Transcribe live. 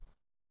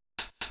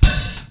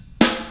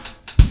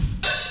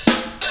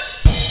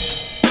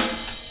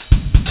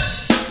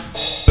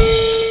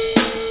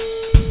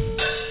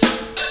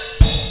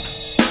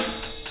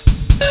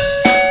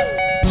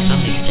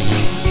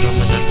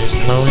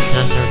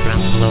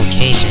underground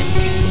location.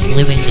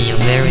 Living the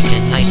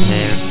American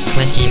nightmare,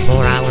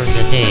 24 hours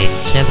a day,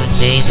 7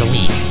 days a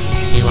week.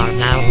 You are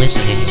now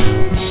listening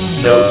to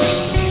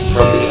Notes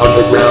from the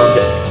Underground.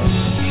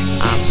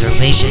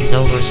 Observations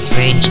over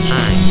Strange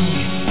Times,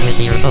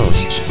 with your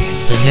host,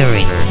 the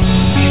narrator.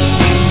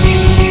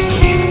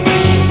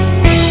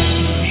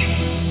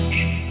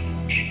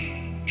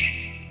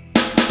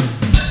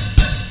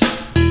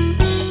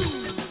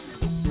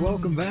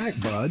 Welcome back,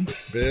 bud.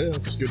 Yeah,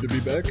 it's good to be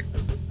back.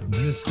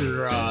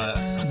 Mr.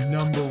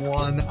 Number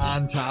one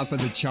on top of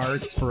the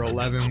charts for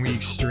 11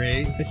 weeks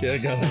straight. Yeah,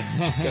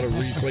 gotta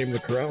reclaim the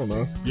crown,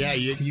 huh? Yeah,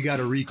 you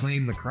gotta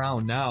reclaim the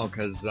crown now,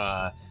 because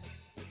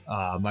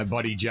my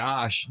buddy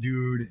Josh,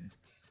 dude,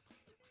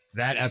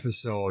 that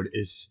episode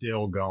is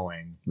still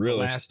going. Really?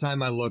 Last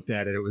time I looked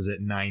at it, it was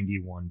at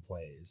 91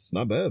 plays.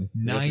 Not bad.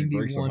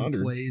 91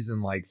 plays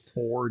in like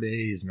 4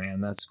 days,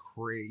 man. That's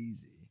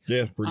crazy.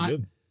 Yeah, pretty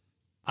good.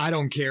 I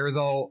don't care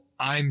though.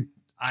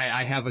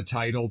 I have a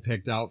title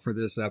picked out for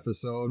this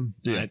episode.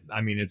 Yeah. I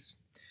mean, it's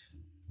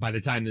by the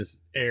time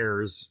this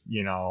airs,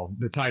 you know,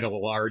 the title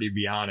will already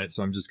be on it,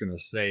 so I'm just gonna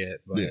say it.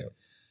 But Yeah.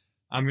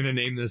 I'm gonna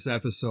name this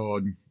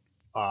episode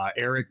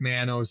Eric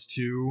Manos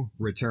 2,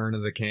 Return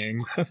of the King.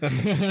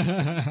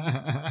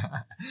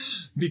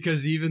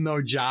 Because even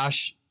though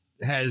Josh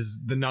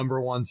has the number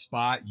one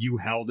spot, you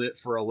held it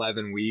for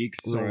 11 weeks.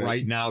 So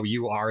right now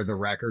you are the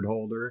record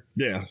holder.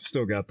 Yeah,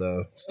 still got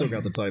the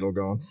title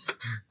going.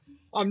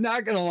 I'm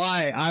not gonna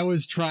lie, I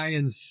was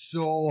trying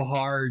so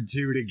hard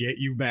to get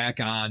you back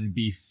on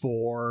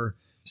before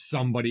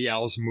somebody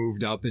else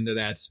moved up into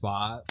that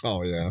spot.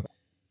 Oh yeah.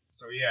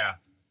 So yeah,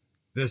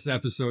 this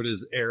episode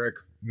is Eric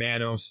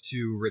Manos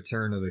 2,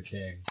 Return of the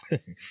King.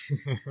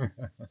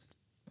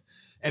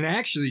 And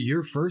actually,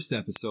 your first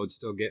episode's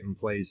still getting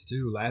plays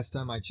too. Last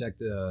time I checked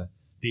the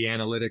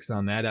analytics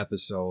on that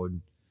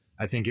episode,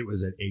 I think it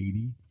was at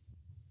 80.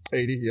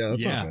 80, yeah,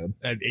 that's not bad.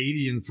 At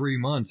 80 in 3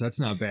 months, that's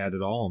not bad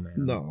at all, man.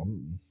 No.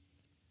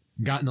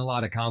 Gotten a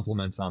lot of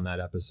compliments on that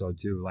episode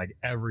too. Like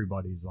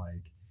everybody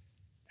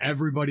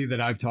that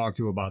I've talked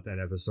to about that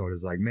episode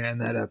is like, man,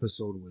 that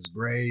episode was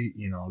great.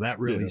 You know, that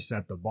really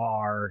set the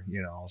bar,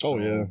 you know. So. Oh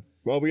yeah.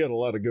 Well, we had a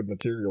lot of good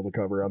material to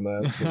cover on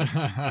that. So.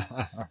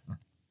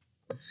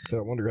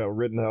 I wonder how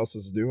Rittenhouse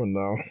is doing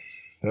now.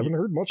 Haven't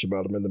heard much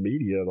about him in the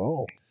media at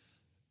all.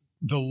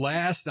 The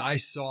last I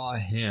saw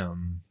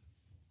him,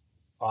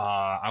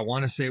 I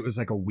want to say it was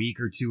like a week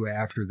or two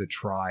after the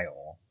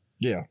trial.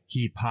 Yeah.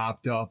 He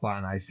popped up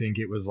on, I think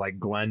it was like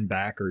Glenn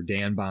Beck or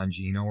Dan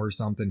Bongino or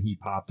something. He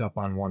popped up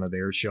on one of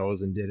their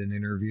shows and did an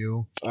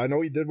interview. I know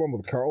he did one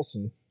with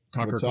Carlson.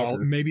 Tucker.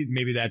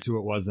 Maybe that's who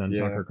it was then,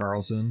 yeah. Tucker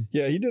Carlson.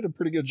 Yeah, he did a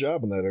pretty good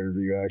job in that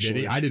interview,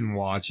 actually. Did he? I didn't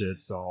watch it,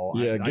 so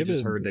yeah, I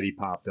just heard that he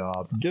popped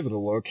up. Give it a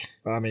look.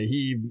 I mean,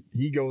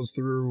 he goes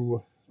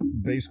through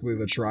basically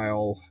the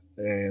trial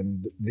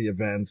and the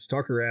events.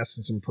 Tucker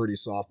asking some pretty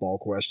softball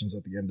questions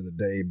at the end of the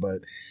day,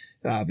 but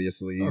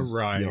obviously he's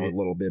a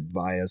little bit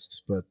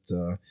biased. But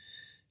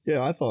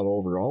yeah, I thought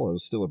overall it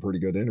was still a pretty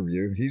good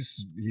interview.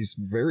 He's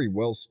very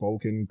well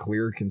spoken,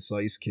 clear,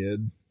 concise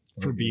kid.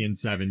 For being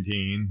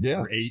 17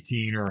 or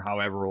 18 or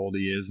however old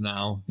he is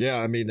now. Yeah,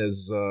 I mean,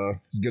 as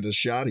good as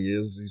shot he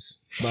is, he's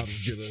not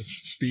as good as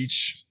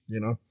speech, you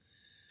know?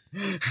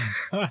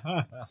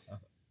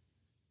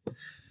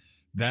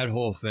 That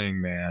whole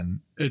thing, man.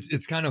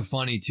 It's kind of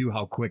funny, too,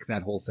 how quick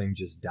that whole thing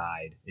just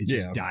died. It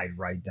just died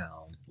right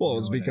down. Well,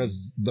 it's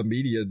because the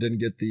media didn't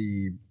get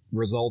the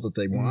result that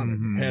they wanted.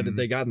 Mm-hmm. Had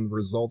they gotten the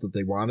result that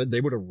they wanted,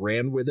 they would have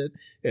ran with it,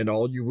 and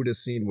all you would have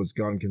seen was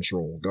gun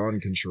control.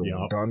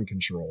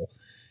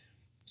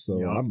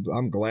 So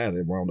I'm glad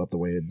it wound up the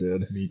way it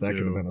did. Me that too.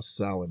 Could have been a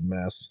solid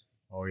mess.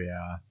 Oh,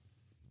 yeah,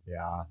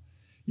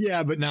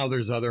 but now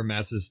there's other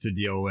messes to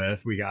deal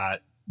with. We got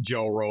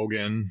Joe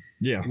Rogan,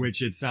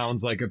 which it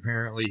sounds like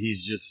apparently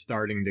he's just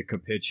starting to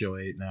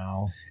capitulate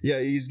now. Yeah,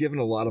 he's given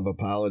a lot of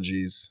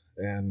apologies,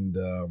 and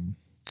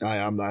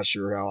I'm not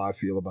sure how I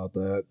feel about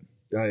that.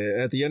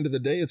 At the end of the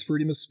day, it's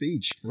freedom of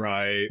speech.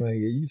 Right. Like,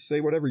 you say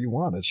whatever you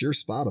want. It's your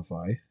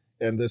Spotify.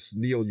 And this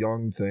Neil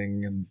Young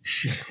thing, and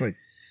like...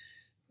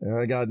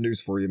 I got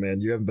news for you,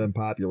 man. You haven't been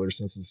popular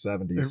since the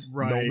 70s.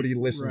 Right, nobody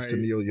listens to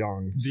Neil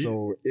Young.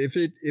 So if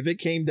it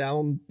came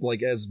down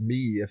like as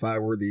me, if I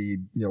were the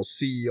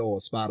CEO of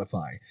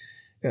Spotify,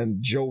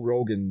 and Joe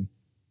Rogan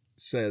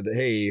said,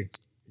 "Hey,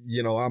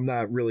 I'm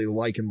not really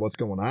liking what's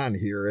going on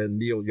here," and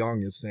Neil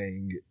Young is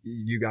saying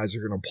you guys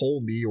are going to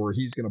pull me, or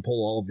he's going to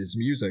pull all of his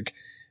music,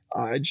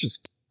 I'd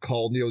just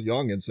call Neil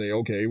Young and say,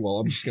 "Okay, well,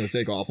 I'm just going to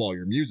take off all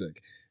your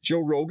music."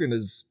 Joe Rogan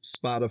is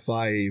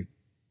Spotify.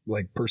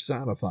 Like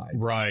personified.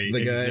 Right.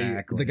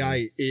 The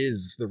guy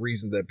is the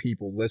reason that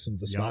people listen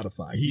to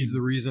Spotify. He's the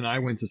reason I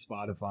went to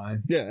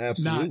Spotify. Yeah,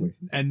 absolutely.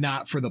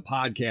 Not for the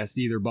podcast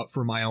either, but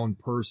for my own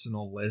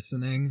personal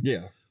listening.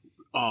 Yeah.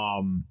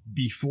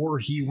 Before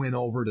he went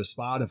over to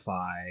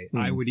Spotify,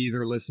 I would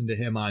either listen to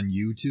him on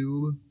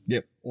YouTube.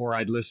 Yep. Or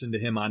I'd listen to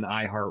him on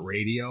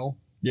iHeartRadio.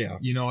 Yeah.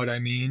 You know what I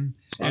mean?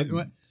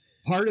 And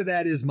part of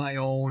that is my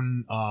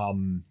own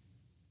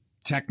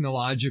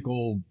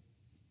technological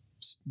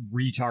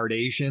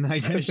retardation, I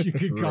guess you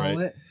could call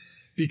it,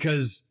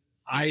 because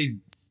I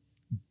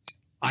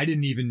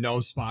didn't even know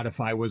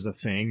Spotify was a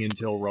thing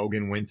until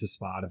Rogan went to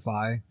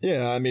Spotify.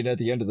 Yeah, I mean, at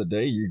the end of the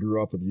day, you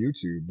grew up with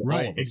YouTube.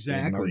 Right,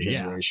 exactly. In our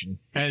generation.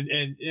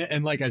 Yeah.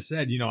 And like I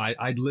said,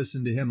 I'd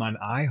listen to him on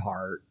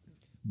iHeart,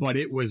 but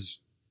it was,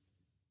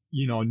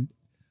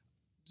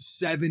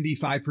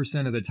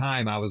 75% of the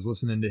time I was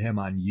listening to him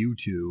on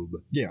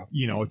YouTube. Yeah.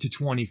 To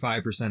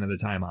 25% of the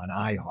time on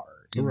iHeart.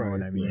 You know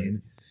what I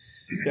mean?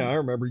 Right. Yeah, I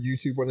remember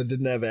YouTube when it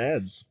didn't have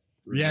ads.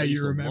 Yeah,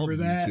 you remember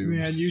that? YouTube.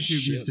 Man,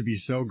 YouTube used to be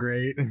so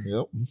great.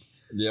 Yep.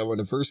 Yeah, when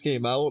it first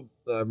came out,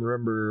 I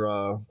remember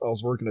I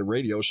was working at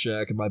Radio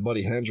Shack and my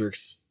buddy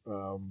Hendrix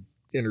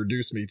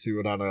introduced me to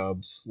it on a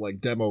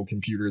demo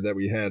computer that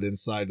we had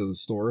inside of the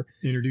store.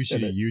 Introduced you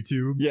to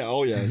YouTube? Yeah,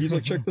 oh yeah. He's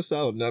like, check this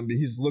out. And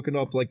he's looking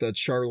up like that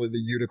Charlie the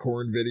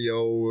Unicorn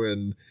video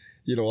and,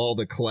 all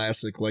the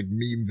classic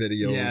meme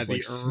videos, yeah,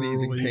 like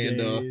Sneezing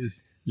Panda.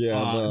 Days.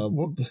 Yeah,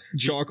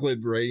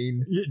 Chocolate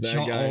Rain.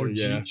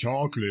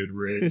 Chocolate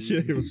Rain.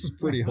 It was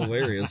pretty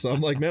hilarious. So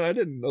I'm like, man, I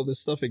didn't know this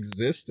stuff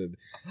existed.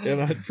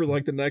 And for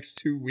the next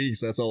 2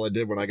 weeks, that's all I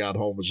did when I got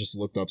home was just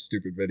looked up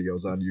stupid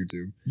videos on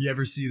YouTube. You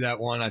ever see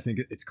that one? I think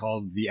it's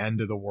called The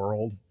End of the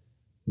World.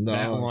 No.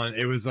 That one,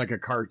 it was like a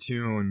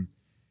cartoon.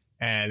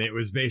 And it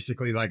was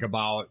basically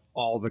about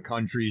all the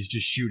countries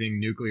just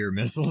shooting nuclear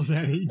missiles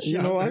at each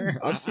other.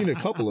 I've seen a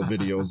couple of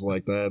videos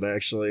like that,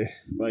 actually.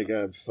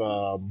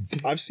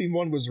 I've seen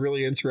one was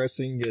really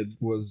interesting. It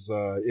was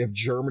if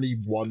Germany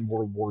won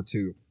World War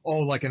II. Oh,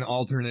 like an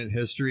alternate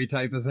history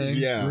type of thing?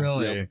 Yeah.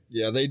 Really?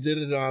 Yeah, they did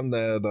it on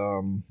that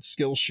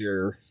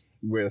Skillshare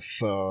with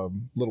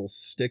little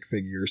stick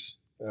figures.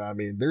 I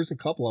mean, there's a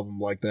couple of them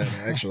like that,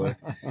 actually.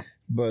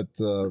 But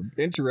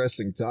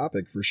interesting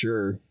topic for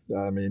sure.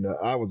 I mean,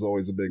 I was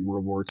always a big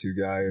World War II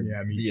guy.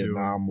 Yeah, me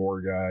Vietnam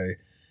War guy.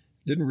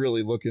 Didn't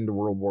really look into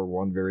World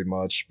War I very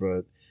much,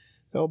 but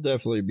I'll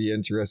definitely be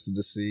interested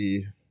to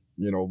see,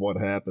 what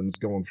happens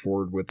going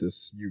forward with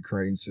this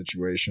Ukraine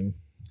situation.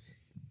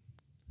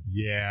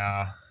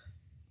 Yeah.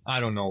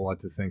 I don't know what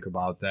to think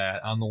about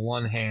that. On the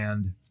one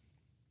hand,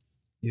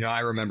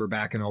 I remember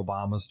back in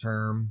Obama's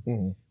term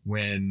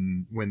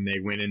when they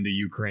went into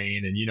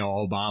Ukraine and,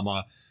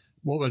 Obama,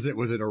 what was it?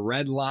 Was it a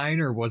red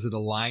line or was it a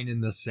line in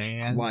the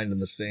sand? Line in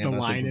the sand. The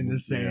line in the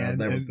sand. Yeah,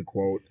 that was the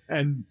quote.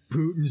 And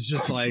Putin's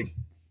just like,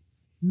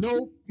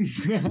 nope.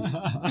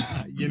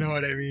 You know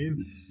what I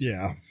mean?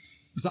 Yeah.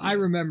 So I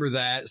remember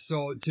that.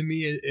 So to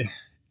me,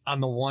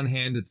 on the one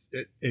hand,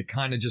 it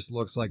kind of just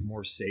looks like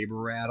more saber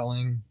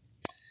rattling.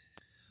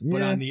 But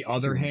Yeah, on the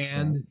other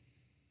hand,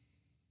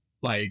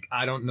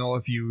 I don't know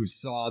if you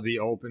saw the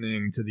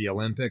opening to the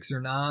Olympics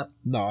or not.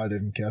 No, I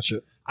didn't catch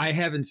it. I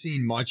haven't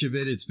seen much of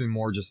it. It's been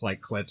more just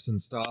clips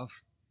and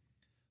stuff.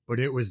 But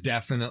it was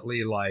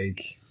definitely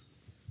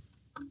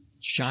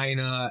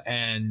China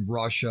and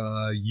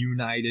Russia,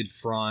 united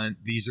front.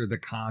 These are the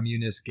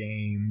communist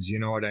games. You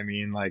know what I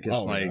mean?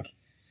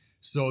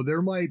 So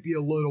there might be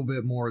a little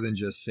bit more than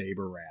just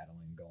saber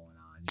rattling going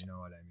on. You know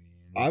what I mean?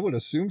 I would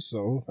assume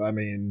so. I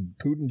mean,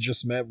 Putin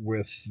just met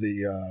with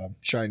the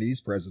Chinese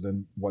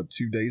president,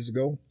 2 days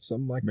ago?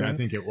 Something like that? I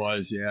think it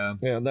was, yeah.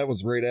 Yeah, and that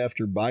was right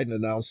after Biden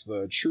announced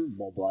the troop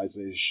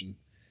mobilization.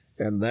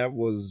 And that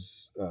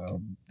was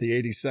the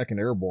 82nd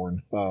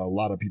Airborne. A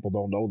lot of people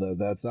don't know that.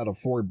 That's out of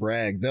Fort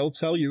Bragg. They'll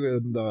tell you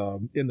in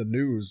the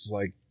news,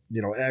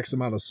 X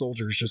amount of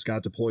soldiers just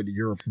got deployed to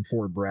Europe from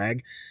Fort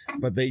Bragg.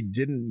 But they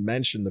didn't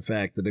mention the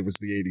fact that it was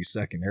the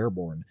 82nd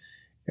Airborne.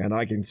 And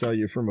I can tell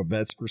you from a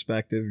vet's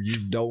perspective, you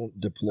don't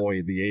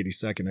deploy the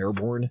 82nd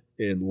Airborne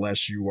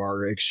unless you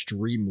are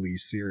extremely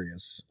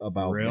serious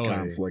about the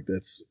conflict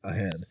that's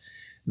ahead.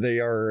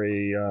 They're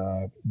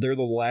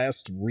the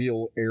last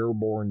real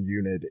airborne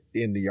unit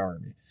in the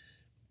Army,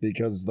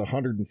 because the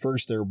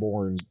 101st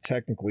Airborne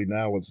technically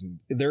now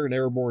they're an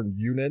airborne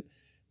unit,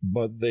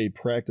 but they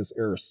practice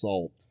air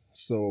assault.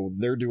 So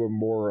they're doing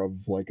more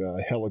of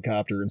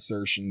helicopter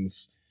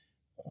insertions,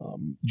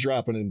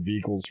 dropping in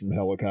vehicles from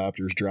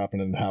helicopters,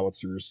 dropping in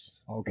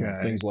howitzers,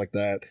 things like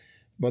that.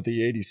 But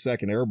the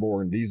 82nd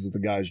Airborne, these are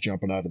the guys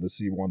jumping out of the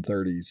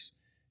C-130s,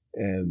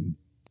 and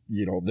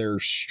they're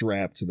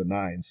strapped to the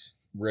nines,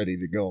 ready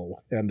to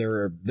go. And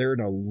they're an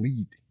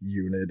elite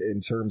unit in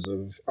terms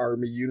of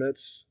Army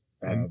units.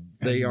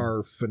 They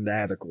are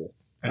fanatical.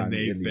 And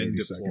they've been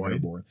deployed.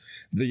 Airborne.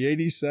 The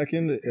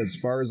 82nd, as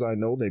far as I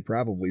know, they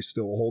probably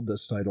still hold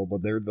this title,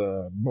 but they're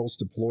the most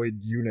deployed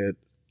unit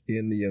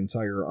in the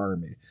entire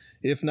Army,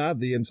 if not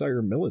the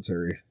entire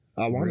military.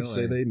 I want to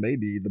say they may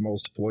be the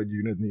most deployed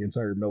unit in the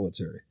entire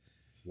military.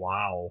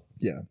 Wow.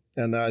 Yeah.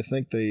 And I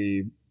think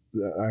I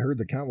heard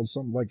the count was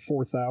something like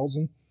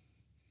 4,000.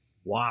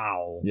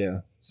 Wow. Yeah.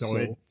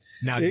 So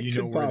now do you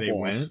know where they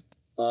went?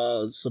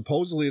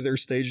 Supposedly they're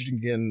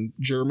staging in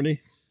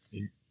Germany.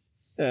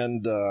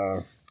 And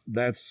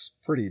that's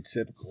pretty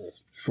typical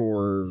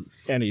for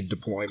any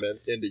deployment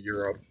into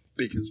Europe,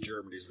 because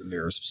Germany's the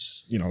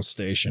nearest,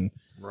 station.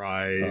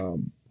 Right.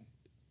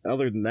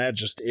 Other than that,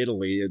 just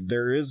Italy.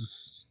 There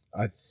is,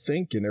 I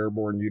think, an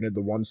airborne unit,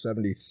 the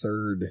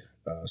 173rd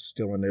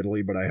still in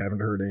Italy, but I haven't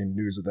heard any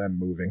news of them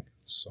moving.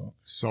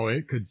 So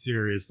it could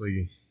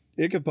seriously...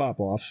 It could pop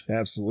off,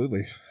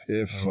 absolutely.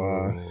 If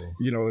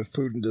if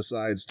Putin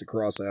decides to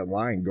cross that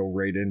line, go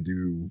right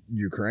into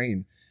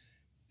Ukraine,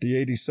 the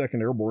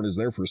 82nd Airborne is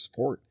there for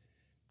support.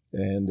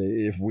 And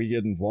if we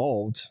get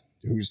involved,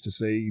 who's to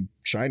say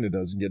China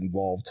doesn't get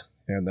involved?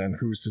 And then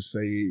who's to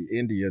say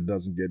India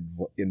doesn't get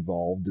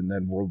involved? And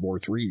then World War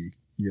III,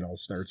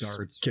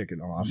 starts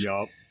kicking off.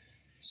 Yup.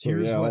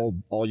 So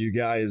all you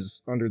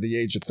guys under the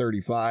age of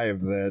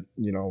 35 that,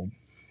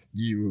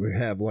 you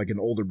have like an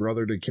older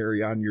brother to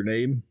carry on your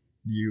name,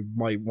 you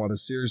might want to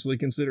seriously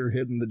consider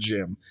hitting the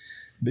gym,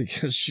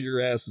 because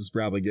your ass is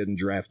probably getting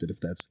drafted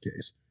if that's the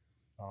case.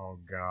 Oh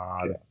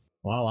God. Yeah.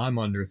 Well, I'm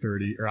under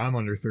 30, or I'm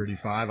under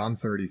 35. I'm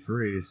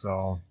 33,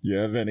 so. You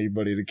have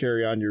anybody to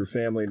carry on your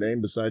family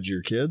name besides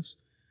your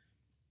kids?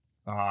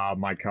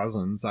 My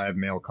cousins. I have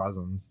male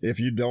cousins. If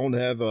you don't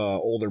have an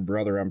older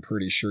brother, I'm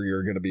pretty sure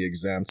you're going to be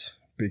exempt,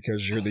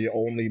 because you're the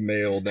only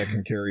male that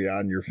can carry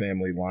on your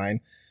family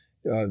line.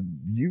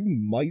 You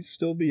might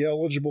still be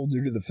eligible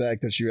due to the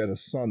fact that you had a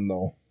son,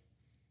 though,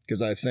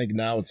 because I think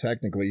now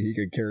technically he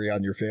could carry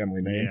on your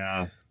family name.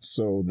 Yeah.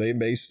 So they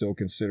may still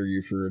consider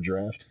you for a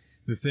draft.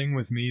 The thing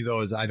with me,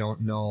 though, is I don't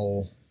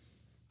know.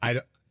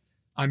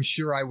 I'm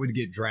sure I would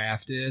get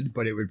drafted,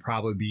 but it would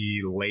probably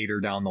be later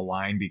down the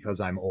line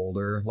because I'm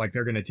older. Like,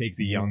 they're going to take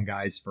the young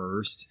guys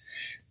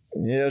first.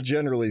 Yeah,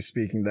 generally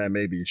speaking, that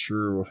may be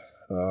true.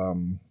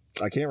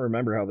 I can't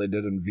remember how they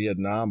did in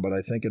Vietnam, but I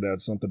think it had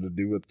something to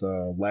do with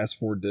the last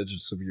 4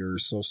 digits of your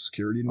social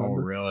security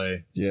number. Oh,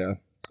 really? Yeah.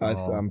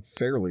 I'm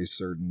fairly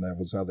certain that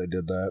was how they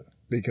did that.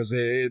 Because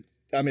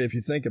if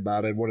you think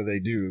about it, what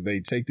do? They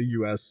take the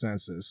U.S.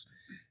 Census.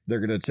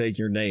 They're going to take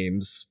your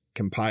names,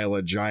 compile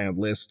a giant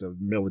list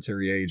of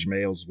military age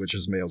males, which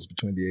is males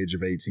between the age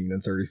of 18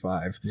 and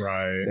 35.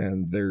 Right.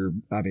 And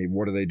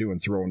what are they doing?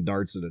 Throwing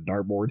darts at a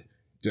dartboard?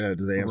 Do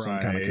they have some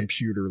kind of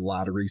computer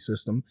lottery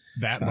system?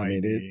 That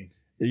might be.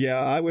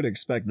 Yeah, I would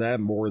expect that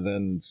more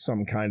than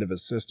some kind of a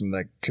system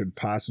that could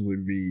possibly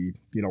be,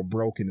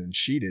 broken and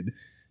cheated.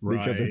 Right.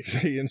 Because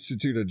if they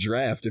institute a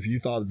draft, if you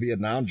thought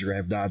Vietnam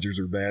draft dodgers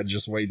were bad,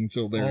 just wait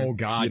until they're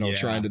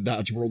trying to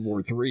dodge World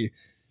War III.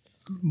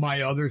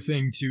 My other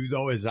thing, too,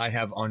 though, is I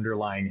have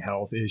underlying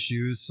health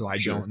issues, so I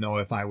don't know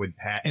if I would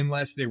pass,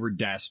 unless they were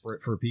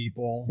desperate for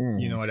people.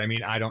 You know what I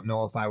mean? I don't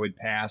know if I would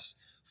pass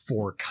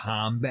for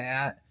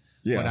combat.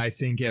 Yeah. But I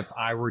think if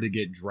I were to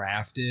get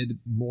drafted,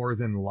 more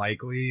than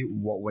likely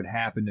what would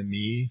happen to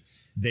me,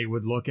 they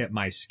would look at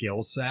my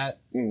skill set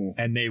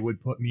and they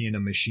would put me in a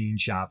machine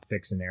shop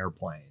fixing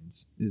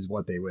airplanes, is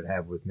what they would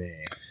have with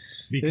me.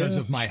 Because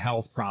of my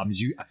health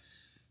problems.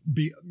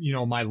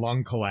 My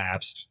lung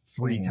collapsed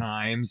 3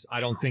 times. I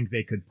don't think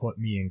they could put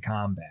me in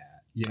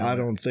combat. I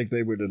don't think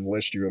they would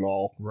enlist you at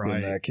all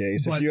in that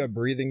case. If you have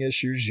breathing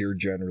issues, you're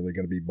generally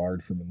going to be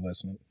barred from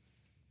enlistment.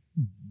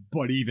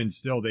 But even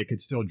still, they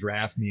could still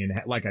draft me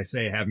and, like I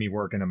say, have me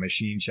work in a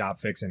machine shop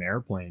fixing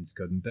airplanes,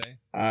 couldn't they?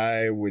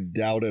 I would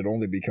doubt it,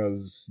 only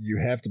because you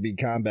have to be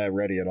combat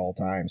ready at all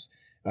times.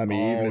 I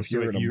mean, even if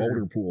you're in a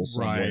motor pool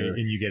somewhere,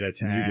 and you get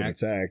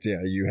attacked,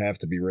 yeah, you have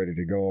to be ready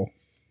to go.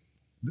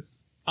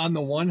 On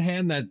the one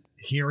hand,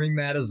 hearing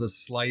that is a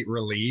slight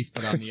relief,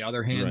 but on the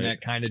other hand,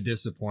 that kind of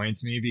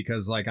disappoints me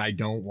because, I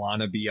don't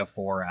want to be a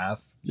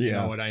 4F. You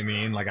know what I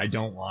mean? I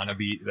don't want to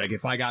be,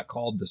 if I got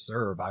called to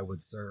serve, I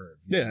would serve.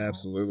 Yeah,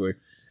 absolutely.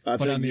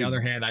 But on the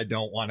other hand, I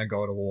don't want to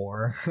go to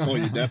war. Well,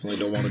 you definitely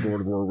don't want to go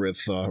to war with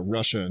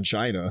Russia and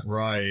China.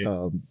 Right.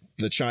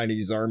 The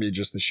Chinese army,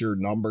 just the sheer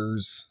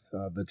numbers,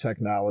 the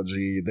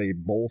technology, they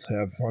both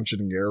have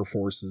functioning air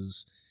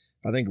forces.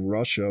 I think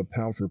Russia,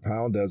 pound for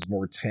pound, has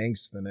more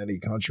tanks than any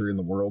country in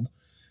the world.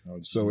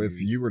 So if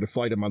you were to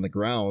fight them on the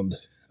ground,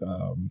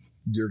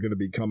 you're going to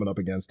be coming up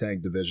against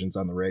tank divisions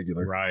on the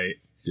regular. Right.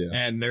 Yeah.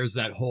 And there's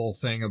that whole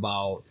thing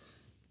about,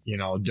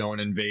 don't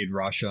invade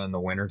Russia in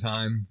the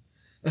wintertime.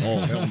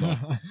 Oh, hell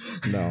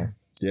no. No.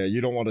 Yeah,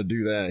 you don't want to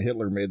do that.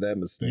 Hitler made that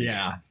mistake.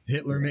 Yeah,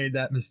 Hitler made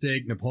that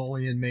mistake.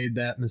 Napoleon made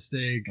that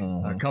mistake.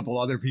 A couple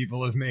other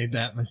people have made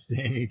that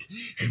mistake.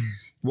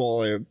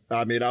 Well,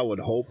 I would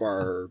hope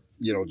our,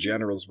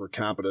 generals were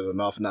competent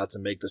enough not to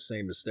make the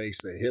same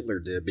mistakes that Hitler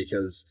did,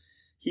 because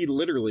he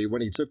literally,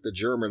 when he took the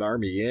German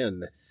army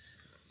in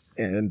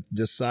and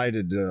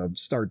decided to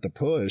start the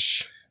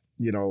push,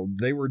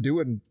 they were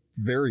doing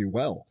very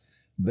well.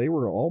 They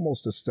were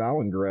almost to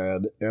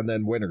Stalingrad, and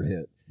then winter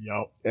hit.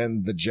 Yep.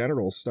 And the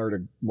generals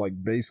started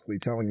basically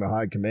telling the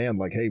high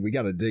command, hey, we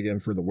got to dig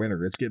in for the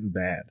winter. It's getting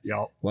bad.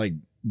 Yep.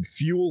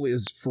 Fuel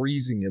is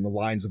freezing in the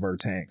lines of our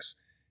tanks.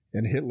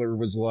 And Hitler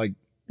was like,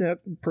 yeah,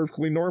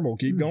 perfectly normal.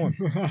 Keep going.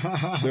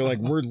 They're like,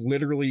 we're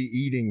literally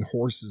eating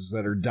horses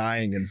that are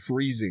dying and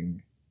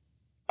freezing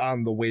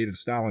on the way to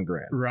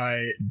Stalingrad.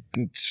 Right.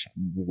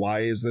 Why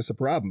is this a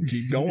problem?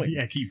 Keep going.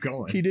 Yeah, keep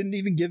going. He didn't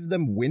even give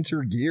them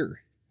winter gear.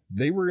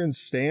 They were in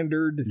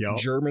standard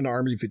German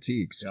army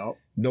fatigues. Yep.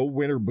 No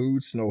winter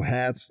boots, no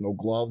hats, no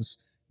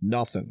gloves.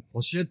 Nothing.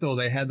 Well, shit, though,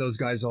 they had those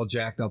guys all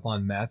jacked up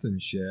on meth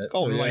and shit.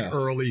 Oh, Or, yeah. like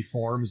early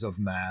forms of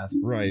meth.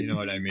 Right. You know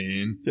what I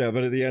mean? Yeah,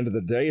 but at the end of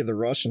the day, the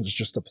Russians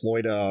just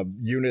deployed a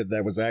unit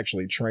that was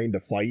actually trained to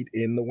fight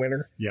in the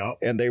winter. Yep.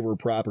 And they were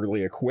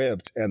properly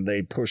equipped, and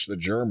they pushed the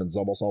Germans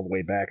almost all the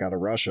way back out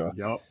of Russia.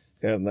 Yep.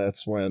 And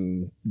that's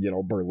when,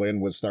 Berlin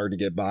was starting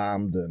to get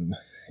bombed. And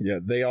yeah,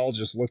 they all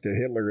just looked at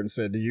Hitler and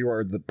said, you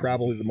are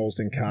probably the most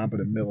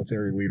incompetent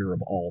military leader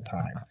of all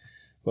time.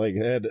 Like,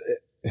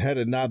 had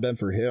it not been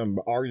for him,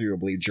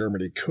 arguably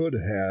Germany could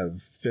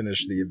have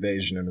finished the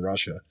invasion in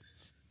Russia.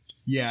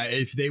 Yeah,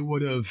 if they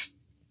would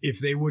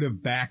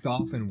have backed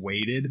off and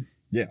waited.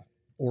 Yeah.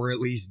 Or at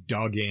least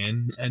dug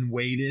in and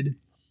waited,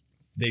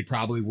 they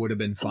probably would have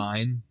been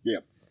fine. Yeah.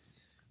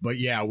 But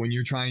yeah, when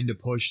you're trying to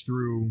push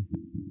through,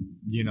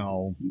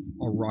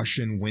 a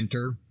Russian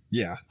winter.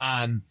 Yeah.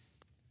 On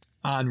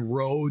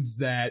roads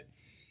that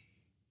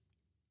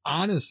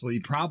honestly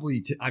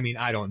probably,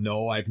 I don't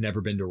know. I've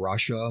never been to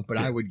Russia, but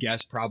I would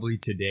guess probably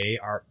today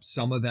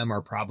some of them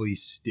are probably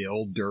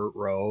still dirt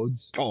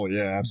roads. Oh,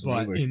 yeah,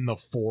 absolutely. But in the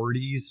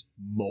 40s,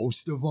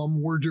 most of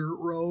them were dirt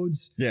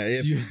roads. Yeah,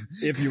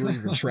 if you were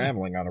even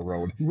traveling on a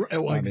road.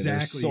 Well, exactly.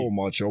 There's so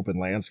much open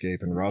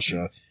landscape in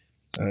Russia.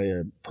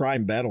 A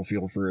prime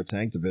battlefield for a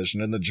tank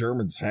division, and the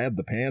Germans had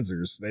the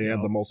Panzers. They had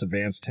the most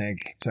advanced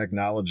tank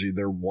technology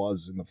there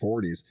was in the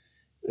 40s,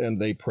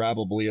 and they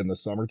probably in the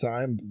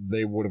summertime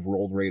they would have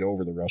rolled right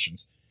over the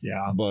Russians.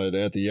 Yeah, but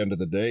at the end of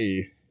the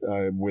day,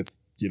 with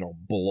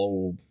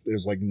below, it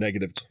was like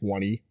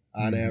 -20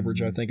 on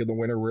average, I think, in the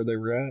winter where they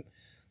were at.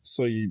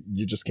 So you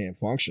just can't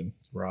function.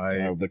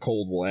 Right, the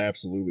cold will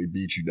absolutely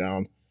beat you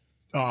down.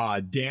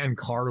 Dan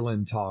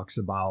Carlin talks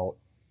about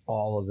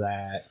all of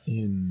that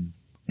in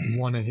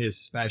one of his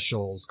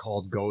specials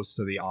called Ghosts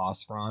of the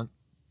Ostfront.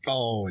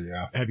 Oh,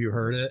 yeah. Have you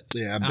heard it?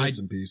 Yeah, bits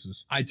and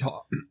pieces. I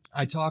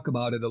talk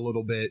about it a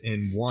little bit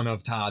in one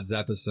of Todd's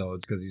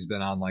episodes because he's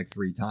been on like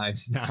 3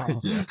 times now.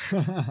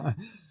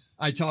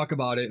 I talk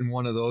about it in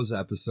one of those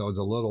episodes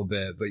a little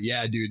bit, but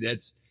yeah, dude,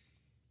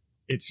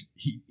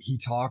 he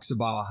talks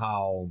about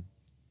how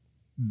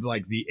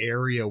like the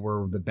area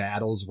where the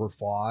battles were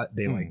fought,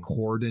 they like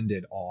cordoned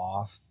it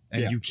off,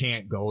 and you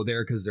can't go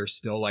there because there's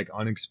still like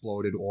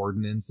unexploded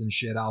ordnance and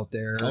shit out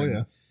there. Oh,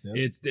 yeah.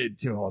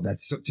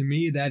 That's so, to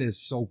me, that is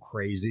so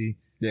crazy.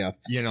 Yeah.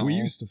 We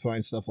used to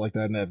find stuff like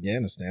that in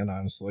Afghanistan,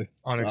 honestly.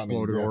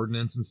 Unexploded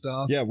ordnance and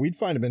stuff. Yeah, we'd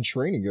find them in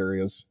training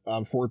areas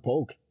on Fort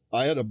Polk.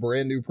 I had a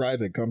brand new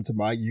private come to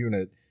my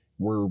unit.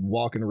 We're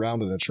walking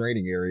around in a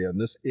training area,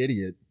 and this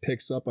idiot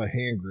picks up a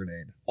hand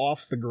grenade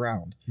off the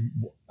ground.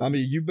 I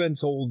mean, you've been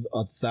told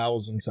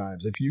 1,000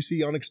 times, if you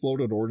see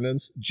unexploded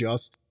ordnance,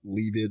 just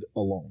leave it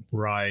alone.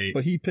 Right.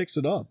 But he picks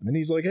it up, and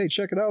he's like, hey,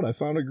 check it out. I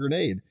found a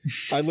grenade.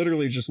 I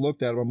literally just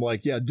looked at him. I'm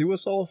like, yeah, do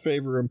us all a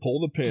favor and pull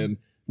the pin,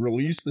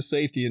 release the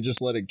safety, and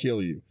just let it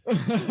kill you.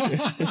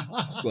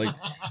 It's like,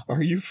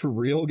 are you for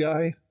real,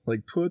 guy?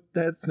 Like, put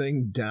that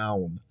thing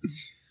down.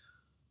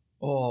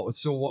 Oh,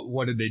 so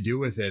what did they do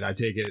with it? I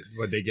take it,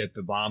 they get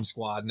the bomb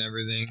squad and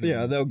everything?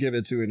 Yeah, they'll give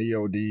it to an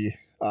EOD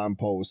on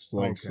post,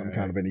 like some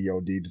kind of an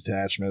EOD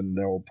detachment, and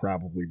they'll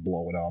probably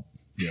blow it up,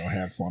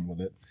 have fun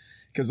with it.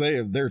 Because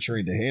they're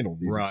trained to handle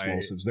these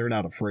explosives. They're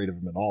not afraid of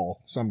them at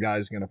all. Some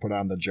guy's going to put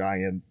on the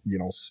giant,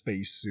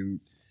 space suit.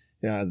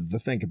 Yeah, the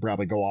thing could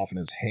probably go off in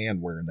his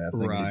hand wearing that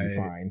thing and he'd be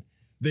fine.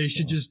 They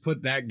should just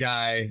put that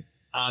guy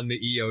on the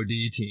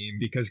EOD team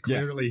because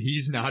clearly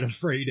he's not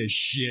afraid of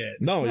shit.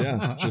 No,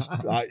 yeah.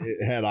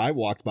 Had I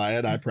walked by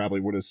it, I probably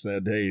would have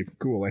said, hey,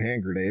 cool, a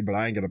hand grenade, but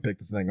I ain't going to pick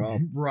the thing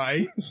up.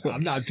 Right. So, I'm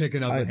not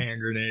picking up a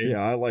hand grenade.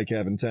 Yeah, I like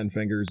having 10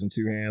 fingers and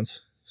 2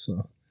 hands.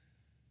 So,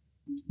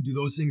 do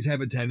those things have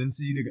a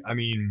tendency to,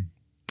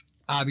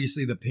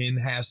 obviously the pin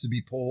has to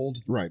be pulled.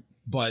 Right.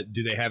 But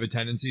do they have a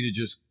tendency to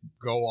just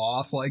go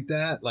off like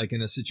that, like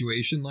in a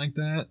situation like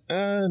that?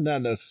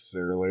 Not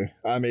necessarily.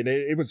 I mean,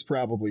 it was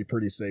probably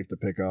pretty safe to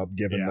pick up,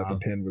 given that the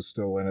pin was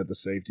still in it, the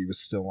safety was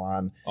still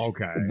on.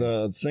 Okay.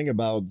 The thing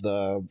about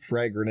the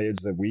frag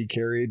grenades that we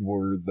carried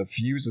were the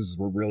fuses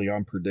were really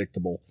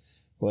unpredictable.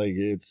 Like,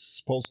 it's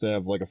supposed to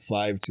have like a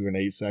 5 to an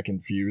 8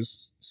 second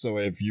fuse. So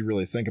if you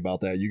really think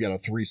about that, you got a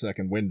 3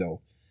 second window.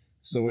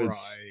 So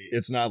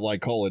it's not like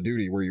Call of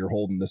Duty where you're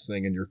holding this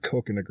thing and you're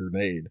cooking a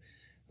grenade.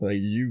 Like,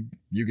 you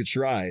could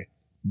try,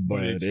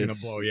 but it's going to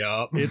blow you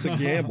up. It's a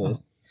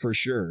gamble for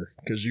sure,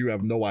 because you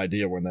have no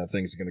idea when that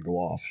thing's going to go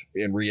off.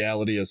 In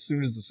reality, as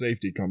soon as the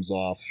safety comes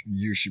off,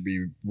 you should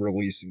be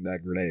releasing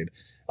that grenade.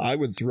 I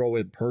would throw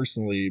it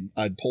personally.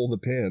 I'd pull the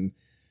pin,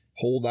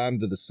 hold on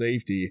to the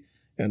safety,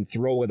 and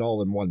throw it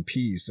all in one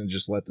piece and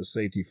just let the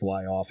safety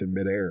fly off in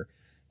midair,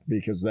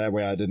 because that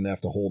way I didn't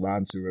have to hold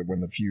on to it when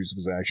the fuse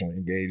was actually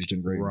engaged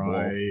and ready to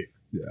blow.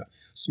 Yeah.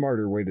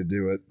 Smarter way to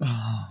do it.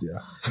 Yeah.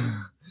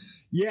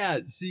 Yeah,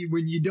 see,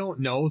 when you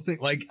don't know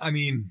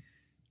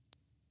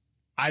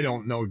I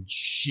don't know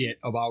shit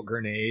about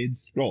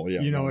grenades. Oh, yeah.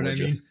 You know what I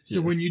mean? Yeah.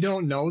 So when you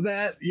don't know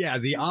that,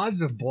 the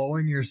odds of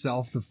blowing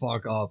yourself the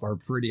fuck up are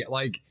pretty,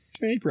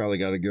 you probably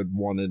got a good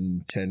 1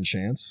 in 10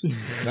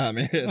 chance. I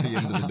mean, at the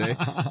end of the day.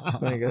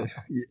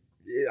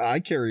 I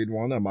carried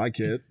one on my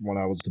kit when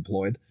I was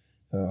deployed.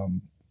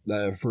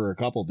 For a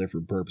couple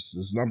different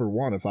purposes. Number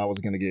one, if I was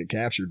going to get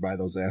captured by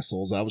those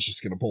assholes, I was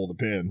just going to pull the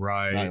pin.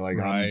 Right.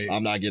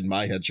 I'm not getting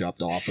my head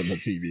chopped off on the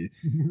TV.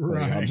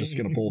 Right. I'm just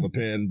going to pull the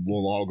pin.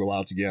 We'll all go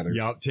out together.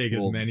 Yep. Take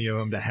as many of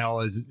them to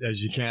hell as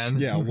you can.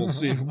 Yeah. We'll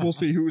see. We'll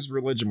see whose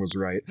religion was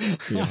right.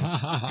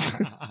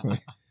 Yeah.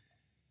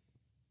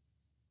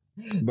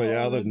 But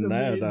yeah, other than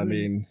that, I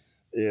mean,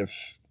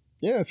 if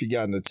you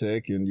got in a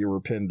tick and you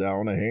were pinned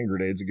down, a hand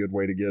grenade's a good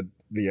way to get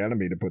the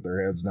enemy to put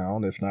their heads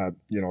down, if not,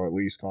 at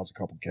least cause a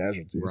couple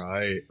casualties.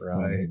 Right.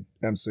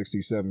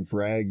 M67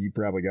 frag, you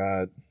probably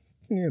got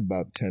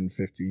about 10,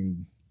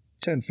 15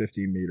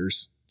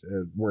 meters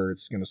where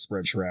it's going to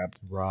spread shrap.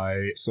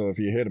 Right. So if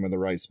you hit them in the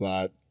right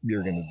spot,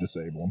 you're going to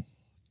disable them.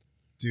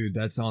 Dude,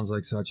 that sounds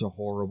like such a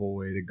horrible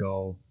way to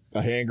go.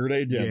 A hand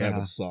grenade? Yeah, that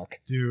would suck.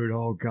 Dude,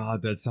 oh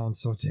God, that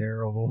sounds so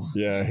terrible.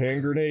 Yeah,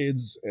 hand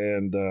grenades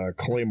and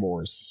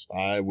claymores.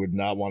 I would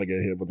not want to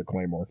get hit with a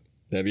claymore.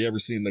 Have you ever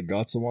seen the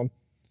guts of one?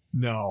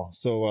 No.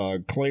 So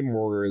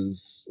claymore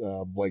is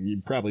like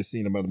you've probably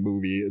seen them in a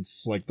movie.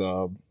 It's like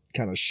the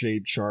kind of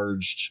shape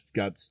charged,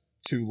 got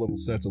two little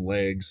sets of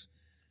legs,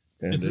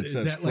 and it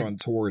says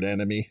front toward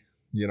enemy.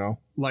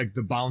 Like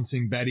the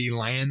bouncing Betty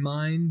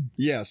landmine.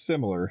 Yeah,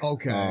 similar.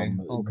 Okay.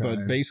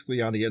 But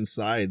basically on the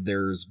inside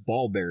there's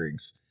ball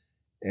bearings,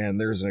 and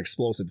there's an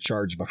explosive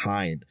charge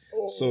behind.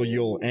 Oh. So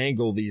you'll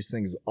angle these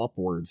things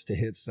upwards to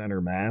hit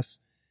center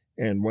mass.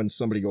 And when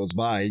somebody goes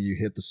by, you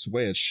hit the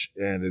switch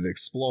and it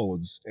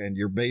explodes, and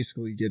you're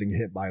basically getting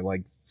hit by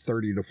like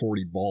 30 to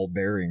 40 ball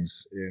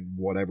bearings in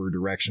whatever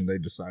direction they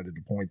decided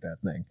to point that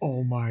thing.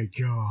 Oh my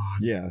God.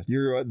 Yeah.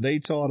 They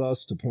taught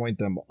us to point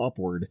them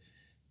upward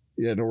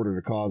in order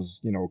to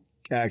cause,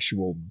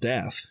 actual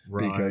death,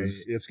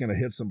 because it's going to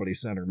hit somebody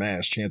center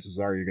mass. Chances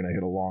are you're going to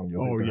hit along.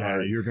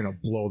 You're going to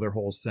blow their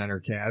whole center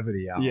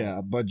cavity out.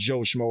 Yeah, but Joe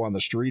Schmo on the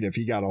street, if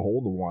he got a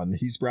hold of one,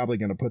 he's probably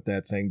going to put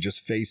that thing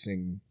just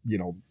facing,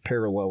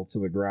 parallel to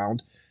the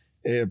ground.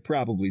 It'd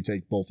probably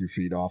take both your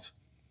feet off.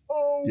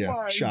 Oh my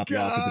God. Chop you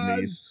off at the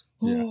knees.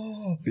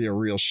 Yeah, be a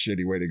real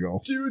shitty way to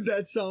go. Dude,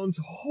 that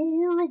sounds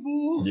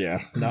horrible. Yeah,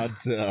 not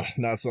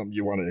something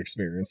you want to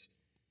experience.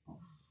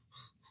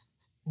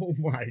 Oh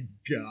my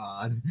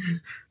God.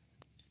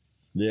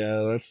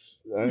 Yeah,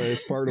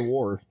 that's part of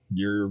war.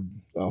 You're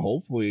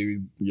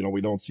hopefully,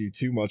 we don't see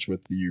too much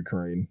with the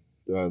Ukraine.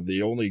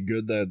 The only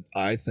good that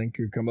I think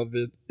could come of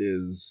it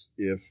is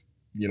if,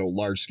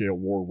 large scale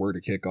war were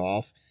to kick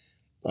off,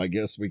 I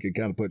guess we could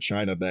kind of put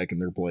China back in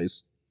their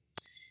place.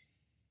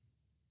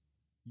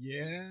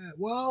 Yeah,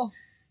 well,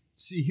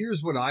 see,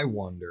 here's what I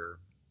wonder.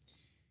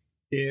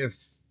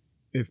 If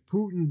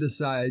Putin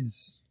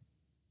decides,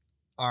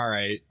 all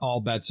right,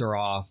 all bets are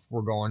off,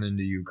 we're going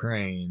into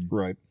Ukraine.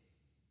 Right.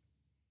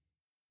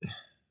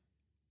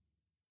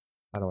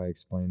 How do I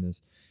explain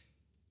this?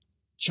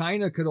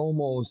 China could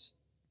almost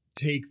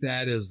take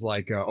that as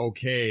like,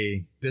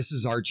 okay, this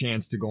is our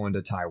chance to go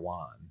into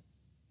Taiwan.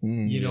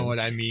 You know what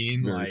I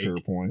mean? Very fair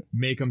point.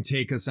 Make them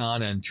take us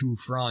on two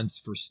fronts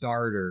for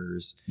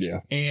starters. Yeah.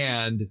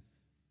 And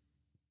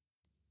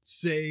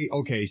say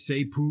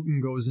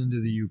Putin goes into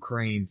the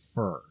Ukraine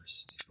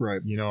first. Right.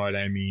 You know what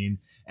I mean?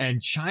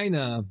 And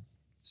China,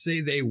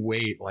 say they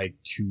wait like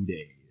 2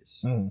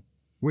 days.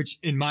 Which,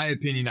 in my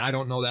opinion, I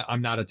don't know that.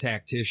 I'm not a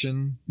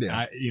tactician.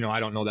 Yeah. I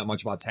don't know that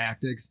much about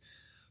tactics.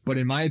 But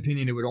in my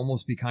opinion, it would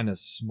almost be kind of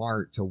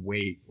smart to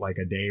wait like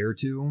a day or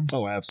two.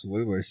 Oh,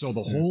 absolutely. So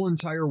the whole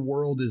entire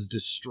world is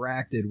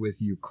distracted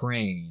with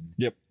Ukraine.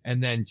 Yep.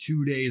 And then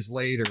 2 days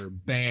later,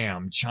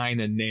 bam,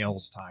 China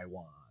nails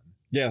Taiwan.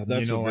 Yeah,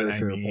 that's a very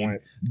fair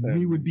point.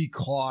 We would be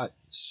caught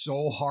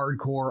so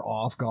hardcore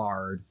off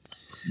guard.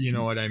 You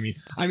know what I mean?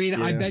 I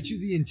bet you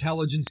the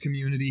intelligence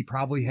community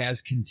probably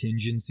has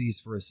contingencies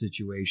for a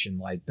situation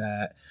like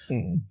that.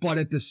 But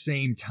at the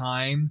same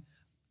time,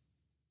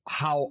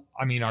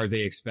 are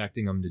they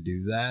expecting them to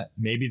do that?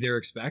 Maybe they're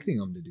expecting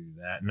them to do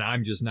that, and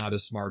I'm just not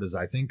as smart as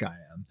I think I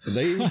am.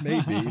 They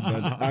may be,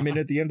 but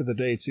at the end of the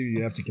day, too,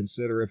 you have to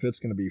consider if it's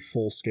going to be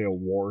full-scale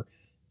war,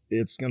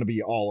 it's going to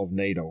be all of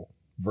NATO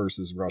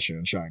versus Russia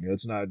and China.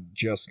 It's not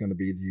just going to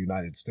be the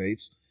United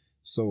States.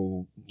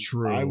 So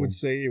true. I would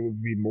say it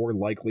would be more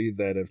likely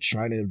that if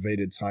China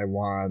invaded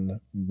Taiwan,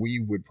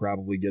 we would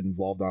probably get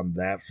involved on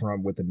that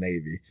front with the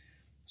Navy.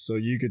 So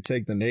you could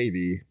take the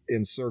Navy,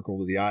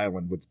 encircle the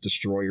island with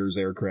destroyers,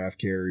 aircraft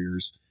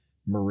carriers,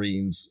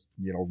 Marines,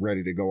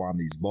 ready to go on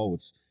these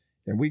boats.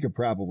 And we could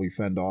probably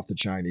fend off the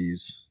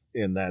Chinese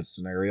in that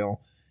scenario.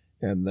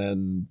 And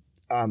then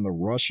on the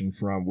Russian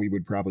front, we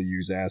would probably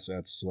use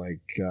assets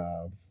like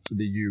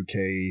the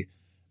UK,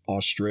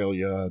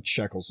 Australia,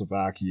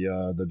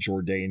 Czechoslovakia, the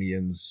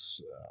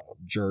Jordanians,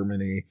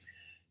 Germany,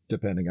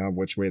 depending on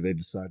which way they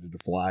decided to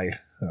fly.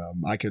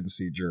 I couldn't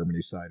see Germany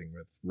siding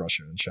with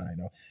Russia and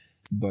China.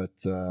 But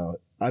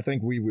I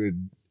think we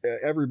would,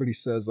 everybody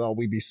says,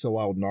 we'd be so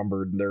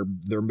outnumbered and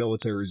their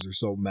militaries are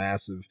so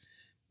massive.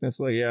 It's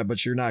like, yeah,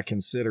 but you're not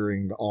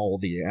considering all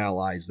the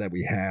allies that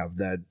we have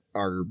that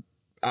are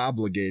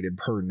obligated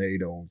per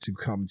NATO to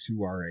come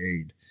to our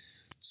aid.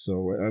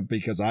 So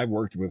because I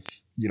worked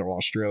with,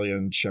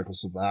 Australian,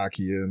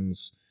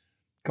 Czechoslovakians,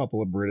 a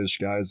couple of British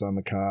guys on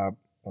the COP,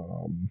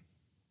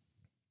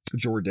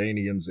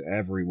 Jordanians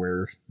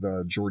everywhere.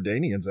 The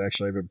Jordanians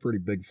actually have a pretty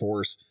big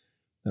force.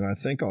 And I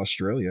think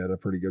Australia had a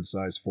pretty good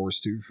sized force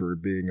too for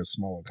being as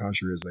small a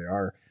country as they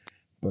are.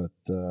 But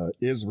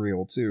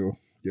Israel too,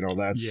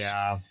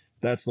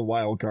 that's the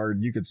wild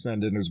card. You could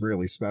send in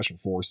Israeli special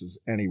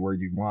forces anywhere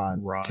you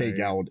want, take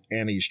out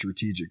any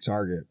strategic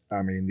target.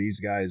 I mean, these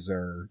guys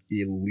are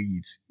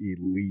elite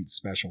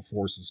special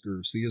forces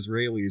groups. The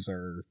Israelis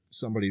are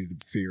somebody to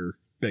fear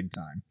big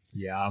time.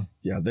 Yeah.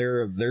 Yeah,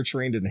 they're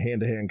trained in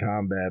hand-to-hand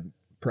combat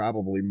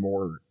probably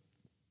more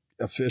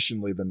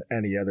efficiently than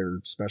any other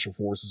special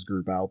forces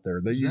group out there.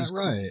 They use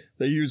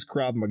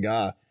Krav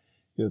Maga.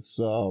 It's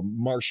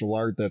martial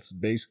art that's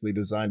basically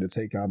designed to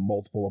take on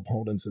multiple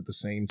opponents at the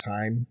same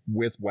time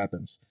with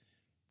weapons.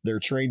 They're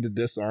trained to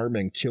disarm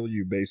and kill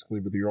you basically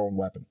with your own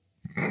weapon.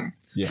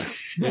 Yeah.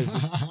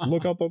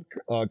 Look up a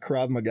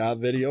Krav Maga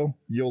video.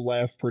 You'll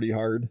laugh pretty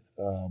hard.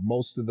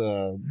 Most of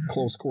the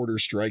close quarter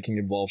striking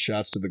involves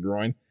shots to the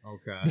groin.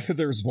 Okay.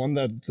 There's one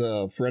that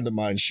a friend of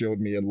mine showed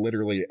me, and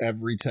literally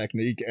every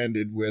technique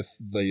ended with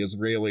the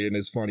Israeli in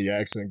his funny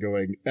accent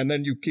going, and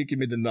then you kick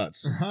him in the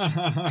nuts.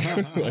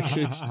 Like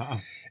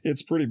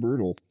it's pretty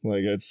brutal.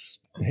 Like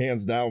it's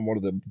hands down one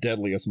of the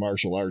deadliest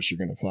martial arts you're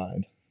going to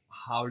find.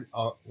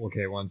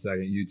 Okay, 1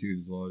 second.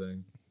 YouTube's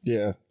loading.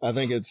 Yeah, I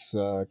think it's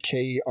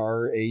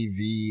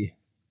KravMaga.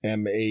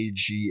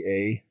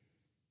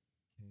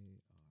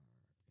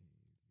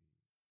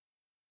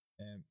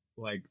 And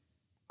like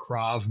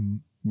Krav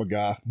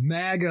Maga.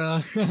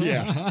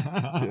 Yeah.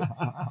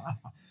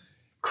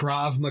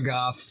 Krav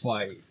Maga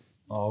fight.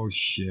 Oh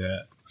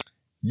shit.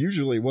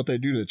 Usually what they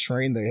do to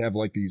train, they have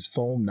like these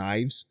foam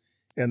knives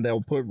and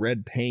they'll put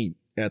red paint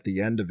at the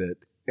end of it.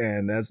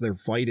 And as they're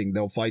fighting,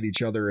 they'll fight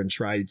each other and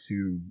try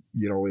to,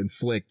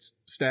 inflict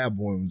stab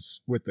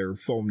wounds with their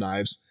foam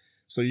knives.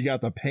 So you got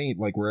the paint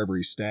like wherever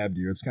he stabbed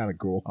you. It's kind of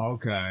cool.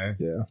 Okay.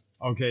 Yeah.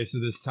 Okay, so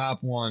this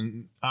top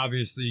one,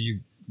 obviously you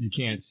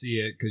can't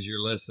see it because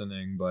you're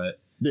listening, but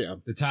yeah,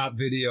 the top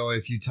video,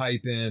 if you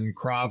type in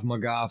Krav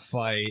Maga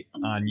fight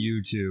on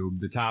YouTube,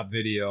 the top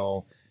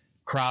video,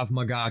 Krav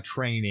Maga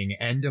training,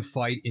 end a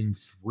fight in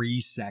 3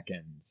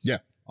 seconds. Yeah.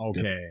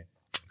 Okay.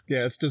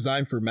 Yeah, it's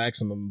designed for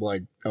maximum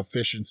like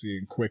efficiency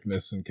and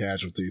quickness and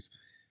casualties.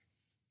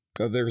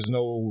 There's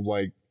no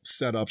like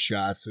setup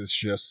shots. It's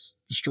just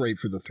straight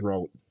for the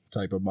throat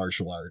type of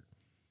martial art.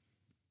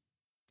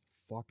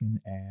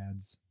 Fucking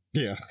ads.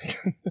 Yeah,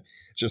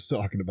 just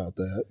talking about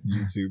that.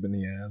 YouTube and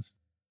the ads.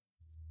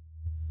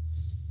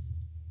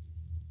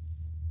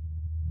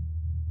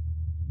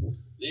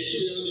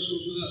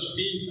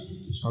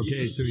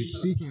 Okay, so he's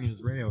speaking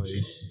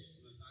Israeli.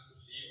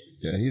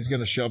 Yeah, he's going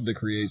to shove to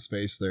create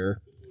space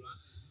there.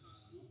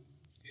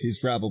 He's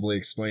probably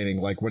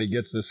explaining, like, when he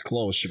gets this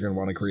close, you're going to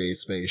want to create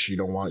space. You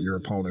don't want your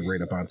opponent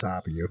right up on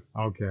top of you.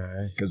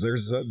 Okay. Because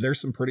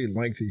there's some pretty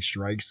lengthy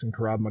strikes in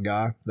Krav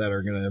Maga that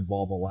are going to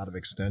involve a lot of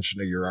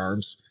extension of your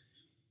arms.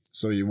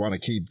 So you want to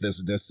keep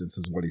this distance,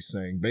 is what he's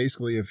saying.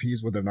 Basically, if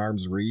he's within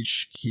arm's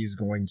reach, he's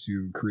going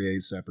to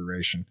create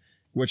separation,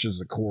 which is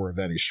the core of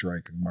any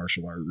strike in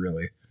martial art,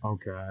 really.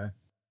 Okay.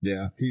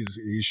 Yeah, he's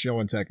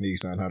showing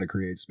techniques on how to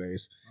create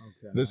space.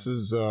 Okay. This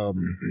is...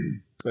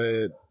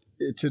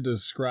 to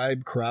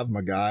describe Krav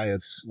Maga,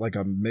 it's like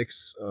a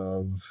mix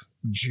of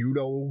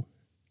judo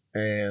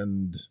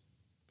and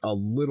a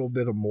little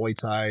bit of Muay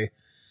Thai.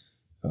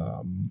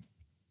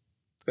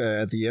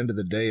 At the end of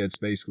the day, it's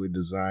basically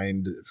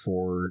designed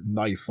for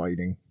knife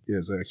fighting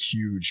is a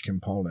huge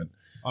component.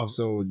 Oh.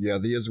 So, yeah,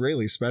 the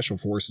Israeli Special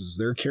Forces,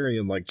 they're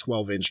carrying like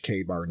 12-inch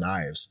K-bar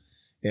knives.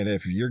 And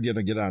if you're going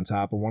to get on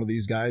top of one of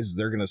these guys,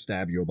 they're going to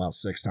stab you about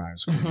 6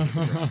 times.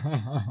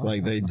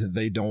 Like,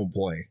 they don't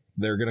play.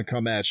 They're going to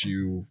come at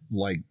you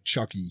like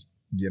Chucky,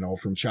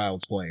 from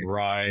Child's Play.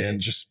 Right. And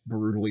just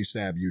brutally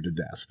stab you to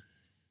death.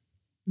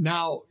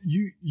 Now,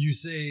 you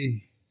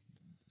say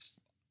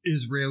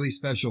Israeli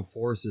Special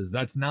Forces.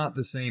 That's not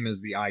the same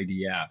as the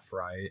IDF,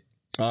 right?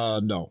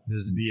 No.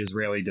 This is the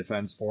Israeli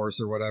Defense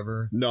Force or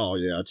whatever? No,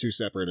 yeah, 2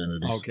 separate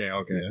entities. Okay.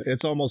 Yeah,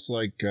 it's almost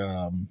like,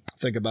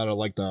 think about it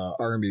like the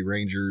Army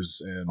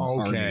Rangers and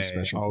Army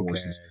Special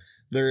Forces.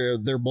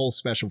 They're both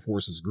special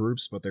forces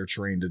groups, but they're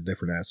trained in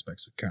different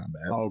aspects of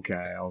combat.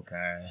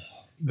 Okay.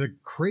 The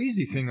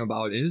crazy thing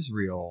about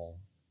Israel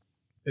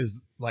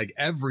is like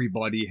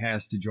everybody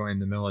has to join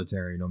the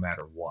military no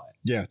matter what.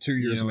 Yeah, 2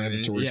 years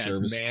mandatory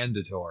service. It's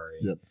mandatory.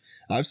 Yep.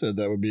 I've said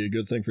that would be a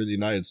good thing for the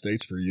United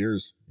States for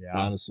years,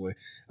 honestly.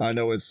 I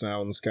know it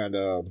sounds kind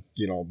of,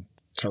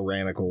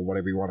 tyrannical,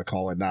 whatever you want to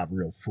call it, not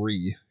real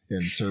free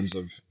in terms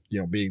of,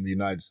 being the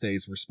United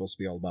States. We're supposed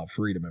to be all about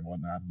freedom and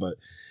whatnot, but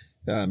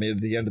at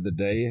the end of the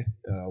day,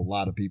 a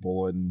lot of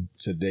people in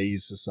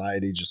today's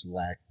society just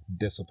lack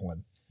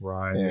discipline.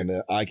 Right.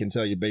 And I can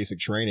tell you basic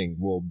training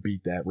will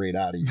beat that rate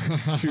out of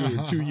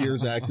you. 2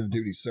 years active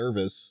duty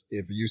service,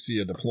 if you see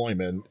a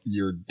deployment,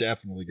 you're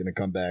definitely going to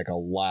come back a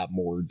lot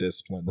more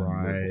disciplined than you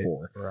were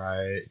before.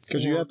 Right.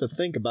 Because you have to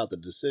think about the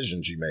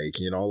decisions you make.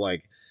 You know,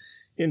 like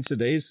in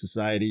today's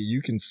society,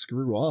 you can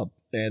screw up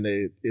and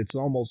it's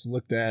almost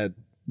looked at,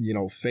 you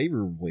know,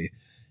 favorably.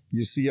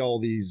 You see all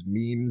these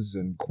memes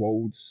and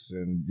quotes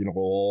and, you know,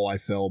 oh, I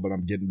fell, but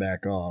I'm getting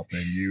back up.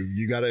 And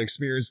you got to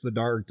experience the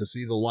dark to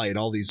see the light.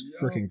 All these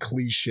freaking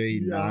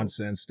cliche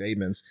nonsense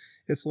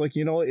statements. It's like,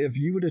 you know, if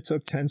you would have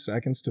took 10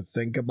 seconds to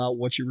think about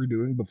what you were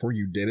doing before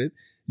you did it,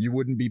 you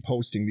wouldn't be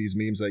posting these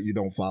memes that you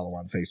don't follow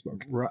on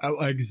Facebook. Right.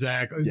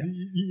 Exactly.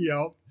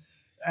 Yeah. Yep.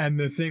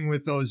 And the thing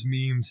with those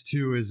memes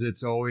too is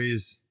it's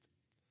always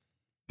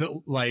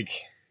like,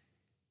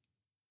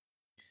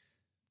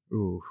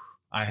 ooh,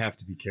 I have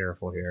to be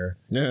careful here.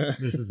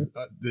 This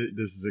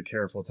is a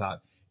careful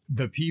topic.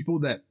 The people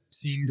that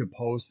seem to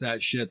post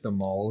that shit the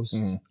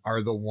most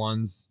are the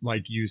ones,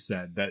 like you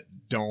said, that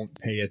don't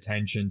pay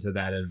attention to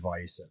that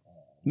advice at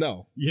all.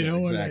 No. You know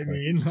exactly what I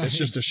mean? Like, it's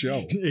just a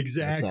show.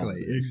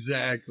 Exactly.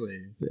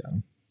 Exactly.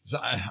 Yeah. So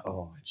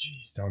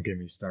jeez, don't get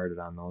me started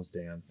on those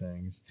damn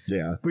things.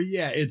 Yeah. But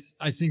yeah,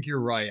 I think you're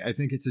right. I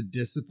think it's a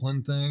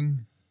discipline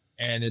thing,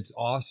 and it's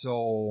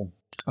also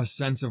a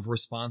sense of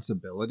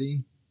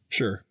responsibility.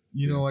 Sure.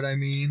 You know what I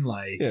mean?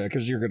 Like, yeah,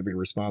 because you're going to be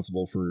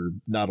responsible for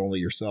not only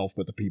yourself,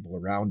 but the people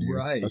around you,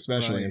 right?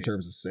 Especially in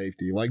terms of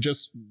safety. Like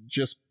just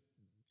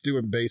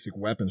doing basic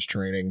weapons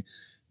training.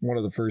 One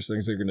of the first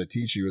things they're going to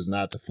teach you is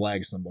not to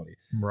flag somebody.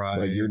 Right.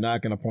 Like you're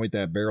not going to point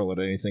that barrel at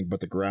anything but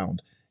the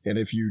ground. And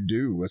if you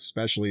do,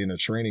 especially in a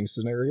training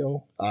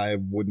scenario, I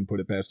wouldn't put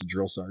it past a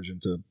drill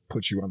sergeant to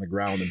put you on the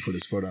ground and put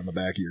his foot on the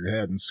back of your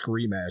head and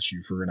scream at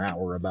you for an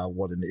hour about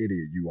what an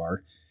idiot you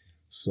are.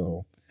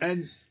 So,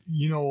 and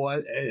you know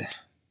what?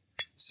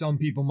 Some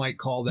people might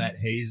call that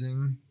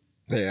hazing.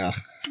 Yeah,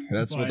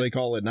 that's what they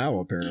call it now,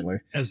 apparently.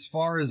 As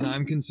far as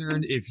I'm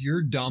concerned, if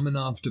you're dumb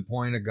enough to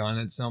point a gun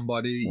at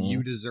somebody,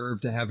 you deserve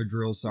to have a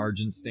drill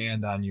sergeant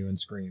stand on you and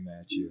scream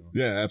at you.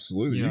 Yeah,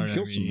 absolutely. You can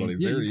kill somebody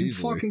very easily. You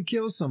can fucking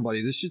kill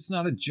somebody. This shit's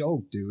not a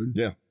joke, dude.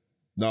 Yeah.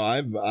 No, I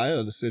had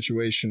a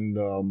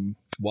situation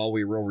while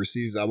we were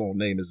overseas. I won't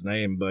name his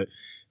name, but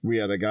we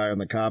had a guy on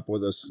the cop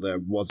with us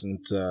that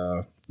wasn't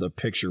the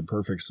picture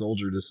perfect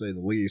soldier, to say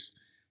the least.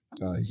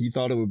 He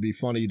thought it would be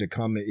funny to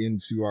come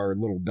into our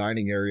little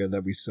dining area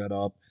that we set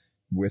up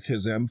with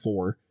his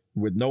M4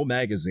 with no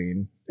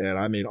magazine, and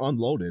I mean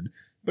unloaded,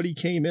 but he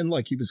came in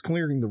like he was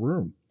clearing the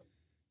room.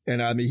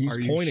 And I mean, he's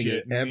pointing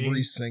at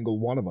every single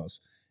one of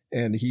us.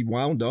 And he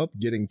wound up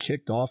getting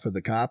kicked off of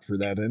the cop for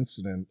that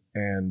incident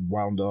and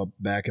wound up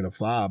back in a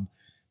fob,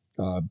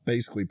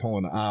 basically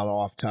pulling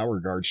on-off tower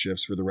guard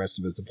shifts for the rest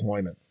of his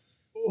deployment.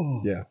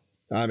 Oh. Yeah.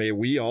 I mean,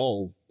 we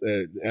all,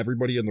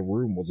 everybody in the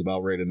room was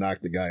about ready to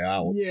knock the guy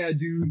out. Yeah,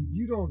 dude,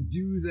 you don't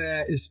do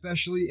that,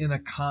 especially in a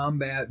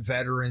combat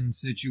veteran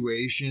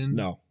situation.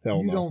 No,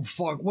 hell no. You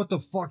don't what the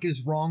fuck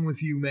is wrong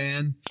with you,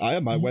 man? I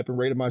have my weapon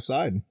right at my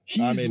side.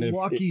 He's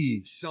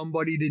lucky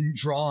somebody didn't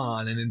draw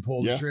on him and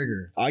pull the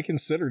trigger. I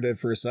considered it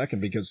for a second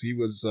because he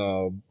was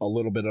a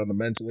little bit on the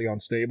mentally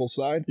unstable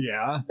side.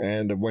 Yeah.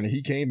 And when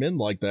he came in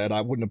like that, I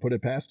wouldn't have put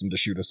it past him to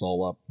shoot us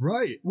all up.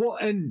 Right. Well,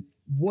 and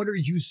what are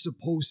you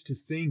supposed to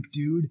think,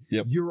 dude?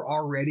 Yep. You're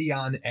already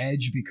on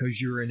edge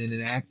because you're in an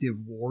active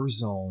war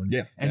zone.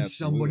 Yeah, and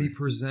somebody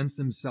presents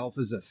themselves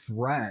as a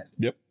threat.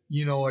 Yep.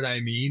 You know what I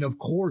mean? Of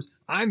course.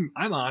 I'm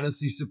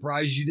honestly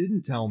surprised you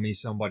didn't tell me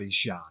somebody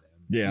shot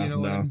him. Yeah. You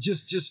know, no.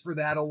 Just for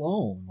that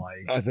alone.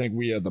 Like, I think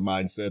we had the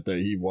mindset that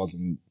he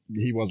wasn't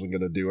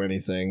going to do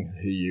anything.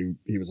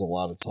 He was a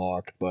lot of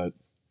talk, but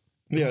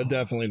yeah,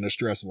 definitely in a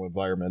stressful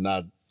environment,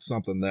 not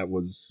something that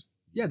was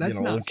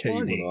that's not okay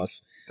funny. with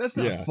us. That's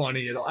not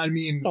funny at all. I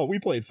mean, we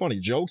played funny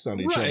jokes on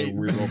each other when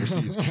we were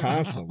overseas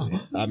constantly.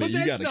 I mean,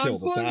 you got to kill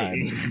the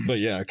time. But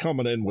yeah,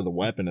 coming in with a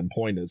weapon and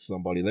pointing at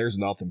somebody, there's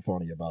nothing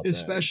funny about that.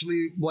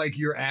 Especially like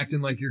you're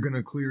acting like you're going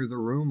to clear the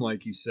room,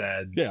 like you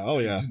said. Yeah. Oh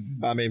yeah.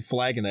 I mean,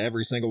 flagging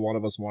every single one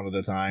of us one at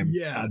a time.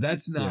 Yeah,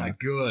 that's not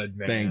good,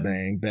 man. Bang,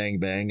 bang, bang,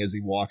 bang. As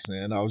he walks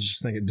in, I was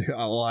just thinking, dude,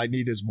 all I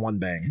need is one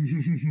bang.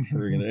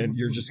 And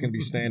you're just going to be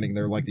standing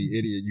there like the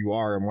idiot you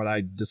are. And when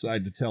I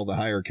decided to tell the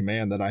higher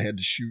command that I had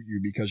to shoot you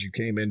because you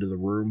came into the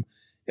room,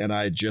 and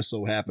I just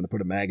so happened to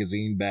put a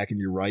magazine back in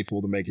your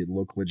rifle to make it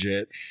look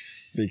legit,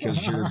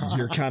 because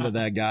you're kind of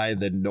that guy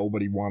that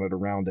nobody wanted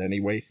around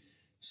anyway.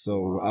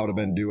 So I would have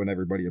been doing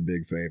everybody a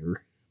big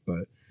favor.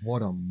 But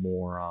what a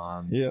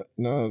moron! Yeah,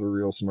 not a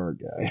real smart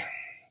guy.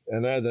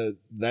 And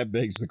that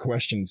begs the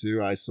question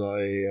too. I saw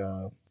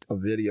a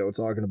video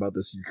talking about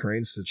this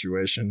Ukraine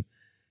situation.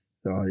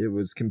 It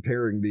was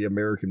comparing the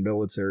American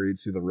military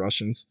to the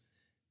Russians.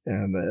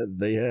 And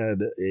they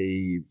had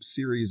a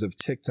series of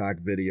TikTok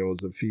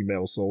videos of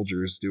female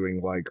soldiers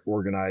doing like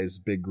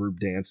organized big group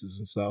dances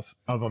and stuff.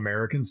 Of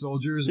American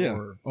soldiers?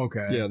 Yeah.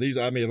 Okay. Yeah, these,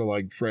 I mean, are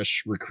like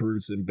fresh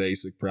recruits in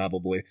basic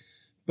probably.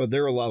 But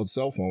they're allowed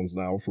cell phones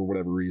now for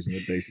whatever reason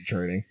at basic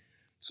training.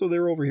 So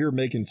they're over here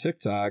making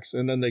TikToks,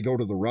 and then they go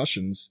to the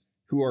Russians,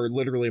 who are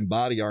literally in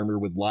body armor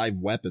with live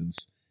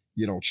weapons,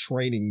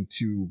 training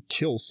to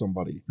kill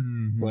somebody.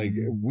 Mhm. Like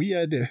we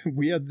had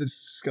this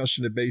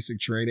discussion at basic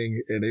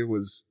training, and it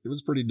was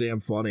pretty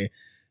damn funny.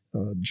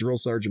 Drill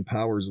Sergeant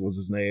Powers was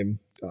his name,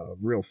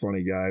 real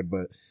funny guy.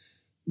 But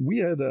we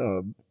had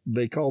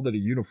they called it a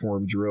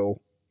uniform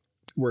drill,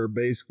 where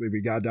basically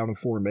we got down in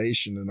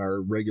formation in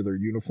our regular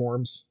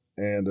uniforms,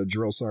 and a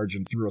drill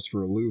sergeant threw us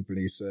for a loop, and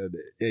he said,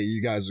 "Hey,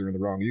 you guys are in the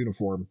wrong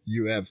uniform.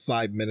 You have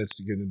 5 minutes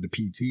to get into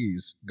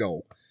PTs.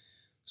 Go."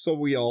 So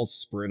we all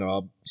sprint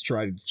up,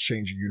 try to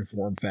change a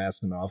uniform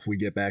fast enough. We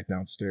get back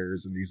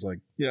downstairs, and he's like,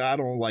 "Yeah, I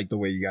don't like the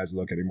way you guys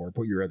look anymore.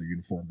 Put your other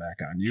uniform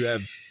back on. You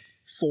have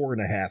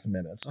 4.5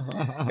 minutes."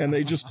 And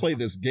they just play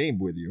this game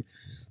with you.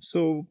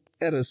 So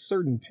at a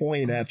certain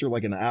point, after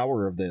like an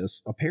hour of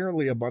this,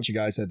 apparently a bunch of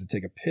guys had to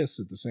take a piss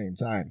at the same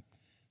time.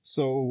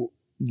 So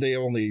we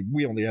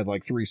only had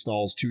like 3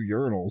 stalls, 2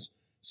 urinals.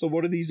 So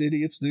what do these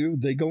idiots do?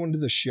 They go into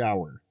the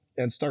shower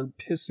and start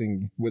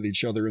pissing with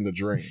each other in the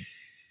drain.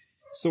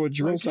 So a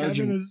drill sergeant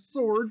having a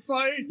sword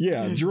fight.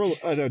 Yeah,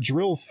 a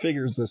drill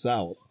figures this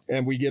out,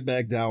 and we get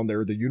back down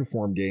there. The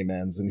uniform game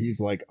ends, and he's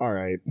like, "All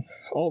right,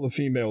 all the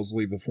females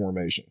leave the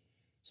formation."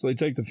 So they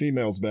take the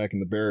females back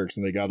in the barracks,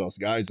 and they got us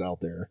guys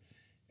out there.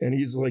 And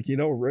he's like,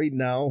 right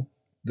now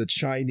the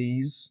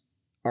Chinese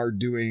are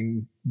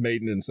doing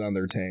maintenance on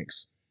their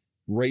tanks.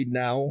 Right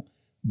now,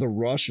 the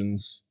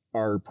Russians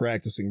are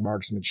practicing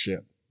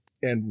marksmanship,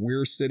 and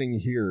we're sitting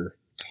here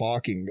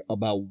talking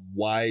about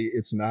why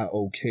it's not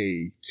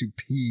okay to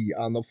pee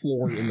on the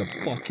floor in the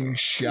fucking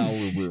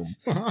shower room.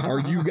 Are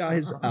you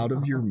guys out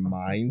of your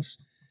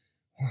minds?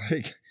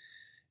 But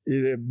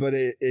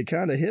it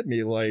kind of hit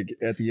me, like,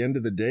 at the end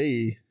of the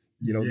day,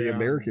 the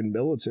American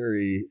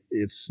military,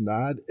 it's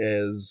not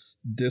as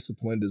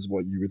disciplined as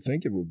what you would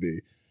think it would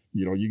be.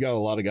 You got a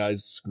lot of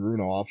guys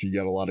screwing off. You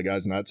got a lot of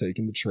guys not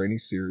taking the training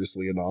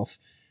seriously enough.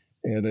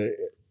 And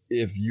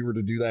if you were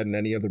to do that in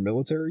any other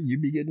military,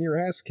 you'd be getting your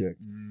ass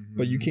kicked. Mm-hmm.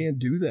 But you can't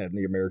do that in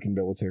the American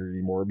military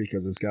anymore,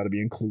 because it's got to be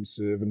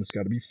inclusive, and it's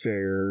got to be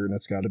fair, and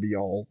it's got to be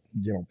all,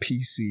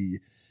 PC.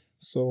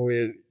 So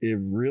it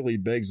really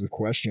begs the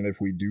question,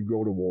 if we do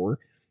go to war,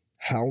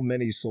 how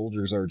many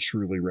soldiers are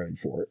truly ready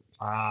for it?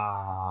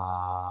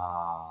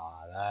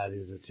 That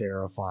is a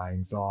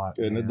terrifying thought.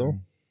 Isn't it though?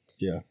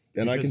 Yeah.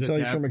 And because I can tell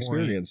you from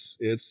experience,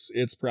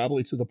 it's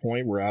probably to the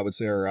point where I would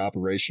say our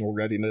operational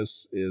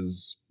readiness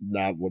is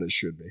not what it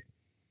should be.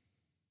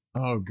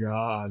 Oh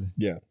God.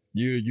 Yeah.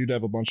 You'd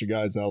have a bunch of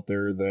guys out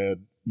there that,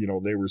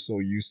 they were so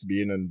used to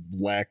being in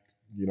black,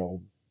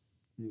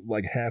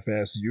 like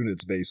half-ass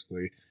units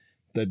basically,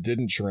 that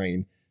didn't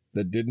train,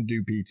 that didn't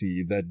do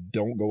PT, that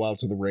don't go out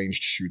to the range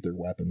to shoot their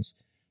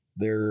weapons.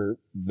 They're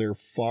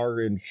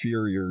far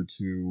inferior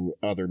to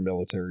other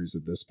militaries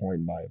at this point,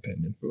 in my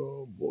opinion.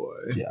 Oh boy.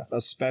 Yeah,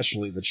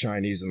 especially the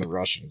Chinese and the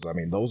Russians. I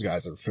mean, those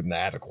guys are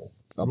fanatical.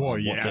 Oh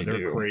yeah,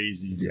 they're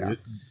crazy. Dude. Yeah.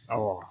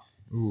 Oh.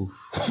 Oof.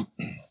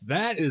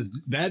 That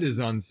is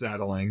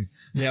unsettling.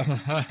 Yeah.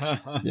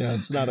 Yeah,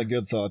 it's not a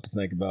good thought to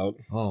think about.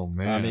 Oh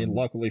man. I mean,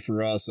 luckily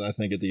for us, I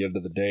think at the end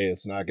of the day,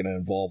 it's not going to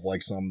involve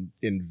like some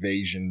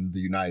invasion of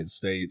the United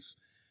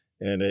States.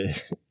 And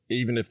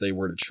even if they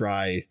were to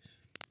try,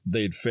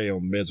 they'd fail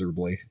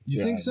miserably.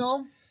 You think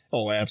so?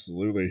 Oh,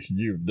 absolutely.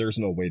 There's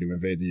no way to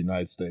invade the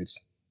United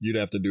States. You'd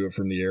have to do it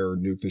from the air or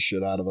nuke the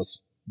shit out of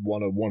us.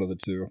 One of the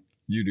two.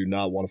 You do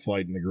not want to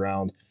fight in the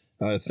ground.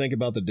 Think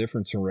about the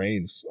different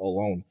terrains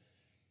alone.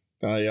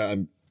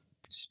 I'm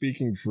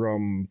speaking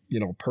from,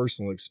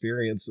 personal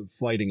experience of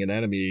fighting an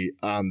enemy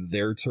on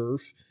their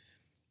turf.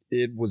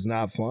 It was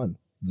not fun.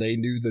 They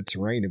knew the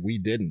terrain and we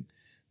didn't.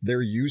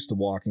 They're used to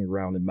walking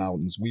around in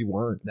mountains. We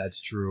weren't.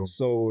 That's true.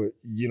 So,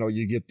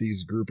 you get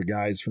these group of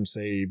guys from,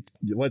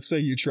 let's say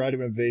you try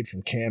to invade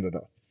from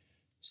Canada.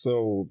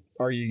 So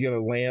are you going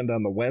to land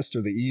on the west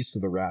or the east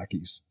of the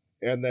Rockies?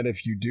 And then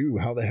if you do,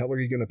 how the hell are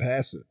you going to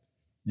pass it?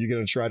 You're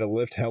going to try to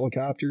lift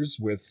helicopters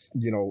with,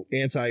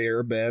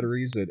 anti-air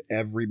batteries at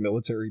every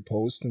military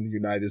post in the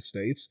United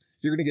States.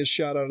 You're going to get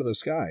shot out of the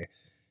sky.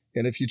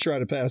 And if you try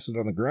to pass it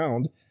on the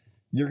ground,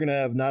 you're going to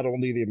have not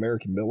only the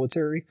American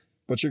military,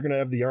 but you're going to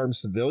have the armed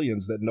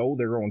civilians that know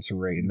their own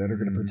terrain, that are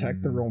going to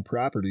protect their own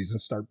properties and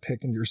start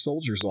picking your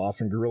soldiers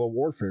off in guerrilla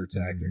warfare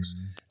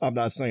tactics. I'm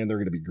not saying they're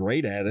going to be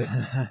great at it,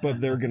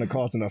 but they're going to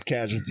cause enough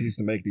casualties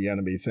to make the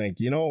enemy think,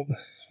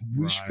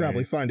 we should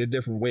probably find a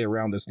different way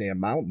around this damn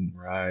mountain.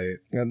 Right.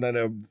 And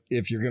then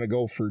if you're going to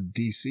go for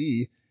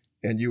DC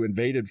and you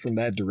invaded from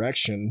that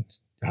direction,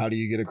 how do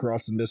you get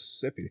across the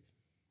Mississippi?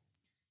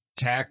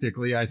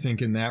 Tactically, I think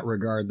in that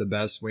regard, the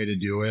best way to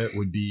do it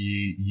would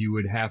be you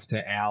would have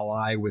to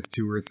ally with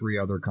 2 or 3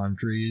 other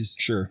countries.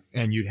 Sure.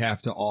 And you'd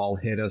have to all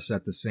hit us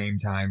at the same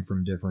time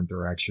from different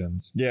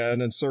directions. Yeah,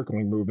 and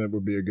encircling movement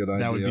would be a good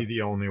idea. That would be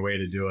the only way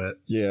to do it.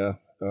 Yeah.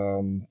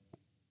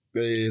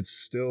 It's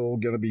still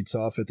going to be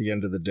tough at the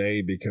end of the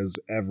day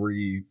because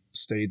every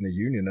state in the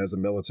Union has a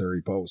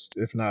military post,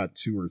 if not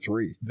 2 or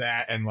 3.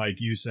 That, and like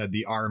you said,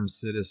 the armed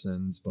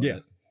citizens. But yeah.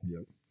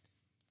 Yep.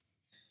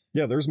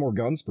 Yeah, there's more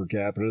guns per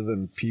capita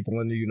than people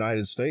in the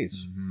United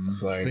States.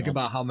 Mm-hmm. Like, think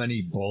about how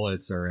many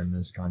bullets are in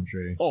this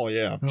country. Oh,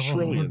 yeah.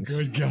 Trillions.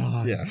 Good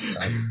God. Yeah.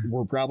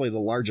 We're probably the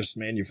largest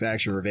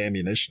manufacturer of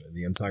ammunition in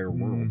the entire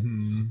world.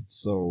 Mm-hmm.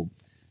 So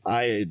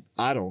I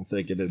don't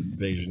think an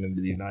invasion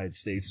into the United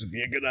States would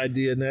be a good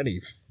idea in any,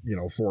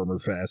 form or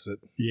facet.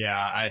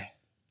 Yeah,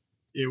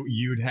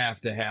 you'd have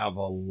to have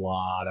a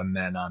lot of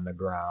men on the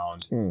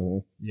ground. Mm-hmm.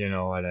 You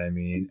know what I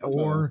mean?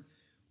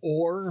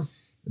 Or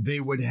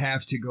they would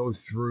have to go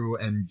through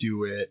and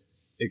do it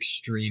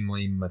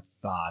extremely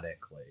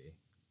methodically.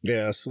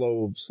 Yeah,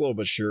 slow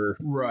but sure.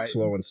 Right.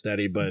 Slow and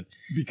steady, but...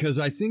 Because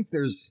I think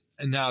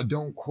and now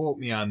don't quote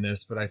me on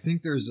this, but I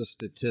think there's a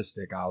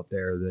statistic out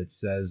there that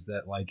says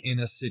that, like, in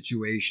a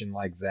situation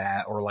like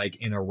that, or like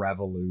in a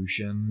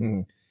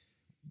revolution,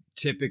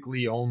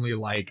 typically only,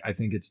 like, I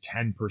think it's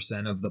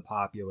 10% of the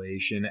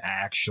population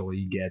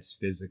actually gets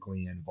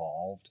physically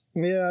involved.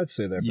 Yeah, I'd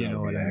say that. You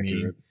know what I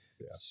mean?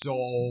 Yeah.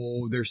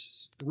 So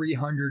there's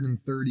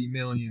 330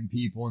 million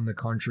people in the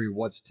country.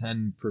 What's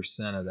 10%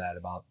 of that?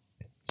 About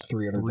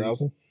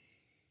 300,000?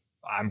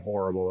 I'm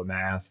horrible at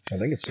math. I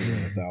think it's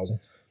 300,000.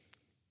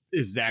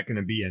 Is that going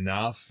to be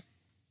enough?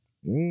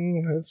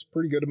 That's a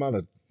pretty good amount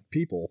of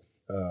people.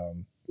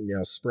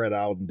 Spread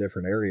out in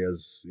different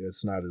areas.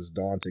 It's not as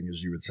daunting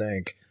as you would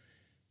think.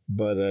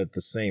 But at the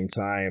same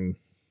time,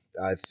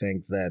 I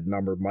think that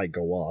number might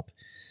go up.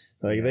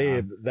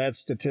 That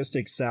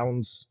statistic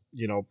sounds,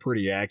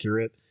 pretty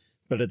accurate.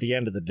 But at the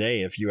end of the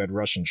day, if you had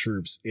Russian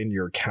troops in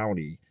your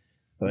county,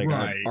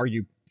 are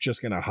you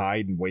just going to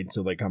hide and wait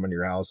until they come in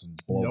your house and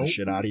blow the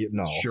shit out of you?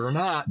 No. Sure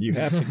not. You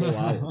have to go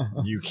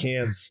out. You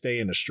can't stay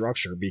in a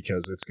structure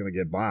because it's going to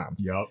get bombed.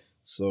 Yep.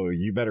 So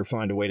you better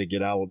find a way to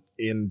get out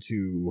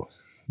into,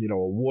 a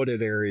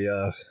wooded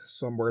area,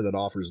 somewhere that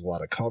offers a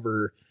lot of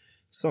cover,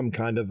 some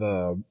kind of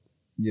a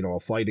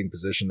fighting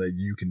position that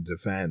you can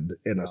defend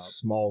in a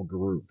small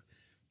group,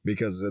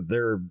 because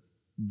they're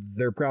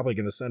probably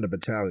going to send a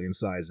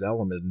battalion-sized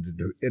element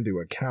into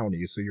a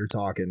county. So you're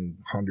talking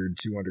 100,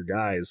 200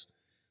 guys.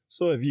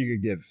 So if you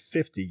could get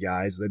 50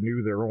 guys that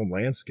knew their own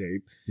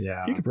landscape,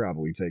 you could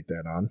probably take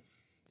that on.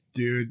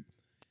 Dude,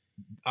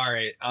 all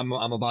right, I'm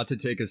about to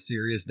take a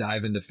serious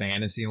dive into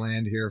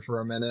Fantasyland here for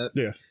a minute.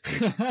 Yeah.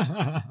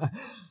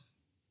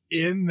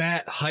 In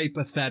that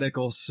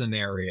hypothetical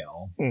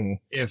scenario,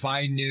 if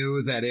I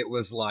knew that it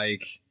was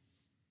like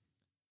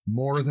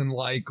more than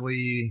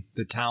likely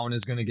the town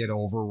is going to get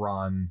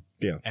overrun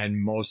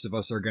and most of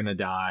us are going to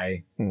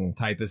die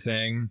type of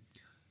thing,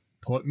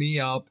 put me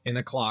up in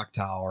a clock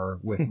tower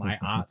with my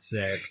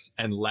OT-6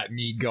 and let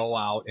me go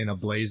out in a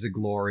blaze of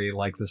glory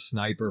like the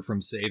sniper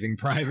from Saving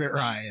Private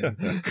Ryan.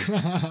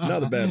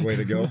 Not a bad way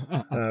to go,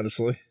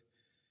 honestly.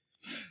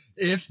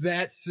 If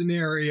that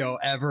scenario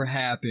ever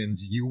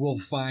happens, you will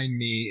find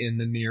me in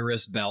the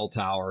nearest bell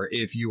tower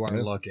if you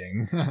are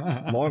looking.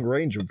 Long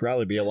range would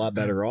probably be a lot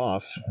better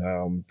off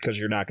because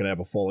you're not going to have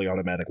a fully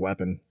automatic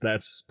weapon.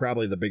 That's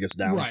probably the biggest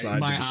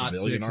downside to the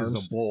civilian arms.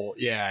 Is a bolt.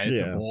 Yeah,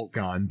 it's a bolt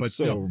gun. But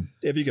still,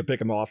 if you could pick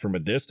them off from a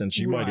distance,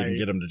 you might even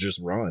get them to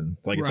just run.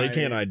 Like if they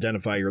can't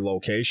identify your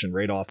location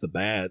right off the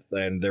bat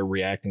and they're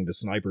reacting to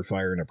sniper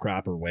fire in a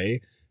proper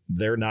way,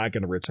 they're not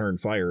going to return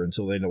fire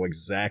until they know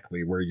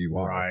exactly where you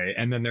are. Right.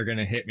 And then they're going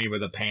to hit me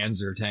with a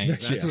Panzer tank.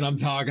 That's what I'm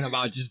talking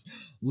about. Just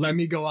let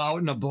me go out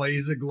in a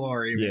blaze of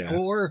glory. Yeah.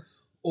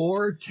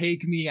 Or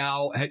take me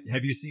out.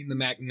 Have you seen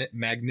the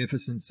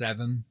Magnificent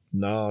Seven?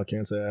 No, I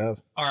can't say I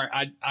have. All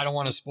right. I don't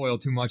want to spoil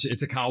too much.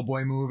 It's a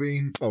cowboy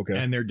movie. Okay.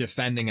 And they're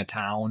defending a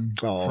town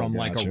from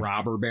like a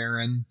robber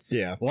baron.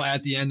 Yeah. Well,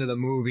 at the end of the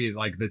movie,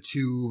 like the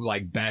two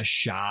like best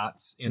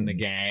shots in the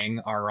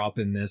gang are up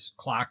in this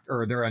clock,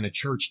 or they're in a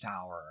church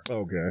tower.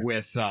 Okay.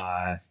 With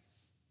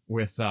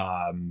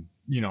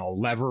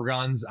lever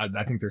guns.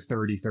 I think they're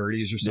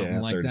 30-30s or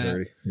something like that.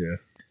 30. Yeah.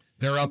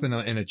 They're up in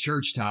a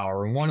church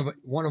tower, and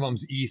one of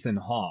them's Ethan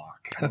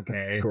Hawke.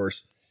 Okay. Of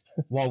course.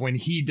 Well, when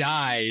he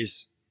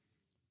dies,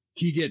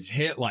 he gets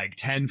hit like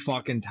 10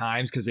 fucking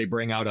times because they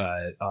bring out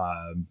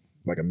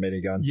like a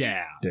minigun?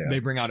 Yeah. They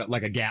bring out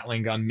like a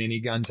Gatling gun,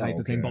 minigun type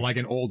of thing, but like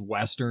an old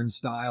Western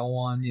style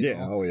one. You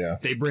know? Oh yeah.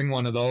 They bring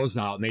one of those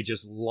out and they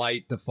just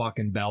light the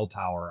fucking bell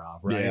tower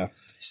off, right? Yeah.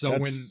 So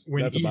that's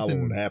when Ethan, about what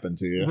would happen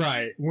to you.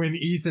 Right. When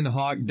Ethan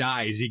Hawke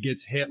dies, he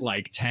gets hit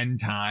like 10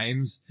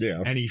 times.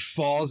 Yeah. And he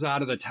falls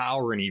out of the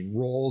tower and he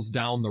rolls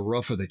down the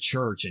roof of the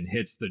church and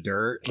hits the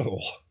dirt. Oh.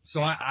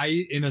 So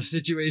I in a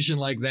situation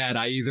like that,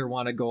 I either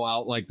want to go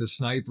out like the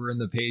sniper in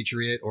The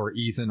Patriot or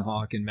Ethan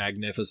Hawke in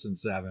Magnificent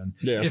Seven.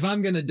 Yeah. If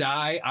I'm going to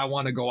die, I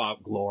want to go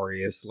out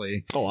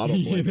gloriously. Oh, I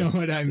don't blame you. know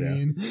what I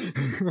mean?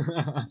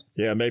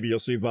 Yeah, maybe you'll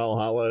see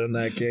Valhalla in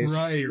that case.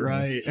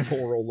 Right.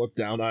 Thor will look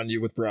down on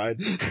you with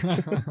pride.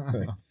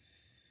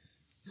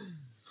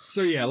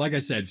 So yeah, like I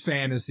said,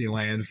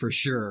 Fantasyland for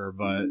sure,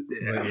 but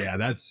yeah,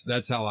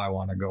 that's how I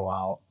want to go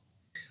out.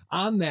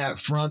 On that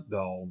front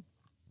though,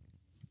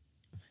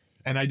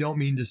 and I don't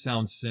mean to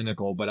sound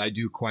cynical, but I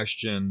do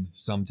question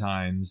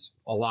sometimes,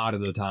 a lot of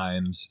the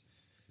times,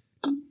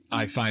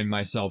 I find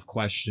myself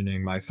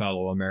questioning my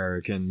fellow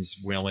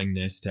Americans'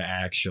 willingness to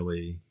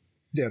actually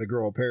Yeah, to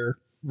grow a pair.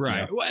 Right.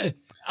 Yeah. Well,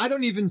 I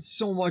don't even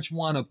so much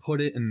want to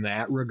put it in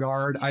that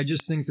regard. I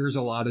just think there's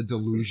a lot of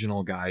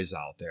delusional guys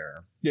out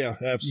there. Yeah,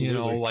 absolutely.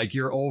 You know, like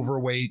your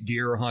overweight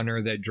deer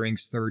hunter that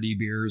drinks 30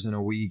 beers in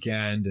a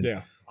weekend. And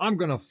Yeah. I'm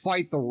going to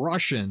fight the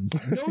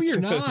Russians. No,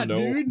 you're not, No,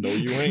 dude. no,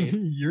 you ain't.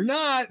 You're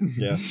not.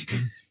 Yeah.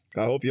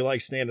 I hope you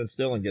like standing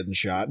still and getting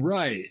shot.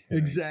 Right.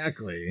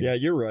 Exactly. Yeah,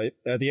 you're right.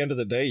 At the end of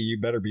the day, you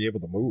better be able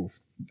to move.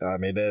 I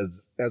mean,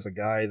 as a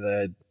guy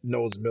that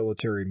knows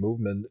military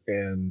movement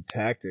and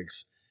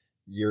tactics,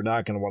 you're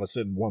not going to want to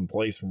sit in one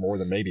place for more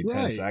than maybe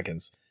 10 Right.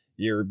 seconds.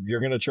 You're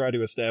going to try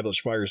to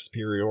establish fire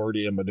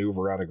superiority and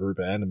maneuver on a group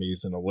of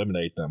enemies and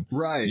eliminate them.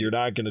 Right. You're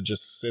not going to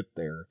just sit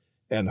there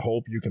and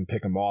hope you can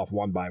pick them off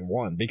one by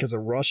one, because a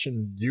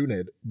Russian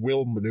unit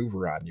will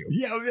maneuver on you.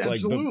 Yeah, Like,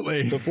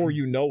 absolutely. before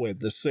you know it,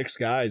 the 6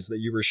 guys that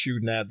you were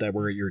shooting at that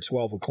were at your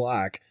 12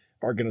 o'clock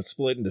are going to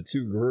split into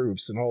 2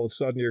 groups, and all of a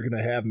sudden you're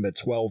going to have them at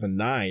 12 and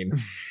 9,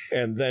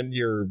 and then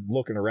you're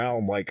looking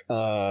around like,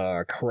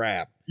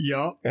 crap.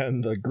 Yup.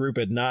 And the group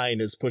at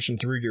 9 is pushing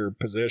through your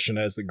position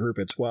as the group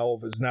at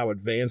 12 is now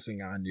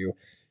advancing on you.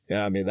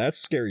 Yeah, I mean, that's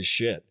scary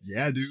shit.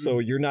 Yeah, dude. So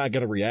you're not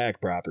going to react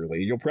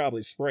properly. You'll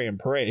probably spray and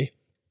pray.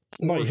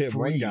 Might hit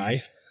one guy.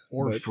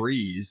 Or but-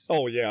 freeze.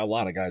 Oh, yeah, a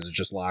lot of guys would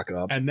just lock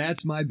up. And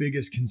that's my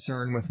biggest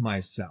concern with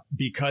myself,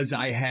 because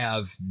I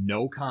have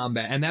no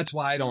combat. And that's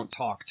why I don't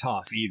talk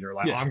tough either.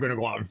 Like, Yeah. I'm going to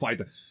go out and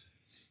fight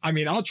I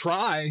mean, I'll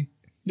try.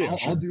 Yeah,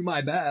 I'll do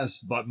my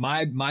best. But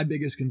my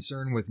biggest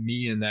concern with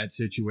me in that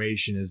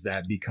situation is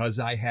that because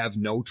I have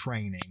no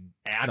training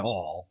at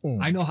all,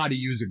 I know how to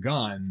use a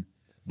gun,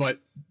 but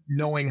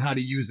knowing how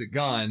to use a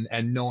gun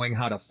and knowing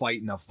how to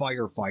fight in a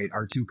firefight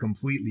are 2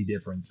 completely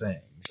different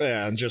things.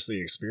 Yeah, and just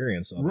the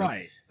experience of it.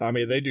 Right. I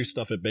mean, they do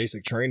stuff at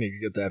basic training to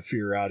get that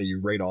fear out of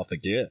you right off the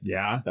get.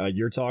 Yeah.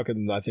 You're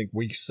talking, I think,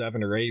 week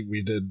 7 or 8,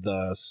 we did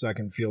the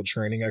second field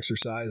training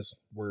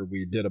exercise where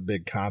we did a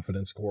big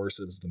confidence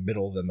course. It was the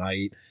middle of the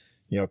night,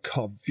 you know,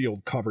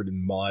 field covered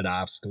in mud,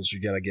 obstacles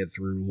you got to get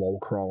through, low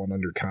crawling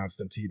under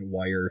constant heat of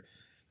wire.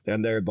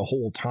 And they're the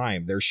whole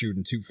time they're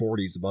shooting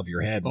 240s above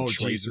your head with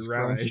tracer Jesus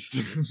rounds.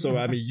 Christ. So,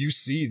 I mean, you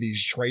see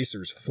these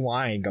tracers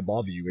flying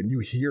above you and you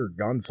hear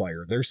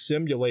gunfire. They're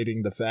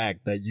simulating the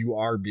fact that you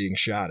are being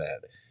shot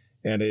at.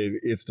 And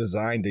it's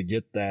designed to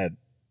get that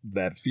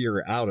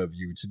fear out of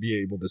you to be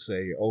able to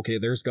say, okay,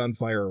 there's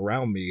gunfire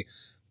around me,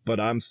 but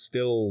I'm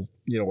still,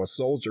 you know, a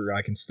soldier.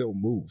 I can still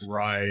move.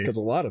 Right. Because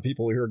a lot of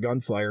people hear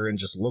gunfire and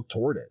just look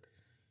toward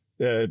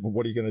it.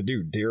 What are you going to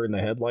do? Deer in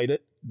the headlight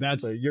it?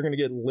 You're going to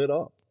get lit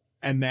up.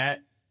 And that,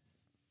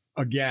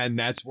 again,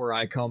 that's where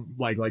I come,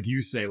 like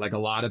you say, like a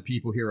lot of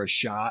people hear a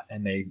shot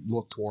and they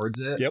look towards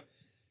it. Yep.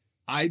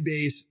 I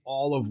base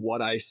all of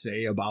what I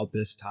say about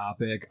this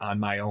topic on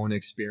my own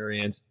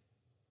experience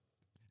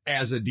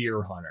as a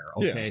deer hunter.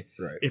 Okay.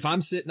 Yeah, right. If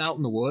I'm sitting out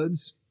in the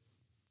woods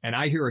and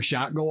I hear a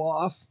shot go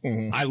off,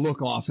 I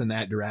look off in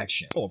that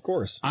direction. Oh, of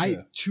course.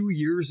 2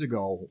 years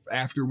ago,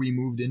 after we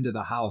moved into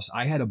the house,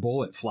 I had a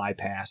bullet fly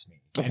past me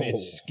and it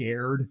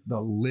scared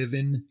the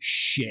living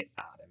shit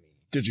out of me.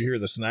 Did you hear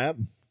the snap?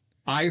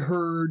 I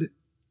heard,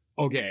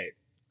 okay,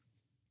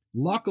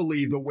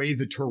 luckily the way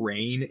the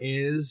terrain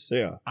is,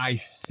 I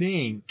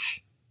think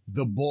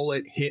the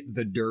bullet hit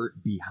the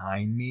dirt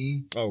behind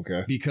me.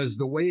 Okay. Because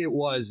the way it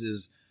was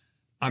is,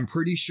 I'm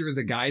pretty sure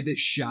the guy that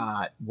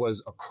shot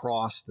was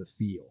across the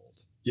field.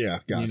 Yeah,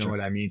 gotcha. You know what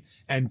I mean?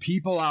 And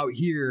people out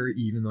here,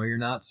 even though you're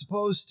not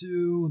supposed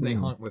to, they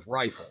hunt with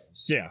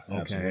rifles. Yeah,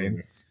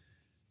 absolutely.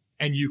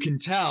 And you can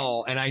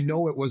tell, and I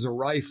know it was a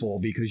rifle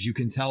because you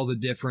can tell the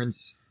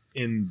difference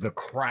in the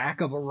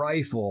crack of a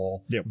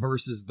rifle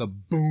versus the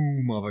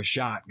boom of a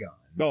shotgun.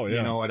 Oh, yeah.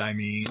 You know what I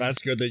mean?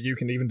 That's good that you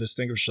can even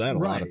distinguish that. A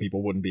lot Right. of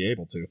people wouldn't be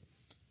able to.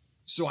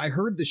 So I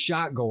heard the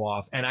shot go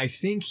off, and I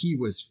think he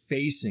was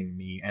facing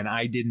me, and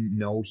I didn't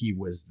know he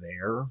was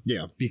there.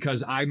 Yeah.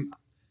 Because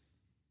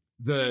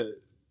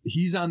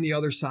he's on the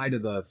other side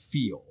of the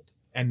field,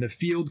 and the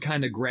field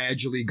kind of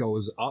gradually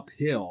goes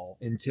uphill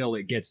until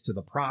it gets to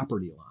the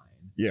property line.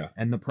 Yeah.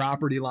 And the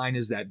property line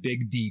is that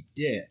big, deep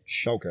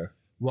ditch. Okay.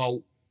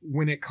 Well,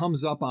 when it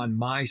comes up on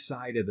my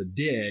side of the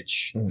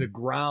ditch, the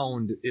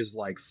ground is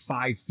like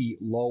 5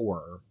 feet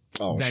lower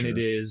than it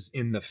is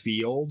in the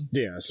field.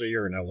 Yeah, so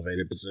you're in an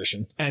elevated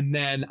position. And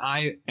then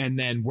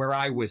where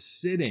I was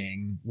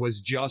sitting was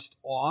just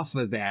off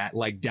of that,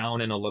 like down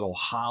in a little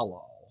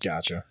hollow.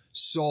 Gotcha.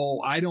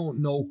 So I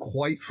don't know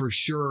quite for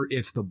sure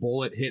if the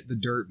bullet hit the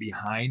dirt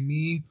behind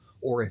me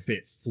or if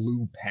it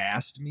flew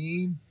past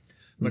me.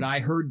 But I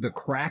heard the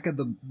crack of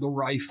the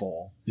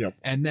rifle. Yep.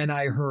 And then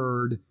I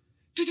heard...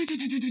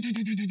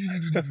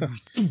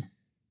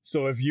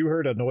 So if you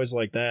heard a noise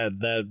like that,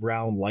 that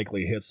round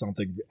likely hit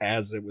something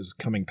as it was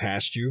coming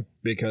past you,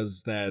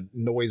 because that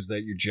noise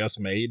that you just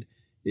made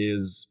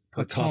is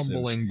a percussive.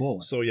 tumbling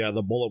bullet. So yeah,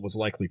 the bullet was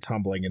likely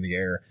tumbling in the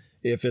air.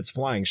 If it's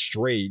flying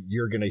straight,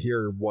 you're going to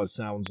hear what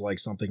sounds like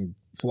something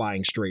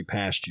flying straight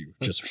past you.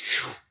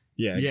 Just,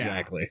 yeah,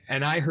 exactly.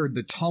 And I heard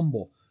the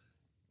tumble.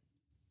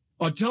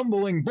 A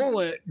tumbling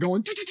bullet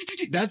going...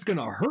 that's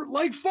gonna hurt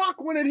like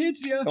fuck when it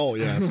hits you. Oh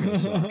yeah, it's gonna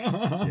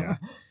suck. Yeah.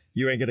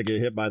 You ain't gonna get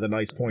hit by the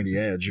nice pointy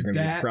edge. You're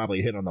gonna be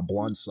probably hit on the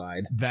blunt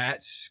side.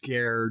 That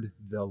scared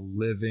the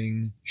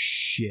living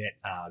shit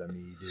out of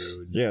me,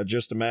 dude. Yeah,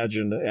 just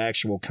imagine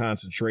actual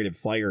concentrated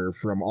fire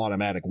from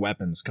automatic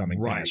weapons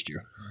coming past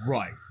you.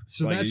 Right.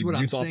 So like that's what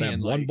I'm saying. You thought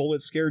that one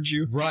bullet scared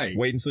you? Right.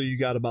 Wait until you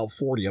got about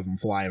 40 of them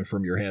flying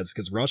from your heads,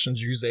 because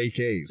Russians use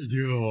AKs.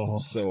 Oh.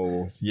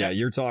 So, yeah,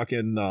 you're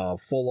talking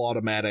full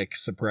automatic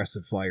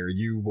suppressive fire.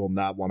 You will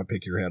not want to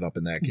pick your head up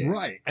in that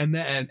case. Right. And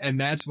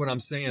that's what I'm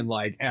saying.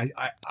 Like,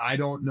 I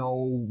don't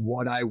know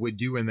what I would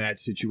do in that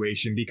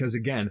situation, because,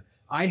 again,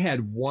 I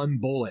had one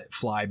bullet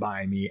fly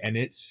by me, and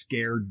it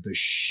scared the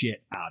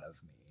shit out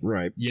of me.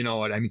 Right. You know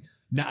what I mean?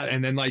 Now,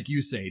 and then, like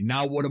you say,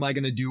 now what am I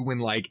going to do when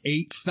like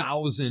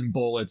 8,000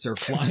 bullets are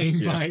flying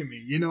by me?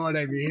 You know what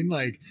I mean?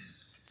 Like,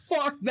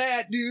 fuck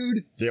that,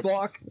 dude. Yep.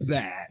 Fuck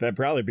that. That'd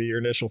probably be your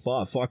initial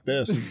thought. Fuck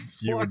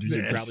this. You'd probably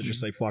just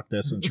say fuck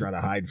this and try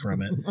to hide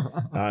from it.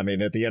 I mean,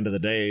 at the end of the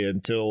day,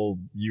 until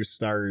you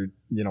start,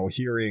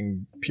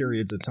 hearing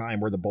periods of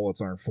time where the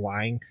bullets aren't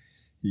flying,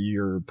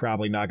 you're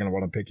probably not going to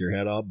want to pick your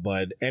head up.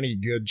 But any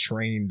good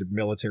trained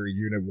military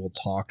unit will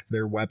talk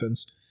their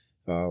weapons.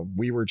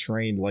 We were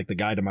trained, like the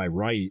guy to my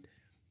right,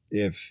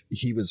 if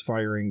he was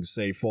firing,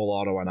 say, full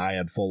auto and I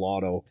had full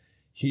auto,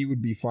 he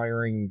would be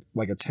firing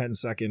like a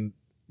 10-second,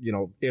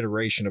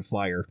 iteration of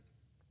fire.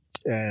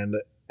 And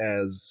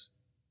as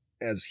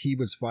he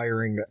was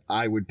firing,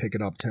 I would pick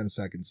it up 10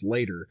 seconds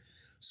later.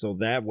 So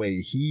that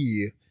way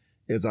he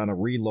is on a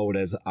reload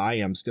as I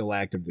am still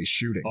actively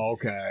shooting.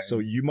 Okay. So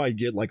you might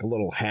get like a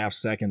little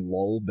half-second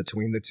lull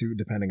between the two,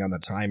 depending on the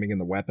timing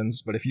and the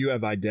weapons. But if you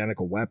have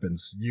identical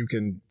weapons,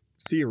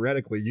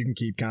 theoretically, you can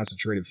keep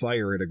concentrated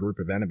fire at a group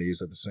of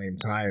enemies at the same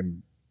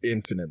time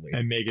infinitely.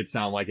 And make it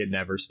sound like it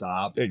never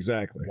stopped.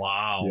 Exactly.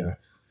 Wow.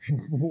 Yeah.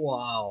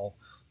 Wow.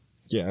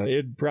 Yeah,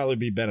 it'd probably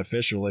be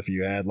beneficial if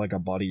you had like a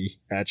buddy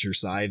at your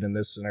side in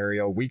this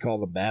scenario. We call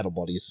them battle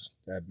buddies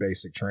at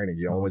basic training.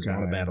 You always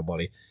want a battle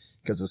buddy,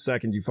 because the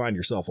second you find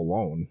yourself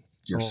alone,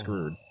 you're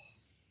screwed.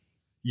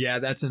 Yeah,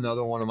 that's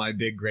another one of my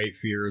big, great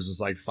fears,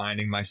 is like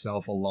finding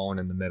myself alone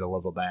in the middle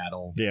of a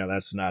battle. Yeah,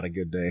 that's not a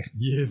good day.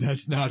 Yeah,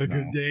 that's not a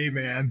good day,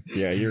 man.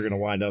 Yeah, you're going to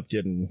wind up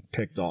getting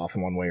picked off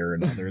one way or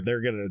another. They're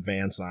going to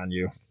advance on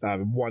you.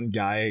 One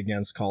guy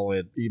against, call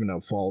it even a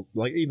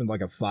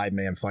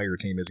 5-man fire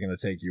team is going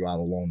to take you out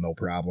alone, no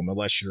problem,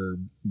 unless you're,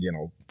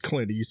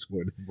 Clint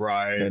Eastwood.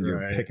 Right, and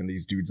you're picking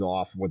these dudes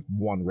off with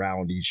one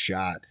round each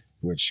shot.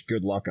 Which,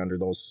 good luck under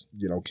those,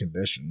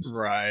 conditions.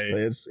 Right.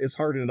 It's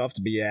hard enough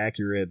to be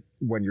accurate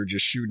when you're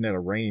just shooting at a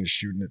range,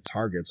 shooting at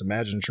targets.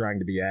 Imagine trying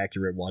to be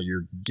accurate while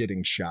you're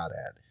getting shot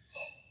at.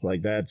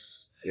 Like,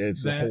 it's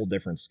a whole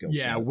different skill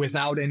set. Yeah,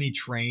 without any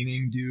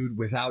training, dude,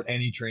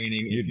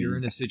 if you're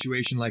in a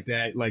situation like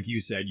that, like you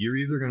said, you're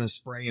either going to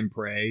spray and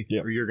pray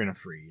or you're going to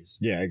freeze.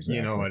 Yeah, exactly.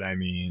 You know what I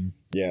mean?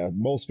 Yeah,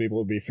 most people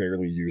would be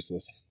fairly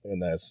useless in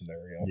that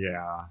scenario.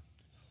 Yeah.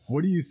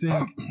 What do you think?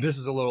 This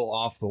is a little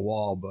off the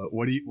wall, but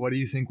what do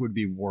you think would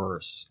be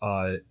worse,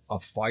 a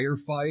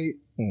firefight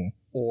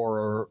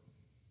or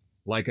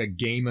like a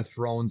Game of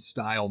Thrones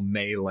style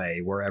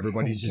melee where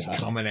everybody's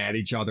just coming at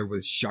each other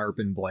with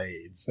sharpened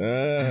blades?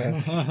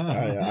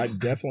 I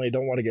definitely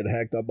don't want to get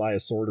hacked up by a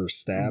sword or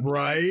stabbed.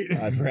 Right.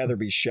 I'd rather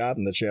be shot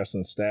in the chest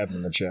than stabbed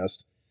in the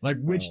chest. Like,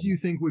 which do you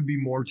think would be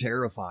more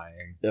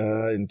terrifying?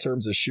 In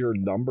terms of sheer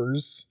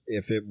numbers,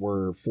 if it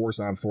were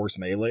force-on-force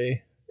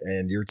melee,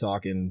 and you're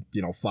talking,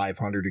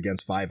 500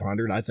 against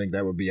 500, I think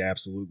that would be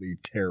absolutely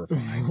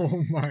terrifying.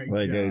 Oh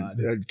my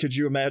God. Could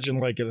you imagine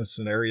like in a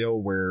scenario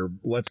where,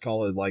 let's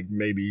call it like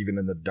maybe even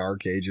in the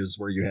Dark Ages,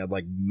 where you had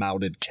like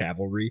mounted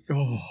cavalry?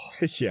 Oh.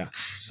 Yeah.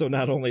 So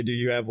not only do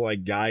you have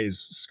like guys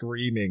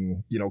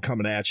screaming,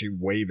 coming at you,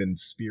 waving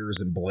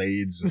spears and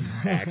blades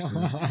and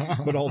axes,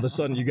 but all of a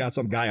sudden you got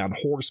some guy on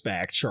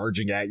horseback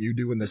charging at you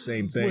doing the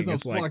same thing. With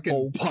it's like,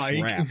 oh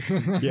pike. crap.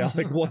 Yeah.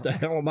 Like, what the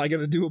hell am I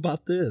going to do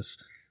about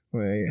this?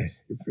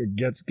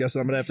 Guess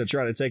I'm gonna have to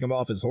try to take him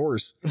off his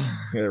horse,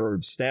 or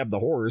stab the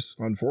horse.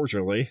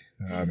 Unfortunately,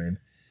 I mean,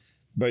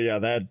 but yeah,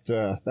 that's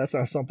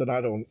not something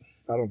I don't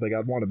think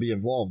I'd want to be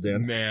involved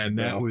in. Man,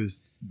 that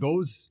was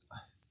those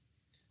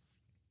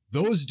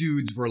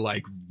dudes were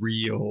like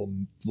real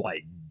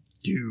like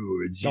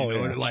dudes. You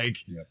know? Yeah. Like,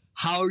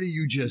 how do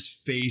you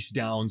just face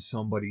down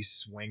somebody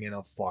swinging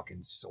a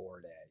fucking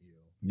sword at you?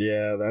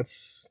 Yeah,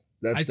 that's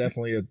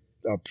definitely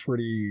a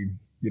pretty.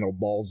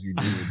 Ballsy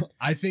dude.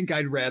 I think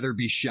I'd rather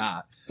be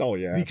shot. Oh,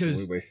 yeah, because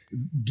absolutely.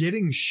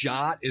 Getting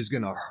shot is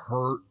going to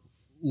hurt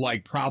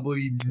like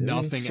probably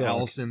nothing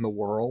else in the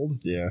world.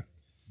 Yeah.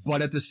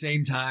 But at the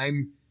same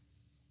time,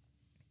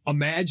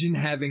 imagine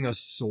having a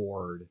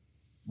sword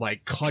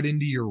like cut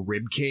into your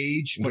rib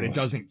cage, but it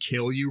doesn't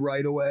kill you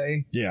right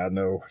away. Yeah,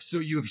 no. So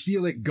you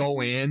feel it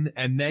go in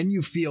and then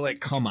you feel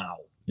it come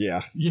out.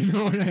 Yeah. You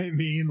know what I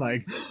mean?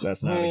 Like,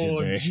 that's not a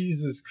good day.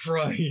 Jesus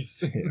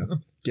Christ. Yeah.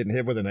 Getting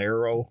hit with an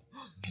arrow,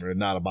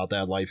 not about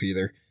that life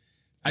either.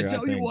 I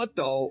tell you what,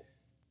 though,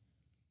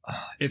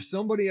 if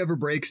somebody ever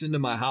breaks into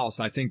my house,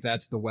 I think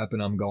that's the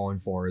weapon I'm going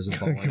for is a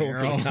bow and Going for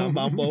arrow. the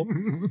compound bow.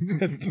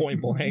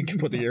 Point blank,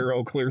 put the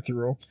arrow clear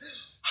through.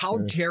 How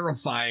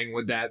terrifying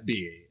would that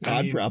be?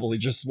 I'd probably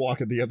just walk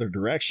in the other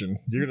direction.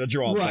 You're gonna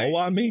draw a bow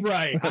on me,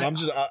 right? And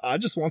I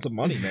just want some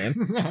money, man.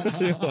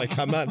 Like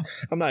I'm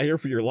not here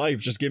for your life.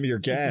 Just give me your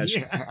cash.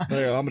 Yeah.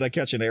 Like, I'm gonna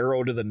catch an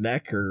arrow to the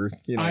neck, or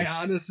I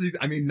honestly,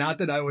 not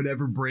that I would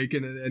ever break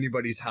into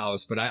anybody's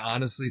house, but I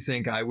honestly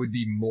think I would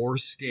be more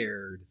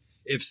scared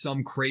if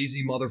some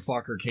crazy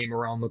motherfucker came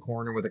around the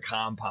corner with a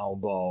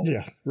compound bow.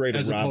 Yeah, right.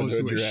 As Robin opposed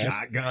Hood to a your ass.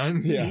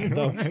 shotgun. Yeah, You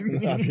know what I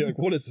mean? I'd be like,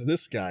 what is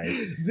this guy?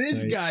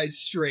 This guy's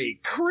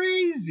straight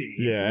crazy.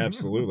 Yeah,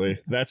 absolutely.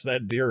 That's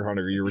that deer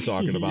hunter you were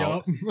talking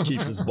about. Yup.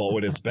 Keeps his bow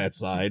at his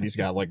bedside. He's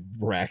got like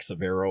racks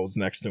of arrows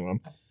next to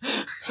him.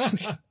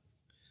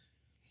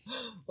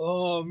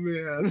 Oh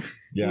man.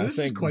 Yeah, This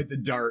I is think quite the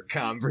dark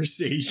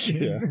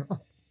conversation.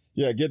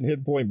 Yeah, getting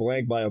hit point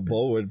blank by a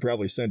bow would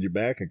probably send you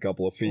back a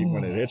couple of feet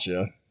when it hits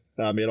you.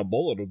 I mean, a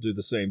bullet will do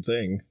the same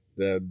thing,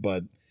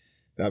 but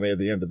I mean, at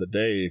the end of the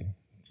day,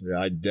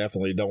 I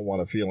definitely don't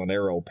want to feel an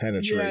arrow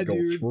penetrate,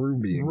 go through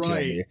me and kill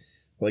me.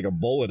 Like a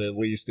bullet, at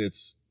least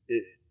it's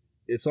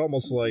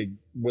almost like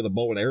with a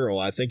bow and arrow,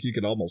 I think you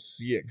could almost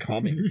see it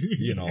coming,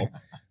 you know,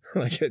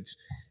 like it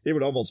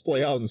would almost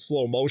play out in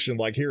slow motion.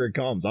 Like, here it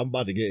comes. I'm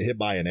about to get hit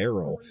by an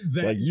arrow.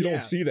 Like you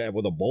don't see that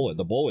with a bullet.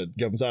 The bullet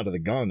comes out of the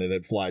gun and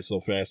it flies so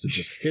fast, it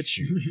just hits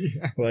you.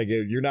 Like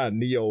you're not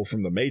Neo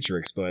from the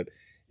Matrix, but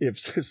if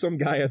some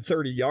guy at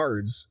 30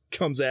 yards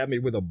comes at me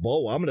with a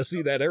bow, I'm going to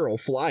see that arrow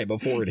fly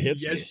before it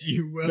hits me. Yes,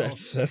 you will.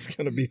 That's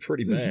going to be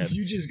pretty bad.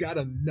 You just got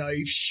a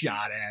knife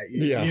shot at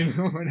you. Yeah. You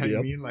know what I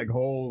mean? Like,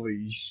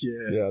 holy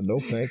shit. Yeah, no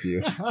thank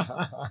you.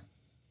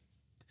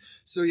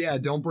 So, yeah,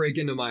 don't break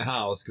into my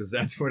house because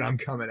that's what I'm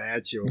coming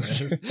at you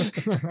with.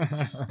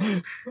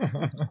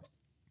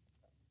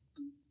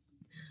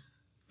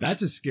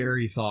 That's a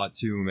scary thought,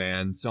 too,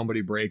 man.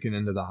 Somebody breaking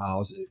into the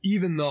house.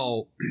 Even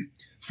though,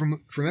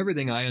 from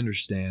everything I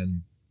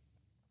understand,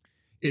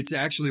 it's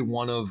actually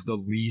one of the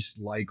least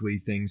likely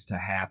things to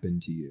happen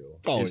to you.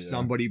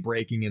 Somebody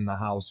breaking in the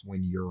house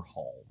when you're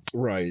home.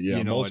 Right, yeah.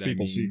 You know Most what I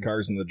people mean? see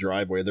cars in the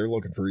driveway. They're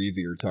looking for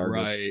easier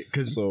targets.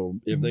 Right. So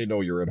if they know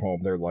you're at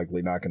home, they're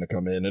likely not going to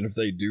come in. And if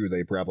they do,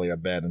 they probably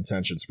have bad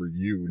intentions for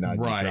you, not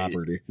your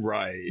property.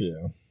 Right.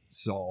 Yeah.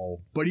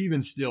 So, but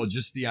even still,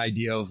 just the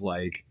idea of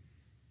like,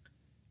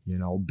 you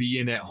know,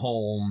 being at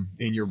home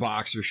in your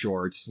boxer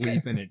shorts,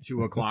 sleeping at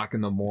 2:00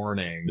 in the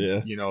morning.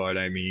 Yeah. You know what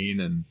I mean?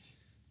 And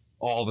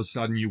all of a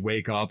sudden you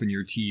wake up and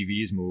your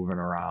TV's moving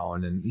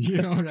around and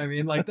you know what I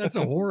mean? Like that's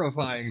a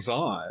horrifying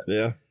thought.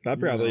 Yeah. I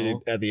probably,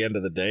 at the end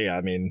of the day,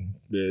 I mean,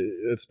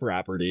 it's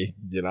property.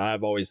 You know,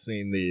 I've always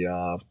seen the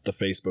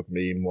Facebook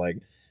meme, like,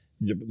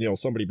 you know,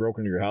 somebody broke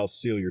into your house,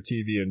 steal your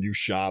TV and you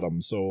shot them.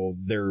 So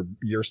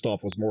your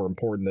stuff was more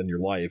important than your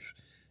life.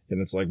 And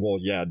it's like, well,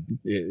 yeah,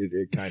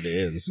 it kind of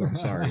is. I'm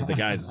sorry. The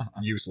guy's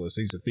useless.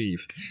 He's a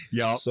thief.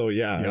 Yeah. So,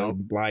 yeah,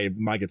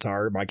 my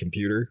guitar, my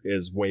computer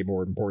is way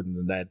more important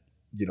than that,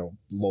 you know,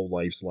 low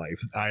life's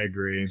life. I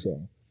agree.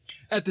 So,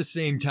 at the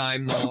same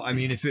time, though, I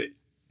mean, if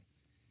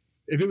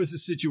it was a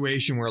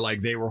situation where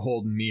like they were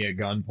holding me at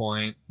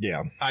gunpoint,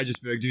 yeah, I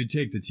just be like, dude,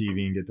 take the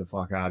TV and get the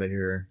fuck out of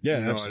here. Yeah,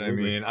 you know absolutely.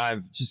 what I mean?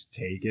 I just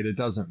take it. It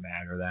doesn't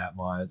matter that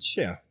much.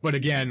 Yeah. But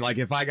again, like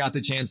if I got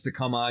the chance to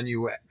come at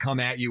you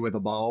with a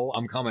bow,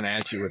 I'm coming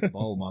at you with a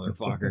bow,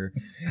 motherfucker.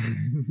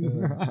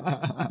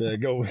 Yeah,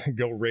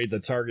 go raid the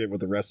Target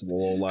with the rest of the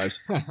low lives.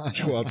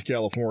 Go out to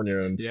California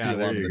and steal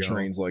there onto you the go.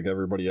 trains like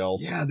everybody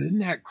else. Yeah, isn't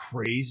that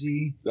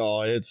crazy?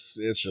 Oh, it's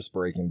just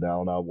breaking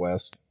down out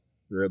west.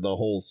 The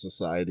whole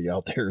society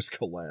out there has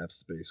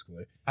collapsed,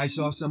 basically. I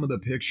saw some of the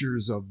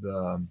pictures of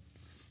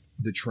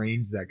the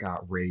trains that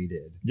got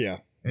raided. Yeah.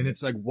 And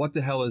it's like, what the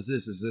hell is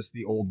this? Is this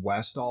the old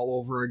West all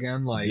over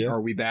again? Like, Yeah.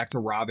 Are we back to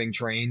robbing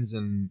trains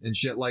and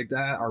shit like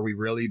that? Are we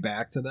really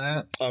back to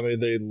that? I mean,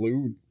 they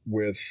loot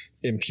with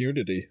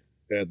impunity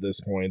at this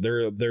point.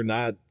 They're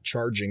not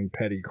charging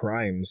petty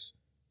crimes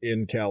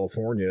in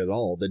California at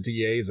all. The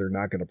DAs are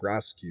not going to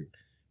prosecute.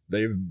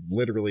 They've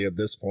literally, at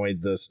this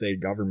point, the state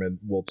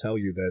government will tell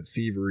you that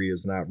thievery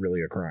is not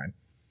really a crime.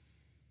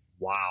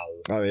 Wow.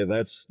 I mean,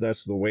 that's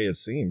the way it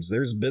seems.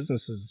 There's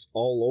businesses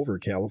all over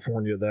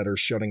California that are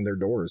shutting their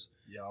doors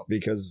Yep.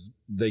 because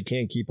they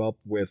can't keep up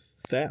with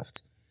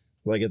theft.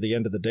 Like, at the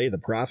end of the day, the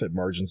profit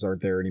margins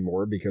aren't there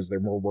anymore because they're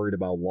more worried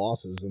about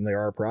losses than they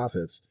are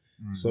profits.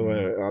 Mm-hmm. So,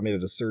 I mean,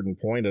 at a certain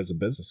point as a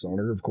business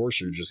owner, of course,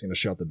 you're just going to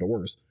shut the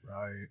doors.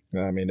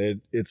 Right. I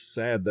mean, it's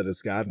sad that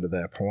it's gotten to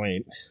that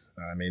point.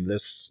 I mean,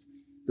 this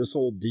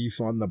whole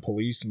defund the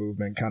police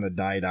movement kind of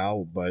died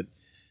out, but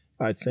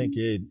I think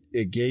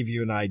it gave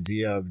you an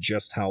idea of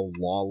just how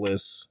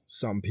lawless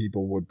some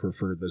people would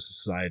prefer the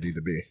society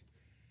to be.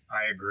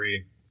 I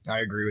agree. I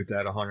agree with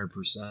that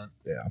 100%.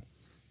 Yeah.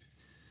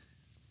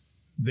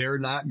 They're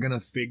not going to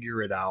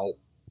figure it out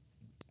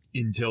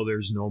until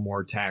there's no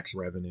more tax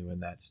revenue in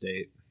that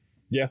state.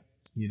 Yeah.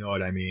 You know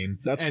what I mean?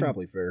 That's And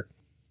probably fair.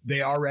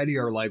 they already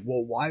are like,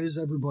 well, why is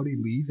everybody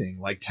leaving?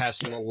 Like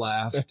Tesla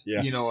left.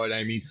 Yeah. You know what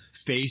I mean?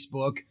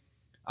 Facebook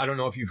I don't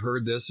know if you've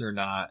heard this or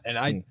not. And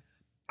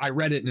I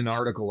read it in an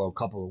article a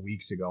couple of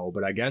weeks ago,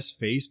 but I guess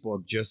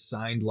Facebook just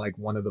signed like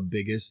one of the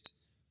biggest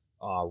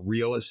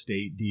real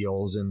estate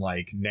deals in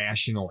like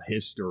national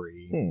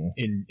history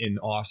in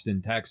Austin,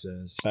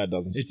 Texas. That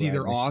doesn't. It's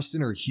either me.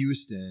 Austin or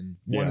Houston,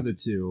 one of the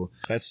two.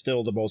 That's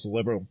still the most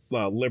liberal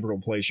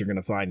place you're going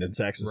to find in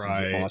Texas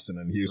is Austin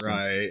and Houston.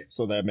 Right.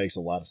 So that makes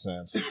a lot of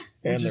sense.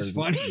 And Which is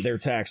funny. Their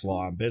tax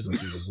law on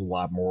businesses is a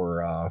lot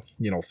more,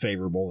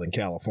 favorable than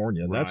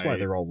California. That's why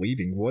they're all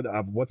leaving.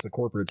 What's the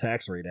corporate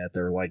tax rate at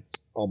there? Like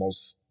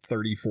almost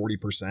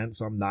 30-40%,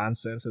 some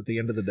nonsense at the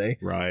end of the day.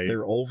 Right.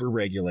 They're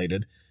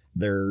over-regulated.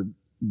 They're,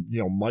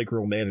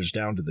 micromanaged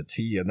down to the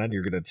T, and then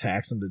you're going to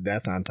tax them to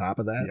death on top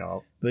of that.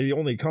 Yep. The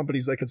only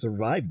companies that could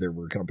survive there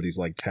were companies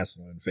like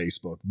Tesla and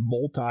Facebook,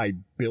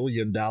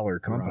 multi-billion-dollar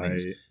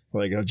companies.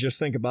 Right. Like, just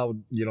think about,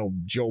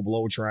 Joe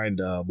Blow trying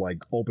to,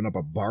 open up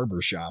a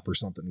barber shop or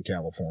something in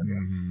California.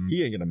 Mm-hmm.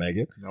 He ain't going to make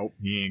it. Nope,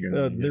 he ain't going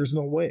to make it. There's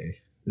no way.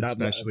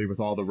 Especially with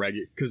all the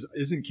because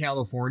isn't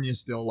California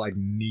still like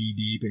knee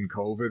deep in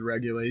COVID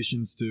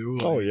regulations too?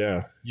 Like, oh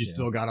yeah, you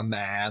still got a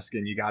mask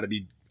and you got to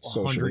be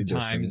 100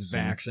 times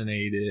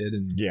vaccinated.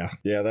 And yeah,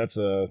 that's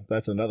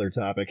another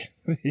topic.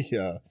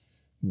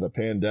 The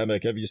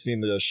pandemic. Have you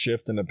seen the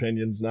shift in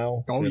opinions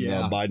now? Oh in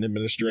the Biden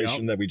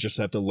administration that we just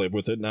have to live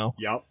with it now.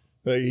 Yep.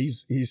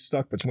 He's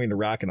stuck between a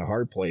rock and a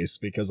hard place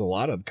because a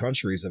lot of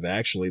countries have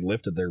actually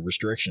lifted their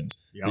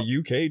restrictions. Yep. The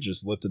UK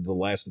just lifted the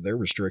last of their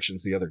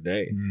restrictions the other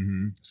day.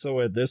 Mm-hmm.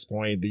 So at this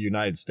point, the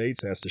United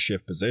States has to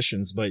shift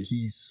positions. But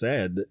he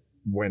said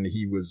when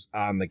he was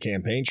on the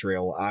campaign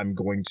trail, I'm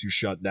going to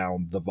shut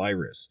down the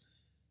virus.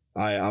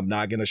 I'm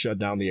not going to shut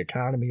down the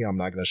economy. I'm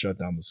not going to shut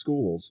down the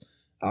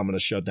schools. I'm going to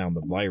shut down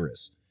the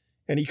virus.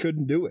 And he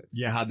couldn't do it.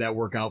 Yeah, how'd that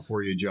work out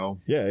for you, Joe?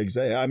 Yeah,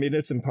 exactly. I mean,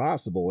 it's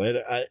impossible.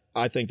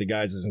 I think the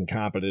guy's as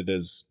incompetent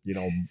as,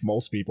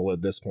 most people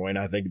at this point.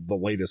 I think the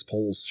latest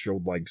polls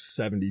showed like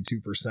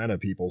 72% of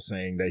people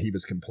saying that he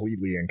was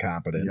completely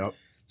incompetent. Yep.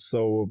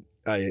 So,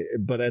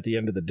 but at the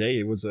end of the day,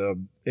 it was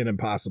an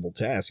impossible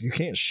task. You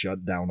can't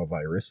shut down a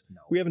virus.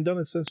 No. We haven't done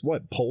it since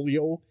what?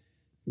 Polio?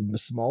 The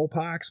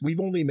smallpox? We've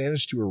only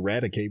managed to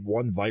eradicate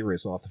one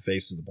virus off the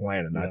face of the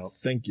planet, and I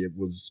think it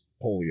was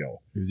polio.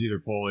 It was either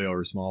polio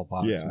or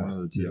smallpox, one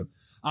of the two. Yep.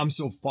 I'm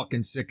so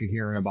fucking sick of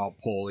hearing about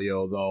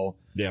polio, though.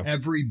 Yeah.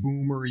 Every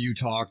boomer you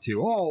talk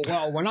to, oh,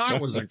 well, when I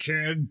was a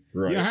kid,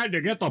 you had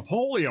to get the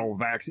polio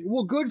vaccine.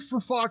 Well, good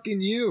for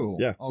fucking you.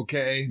 Yeah.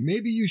 Okay?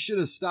 Maybe you should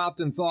have stopped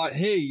and thought,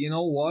 hey, you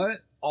know what?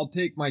 I'll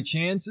take my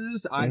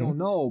chances. I don't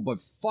know, but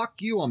fuck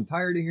you. I'm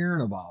tired of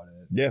hearing about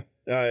it. Yeah.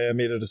 I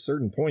mean, at a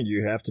certain point,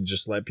 you have to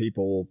just let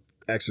people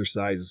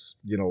exercise,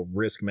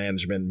 risk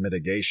management and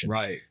mitigation.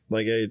 Right.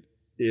 Like,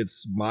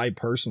 it's my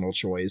personal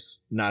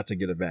choice not to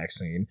get a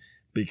vaccine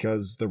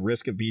because the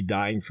risk of me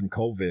dying from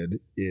COVID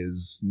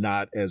is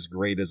not as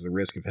great as the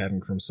risk of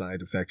having some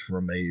side effect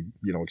from a,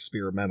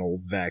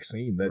 experimental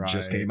vaccine that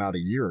just came out a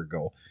year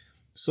ago.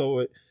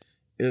 So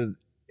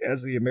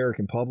as the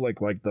American public,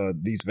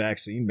 these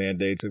vaccine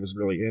mandates, it was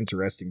really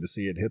interesting to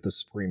see it hit the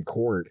Supreme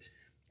Court.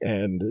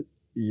 And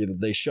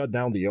they shut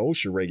down the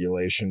OSHA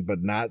regulation,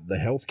 but not the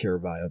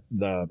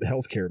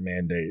healthcare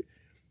mandate.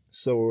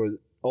 So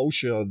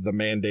OSHA, the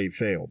mandate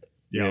failed.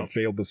 Yeah, it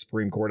failed the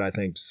Supreme Court. I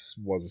think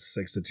was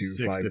 6-2,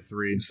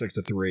 6-3,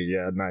 6-3.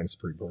 Yeah, 9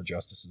 Supreme Court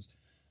justices.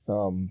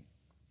 And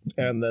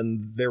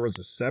then there was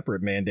a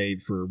separate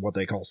mandate for what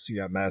they call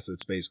CMS.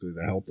 It's basically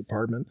the health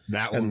department.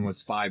 That one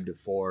was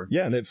 5-4.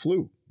 Yeah, and it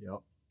flew. Yep.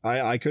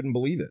 I couldn't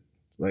believe it.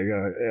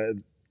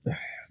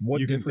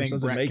 What difference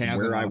does it make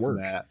where I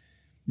work?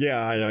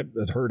 Yeah, I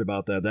had heard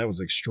about that. That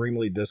was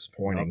extremely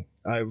disappointing.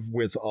 Yep.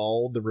 With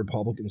all the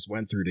Republicans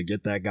went through to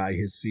get that guy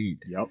his seat.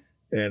 Yep.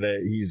 And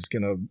he's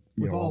going to,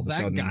 with all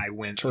that guy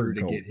went through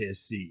to get his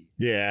seat.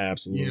 Yeah,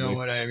 absolutely. You know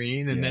what I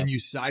mean? And then you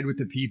side with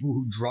the people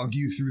who drug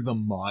you through the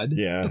mud.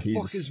 Yeah. What the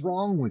fuck is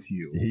wrong with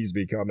you? He's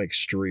become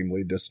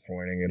extremely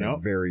disappointing in a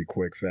very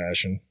quick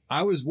fashion.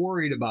 I was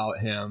worried about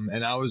him,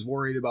 and I was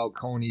worried about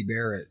Coney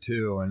Barrett,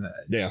 too. And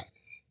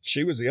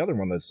she was the other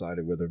one that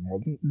sided with him,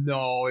 wasn't it?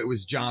 No, it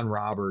was John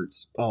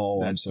Roberts.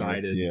 Oh, I'm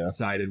sorry.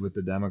 Sided with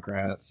the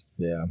Democrats.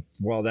 Yeah.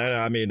 Well,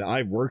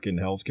 I work in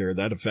healthcare.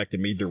 That affected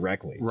me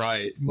directly.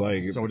 Right.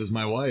 So does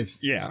my wife.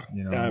 Yeah.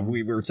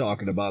 We were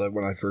talking about it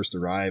when I first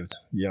arrived.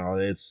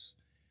 It's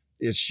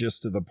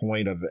just to the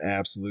point of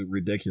absolute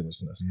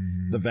ridiculousness.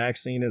 Mm-hmm. The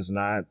vaccine is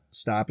not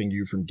stopping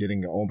you from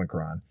getting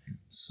Omicron.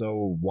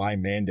 So why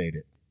mandate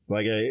it?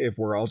 If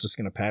we're all just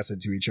going to pass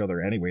it to each other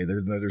anyway,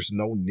 there's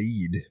no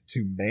need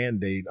to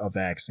mandate a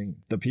vaccine.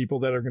 The people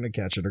that are going to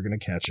catch it are going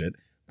to catch it.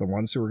 The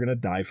ones who are going to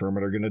die from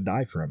it are going to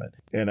die from it.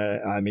 And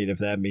I mean, if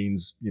that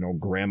means,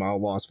 grandma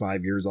lost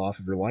 5 years off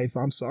of her life,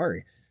 I'm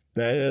sorry.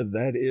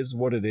 That is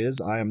what it is.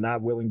 I am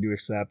not willing to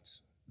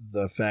accept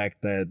the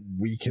fact that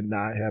we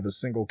cannot have a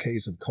single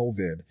case of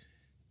COVID.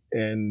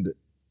 And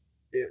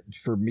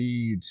for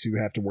me to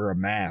have to wear a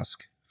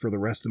mask for the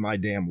rest of my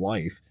damn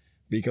life,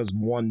 because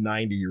one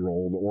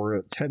 90-year-old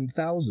or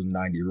 10,000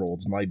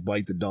 90-year-olds might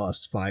bite the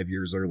dust 5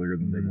 years earlier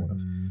than they would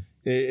have.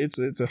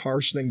 It's a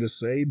harsh thing to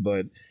say,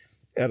 but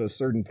at a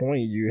certain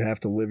point, you have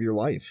to live your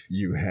life.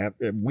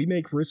 We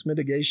make risk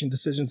mitigation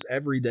decisions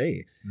every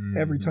day. Mm-hmm.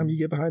 Every time you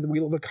get behind the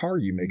wheel of a car,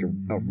 you make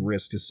a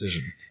risk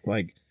decision.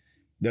 Like,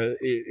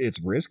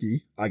 it's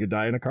risky. I could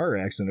die in a car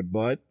accident,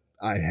 but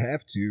I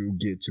have to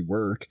get to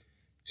work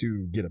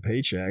to get a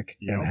paycheck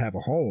and have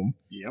a home.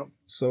 Yep.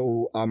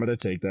 So I'm going to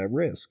take that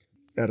risk.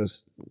 At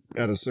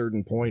a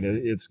certain point,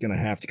 it's going to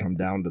have to come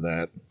down to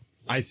that.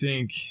 I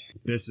think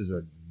this is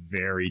a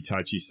very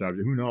touchy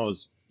subject. Who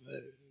knows?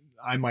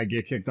 I might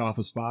get kicked off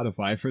of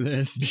Spotify for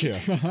this.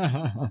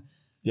 Yeah.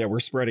 Yeah, we're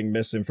spreading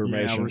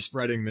misinformation. Yeah, we're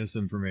spreading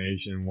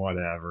misinformation,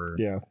 whatever.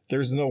 Yeah,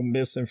 there's no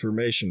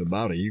misinformation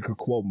about it. You could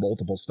quote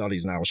multiple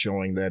studies now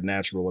showing that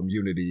natural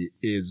immunity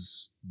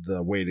is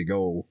the way to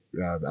go.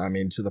 I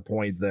mean, to the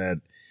point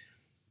that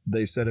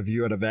they said if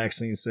you had a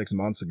vaccine 6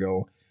 months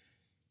ago,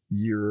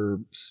 you're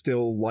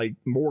still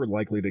more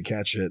likely to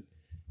catch it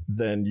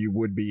than you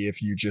would be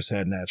if you just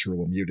had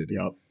natural immunity.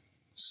 Yep.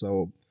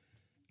 So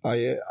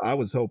I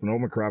was hoping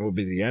Omicron would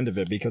be the end of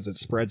it because it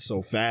spread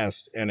so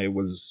fast and it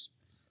was,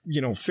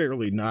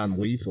 fairly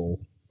non-lethal.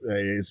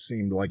 It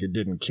seemed like it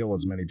didn't kill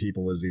as many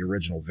people as the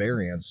original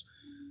variants.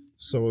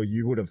 So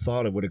you would have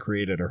thought it would have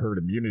created a herd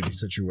immunity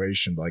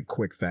situation, like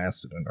quick,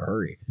 fast, and in a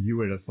hurry. You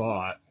would have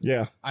thought.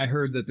 Yeah. I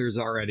heard that there's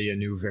already a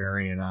new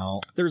variant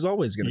out. There's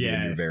always going to be a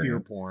new variant. Fear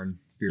porn.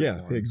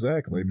 Yeah,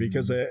 exactly.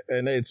 Because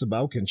and it's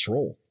about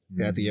control.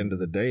 At the end of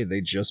the day,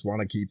 they just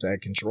want to keep that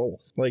control.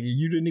 Like,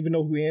 you didn't even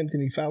know who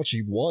Anthony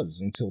Fauci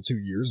was until 2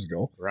 years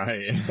ago.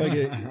 Right. Like,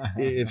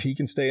 if he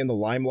can stay in the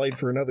limelight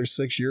for another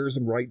 6 years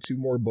and write 2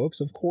 more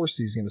books, of course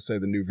he's going to say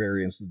the new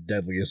variant's the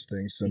deadliest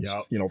thing since,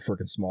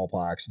 frickin'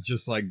 smallpox.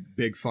 Just like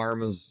Big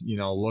Pharma's,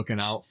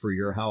 looking out for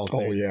your health.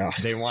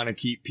 They want to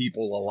keep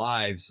people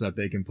alive so that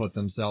they can put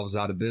themselves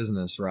out of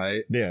business,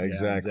 right? Yeah,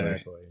 exactly.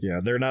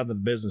 Yeah, they're not in the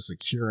business of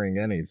curing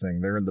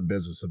anything. They're in the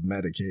business of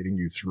medicating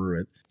you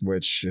through it,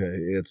 which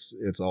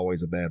it's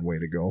always a bad way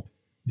to go.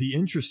 The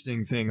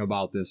interesting thing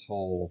about this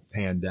whole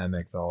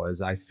pandemic, though,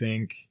 is I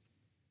think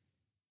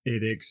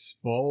it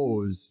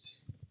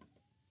exposed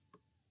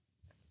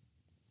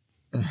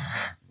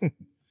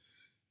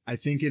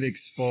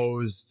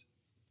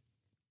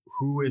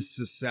who is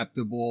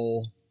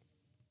susceptible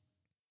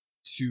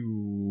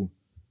to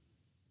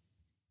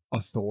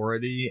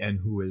authority and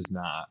who is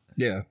not.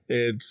 Yeah,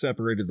 it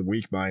separated the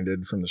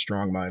weak-minded from the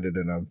strong-minded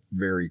in a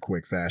very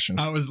quick fashion.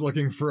 I was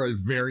looking for a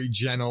very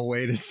gentle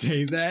way to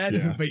say that,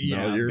 but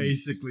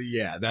basically,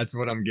 that's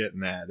what I'm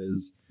getting at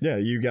is... Yeah,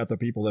 you got the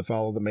people that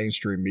follow the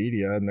mainstream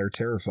media, and they're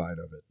terrified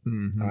of it.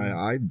 Mm-hmm.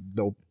 I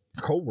know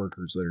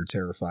coworkers that are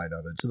terrified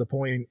of it, to the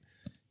point,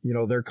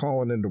 they're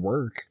calling into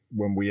work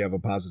when we have a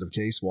positive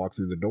case walk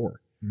through the door.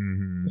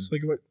 Mm-hmm. It's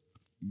like, what?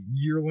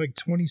 You're like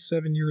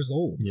 27 years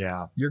old.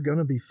 Yeah. You're going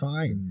to be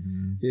fine.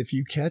 Mm-hmm. If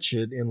you catch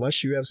it,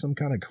 unless you have some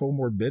kind of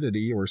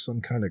comorbidity or some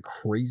kind of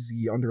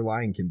crazy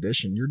underlying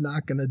condition, you're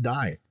not going to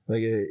die.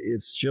 Like,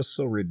 it's just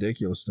so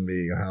ridiculous to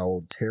me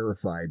how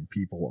terrified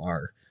people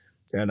are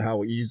and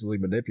how easily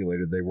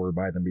manipulated they were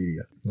by the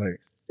media.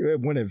 Like,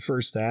 when it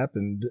first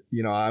happened,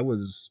 I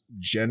was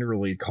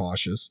generally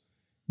cautious.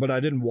 But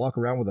I didn't walk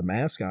around with a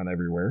mask on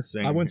everywhere.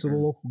 Same I went to here.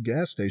 the local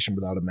gas station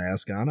without a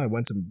mask on. I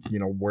went to,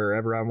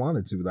 wherever I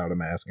wanted to without a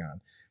mask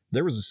on.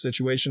 There was a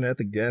situation at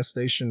the gas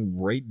station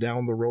right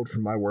down the road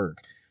from my work.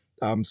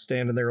 I'm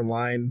standing there in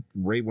line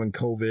right when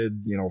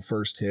COVID,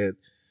 first hit.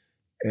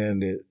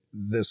 And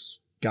this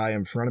guy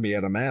in front of me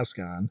had a mask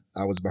on.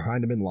 I was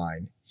behind him in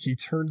line. He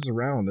turns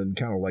around and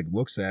kind of like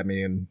looks at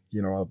me and,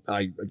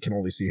 I can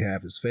only see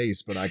half his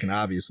face, but I can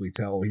obviously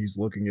tell he's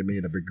looking at me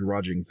in a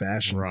begrudging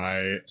fashion.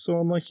 Right. So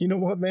I'm like, you know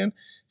what, man?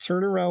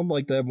 Turn around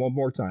like that one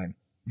more time.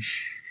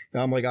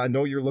 I'm like, I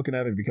know you're looking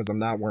at me because I'm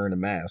not wearing a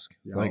mask.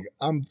 Yep. Like,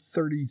 I'm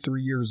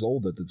 33 years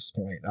old at this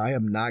point. I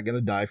am not going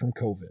to die from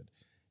COVID.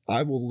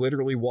 I will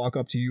literally walk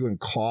up to you and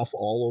cough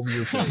all over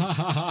your face.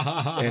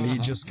 And he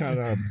just kind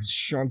of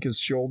shrunk his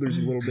shoulders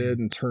a little bit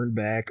and turned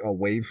back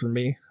away from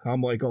me.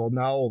 I'm like, oh,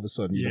 now all of a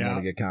sudden you don't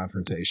want to get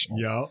confrontational.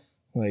 Yep.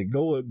 Like,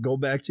 go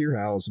back to your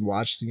house and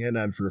watch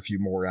CNN for a few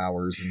more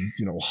hours and,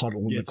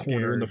 huddle in the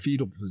corner in the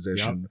fetal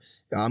position.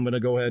 Yep. I'm going to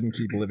go ahead and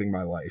keep living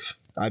my life.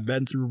 I've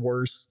been through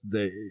worse.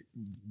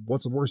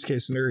 What's the worst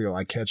case scenario?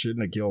 I catch it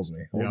and it kills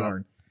me. Oh,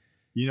 darn.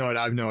 You know what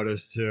I've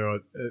noticed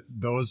too?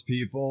 Those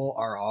people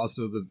are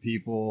also the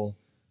people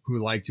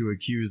who like to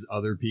accuse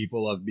other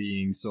people of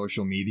being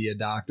social media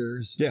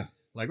doctors. Yeah.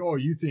 Like, oh,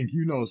 you think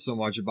you know so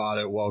much about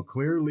it. Well,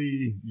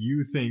 clearly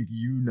you think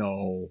you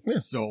know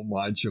so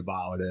much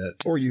about it.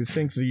 Or you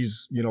think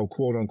these,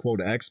 quote unquote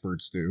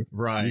experts do.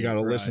 Right. You got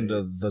to listen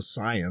to the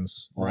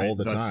science all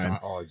the time.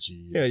 Oh,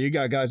 geez. Yeah, you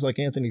got guys like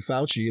Anthony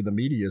Fauci in the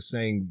media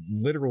saying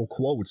literal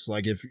quotes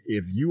like, if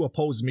you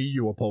oppose me,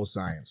 you oppose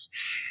science.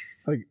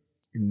 Like,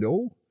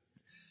 no,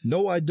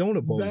 I don't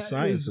oppose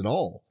science at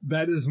all.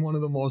 That is one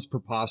of the most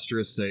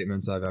preposterous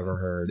statements I've ever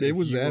heard. It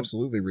was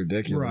absolutely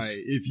ridiculous.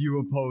 Right. If you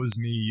oppose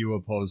me, you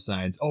oppose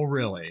science. Oh,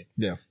 really?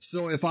 Yeah.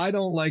 So if I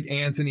don't like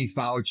Anthony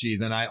Fauci,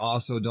 then I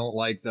also don't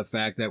like the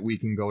fact that we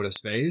can go to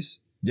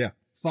space? Yeah.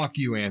 Fuck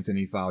you,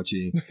 Anthony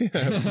Fauci.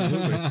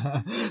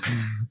 Absolutely.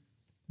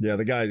 Yeah,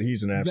 the guy,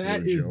 he's an absolute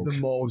That is joke.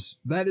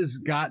 That has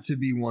got to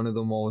be one of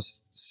the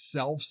most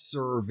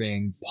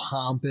self-serving,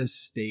 pompous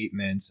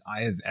statements I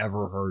have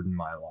ever heard in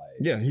my life.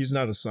 Yeah, he's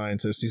not a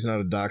scientist. He's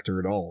not a doctor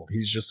at all.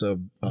 He's just a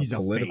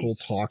political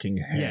talking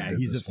head. Yeah,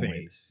 he's a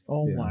face.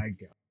 Oh my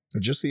God.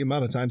 Just the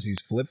amount of times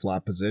he's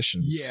flip-flop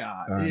positions.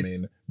 Yeah. I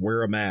mean,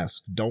 wear a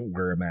mask. Don't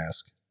wear a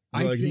mask.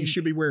 Like, he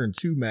should be wearing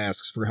 2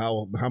 masks for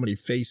how many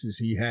faces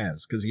he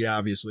has, because he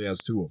obviously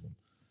has 2 of them.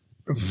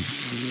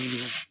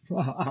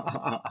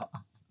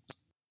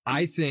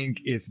 I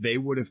think if they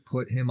would have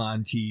put him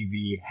on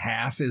TV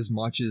half as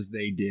much as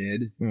they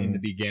did in the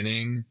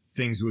beginning,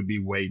 things would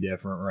be way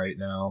different right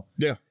now.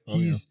 Yeah.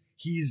 He's,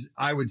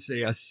 I would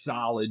say, a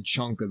solid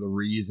chunk of the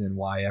reason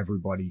why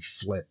everybody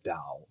flipped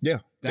out.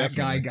 Yeah. That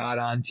guy got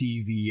on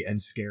TV and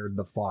scared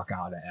the fuck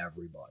out of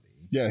everybody.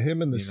 Yeah,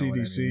 him and the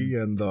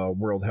CDC and the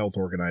World Health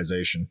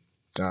Organization.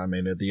 I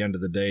mean, at the end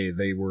of the day,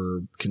 they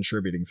were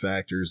contributing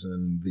factors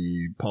in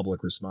the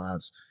public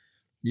response.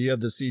 You had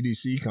the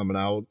CDC coming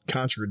out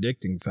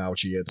contradicting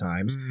Fauci at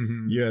times.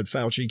 Mm-hmm. You had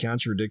Fauci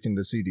contradicting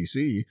the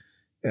CDC.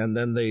 And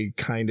then they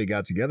kind of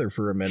got together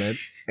for a minute.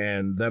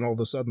 And then all of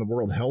a sudden, the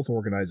World Health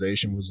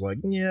Organization was like,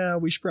 yeah,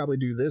 we should probably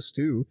do this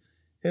too.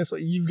 And it's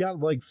like, you've got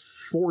like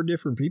 4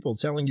 different people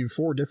telling you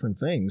 4 different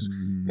things.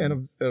 Mm-hmm.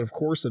 And of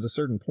course, at a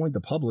certain point, the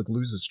public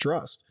loses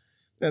trust.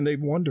 And they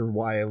wonder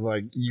why,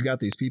 like, you got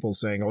these people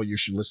saying, oh, you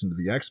should listen to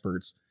the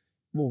experts.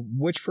 Well,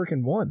 which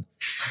freaking one?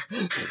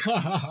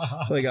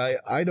 Like,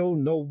 I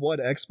don't know what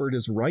expert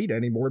is right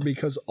anymore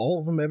because all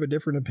of them have a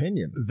different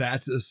opinion.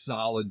 That's a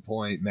solid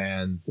point,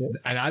 man. Yeah.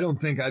 And I don't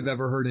think I've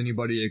ever heard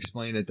anybody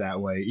explain it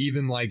that way.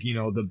 Even like, you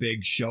know, the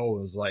big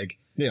shows like,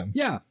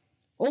 yeah,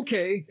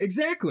 okay,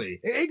 exactly.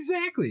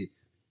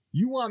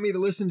 You want me to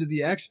listen to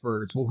the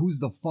experts? Well, who's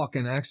the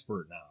fucking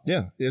expert now?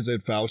 Yeah. Is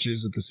it Fauci?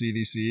 Is it the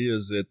CDC?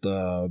 Is it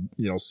the,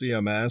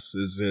 CMS?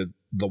 Is it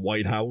the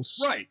White House?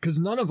 Right.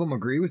 Because none of them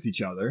agree with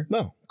each other.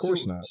 No, of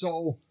course not.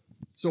 So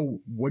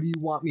what do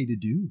you want me to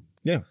do?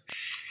 Yeah.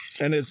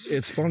 And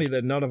it's funny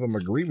that none of them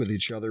agree with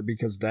each other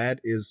because that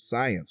is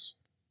science.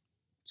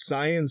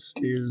 Science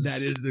is...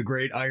 That is the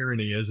great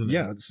irony, isn't it?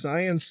 Yeah.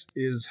 Science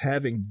is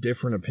having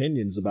different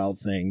opinions about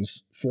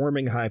things,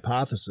 forming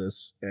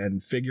hypothesis,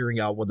 and figuring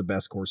out what the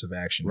best course of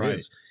action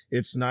is.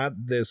 It's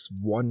not this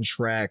one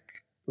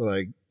track,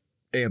 like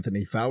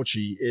Anthony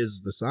Fauci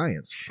is the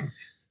science.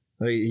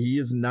 Like, he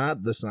is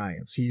not the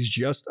science. He's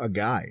just a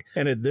guy.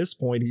 And at this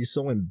point, he's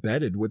so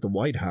embedded with the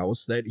White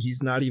House that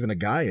he's not even a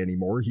guy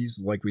anymore.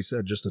 He's, like we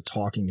said, just a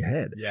talking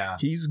head. Yeah.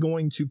 He's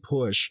going to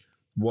push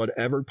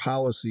whatever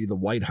policy the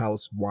White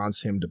House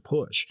wants him to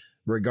push,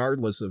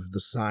 regardless of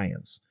the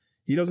science.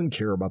 He doesn't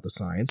care about the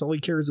science. All he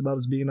cares about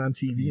is being on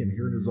TV and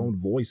hearing his own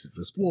voice at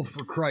this point. Well,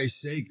 for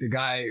Christ's sake, the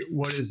guy,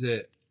 what is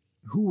it?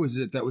 Who was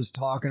it that was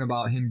talking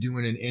about him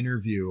doing an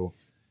interview?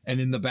 And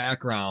in the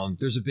background,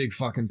 there's a big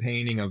fucking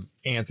painting of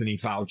Anthony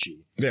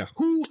Fauci. Yeah.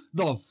 Who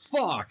the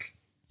fuck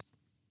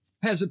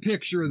has a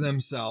picture of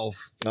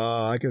themselves?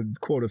 I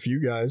could quote a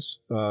few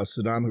guys.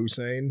 Saddam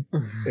Hussein,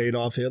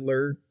 Adolf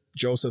Hitler,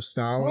 Joseph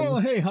Stalin. Oh,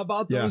 hey, how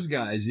about those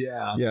guys?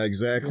 Yeah. Yeah,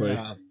 exactly.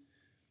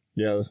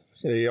 Yeah,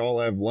 they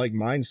all have like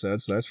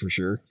mindsets, that's for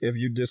sure. If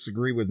you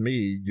disagree with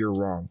me, you're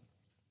wrong.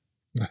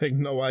 Like,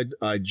 no,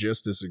 I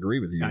just disagree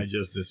with you. I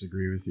just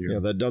disagree with you. Yeah,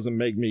 that doesn't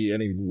make me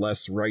any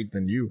less right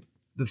than you.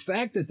 The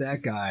fact that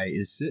guy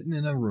is sitting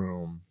in a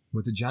room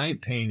with a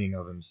giant painting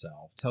of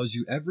himself tells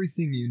you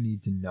everything you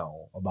need to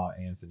know about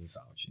Anthony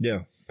Fauci.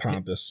 Yeah,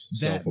 pompous,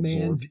 self-absorbed. That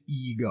man's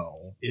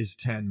ego is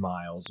 10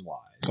 miles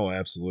wide. Oh,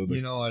 absolutely.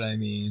 You know what I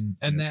mean?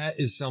 And that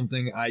is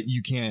something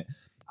you can't...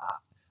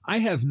 I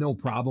have no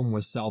problem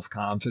with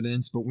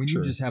self-confidence, but when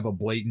you just have a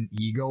blatant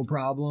ego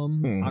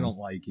problem, I don't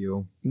like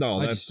you. No,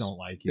 I just don't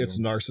like you.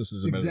 It's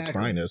narcissism at its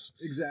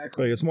finest.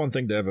 Exactly. Like, it's one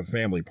thing to have a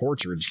family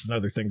portrait. It's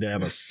another thing to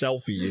have a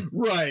selfie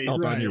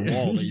up on your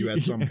wall that you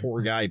had some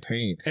poor guy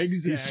paint.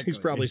 Exactly. He's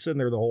probably sitting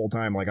there the whole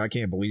time like, I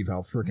can't believe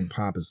how freaking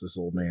pompous this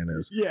old man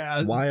is.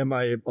 Yeah. Why am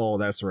I... Oh,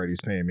 that's right.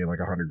 He's paying me like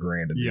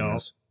 $100,000 to do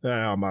this.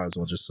 I might as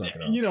well just suck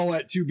it up. You know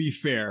what? To be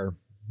fair...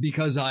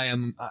 Because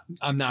I'm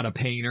not a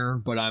painter,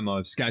 but I'm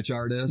a sketch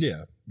artist.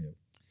 Yeah.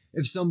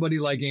 If somebody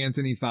like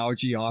Anthony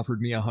Fauci offered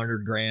me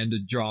 $100,000 to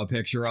draw a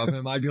picture of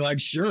him, I'd be like,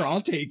 sure,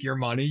 I'll take your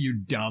money, you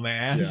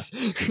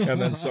dumbass. Yeah.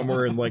 And then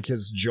somewhere in like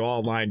his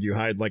jawline, you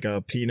hide like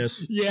a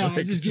penis. Yeah, like,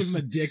 I'll just give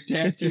him a dick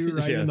tattoo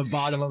right in the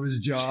bottom of his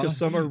jaw. Just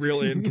somewhere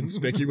really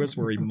inconspicuous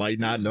where he might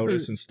not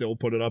notice and still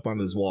put it up on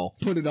his wall.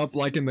 Put it up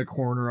like in the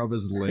corner of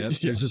his lip.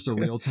 There's just a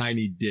real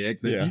tiny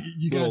dick. That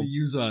you got to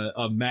use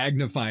a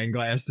magnifying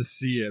glass to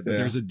see it, but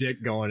there's a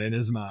dick going in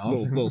his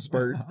mouth. Little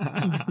spurt.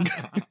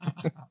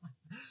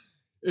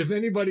 If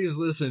anybody's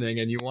listening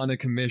and you want to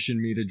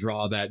commission me to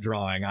draw that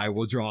drawing, I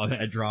will draw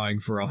that drawing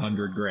for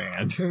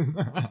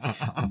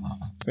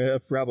 $100,000. Yeah,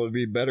 probably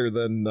be better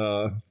than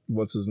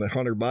what's his name,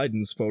 Hunter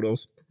Biden's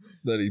photos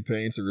that he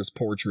paints, or his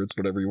portraits,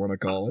 whatever you want to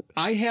call it.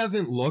 I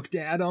haven't looked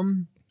at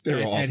him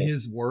and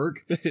his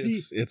work.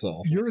 It's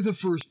awful. You're the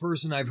first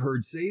person I've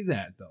heard say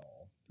that,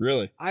 though.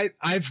 Really?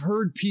 I've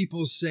heard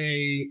people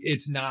say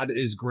it's not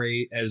as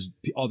great as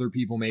other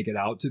people make it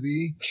out to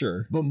be.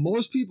 Sure. But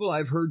most people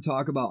I've heard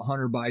talk about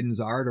Hunter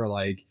Biden's art are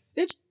like,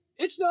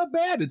 it's not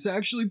bad. It's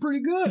actually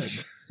pretty good.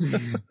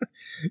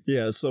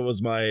 Yeah, so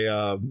was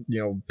my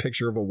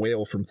picture of a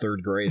whale from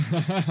 3rd grade.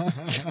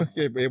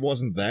 It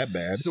wasn't that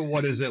bad. So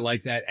what is it,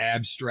 like that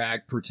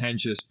abstract,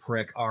 pretentious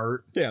prick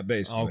art? Yeah,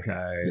 basically.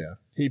 Okay. Yeah.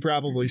 He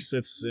probably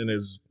sits in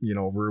his,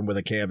 room with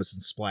a canvas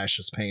and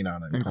splashes paint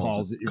on it And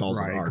calls it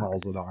art.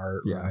 Calls it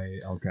art. Yeah. Right.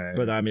 Okay.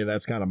 But I mean,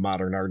 that's kind of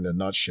modern art in a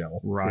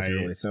nutshell. Right. If you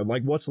really think.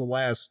 Like, what's the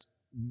last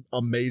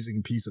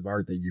amazing piece of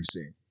art that you've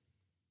seen?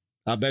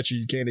 I bet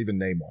you can't even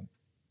name one.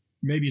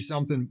 Maybe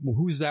something.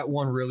 Who's that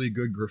one really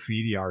good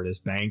graffiti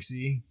artist?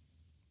 Banksy?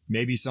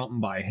 Maybe something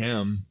by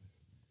him.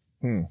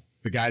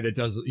 The guy that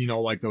does,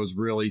 like those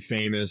really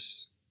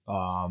famous,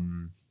 I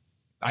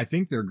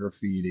think they're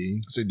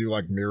graffiti. So they do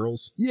like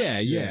murals? Yeah.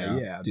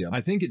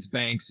 I think it's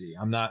Banksy.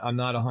 I'm not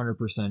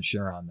 100%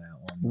 sure on that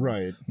one.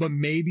 Right. But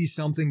maybe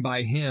something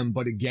by him.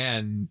 But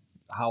again,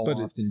 how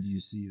often do you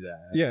see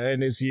that? Yeah,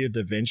 and is he a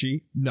Da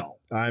Vinci? No.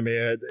 I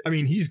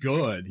mean, he's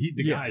good.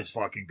 The guy's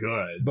fucking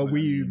good. But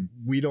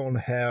we don't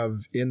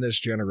have in this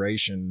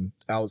generation,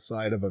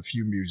 outside of a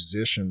few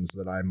musicians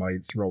that I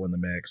might throw in the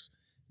mix,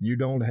 you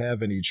don't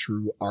have any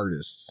true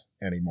artists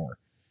anymore.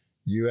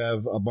 You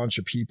have a bunch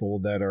of people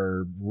that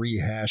are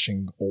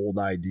rehashing old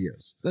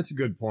ideas. That's a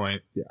good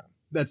point. Yeah.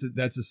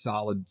 That's a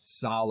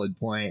solid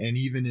point. And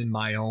even in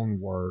my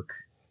own work,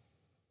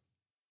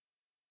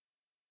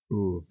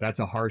 ooh, that's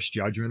a harsh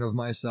judgment of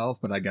myself,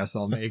 but I guess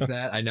I'll make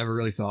that. I never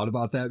really thought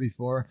about that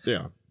before.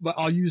 Yeah. But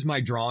I'll use my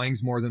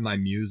drawings more than my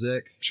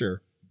music.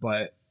 Sure.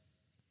 But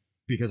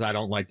because I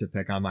don't like to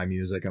pick on my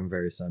music, I'm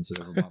very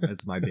sensitive about it.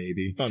 It's my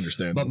baby.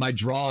 Understand. But my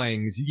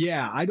drawings,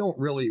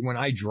 when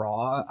I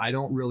draw, I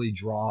don't really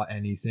draw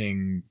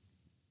anything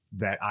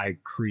that I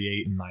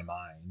create in my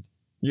mind.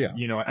 Yeah.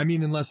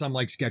 Unless I'm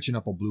like sketching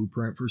up a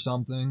blueprint for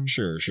something.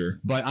 Sure.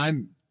 But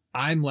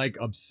I'm like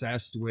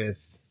obsessed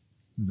with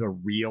the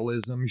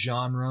realism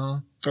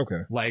genre.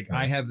 Okay. Like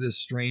I have this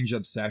strange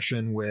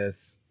obsession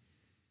with,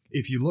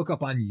 if you look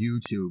up on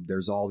YouTube,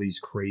 there's all these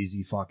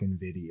crazy fucking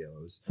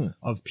videos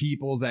of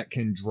people that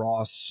can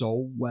draw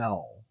so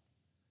well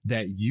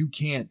that you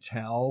can't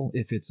tell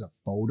if it's a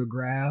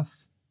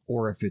photograph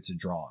or if it's a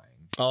drawing.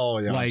 Oh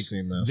yeah, like, I've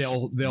seen this.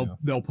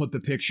 They'll put the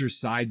pictures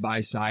side by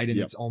side and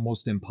it's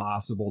almost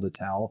impossible to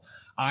tell.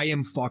 I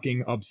am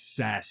fucking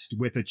obsessed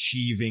with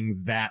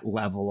achieving that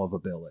level of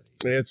ability.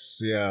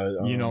 It's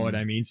you know what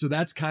I mean? So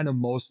that's kind of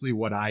mostly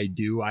what I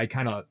do.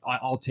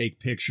 I'll take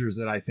pictures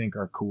that I think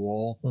are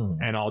cool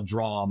and I'll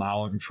draw them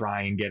out and try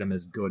and get them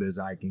as good as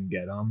I can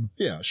get them.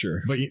 Yeah,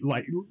 sure. But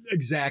like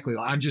exactly,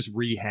 I'm just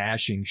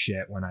rehashing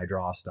shit when I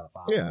draw stuff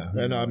out. Yeah,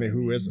 and I mean,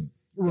 who isn't?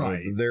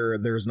 Right.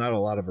 There's not a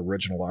lot of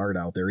original art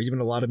out there. Even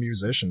a lot of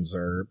musicians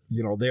are,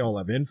 they all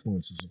have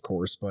influences, of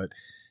course, but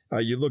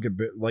you look at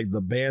like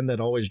the band that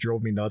always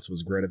drove me nuts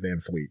was Greta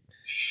Van Fleet.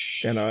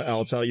 And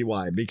I'll tell you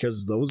why.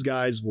 Because those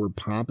guys were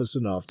pompous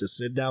enough to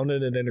sit down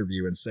in an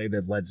interview and say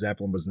that Led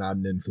Zeppelin was not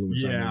an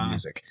influence on their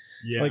music.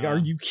 Yeah. Like, are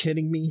you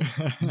kidding me?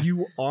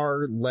 You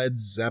are Led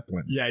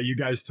Zeppelin. Yeah, you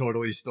guys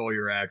totally stole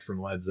your act from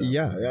Led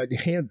Zeppelin.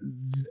 Yeah.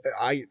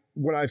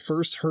 When I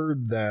first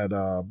heard that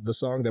the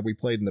song that we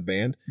played in the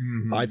band,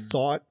 I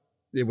thought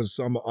it was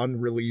some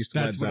unreleased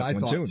Led Zeppelin tune.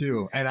 That's what I thought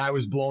too. And I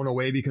was blown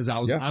away because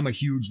I'm a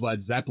huge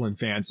Led Zeppelin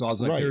fan. So I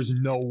was like, there's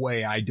no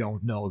way I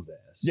don't know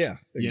this. Yeah,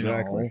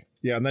 exactly.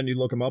 Yeah, and then you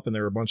look them up and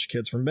there were a bunch of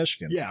kids from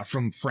Michigan. Yeah,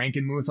 from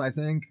Frankenmuth, I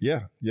think.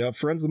 Yeah.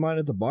 Friends of mine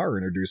at the bar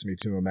introduced me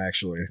to him,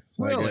 actually.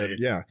 Really?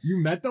 Yeah.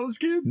 You met those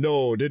kids?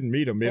 No, didn't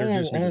meet them. They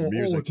introduced me to the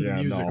music. To the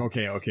music. No.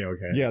 Okay.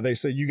 Yeah, they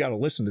said, you got to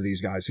listen to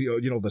these guys.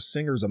 The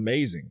singer's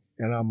amazing.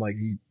 And I'm like,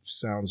 he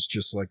sounds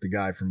just like the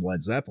guy from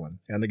Led Zeppelin.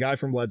 And the guy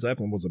from Led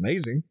Zeppelin was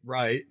amazing.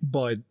 Right.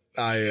 But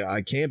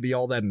I can't be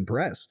all that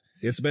impressed.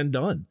 It's been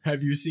done.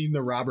 Have you seen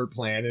the Robert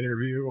Plant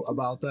interview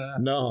about that?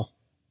 No.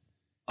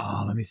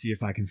 Oh, let me see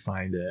if I can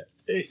find it.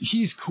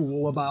 He's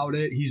cool about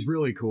it. He's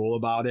really cool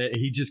about it.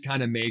 He just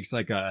kind of makes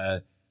like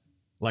an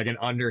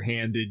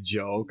underhanded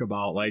joke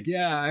about like,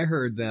 yeah, I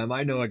heard them.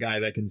 I know a guy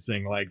that can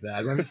sing like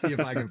that. Let me see if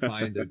I can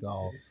find it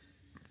though.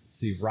 Let's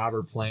see,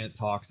 Robert Plant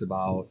talks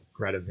about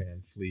Greta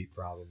Van Fleet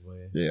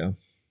probably. Yeah.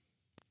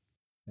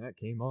 That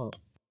came up.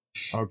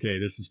 Okay,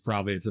 it's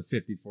a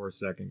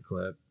 54-second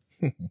clip.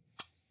 Incoming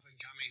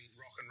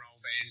rock and roll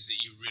bands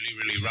that you really,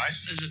 really rate?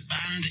 There's a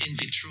band in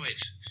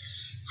Detroit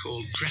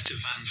called Greta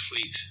Van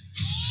Fleet.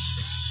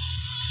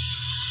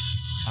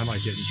 I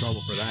might get in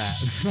trouble for that.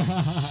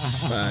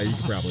 You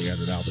could probably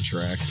edit out the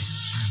track.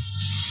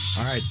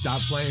 All right, stop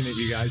playing it,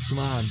 you guys.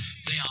 Come on.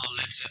 They are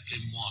Led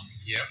Zeppelin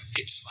 1. Yep.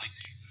 It's like,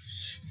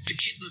 the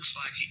kid looks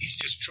like he's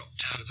just dropped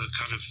out of a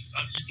kind of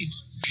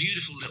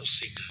beautiful little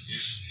singer.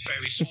 Yes.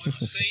 Very small. I've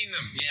seen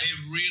them. Yeah.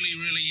 They're really,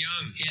 really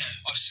young. Yeah.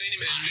 I've seen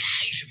him. I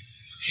hate him.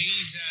 He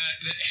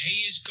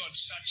has got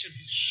such a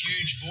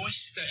huge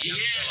voice, that young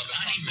fella.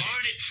 And he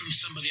borrowed it from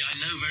somebody I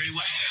know very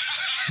well.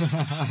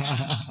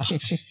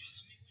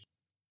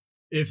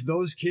 If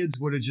those kids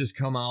would have just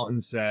come out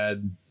and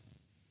said,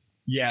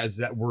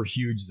 were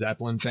huge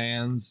Zeppelin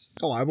fans.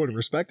 Oh, I would have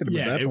respected him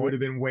at that it point. would have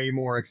been way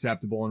more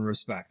acceptable and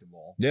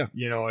respectable. Yeah.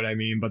 You know what I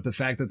mean? But the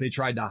fact that they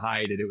tried to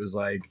hide it, it was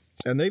like...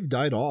 And they've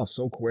died off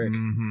so quick.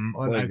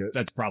 Well,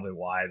 that's probably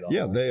why, though.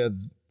 Yeah, they have...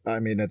 I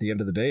mean, at the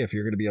end of the day, if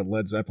you're going to be a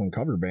Led Zeppelin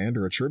cover band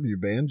or a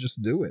tribute band,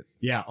 just do it.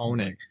 Yeah,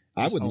 own it.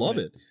 I would love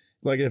it.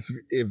 Like, if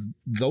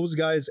those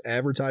guys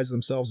advertised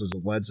themselves as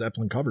a Led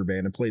Zeppelin cover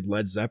band and played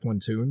Led Zeppelin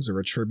tunes or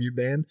a tribute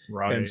band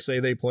and say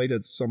they played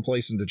at some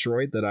place in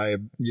Detroit that I,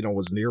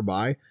 was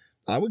nearby,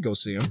 I would go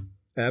see them.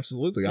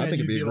 Absolutely. I think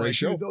it'd be a great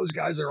show. Those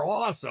guys are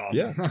awesome.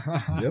 Yeah.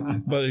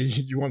 Yep. But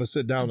you want to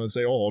sit down and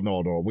say, oh,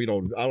 no,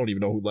 I don't even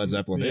know who Led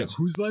Zeppelin is.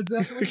 Who's Led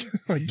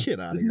Zeppelin? Get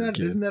out of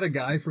here. Isn't that a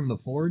guy from the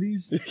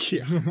 40s?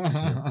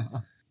 Yeah.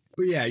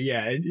 But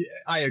yeah,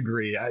 I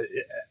agree.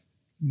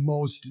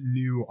 Most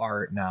new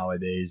art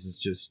nowadays is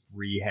just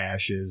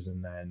rehashes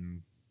and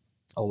then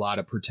a lot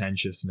of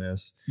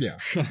pretentiousness. Yeah.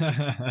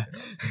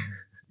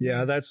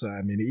 Yeah, that's,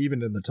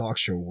 even in the talk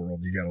show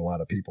world, you got a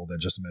lot of people that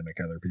just mimic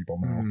other people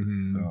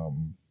now.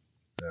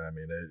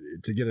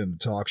 To get into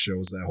talk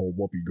shows, that whole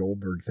Whoopi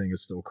Goldberg thing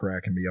is still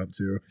cracking me up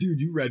too.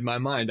 Dude, you read my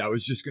mind. I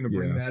was just going to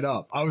bring that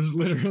up. I was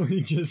literally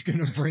just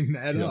going to bring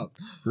that up.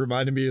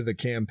 Reminded me of The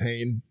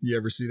Campaign. You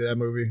ever see that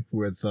movie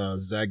with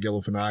Zach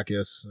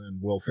Galifianakis and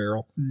Will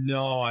Ferrell?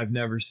 No, I've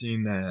never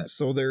seen that.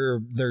 So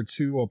they're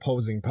two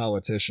opposing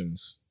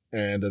politicians.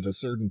 And at a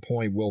certain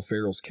point, Will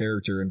Ferrell's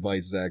character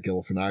invites Zach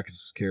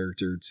Galifianakis'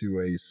 character to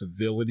a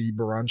civility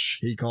brunch,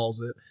 he calls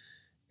it.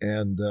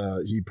 And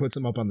he puts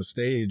him up on the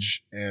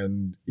stage,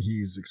 and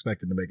he's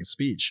expected to make a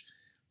speech.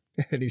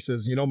 And he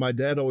says, my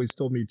dad always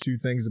told me two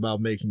things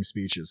about making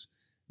speeches.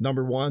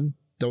 Number one,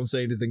 don't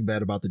say anything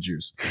bad about the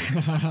Jews.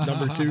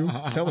 Number two,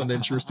 tell an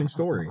interesting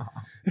story.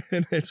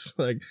 And it's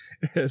like,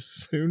 as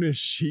soon as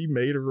she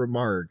made a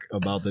remark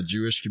about the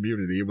Jewish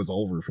community, it was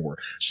over for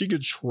her. She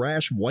could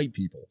trash white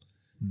people.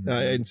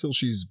 Until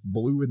she's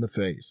blue in the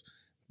face.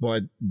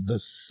 But the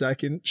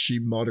second she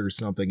mutters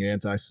something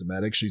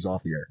anti-Semitic, she's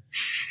off the air.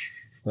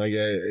 Like,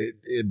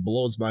 it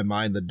blows my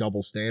mind, the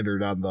double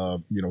standard on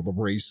the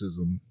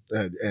racism,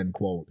 end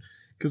quote.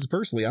 Because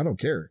personally, I don't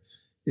care.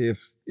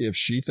 If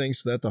she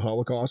thinks that the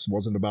Holocaust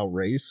wasn't about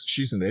race,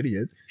 she's an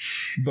idiot.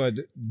 But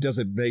does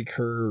it make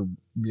her,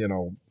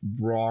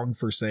 wrong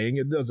for saying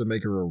it? Does it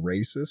make her a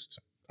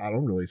racist? I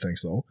don't really think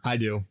so. I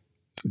do.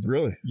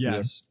 Really?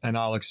 Yes, and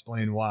I'll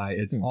explain why.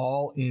 It's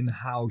all in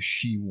how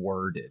she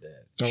worded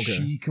it. Okay.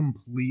 She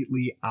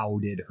completely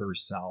outed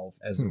herself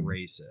as a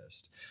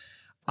racist.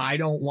 I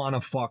don't want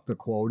to fuck the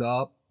quote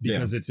up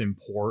because it's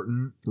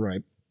important.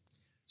 Right.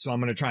 So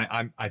I'm going to try.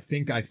 I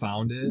think I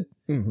found it,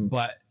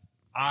 but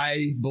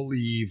I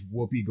believe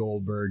Whoopi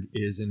Goldberg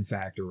is in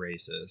fact a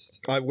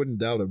racist. I wouldn't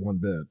doubt it one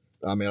bit.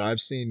 I mean, I've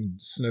seen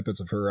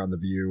snippets of her on The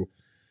View,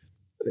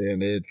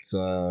 and it's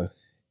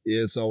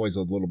always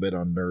a little bit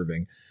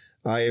unnerving.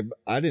 I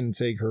didn't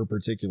take her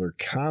particular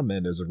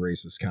comment as a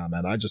racist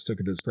comment. I just took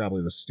it as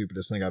probably the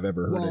stupidest thing I've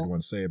ever heard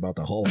anyone say about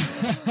the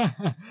Holocaust.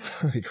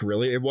 Like,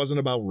 really? It wasn't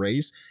about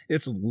race.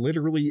 It's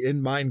literally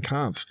in Mein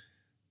Kampf.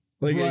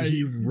 Like,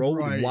 he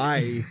wrote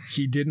why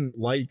he didn't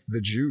like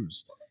the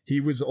Jews. He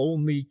was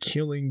only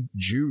killing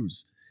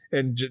Jews.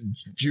 And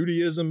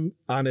Judaism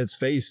on its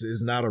face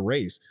is not a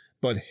race,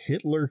 but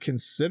Hitler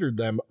considered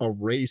them a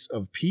race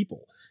of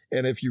people.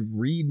 And if you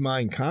read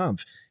Mein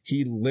Kampf,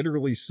 he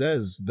literally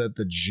says that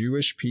the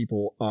Jewish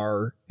people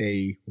are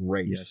a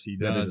race. Yes, he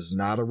does. That it is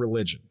not a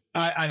religion.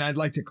 And I'd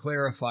like to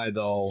clarify,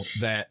 though,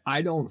 that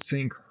I don't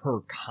think her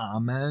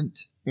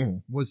comment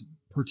was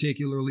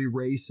particularly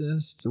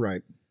racist.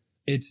 Right.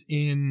 It's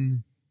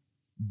in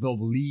the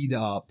lead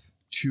up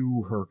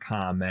to her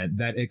comment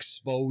that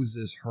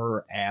exposes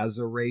her as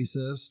a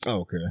racist. Oh,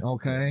 okay.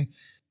 Okay.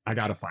 I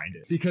gotta find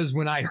it because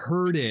when I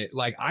heard it,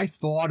 like I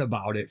thought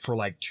about it for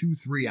like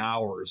 2-3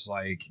 hours.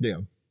 Like,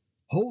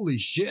 holy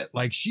shit!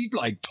 Like she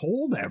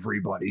told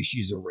everybody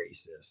she's a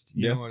racist.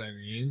 You know what I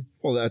mean?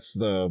 Well, that's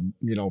the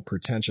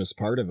pretentious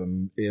part of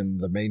them in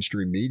the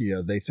mainstream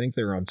media. They think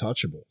they're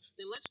untouchable.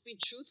 Then let's be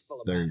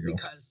truthful about it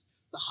because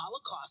the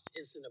Holocaust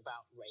isn't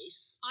about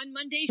race. On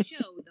Monday's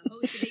show, the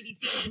host of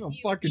ABC's The View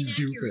inaccurately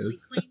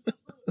claimed the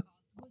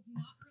Holocaust was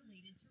not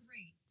related to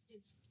race.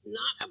 It's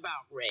not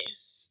about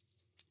race.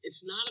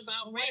 It's not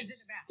about race. What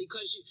is it about?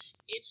 Because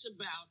it's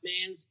about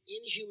man's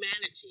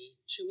inhumanity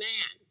to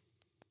man.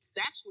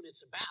 That's what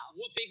it's about.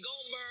 Whoopi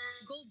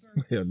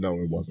Goldberg. Yeah,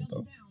 no, it wasn't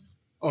though.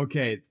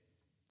 Okay.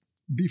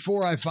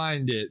 Before I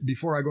find it,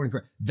 before I go any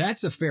further,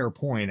 that's a fair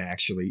point,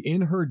 actually.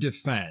 In her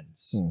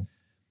defense,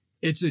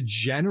 it's a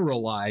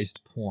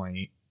generalized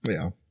point.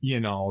 Yeah.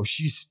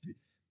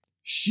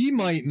 She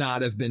might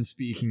not have been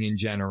speaking in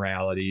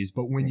generalities,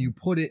 but when you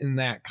put it in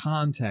that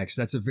context,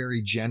 that's a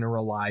very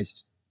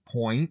generalized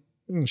point.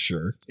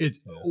 Sure.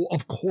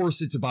 Of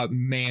course it's about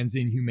man's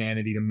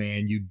inhumanity to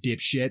man, you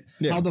dipshit.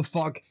 Yeah. How the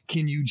fuck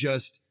can you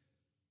just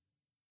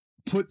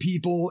put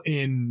people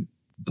in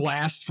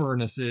blast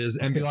furnaces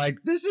and be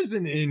like, this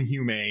isn't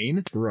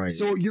inhumane? Right.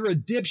 So you're a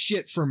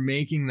dipshit for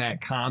making that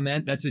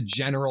comment. That's a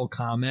general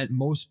comment.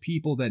 Most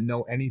people that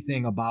know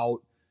anything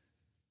about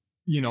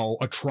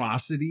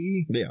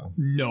atrocity. Yeah.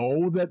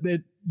 Know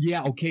that,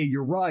 yeah, okay,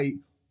 you're right.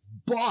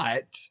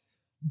 But,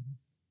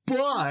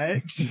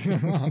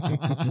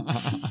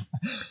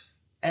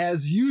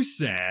 as you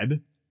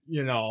said,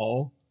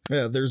 Yeah,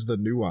 there's the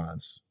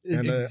nuance.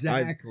 And,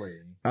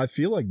 exactly. I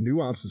feel like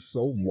nuance is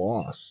so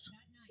lost.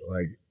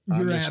 Like, on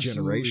You're this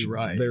absolutely generation.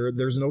 right.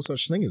 There's no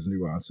such thing as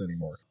nuance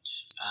anymore.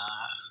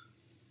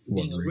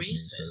 Being a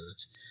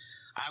racist,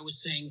 I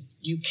was saying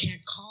you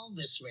can't call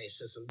this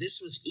racism.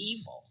 This was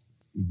evil.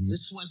 Mm-hmm.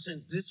 This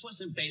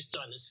wasn't based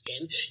on the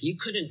skin. You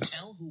couldn't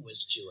tell who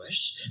was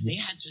Jewish. They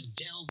had to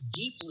delve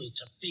deeply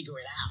to figure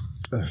it out.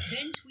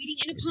 Then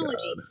tweeting an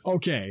apology.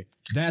 Okay,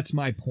 that's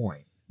my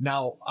point.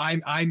 Now,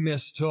 I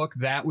mistook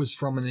that was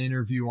from an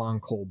interview on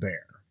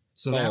Colbert.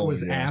 So that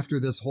was after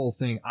this whole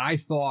thing. I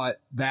thought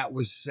that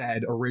was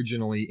said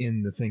originally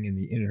in the thing in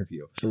the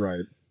interview.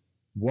 Right.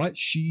 What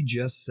she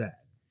just said,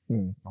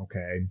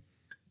 okay,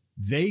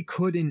 they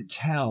couldn't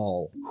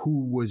tell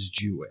who was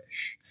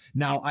Jewish.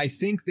 Now, I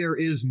think there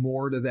is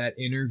more to that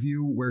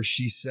interview where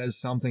she says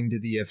something to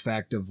the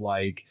effect of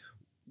like,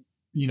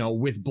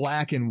 with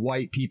black and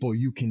white people,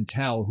 you can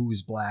tell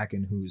who's black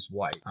and who's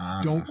white.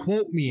 Don't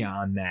quote me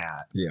on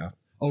that. Yeah.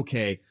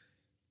 Okay.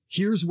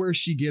 Here's where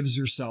she gives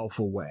herself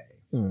away.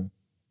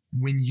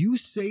 When you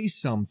say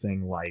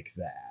something like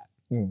that,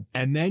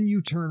 and then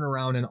you turn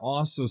around and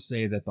also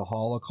say that the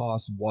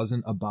Holocaust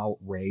wasn't about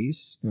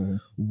race,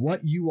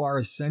 what you are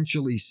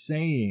essentially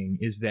saying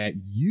is that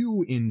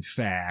you, in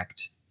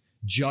fact,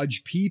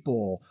 judge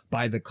people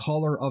by the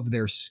color of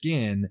their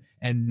skin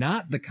and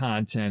not the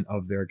content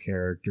of their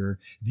character,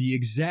 the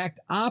exact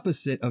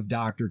opposite of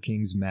Dr.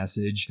 King's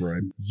message.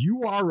 Right.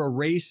 You are a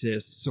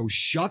racist, so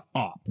shut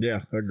up. Yeah,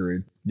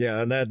 agreed. Yeah,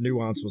 and that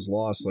nuance was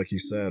lost, like you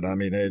said. I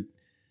mean,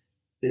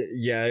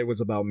 it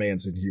was about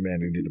man's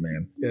inhumanity to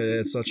man.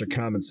 It's such a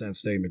common sense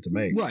statement to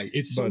make. Right.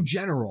 It's so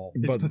general.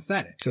 It's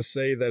pathetic. To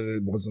say that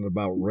it wasn't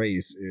about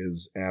race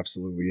is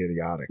absolutely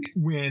idiotic.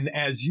 When,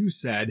 as you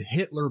said,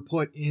 Hitler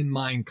put in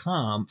Mein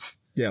Kampf,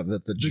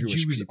 that the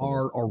Jews people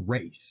are a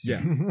race.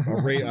 Yeah,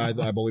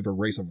 I believe a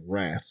race of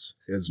rats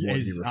is what he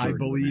referred to them as. I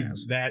believe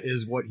that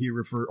is what he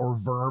referred, or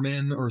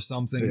vermin or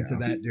something to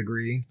that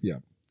degree. Yeah.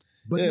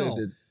 But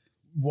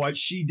what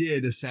she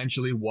did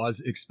essentially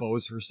was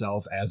expose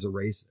herself as a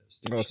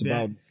racist. Well,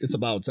 it's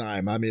about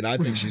time. I mean, I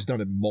think she's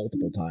done it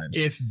multiple times.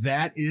 If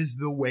that is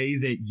the way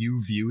that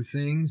you view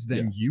things,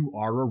 then you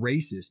are a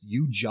racist.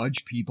 You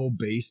judge people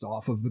based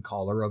off of the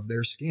color of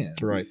their skin.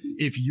 Right.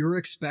 If you're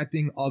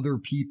expecting other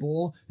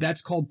people,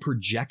 that's called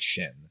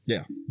projection.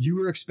 Yeah. You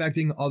are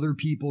expecting other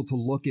people to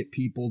look at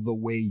people the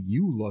way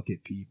you look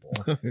at people.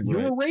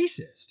 You're a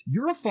racist.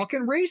 You're a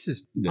fucking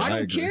racist. Yeah, I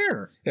don't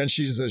care. And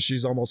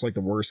she's almost like the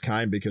worst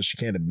kind because she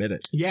can't admit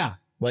it. Yeah.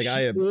 Like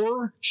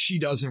or she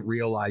doesn't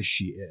realize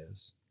she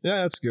is.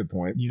 Yeah, that's a good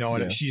point. You know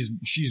what?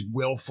 She's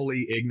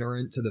willfully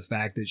ignorant to the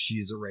fact that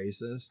she's a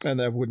racist. And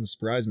that wouldn't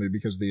surprise me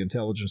because the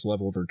intelligence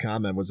level of her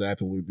comment was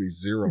absolutely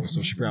zero.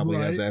 So she probably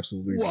has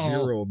absolutely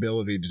zero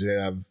ability to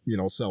have,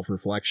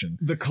 self-reflection.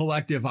 The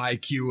collective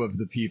IQ of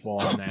the people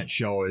on that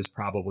show is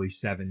probably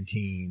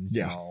 17.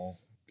 So.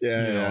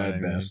 Yeah,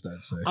 at best,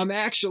 I'd say. I'm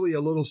actually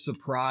a little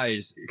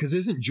surprised because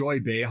isn't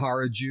Joy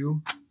Behar a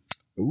Jew?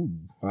 Ooh.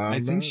 I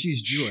think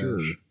she's Jewish. Sure.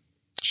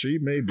 She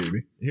may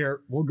be.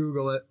 Here, we'll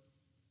Google it.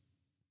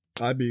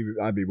 I'd be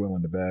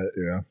willing to bet,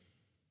 yeah.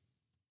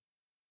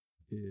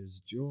 Is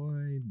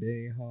Joy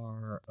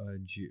Behar a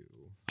Jew?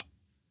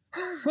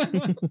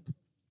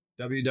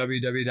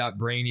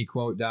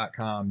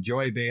 www.brainyquote.com.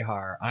 Joy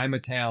Behar. I'm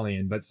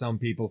Italian, but some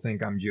people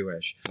think I'm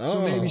Jewish.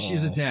 So maybe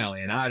she's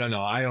Italian. I don't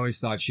know. I always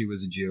thought she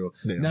was a Jew.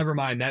 Yeah. Never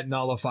mind. That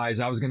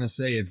nullifies. I was going to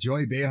say, if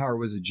Joy Behar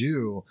was a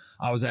Jew,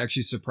 I was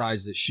actually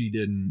surprised that she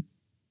didn't,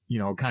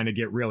 kind of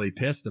get really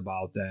pissed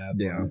about that.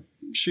 Yeah,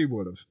 she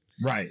would have.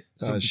 Right.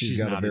 So she's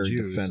got a very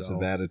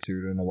defensive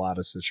attitude in a lot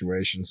of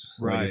situations.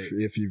 Right. Like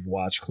if you've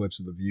watched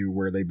clips of The View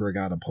where they bring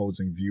on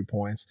opposing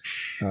viewpoints,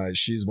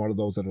 she's one of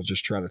those that'll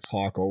just try to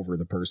talk over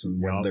the person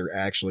when they're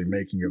actually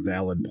making a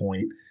valid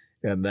point.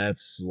 And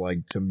that's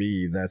like, to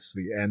me, that's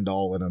the end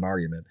all in an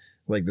argument.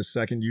 Like the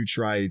second you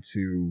try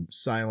to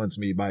silence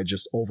me by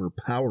just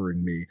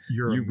overpowering me,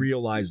 you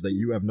realize that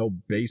you have no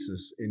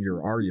basis in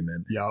your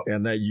argument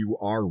and that you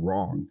are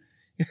wrong.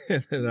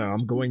 And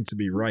I'm going to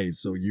be right,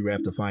 so you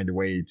have to find a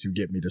way to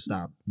get me to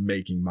stop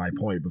making my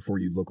point before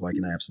you look like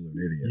an absolute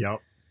idiot.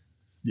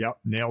 Yep.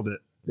 Nailed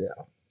it.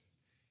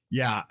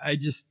 Yeah, I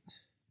just...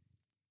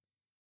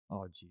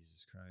 Oh,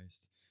 Jesus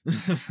Christ.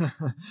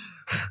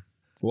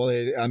 Well,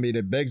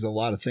 it begs a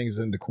lot of things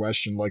into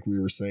question, like we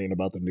were saying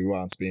about the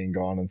nuance being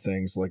gone and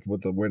things, like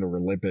with the Winter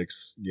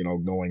Olympics,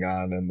 going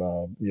on and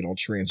the,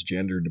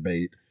 transgender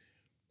debate,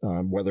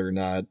 whether or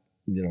not,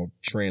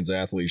 trans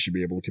athletes should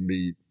be able to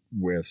compete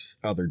with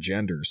other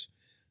genders.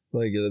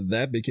 Like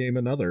that became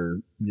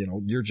another,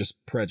 you're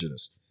just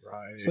prejudiced.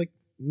 Right. It's like,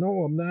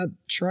 no, I'm not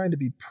trying to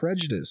be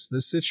prejudiced.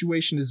 This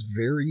situation is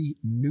very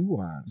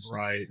nuanced.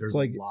 Right. There's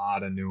a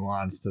lot of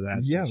nuance to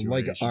that situation.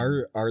 Like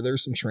are there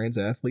some trans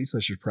athletes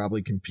that should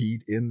probably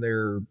compete in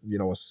their,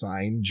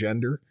 assigned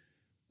gender?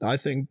 I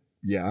think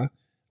Yeah.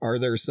 Are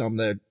there some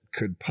that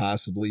could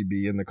possibly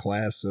be in the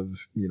class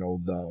of,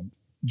 the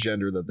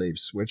gender that they've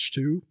switched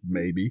to?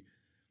 Maybe.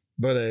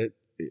 But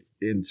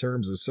in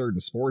terms of certain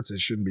sports, it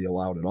shouldn't be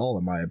allowed at all,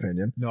 in my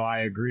opinion. No, I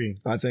agree.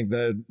 I think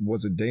that,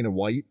 was it Dana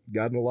White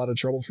got in a lot of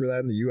trouble for that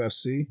in the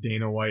UFC?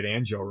 Dana White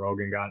and Joe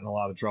Rogan got in a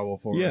lot of trouble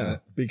for it. Yeah,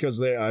 because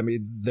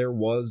there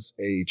was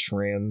a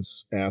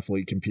trans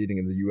athlete competing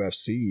in the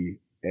UFC,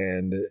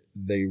 and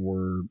they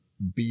were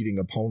beating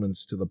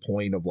opponents to the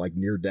point of like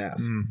near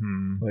death.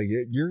 Mm-hmm. Like,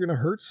 you're going to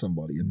hurt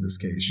somebody in this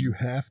case. You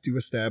have to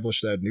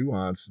establish that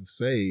nuance and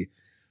say,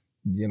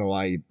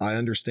 I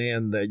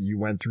understand that you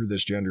went through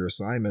this gender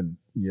assignment,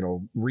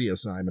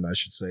 reassignment, I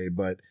should say,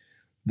 but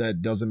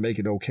that doesn't make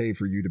it okay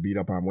for you to beat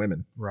up on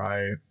women.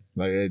 Right.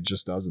 Like, it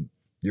just doesn't.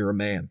 You're a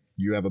man.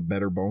 You have a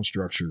better bone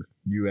structure.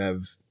 You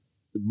have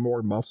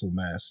more muscle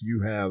mass.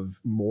 You have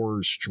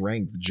more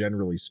strength,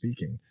 generally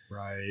speaking.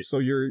 Right. So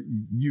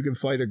you can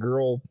fight a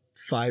girl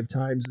 5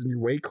 times in your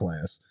weight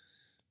class,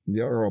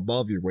 or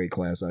above your weight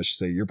class, I should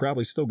say. You're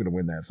probably still going to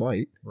win that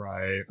fight.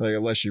 Right. Like,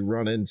 unless you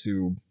run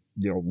into,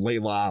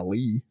 Layla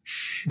Ali.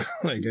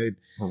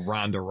 Or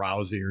Ronda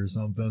Rousey or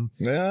something.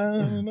 I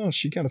don't know.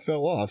 She kind of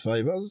fell off.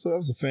 I was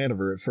a fan of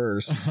her at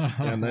first,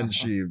 and then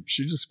she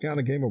just kind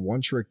of became a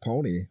one-trick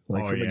pony,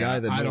 from a guy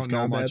that knows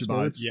combat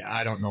sports.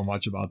 I don't know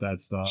much about that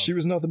stuff. She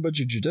was nothing but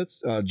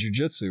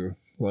jujitsu.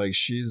 Like,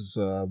 she's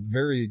a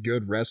very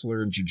good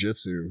wrestler in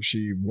jujitsu.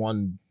 She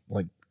won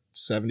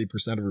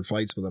 70% of her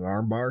fights with an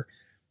armbar,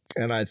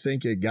 and I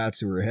think it got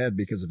to her head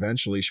because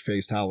eventually she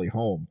faced Holly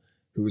Holm,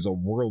 who was a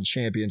world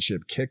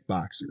championship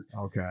kickboxer.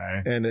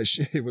 Okay. And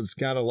it was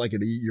kind of like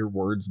an eat your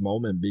words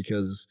moment,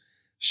 because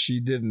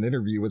she did an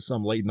interview with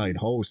some late night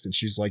host, and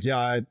she's like,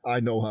 yeah, I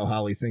know how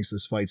Holly thinks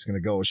this fight's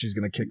going to go. She's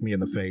going to kick me in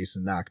the face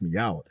and knock me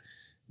out.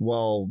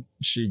 Well,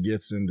 she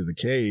gets into the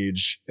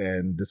cage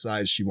and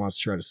decides she wants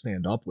to try to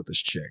stand up with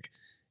this chick.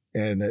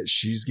 And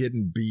she's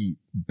getting beat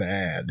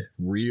bad,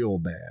 real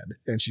bad.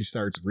 And she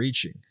starts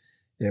reaching.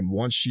 And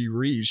once she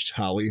reached,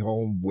 Holly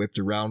Holm whipped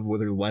around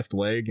with her left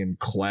leg and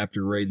clapped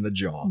her right in the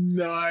jaw.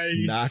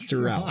 Nice. Knocked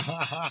her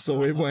out.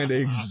 So it went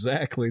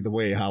exactly the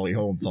way Holly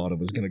Holm thought it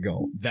was going to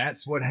go.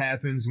 That's what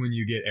happens when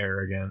you get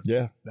arrogant.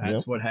 Yeah.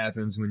 That's what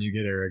happens when you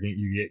get arrogant.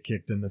 You get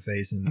kicked in the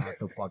face and knocked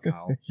the fuck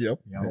out. Yep.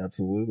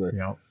 Absolutely.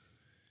 Yep.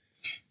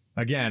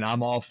 Again,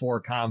 I'm all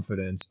for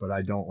confidence, but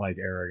I don't like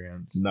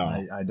arrogance. No.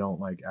 I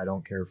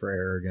don't care for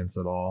arrogance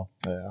at all.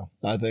 Yeah.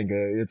 I think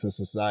it's a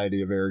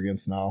society of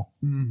arrogance now.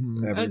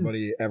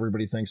 Mm-hmm.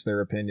 Everybody thinks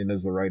their opinion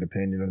is the right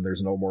opinion, and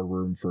there's no more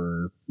room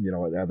for,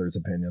 others'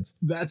 opinions.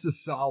 That's a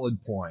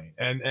solid point.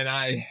 And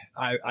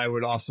I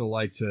would also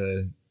like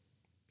to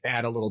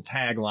add a little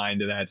tagline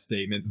to that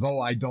statement. Though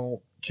I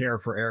don't care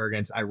for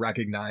arrogance, I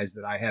recognize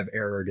that I have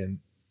arrogant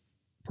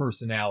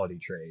personality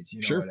traits.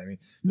 You know what I mean?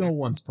 No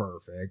one's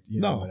perfect. You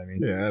know what I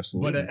mean? Yeah,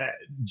 absolutely. But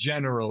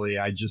generally,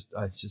 I just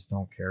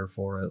don't care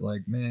for it.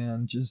 Like,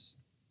 man,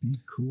 just be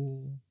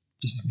cool.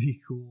 Just be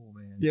cool,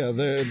 man. Yeah,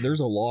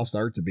 there's a lost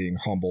art to being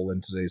humble in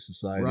today's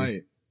society.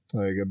 Right.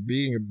 Like,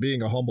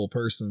 being a humble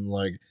person,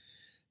 like,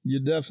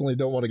 you definitely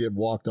don't want to get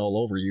walked all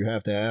over. You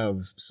have to have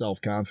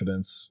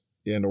self-confidence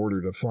in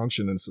order to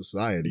function in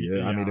society.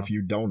 Yeah. I mean, if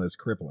you don't, it's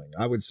crippling.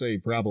 I would say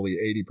probably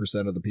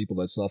 80% of the people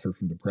that suffer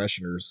from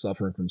depression are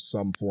suffering from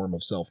some form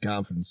of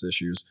self-confidence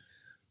issues.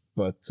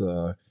 But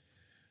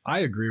I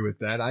agree with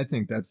that. I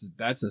think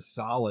that's a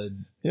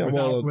solid,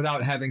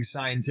 without having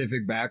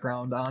scientific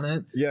background on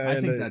it. Yeah, I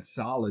think that's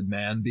solid,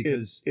 man,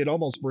 because it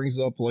almost brings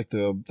up like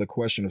the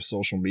question of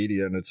social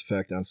media and its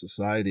effect on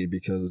society,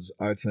 because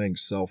I think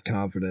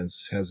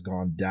self-confidence has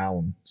gone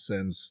down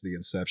since the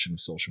inception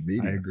of social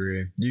media. I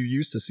agree. You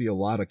used to see a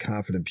lot of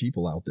confident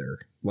people out there,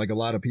 like a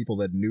lot of people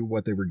that knew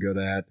what they were good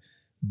at,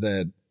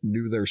 that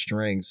knew their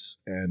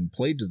strengths and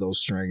played to those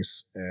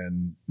strengths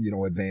and,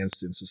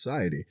 advanced in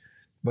society.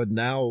 But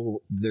now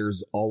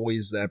there's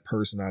always that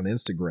person on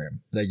Instagram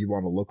that you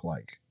want to look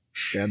like.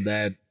 And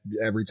that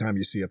every time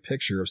you see a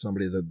picture of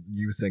somebody that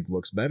you think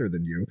looks better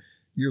than you,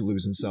 you're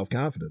losing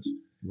self-confidence.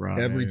 Right.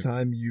 Every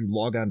time you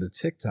log on to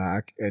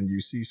TikTok and you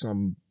see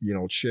some,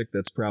 chick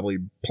that's probably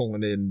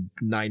pulling in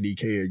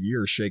 $90K a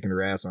year shaking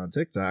her ass on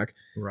TikTok,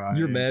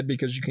 you're mad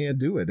because you can't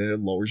do it. And it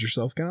lowers your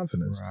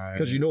self-confidence.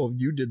 Because if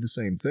you did the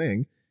same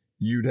thing,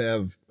 you'd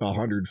have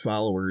 100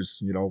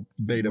 followers,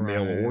 beta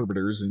male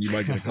orbiters, and you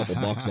might get a couple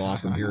bucks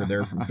off from here and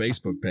there from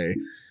Facebook pay,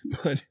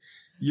 but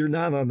you're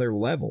not on their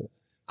level.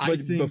 But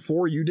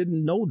before, you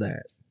didn't know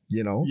that,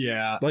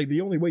 Yeah. Like, the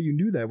only way you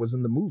knew that was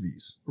in the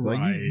movies. Like,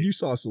 you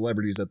saw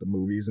celebrities at the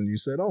movies and you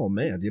said, oh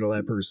man,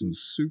 that person's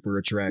super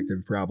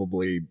attractive,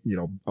 probably,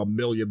 a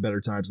million better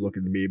times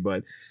looking to me,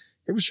 but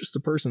it was just a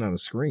person on a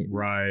screen.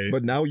 Right.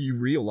 But now you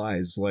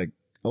realize, like,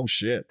 oh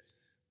shit.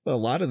 A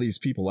lot of these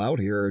people out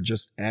here are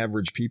just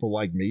average people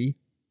like me,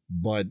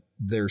 but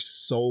they're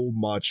so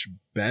much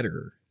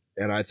better.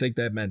 And I think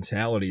that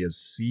mentality has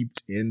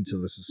seeped into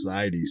the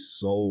society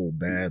so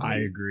badly. I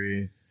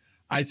agree.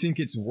 I think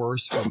it's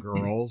worse for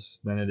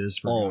girls than it is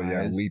for guys. Oh,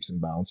 yeah, leaps and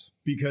bounds.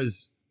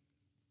 Because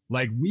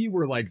like we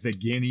were like the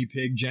guinea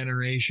pig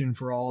generation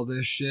for all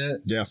this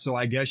shit. Yeah. So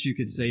I guess you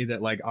could say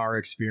that like our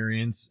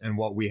experience and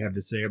what we have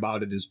to say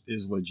about it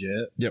is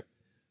legit. Yep.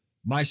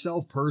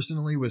 Myself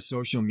personally with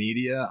social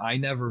media, I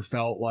never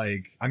felt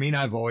like, I mean,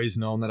 I've always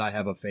known that I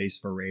have a face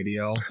for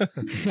radio.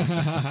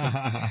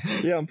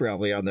 Yeah, I'm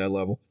probably on that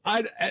level.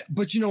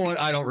 But you know what?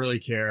 I don't really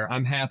care.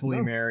 I'm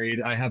happily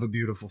married. I have a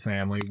beautiful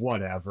family,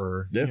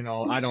 whatever. Yeah. You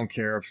know, I don't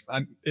care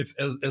if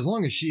as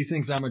long as she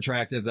thinks I'm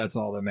attractive, that's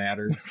all that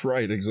matters.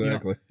 Right,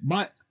 exactly. You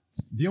know,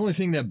 the only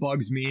thing that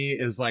bugs me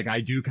is like,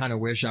 I do kind of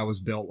wish I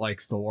was built like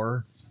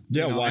Thor.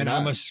 Yeah, you know, why and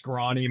not? I'm a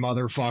scrawny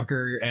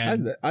motherfucker.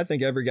 And I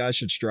think every guy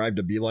should strive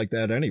to be like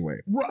that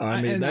anyway.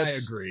 I mean, I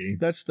agree.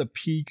 That's the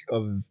peak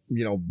of,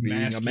 you know, being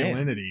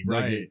Masculinity, a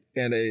man. right.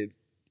 And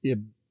it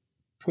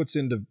puts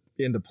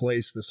into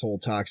place this whole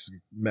toxic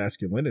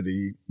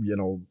masculinity, you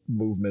know,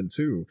 movement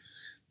too.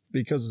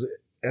 Because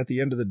at the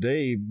end of the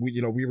day,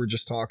 we were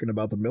just talking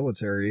about the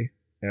military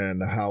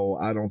and how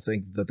I don't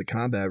think that the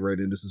combat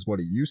readiness is what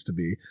it used to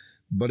be.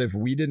 But if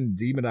we didn't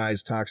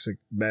demonize toxic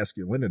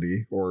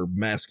masculinity or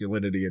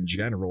masculinity in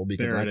general,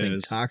 because I think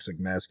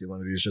toxic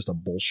masculinity is just a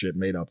bullshit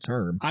made up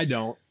term. I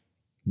don't.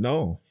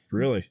 No,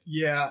 really.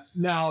 Yeah.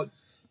 Now,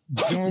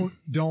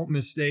 don't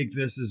mistake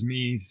this as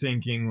me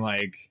thinking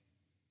like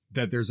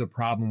that there's a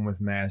problem with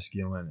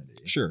masculinity.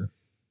 Sure.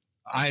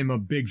 I'm a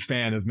big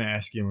fan of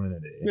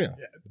masculinity. Yeah.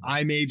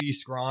 I may be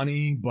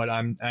scrawny, but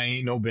I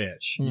ain't no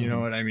bitch. You know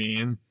what I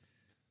mean?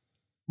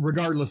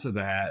 Regardless of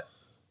that,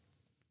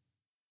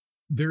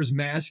 there's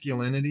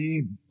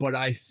masculinity, but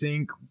I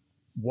think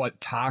what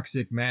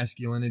toxic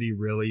masculinity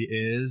really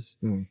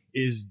is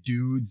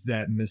dudes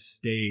that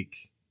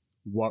mistake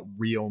what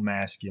real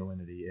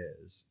masculinity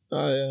is.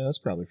 Yeah, that's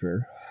probably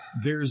fair.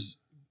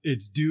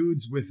 It's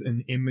dudes with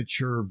an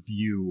immature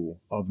view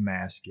of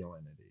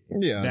masculinity.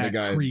 Yeah,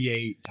 that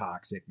create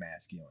toxic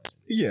masculinity.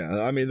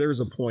 Yeah, I mean, there's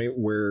a point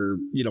where,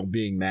 you know,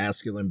 being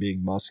masculine,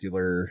 being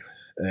muscular,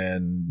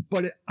 and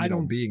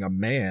being a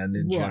man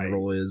in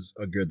general is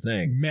a good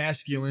thing.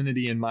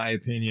 Masculinity, in my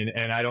opinion,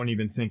 and I don't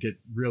even think it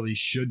really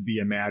should be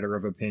a matter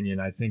of opinion.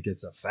 I think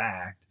it's a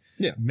fact.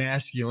 Yeah.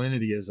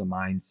 Masculinity is a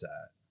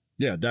mindset.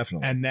 Yeah,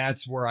 definitely. And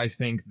that's where I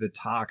think the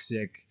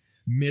toxic,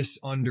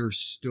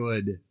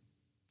 misunderstood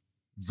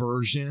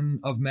version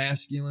of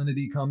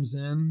masculinity comes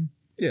in.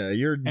 Yeah,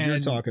 you're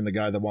talking the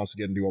guy that wants to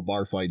get into a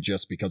bar fight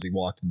just because he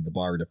walked into the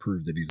bar to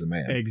prove that he's a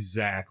man.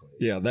 Exactly.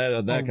 Yeah,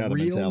 that kind of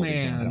mentality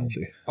is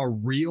unhealthy. A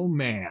real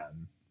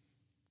man,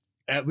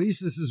 at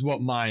least this is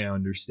what my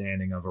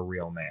understanding of a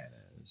real man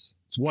is.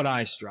 It's what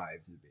I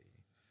strive to be.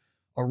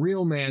 A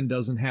real man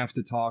doesn't have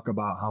to talk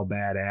about how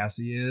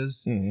badass he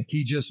is. Mm-hmm.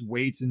 He just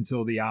waits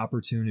until the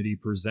opportunity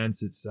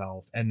presents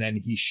itself, and then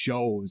he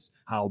shows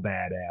how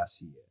badass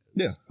he is.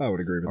 Yeah, I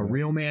would agree with that. A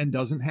real man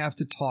doesn't have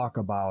to talk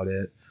about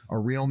it. A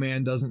real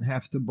man doesn't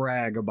have to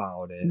brag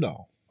about it.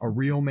 No. A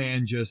real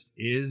man just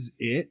is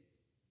it,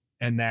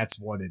 and that's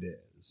what it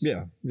is.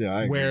 Yeah,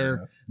 I agree.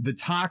 Where the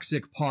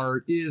toxic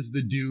part is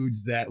the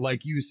dudes that,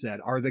 like you said,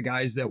 are the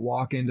guys that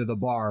walk into the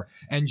bar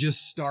and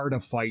just start a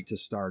fight to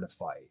start a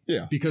fight.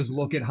 Yeah. Because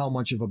look at how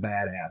much of a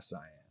badass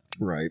I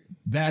am. Right.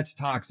 That's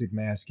toxic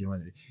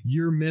masculinity.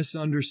 You're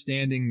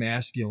misunderstanding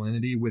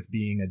masculinity with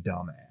being a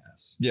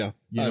dumbass. Yeah.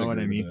 You know what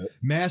I mean?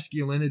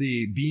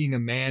 Masculinity, being a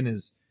man,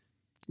 is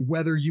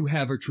whether you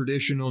have a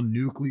traditional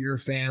nuclear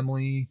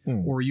family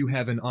or you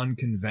have an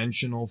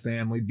unconventional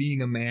family,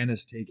 being a man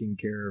is taking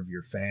care of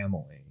your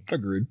family.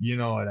 Agreed. You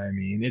know what I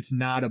mean? It's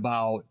not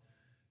about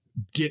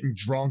getting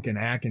drunk and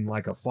acting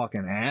like a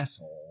fucking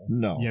asshole.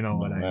 No. You know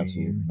what I mean?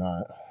 Absolutely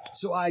not.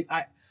 So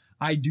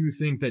I do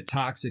think that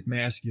toxic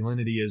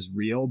masculinity is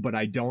real, but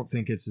I don't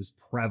think it's as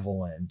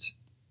prevalent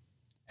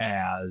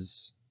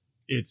as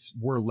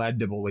we're led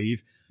to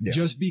believe. Yeah.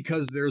 Just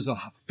because there's a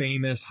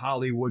famous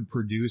Hollywood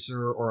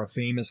producer or a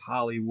famous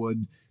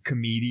Hollywood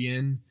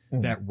comedian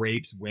that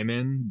rapes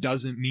women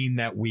doesn't mean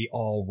that we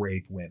all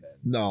rape women.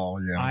 No,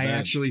 yeah. I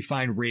actually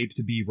find rape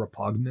to be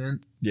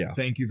repugnant. Yeah.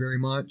 Thank you very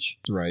much.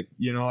 Right.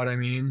 You know what I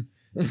mean?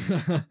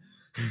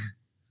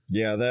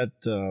 Yeah,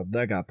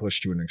 that got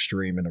pushed to an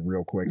extreme in a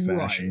real quick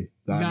fashion.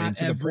 Right. I mean,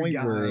 to the point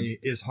where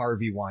is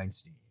Harvey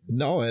Weinstein.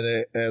 No,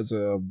 and as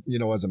a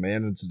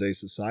man in today's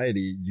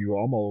society, you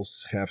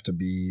almost have to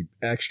be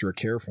extra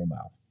careful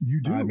now.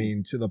 You do. I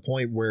mean, to the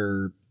point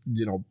where,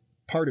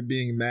 part of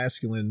being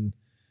masculine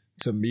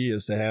to me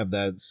is to have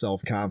that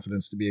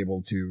self-confidence to be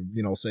able to,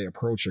 say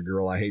approach a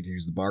girl. I hate to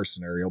use the bar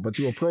scenario, but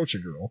to approach a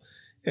girl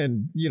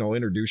and,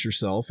 introduce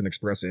yourself and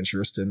express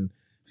interest and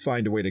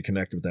find a way to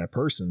connect with that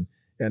person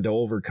and to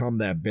overcome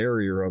that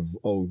barrier of,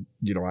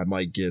 I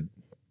might get,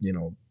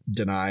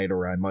 denied,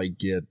 or I might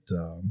get,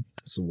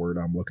 what's the word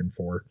I'm looking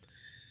for?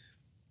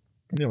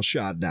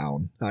 Shot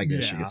down, I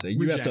guess you could say. You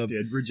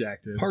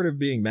rejected. Part of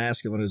being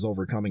masculine is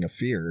overcoming a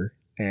fear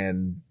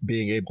and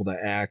being able to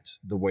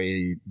act the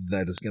way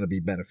that is going to be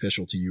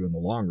beneficial to you in the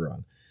long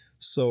run.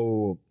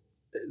 So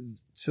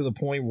to the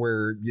point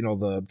where,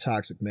 the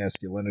toxic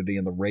masculinity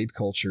and the rape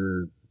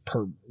culture,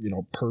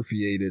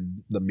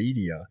 permeated the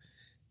media,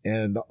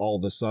 and all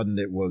of a sudden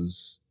it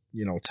was,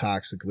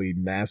 toxically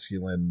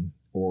masculine,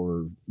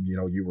 or,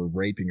 you were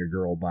raping a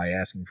girl by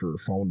asking for her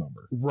phone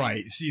number.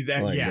 Right. See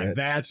that? Like yeah, that.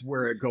 that's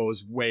where it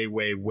goes way,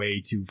 way, way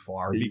too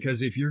far.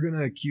 Because if you're going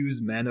to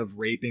accuse men of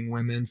raping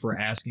women for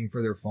asking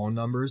for their phone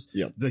numbers,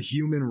 Yep. the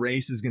human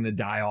race is going to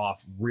die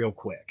off real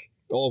quick.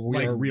 Oh,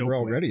 we're quick.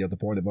 already at the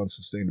point of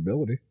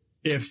unsustainability.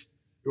 If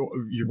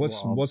you're,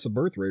 What's the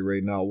birth rate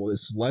right now? Well,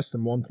 it's less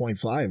than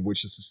 1.5,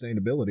 which is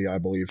sustainability, I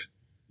believe.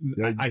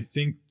 I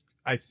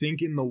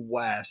think in the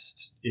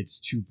West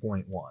it's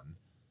 2.1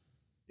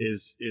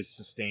 is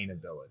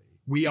sustainability.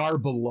 We are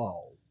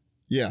below.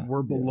 Yeah.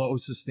 We're below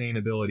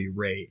sustainability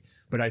rate,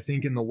 but I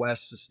think in the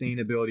West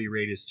sustainability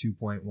rate is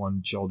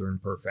 2.1 children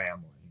per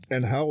family.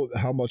 And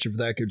how much of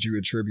that could you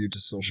attribute to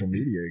social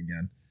media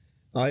again?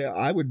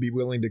 I would be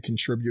willing to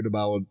contribute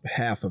about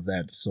half of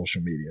that to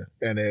social media.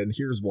 And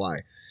here's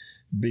why.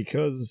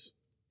 Because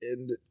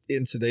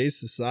in today's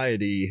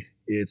society,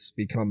 it's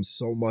become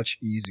so much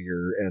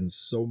easier and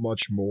so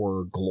much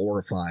more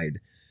glorified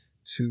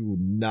to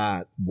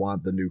not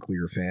want the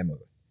nuclear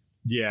family.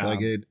 Yeah.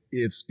 Like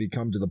it's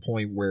become to the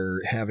point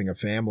where having a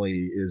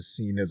family is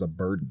seen as a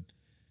burden.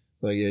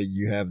 Like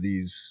you have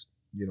these,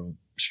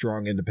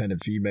 strong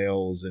independent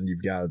females, and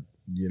you've got,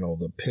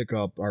 the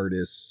pickup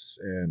artists,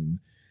 and,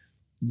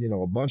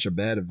 a bunch of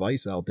bad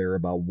advice out there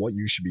about what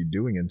you should be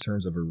doing in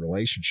terms of a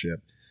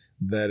relationship,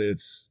 that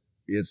it's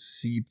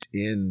seeped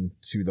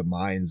into the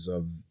minds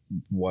of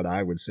what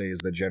I would say is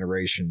the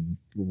generation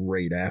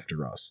right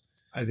after us.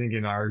 I think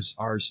in ours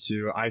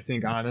too. I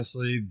think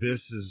honestly,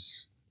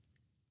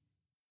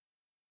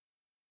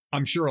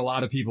 I'm sure a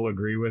lot of people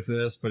agree with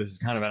this, but it's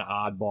kind of an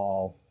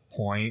oddball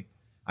point.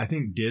 I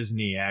think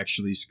Disney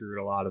actually screwed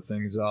a lot of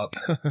things up.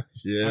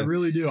 Yeah. I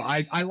really do.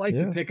 I like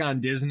to pick on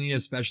Disney,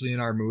 especially in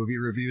our movie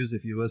reviews.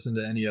 If you listen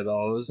to any of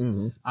those,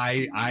 Mm-hmm.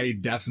 I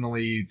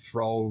definitely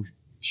throw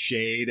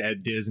shade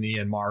at Disney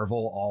and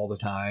Marvel all the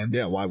time.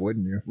 Yeah, why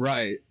wouldn't you?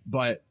 Right.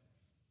 But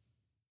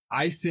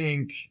I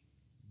think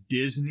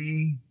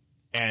Disney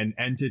and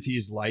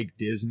entities like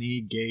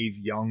Disney gave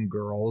young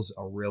girls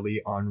a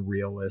really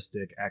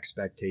unrealistic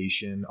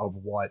expectation of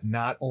what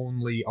not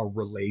only a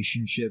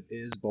relationship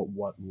is, but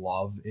what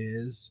love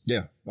is.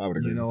 Yeah, I would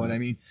agree. You know what I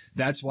mean?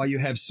 That's why you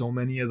have so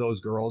many of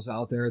those girls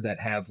out there that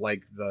have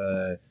like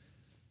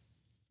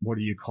what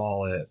do you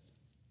call it?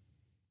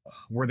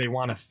 Where they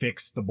want to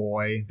fix the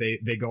boy.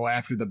 They go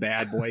after the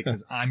bad boy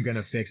because I'm going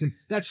to fix him.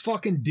 That's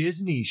fucking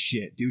Disney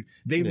shit, dude.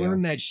 They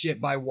learned that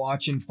shit by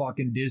watching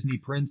fucking Disney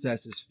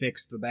princesses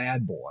fix the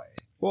bad boy.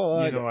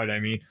 Well, you know what I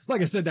mean?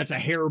 Like I said, that's a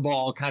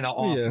hairball kind of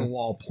off the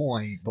wall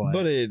point.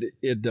 But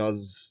it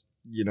does,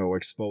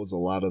 expose a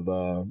lot of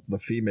the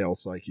female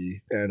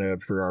psyche.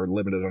 And for our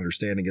limited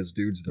understanding as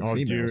dudes, the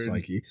female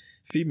psyche.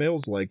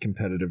 Females like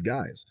competitive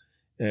guys.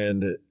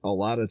 And a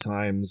lot of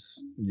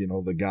times,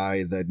 the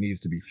guy that needs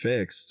to be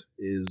fixed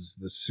is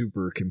the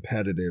super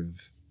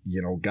competitive,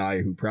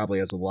 guy who probably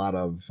has a lot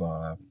of,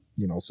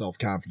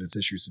 self-confidence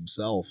issues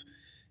himself.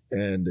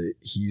 And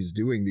he's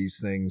doing these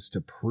things to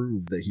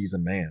prove that he's a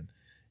man.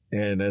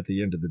 And at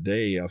the end of the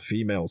day, a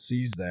female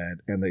sees that,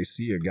 and they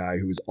see a guy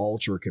who's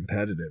ultra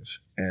competitive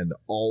and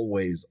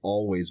always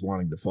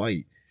wanting to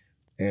fight,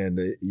 and,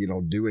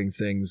 doing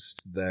things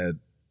that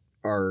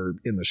are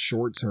in the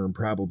short term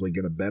probably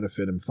going to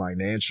benefit him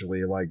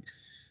financially, like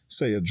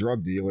say a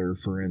drug dealer,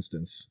 for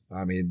instance.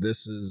 I mean,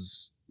 this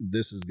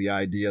is the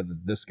idea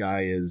that this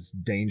guy is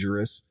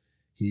dangerous.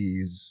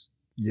 He's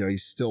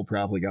still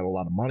probably got a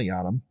lot of money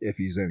on him if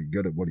he's any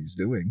good at what he's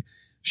doing.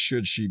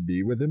 Should she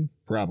be with him?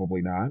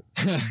 Probably not.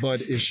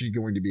 But is she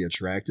going to be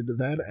attracted to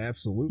that?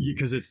 Absolutely.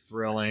 Because it's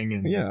thrilling.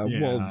 And,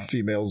 well,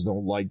 females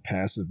don't like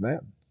passive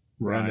men.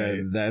 Right.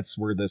 And that's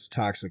where this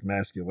toxic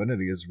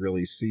masculinity is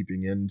really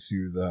seeping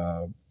into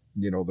the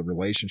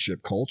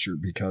relationship culture,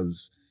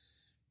 because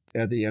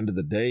at the end of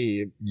the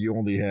day, you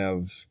only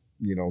have,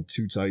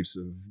 two types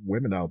of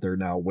women out there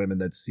now. Women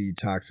that see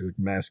toxic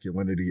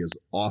masculinity as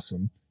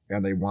awesome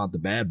and they want the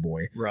bad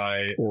boy.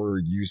 Right. Or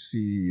you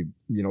see,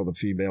 the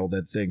female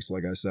that thinks,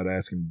 like I said,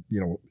 asking,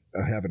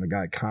 having a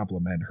guy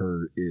compliment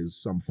her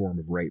is some form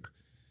of rape.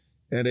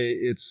 And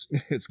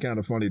it's kind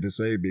of funny to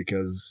say,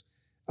 because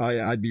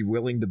I'd be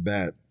willing to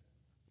bet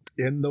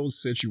in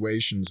those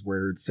situations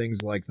where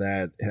things like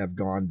that have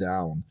gone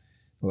down,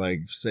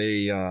 like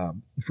say,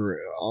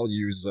 I'll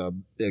use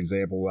an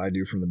example I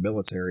do from the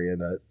military,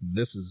 and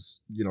this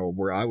is,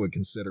 where I would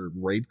consider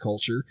rape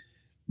culture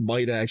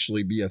might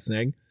actually be a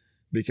thing,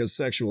 because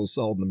sexual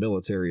assault in the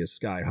military is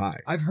sky high.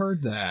 I've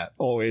heard that.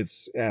 Oh,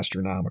 it's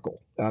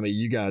astronomical. I mean,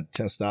 you got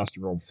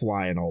testosterone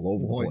flying all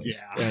over the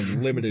place,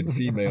 and limited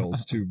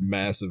females to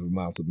massive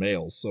amounts of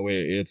males. So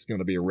it's going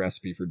to be a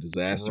recipe for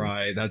disaster.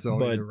 Right. That's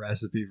always a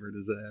recipe for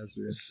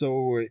disaster.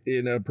 So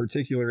in a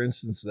particular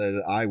instance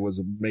that I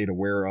was made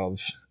aware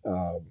of,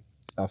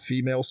 a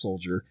female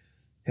soldier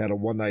had a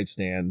one-night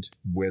stand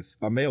with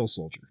a male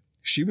soldier.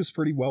 She was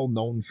pretty well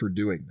known for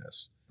doing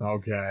this.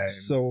 Okay.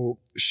 So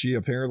she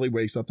apparently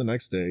wakes up the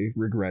next day,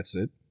 regrets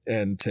it,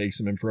 and takes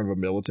him in front of a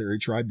military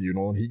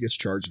tribunal, and he gets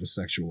charged with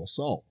sexual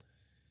assault.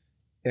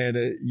 And,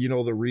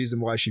 the reason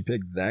why she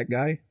picked that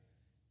guy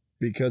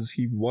because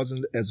he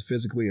wasn't as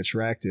physically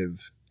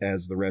attractive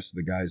as the rest of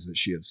the guys that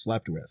she had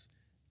slept with.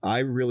 I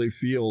really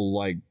feel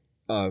like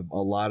a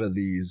lot of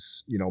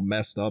these,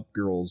 messed up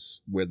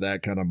girls with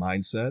that kind of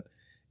mindset,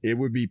 it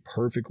would be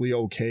perfectly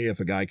okay if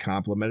a guy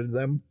complimented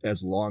them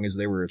as long as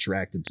they were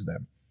attracted to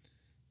them.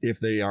 If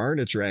they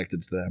aren't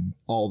attracted to them,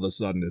 all of a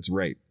sudden it's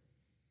rape.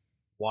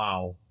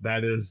 Wow.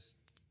 That's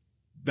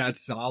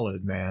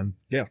solid, man.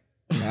 Yeah.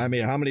 I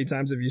mean, how many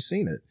times have you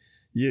seen it?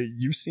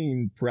 You've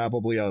seen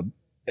probably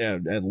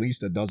at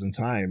least a dozen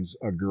times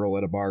a girl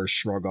at a bar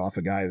shrug off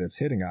a guy that's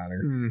hitting on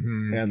her,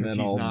 and then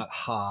he's not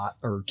hot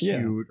or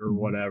cute or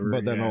whatever.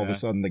 But then all of a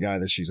sudden, the guy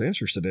that she's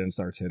interested in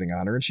starts hitting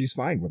on her, and she's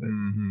fine with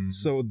it.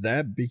 So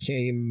that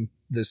became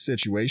this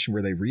situation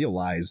where they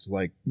realized,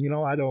 like,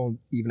 I don't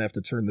even have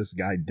to turn this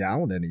guy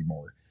down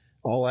anymore.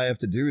 All I have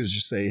to do is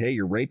just say, "Hey,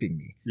 you're raping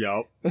me."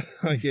 Yep.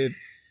 Like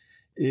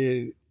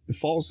it.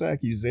 False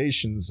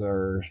accusations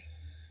are.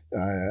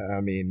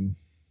 I mean,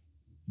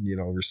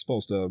 we're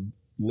supposed to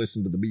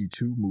listen to the Me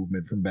Too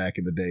movement from back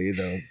in the day,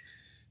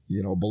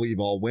 believe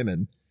all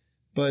women.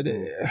 But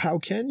how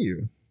can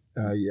you?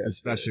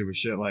 Especially with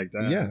shit like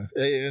that. Yeah.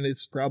 And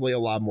it's probably a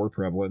lot more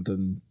prevalent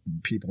than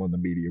people in the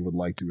media would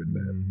like to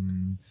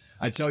admit.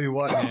 I tell you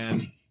what,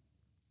 man.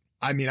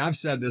 I mean, I've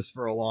said this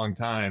for a long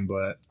time,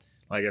 but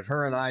like if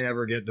her and I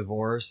ever get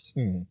divorced,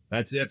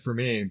 that's it for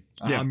me.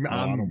 Yeah,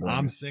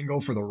 I'm single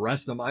for the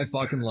rest of my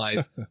fucking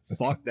life.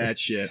 Fuck that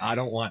shit. I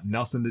don't want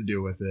nothing to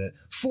do with it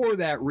for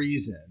that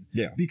reason.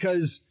 Yeah.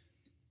 Because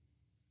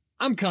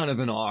I'm kind of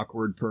an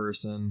awkward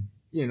person.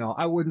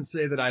 I wouldn't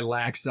say that I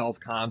lack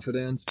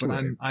self-confidence, but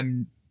right.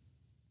 I'm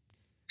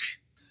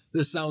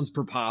this sounds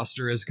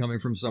preposterous coming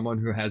from someone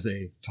who has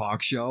a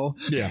talk show.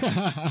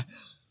 Yeah.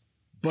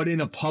 But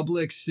in a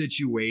public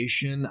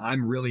situation,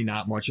 I'm really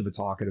not much of a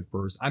talkative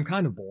person. I'm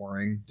kind of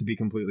boring, to be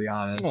completely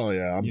honest. Oh,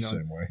 yeah, I'm the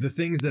same way. The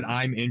things that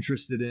I'm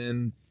interested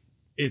in,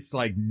 it's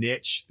like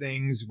niche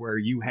things where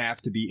you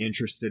have to be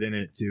interested in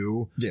it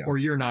too, or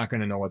you're not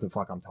going to know what the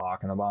fuck I'm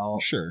talking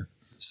about. Sure.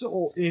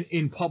 So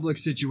in public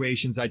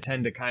situations, I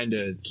tend to kind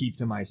of keep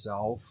to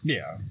myself.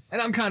 Yeah.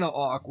 And I'm kind of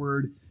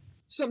awkward.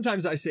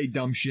 Sometimes I say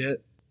dumb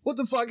shit. What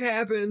the fuck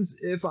happens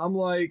if I'm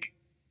like,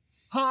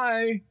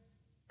 hi,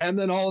 and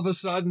then all of a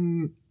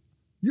sudden,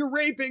 you're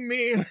raping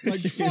me? Like,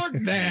 fuck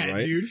that,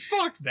 right? Dude.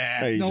 Fuck that.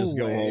 Hey, no just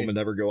way. go home and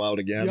never go out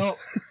again.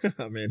 Yep.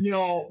 I mean,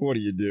 what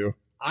do you do?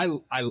 I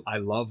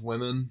love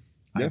women.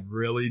 Yeah. I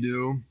really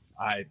do.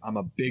 I'm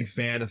a big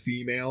fan of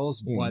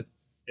females, but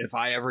if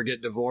I ever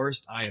get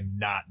divorced, I am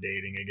not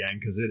dating again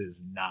because it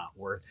is not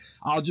worth.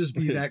 I'll just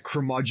be that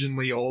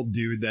curmudgeonly old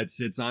dude that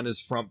sits on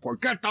his front porch.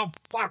 Get the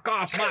fuck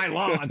off my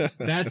lawn.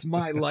 That's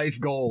my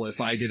life goal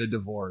if I get a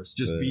divorce.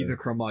 Just be the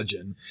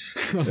curmudgeon.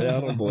 Yeah,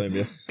 I don't blame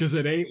you. Because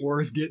it ain't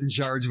worth getting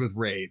charged with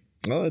rape.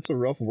 Well, it's a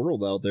rough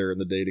world out there in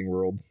the dating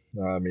world.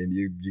 I mean,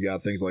 you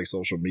got things like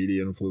social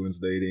media influence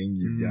dating.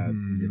 You've got,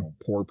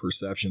 poor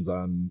perceptions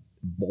on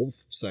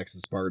both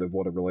sexes' part of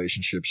what a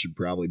relationship should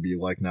probably be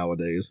like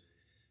nowadays.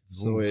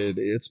 So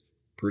it's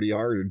pretty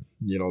hard,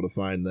 to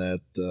find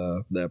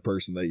that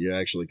person that you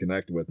actually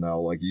connect with now,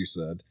 like you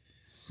said.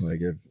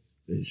 Like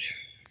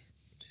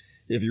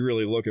if you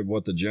really look at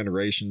what the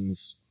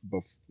generations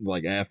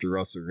after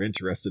us are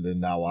interested in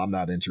now, I'm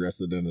not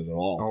interested in it at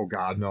all. Oh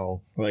God,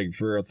 no. Like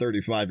for a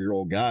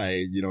 35-year-old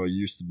guy, it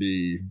used to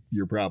be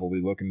you're probably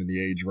looking in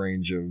the age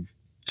range of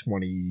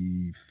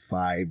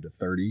 25 to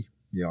 30.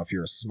 If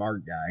you're a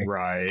smart guy.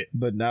 Right.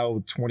 But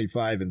now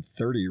 25 and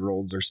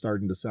 30-year-olds are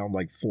starting to sound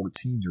like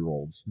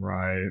 14-year-olds.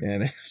 Right.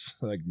 And it's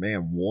like,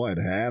 man, what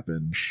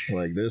happened?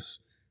 Like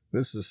this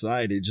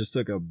society just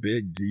took a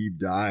big, deep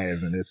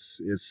dive, and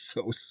it's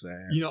so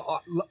sad.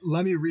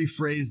 Let me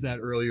rephrase that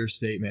earlier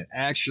statement.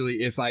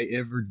 Actually, if I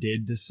ever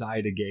did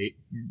decide to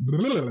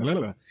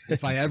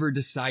if I ever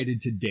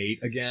decided to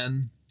date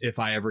again, if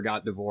I ever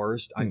got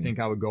divorced, I think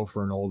I would go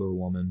for an older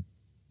woman.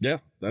 Yeah,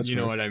 that's you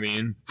fair. know what I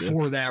mean? Yeah.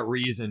 For that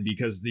reason,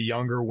 because the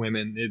younger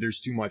women, there's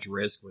too much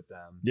risk with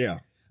them. Yeah.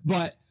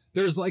 But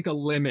there's like a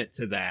limit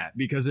to that,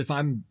 because if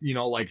I'm,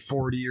 like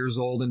 40 years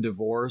old and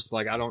divorced,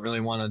 like I don't really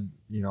want to,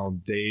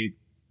 date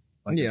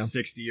like a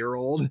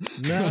 60-year-old.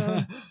 No.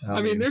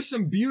 I mean, there's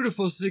some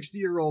beautiful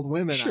 60-year-old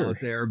women out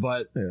there,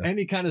 but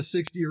any kind of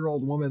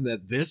 60-year-old woman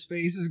that this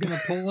face is going to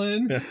pull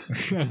in,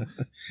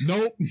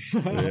 nope.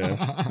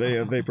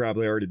 Yeah, they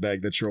probably already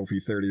bagged the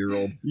trophy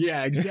 30-year-old.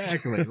 Yeah,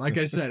 exactly. Like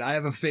I said, I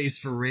have a face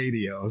for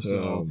radio,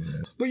 so.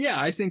 But yeah,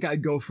 I think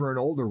I'd go for an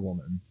older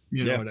woman.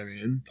 You know what I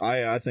mean?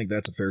 I think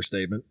that's a fair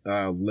statement.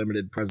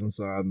 Limited presence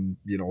on,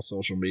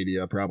 social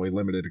media, probably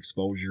limited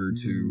exposure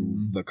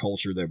to the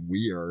culture that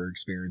we are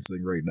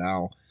experiencing right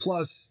now.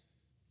 Plus,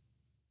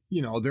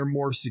 they're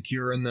more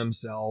secure in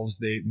themselves.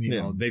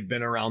 They've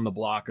been around the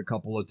block a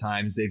couple of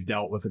times. They've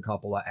dealt with a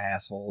couple of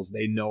assholes.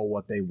 They know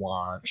what they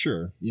want.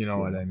 Sure. You know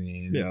what I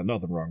mean? Yeah,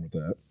 nothing wrong with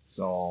that.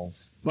 So,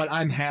 but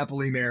I'm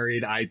happily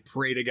married. I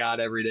pray to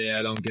God every day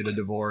I don't get a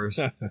divorce.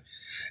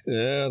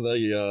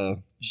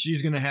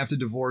 She's going to have to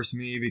divorce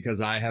me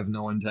because I have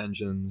no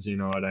intentions. You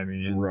know what I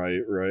mean?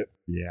 Right.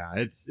 Yeah,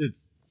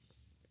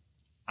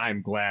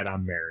 I'm glad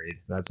I'm married.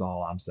 That's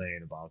all I'm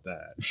saying about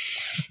that.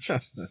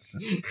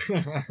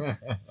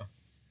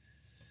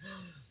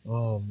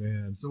 Oh,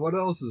 man. So what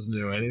else is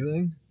new?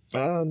 Anything?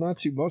 Not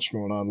too much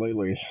going on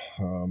lately.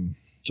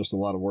 Just a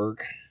lot of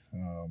work.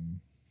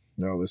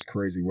 This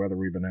crazy weather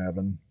we've been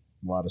having.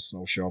 A lot of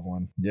snow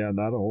shoveling. Yeah,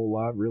 not a whole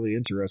lot really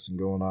interesting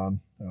going on.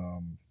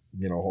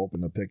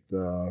 Hoping to pick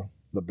the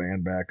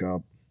band back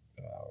up.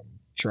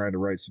 Trying to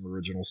write some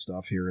original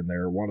stuff here and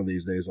there. One of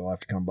these days I'll have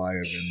to come by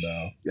and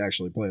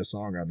actually play a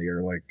song on the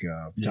air like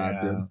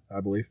Todd did,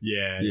 I believe.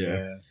 Yeah,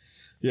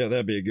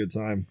 that'd be a good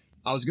time.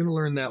 I was going to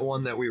learn that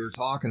one that we were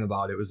talking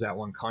about. It was that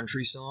one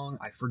country song.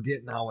 I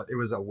forget now. It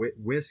was a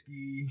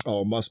whiskey.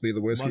 Oh, Must Be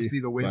the Whiskey. Must Be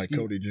the Whiskey.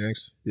 By Cody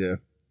Jinks. Yeah.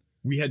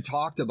 We had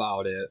talked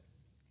about it,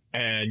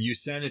 and you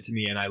sent it to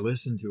me, and I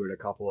listened to it a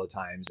couple of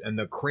times, and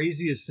the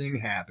craziest thing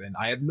happened.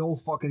 I have no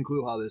fucking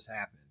clue how this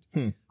happened.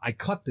 I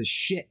cut the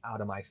shit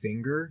out of my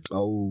finger.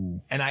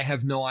 Oh. And I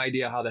have no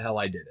idea how the hell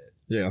I did it.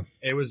 Yeah.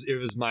 It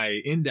was my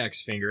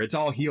index finger. It's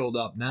all healed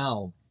up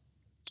now.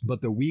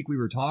 But the week we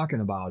were talking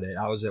about it,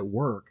 I was at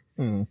work.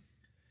 And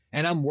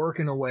I'm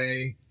working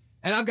away.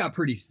 And I've got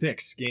pretty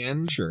thick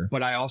skin. Sure.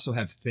 But I also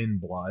have thin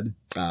blood.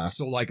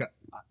 So like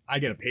I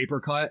get a paper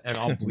cut and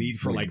I'll bleed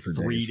for like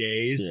 3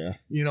 days. Yeah.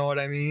 You know what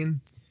I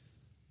mean?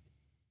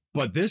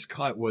 But this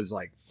cut was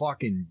like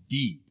fucking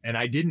deep, and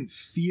I didn't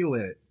feel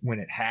it when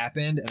it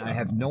happened, and I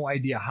have no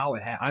idea how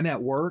it happened. I'm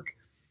at work,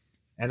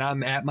 and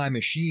I'm at my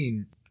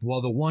machine.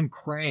 Well, the one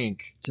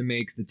crank to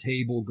make the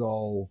table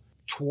go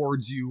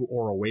towards you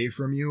or away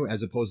from you,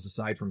 as opposed to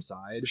side from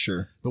side.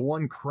 Sure. The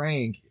one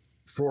crank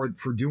for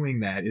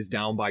doing that is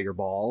down by your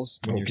balls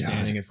when you're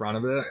standing in front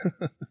of it.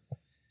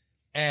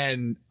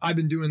 And I've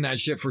been doing that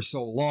shit for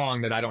so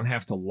long that I don't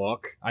have to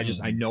look.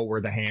 I know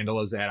where the handle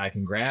is at. I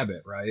can grab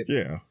it, right?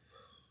 Yeah.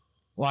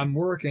 Well, I'm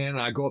working and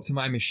I go up to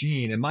my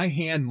machine and my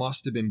hand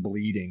must have been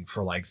bleeding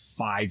for like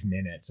 5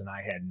 minutes and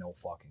I had no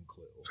fucking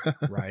clue,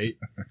 right?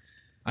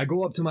 I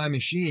go up to my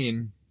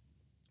machine,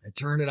 I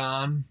turn it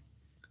on,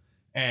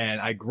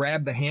 and I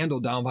grab the handle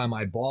down by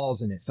my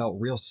balls and it felt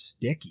real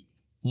sticky.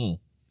 And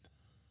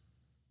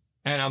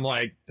I'm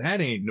like, that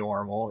ain't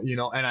normal,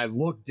 and I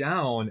look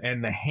down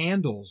and the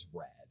handle's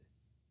red.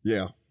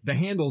 Yeah. The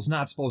handle's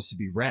not supposed to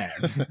be red.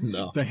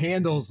 No. The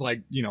handle's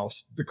like,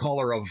 the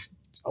color of,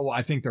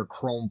 I think they're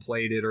chrome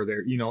plated or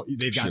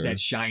they've got that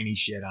shiny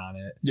shit on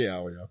it. Yeah,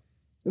 oh yeah.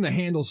 And the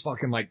handle's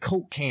fucking like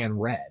Coke can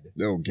red.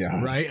 Oh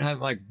God. Right? And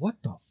I'm like,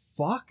 what the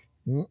fuck?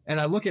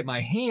 And I look at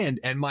my hand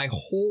and my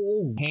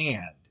whole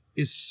hand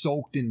is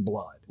soaked in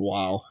blood.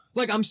 Wow.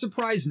 Like, I'm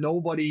surprised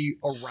nobody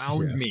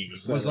around me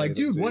was like,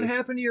 dude, what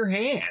happened to your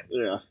hand?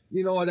 Yeah.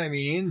 You know what I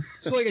mean?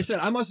 So like I said,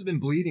 I must have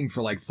been bleeding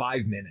for like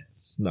 5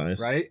 minutes.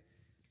 Nice. Right?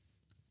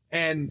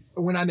 And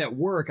when I'm at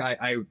work,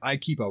 I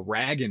keep a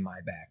rag in my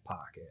back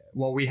pocket.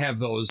 Well, we have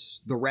the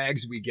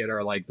rags we get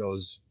are like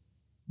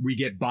we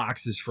get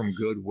boxes from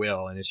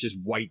Goodwill and it's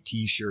just white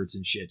t-shirts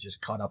and shit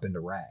just cut up into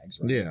rags.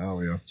 Right? Yeah,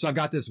 oh yeah. So I've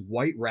got this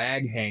white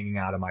rag hanging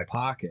out of my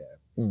pocket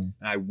and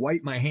I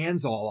wipe my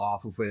hands all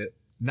off of it.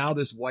 Now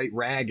this white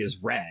rag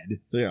is red.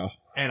 Yeah.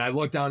 And I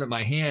look down at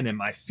my hand and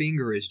my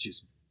finger is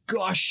just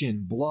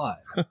gushing blood.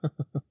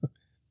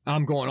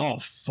 I'm going, oh,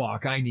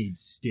 fuck, I need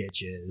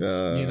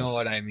stitches. You know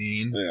what I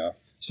mean? Yeah.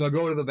 So I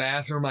go to the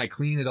bathroom, I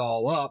clean it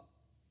all up.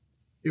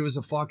 It was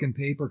a fucking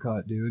paper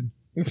cut, dude.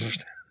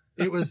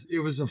 It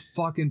was a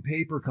fucking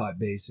paper cut,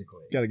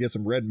 basically. Got to get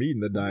some red meat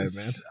in the diet,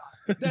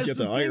 man. That's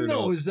the thing,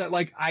 though, is that,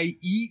 like, I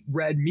eat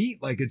red meat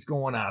like it's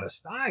going out of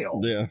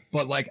style. Yeah.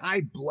 But, like,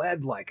 I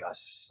bled like a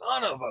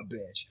son of a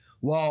bitch.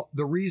 Well,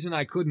 the reason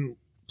I couldn't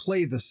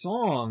play the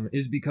song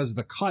is because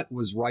the cut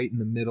was right in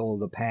the middle of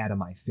the pad of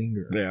my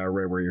finger. Yeah,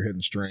 right where you're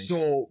hitting strings.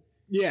 So,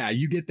 yeah,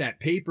 you get that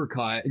paper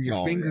cut and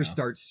your fingers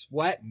start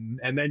sweating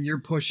and then you're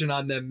pushing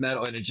on them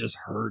metal and it just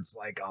hurts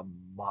like a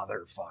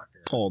motherfucker.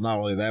 Oh, not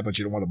only that, but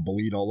you don't want to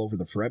bleed all over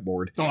the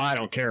fretboard. Oh, I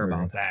don't care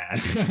about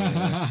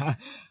that.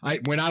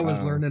 When I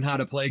was learning how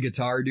to play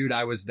guitar, dude,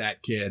 I was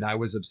that kid. I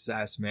was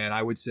obsessed, man.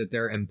 I would sit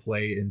there and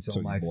play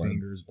until my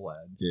fingers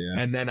bled. Yeah.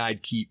 And then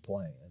I'd keep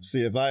playing.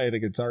 See, if I had a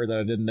guitar that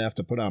I didn't have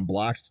to put on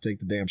blocks to take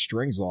the damn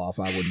strings off,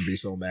 I wouldn't be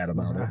so mad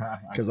about it.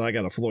 Because I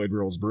got a Floyd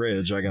Rose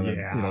bridge. I got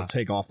to,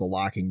 take off the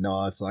locking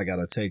nuts. I got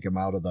to take them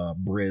out of the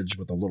bridge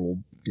with the little,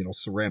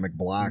 ceramic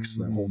blocks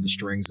that hold the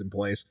strings in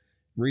place.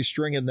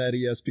 Restringing that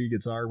ESP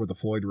guitar with the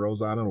Floyd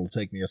Rose on it will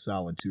take me a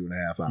solid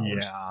 2.5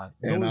 hours.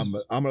 Yeah. And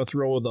I'm going to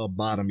throw the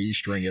bottom E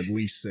string at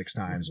least 6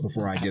 times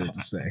before I get it to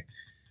stay.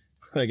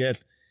 Again,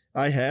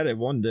 I had it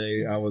one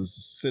day. I was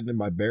sitting in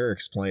my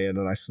barracks playing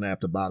and I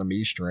snapped a bottom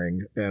E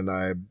string and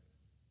I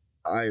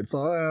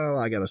thought, oh,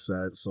 I got a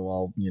set, so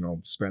I'll,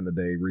 spend the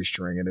day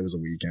restringing. It was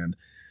a weekend.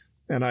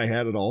 And I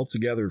had it all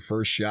together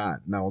first shot.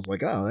 And I was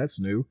like, oh, that's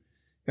new.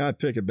 I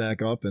pick it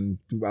back up and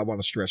I want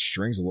to stretch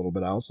strings a little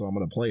bit out, so I'm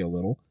going to play a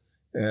little.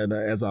 And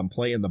as I'm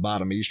playing, the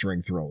bottom E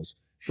string throws.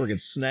 Friggin'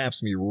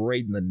 snaps me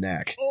right in the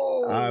neck.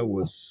 Oh. I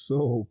was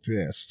so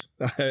pissed.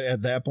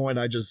 At that point,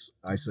 I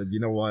said, you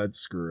know what?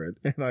 Screw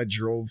it. And I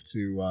drove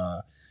to,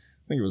 I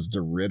think it was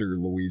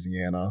DeRidder,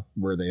 Louisiana,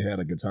 where they had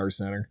a guitar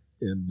center.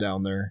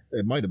 down there.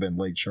 It might have been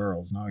Lake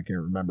Charles. Now I can't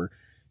remember.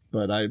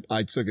 But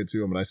I took it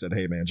to him and I said,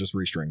 hey, man, just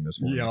restring this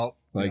for me.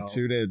 Like,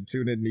 tune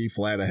it knee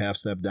flat, a half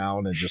step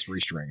down, and just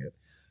restring it.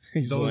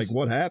 He's like,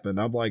 what happened?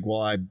 I'm like,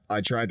 well,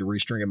 I tried to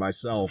restring it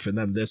myself, and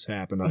then this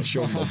happened. I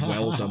showed him the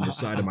welt on the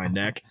side of my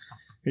neck.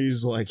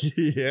 He's like,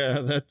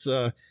 yeah,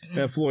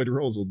 that Floyd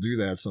Rose will do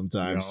that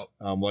sometimes.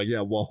 I'm like,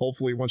 yeah, well,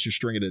 hopefully once you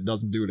string it, it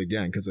doesn't do it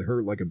again because it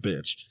hurt like a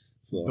bitch.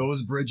 So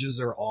those bridges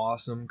are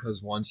awesome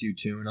because once you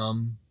tune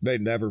them, they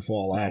never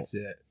fall out. That's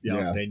it.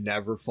 Yeah, they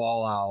never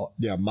fall out.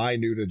 Yeah,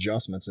 minute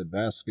adjustments at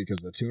best because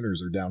the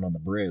tuners are down on the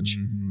bridge.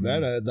 Mm-hmm.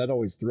 That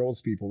always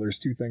throws people. There's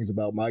two things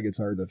about my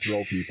guitar that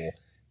throw people.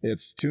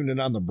 It's tuning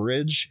on the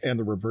bridge and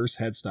the reverse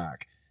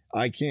headstock.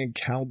 I can't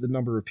count the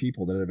number of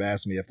people that have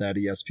asked me if that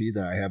ESP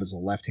that I have is a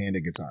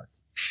left-handed guitar.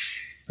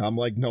 I'm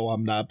like, no,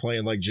 I'm not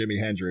playing like Jimi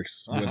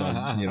Hendrix with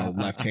a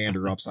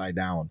left-hander upside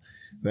down.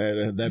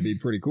 That'd be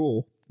pretty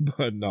cool.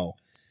 But no,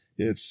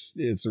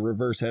 it's a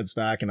reverse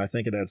headstock, and I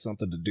think it had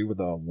something to do with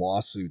a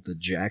lawsuit that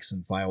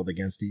Jackson filed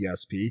against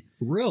ESP.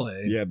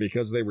 Really? Yeah,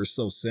 because they were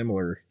so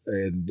similar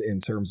in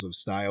terms of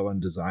style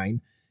and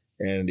design.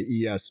 And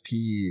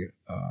ESP,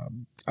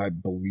 I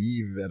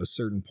believe at a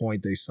certain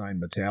point they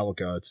signed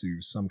Metallica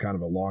to some kind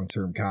of a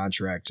long-term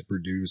contract to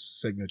produce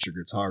signature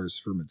guitars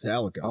for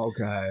Metallica.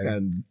 Okay.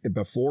 And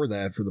before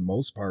that, for the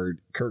most part,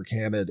 Kirk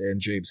Hammett and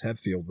James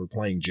Hetfield were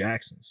playing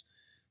Jacksons.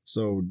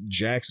 So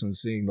Jackson,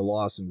 seeing the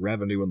loss in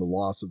revenue and the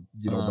loss of,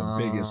 the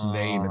biggest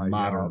name in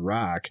modern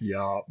rock,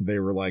 they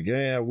were like,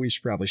 yeah, we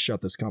should probably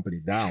shut this company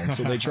down.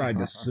 So they tried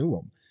to sue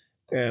him.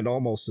 And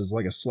almost as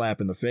like a slap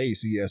in the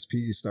face,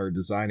 ESP started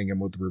designing them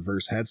with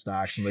reverse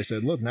headstocks, and they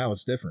said, look, now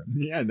it's different.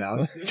 Yeah, now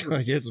it's different.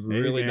 Like, it's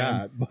really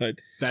not, but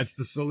that's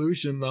the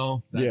solution,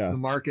 though. That's the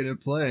market at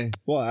play.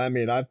 Well, I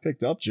mean, I've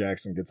picked up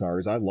Jackson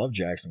guitars. I love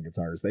Jackson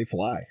guitars. They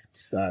fly.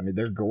 I mean,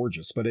 they're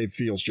gorgeous, but it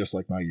feels just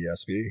like my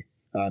ESP.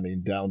 I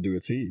mean, down to a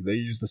T. They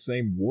use the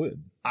same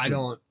wood. I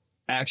don't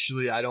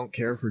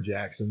care for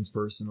Jacksons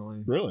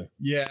personally. Really?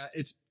 Yeah,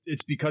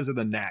 it's because of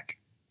the neck.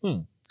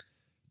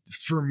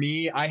 For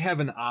me, I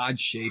have an odd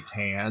shaped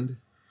hand.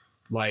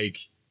 Like,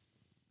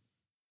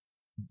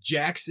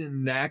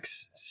 Jackson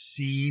necks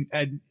seem,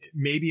 and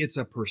maybe it's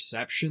a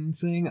perception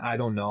thing, I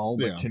don't know,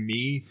 but to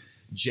me,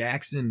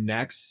 Jackson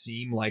necks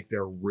seem like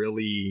they're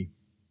really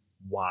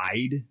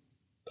wide.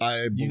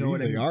 I believe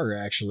they are,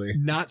 actually.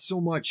 Not so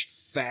much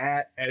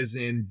fat as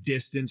in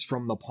distance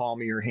from the palm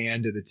of your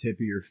hand to the tip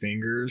of your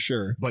fingers.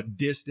 Sure. But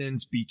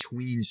distance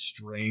between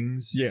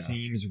strings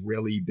seems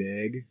really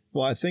big.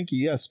 Well, I think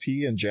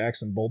ESP and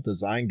Jackson both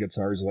design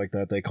guitars like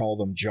that. They call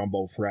them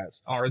jumbo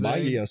frets. Are they? My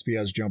ESP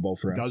has jumbo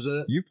frets. Does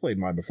it? You've played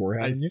mine before,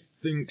 haven't you? I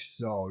think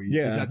so.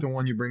 Yeah. Is that the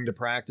one you bring to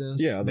practice?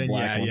 Yeah, the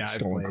black one,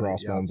 skull and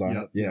crossbones on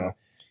it. Yeah.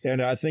 And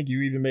I think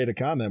you even made a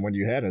comment when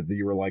you had it that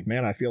you were like,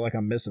 man, I feel like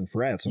I'm missing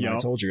frets. And I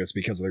told you it's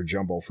because they're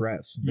jumbo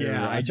frets.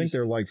 I think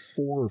they're like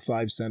 4 or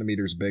 5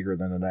 centimeters bigger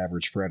than an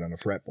average fret on a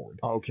fretboard.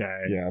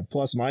 Okay. Yeah.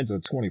 Plus mine's a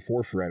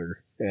 24 fretter.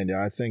 And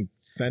I think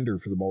Fender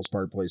for the most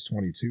part plays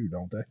 22,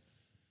 don't they?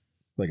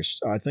 Like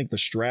I think the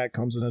Strat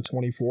comes in a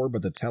 24,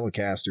 but the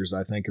Telecasters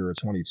I think are a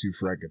 22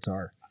 fret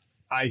guitar.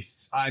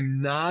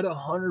 I'm not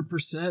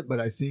 100%,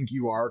 but I think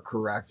you are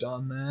correct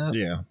on that.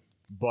 Yeah.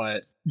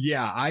 But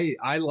yeah,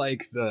 I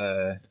like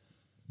the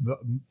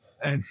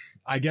and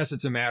I guess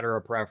it's a matter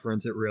of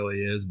preference. It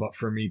really is. But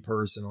for me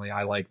personally,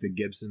 I like the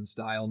Gibson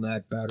style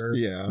neck better.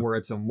 Yeah. Where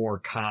it's a more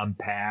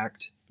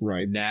compact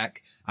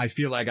neck. I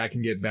feel like I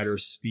can get better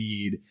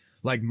speed.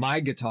 Like my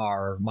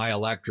guitar, my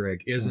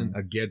electric isn't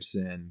a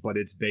Gibson, but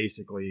it's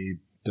basically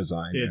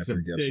designed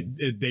after Gibson.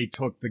 They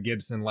took the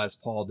Gibson Les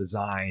Paul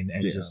design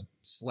and just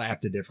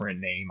slapped a different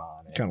name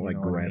on it. Kind of like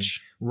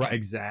Gretsch. I mean? Right,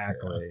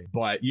 exactly. Yeah.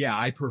 But yeah,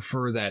 I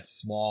prefer that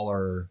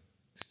smaller,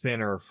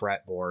 thinner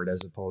fretboard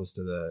as opposed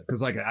to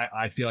because like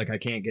I feel like I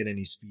can't get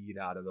any speed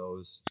out of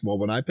those. Well,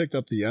 when I picked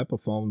up the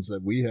Epiphones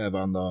that we have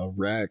on the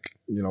rack,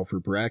 for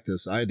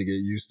practice, I had to get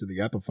used to the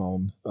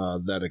Epiphone,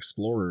 that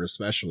Explorer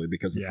especially,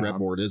 because the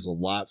fretboard is a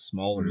lot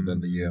smaller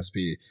than the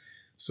ESP.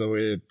 So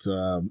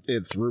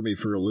it threw me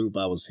for a loop.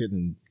 I was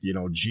hitting,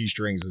 G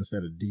strings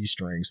instead of D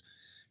strings.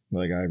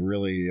 Like I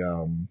really,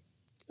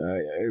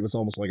 it was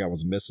almost like I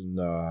was missing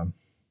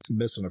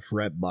a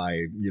fret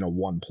by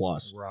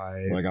 1+.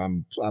 Right. Like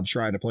I'm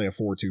trying to play a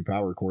 4/2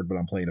 power chord, but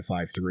I'm playing a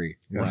 5/3,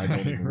 and I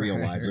don't even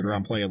realize it. Or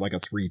I'm playing like a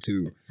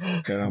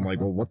 3/2, and I'm like,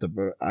 well,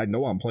 I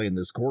know I'm playing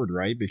this chord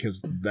right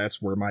because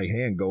that's where my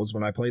hand goes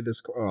when I play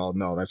this. Oh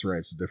no, that's right.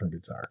 It's a different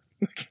guitar.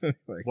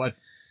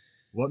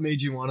 What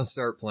made you want to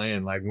start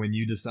playing? Like when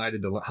you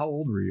decided to, how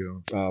old were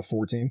you?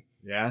 14.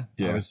 Yeah?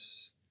 I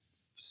was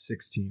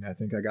 16. I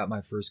think I got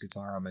my first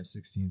guitar on my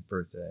 16th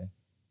birthday.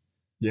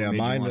 Yeah,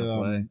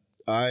 mine,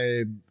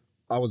 I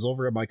was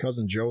over at my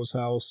cousin Joe's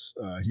house.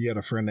 He had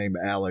a friend named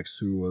Alex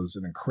who was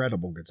an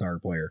incredible guitar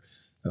player.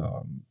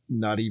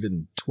 Not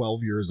even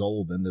 12 years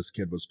old, and this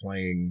kid was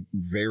playing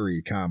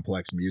very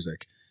complex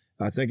music.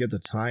 I think at the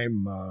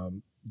time,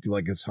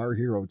 like Guitar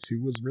Hero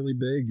 2 was really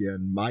big,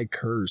 and My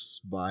Curse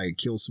by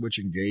Killswitch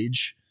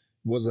Engage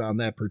was on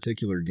that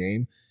particular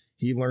game.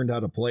 He learned how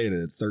to play it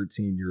at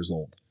 13 years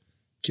old.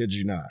 Kid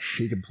you not.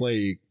 He could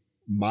play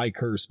My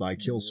Curse by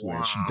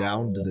Killswitch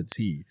down to the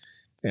T.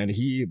 And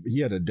he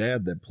had a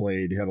dad that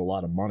played, had a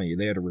lot of money.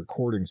 They had a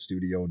recording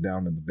studio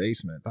down in the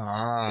basement.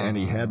 And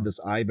he had this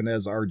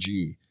Ibanez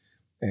RG.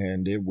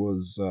 And it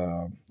was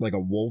like a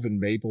woven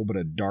maple, but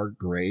a dark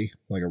gray,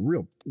 like a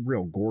real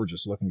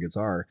gorgeous looking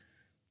guitar.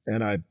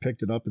 And I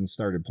picked it up and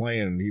started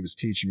playing, and he was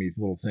teaching me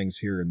little things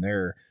here and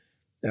there.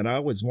 And I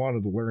always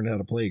wanted to learn how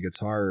to play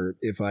guitar.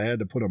 If I had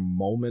to put a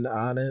moment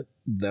on it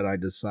that I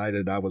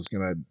decided I was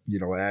going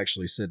to,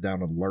 actually sit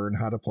down and learn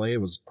how to play,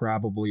 it was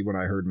probably when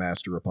I heard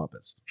Master of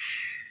Puppets.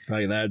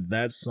 Like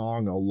that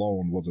song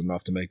alone was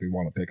enough to make me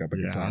want to pick up a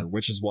guitar,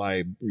 which is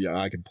why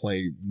I could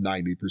play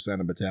 90%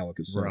 of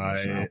Metallica's songs. Right.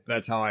 So.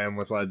 That's how I am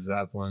with Led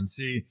Zeppelin.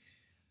 See,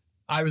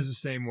 I was the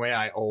same way.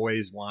 I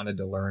always wanted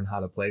to learn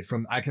how to play.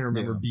 I can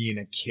remember being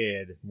a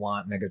kid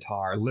wanting a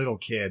guitar, little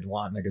kid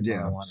wanting a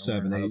guitar. Yeah,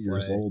 7, 8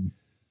 years old.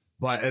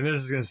 And this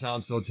is going to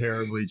sound so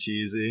terribly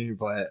cheesy,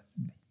 but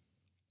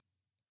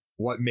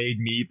what made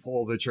me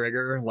pull the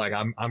trigger, like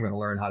I'm going to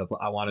learn how to play.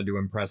 I wanted to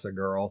impress a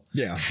girl.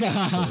 Yeah.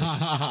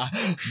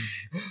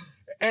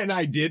 And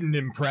I didn't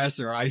impress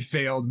her. I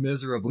failed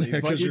miserably.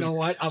 But you know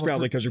what? It's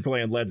probably because you're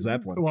playing Led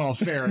Zeppelin. Well,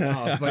 fair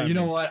enough. But you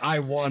know what? I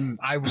won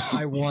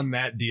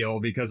that deal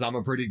because I'm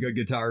a pretty good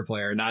guitar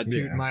player. Not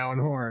tooting my own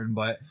horn,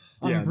 but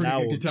I'm a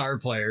pretty good guitar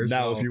player.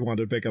 Now, if you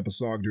wanted to pick up a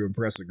song to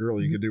impress a girl,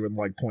 you could do it in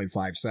like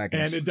 0.5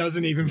 seconds. And it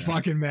doesn't even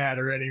fucking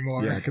matter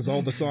anymore. Yeah, because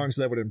all the songs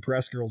that would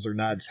impress girls are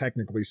not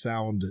technically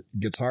sound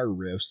guitar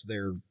riffs.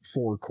 They're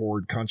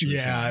 4-chord country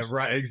songs. Yeah,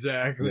 right.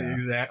 Exactly.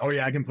 Oh,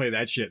 yeah, I can play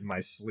that shit in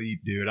my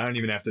sleep, dude. I don't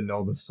even have to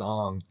know the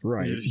song.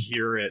 Right. You just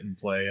hear it and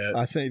play it.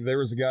 I think there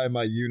was a guy in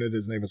my unit,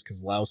 his name was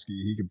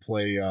Kozlowski. He could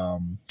play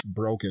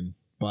Broken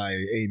by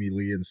Amy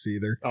Lee and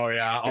Seether. Oh,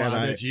 yeah. And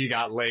I bet he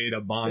got laid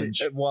a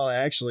bunch. Well,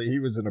 actually, he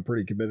was in a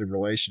pretty committed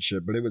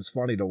relationship, but it was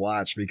funny to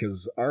watch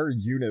because our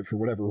unit, for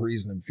whatever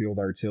reason, in field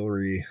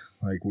artillery,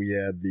 like we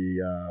had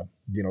the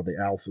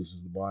alphas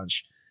of the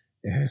bunch,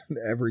 and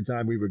every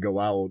time we would go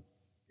out,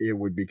 it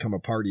would become a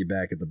party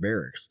back at the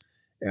barracks.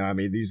 And I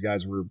mean, these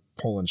guys were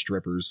pulling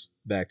strippers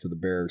back to the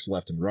barracks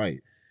left and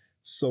right.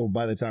 So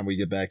by the time we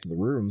get back to the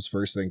rooms,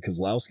 first thing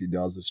Kozlowski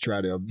does is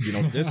try to,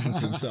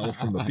 distance himself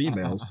from the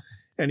females.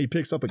 And he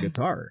picks up a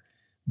guitar.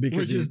 Which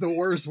is the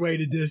worst way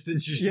to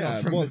distance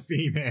yourself from the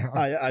female.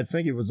 I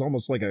think it was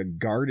almost like a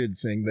guarded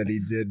thing that he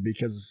did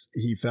because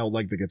he felt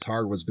like the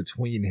guitar was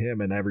between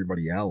him and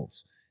everybody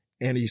else.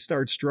 And he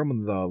starts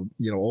strumming the,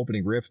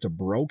 opening riff to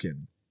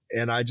Broken.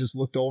 And I just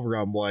looked over,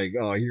 I'm like,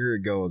 oh, here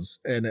it goes.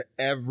 And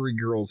every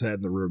girl's head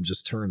in the room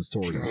just turns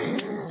toward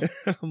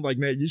him. I'm like,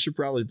 man, you should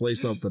probably play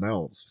something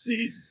else.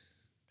 See,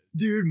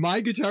 dude, my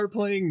guitar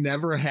playing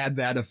never had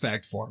that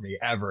effect for me,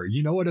 ever.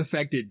 You know what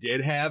effect it did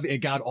have?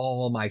 It got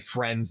all of my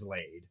friends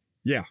laid.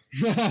 Yeah.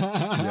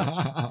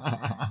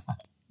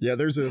 Yeah,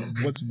 there's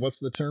what's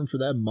the term for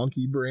that?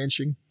 Monkey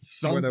branching?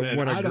 Something.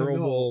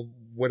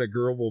 When a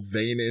girl will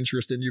feign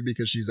interest in you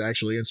because she's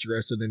actually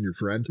interested in your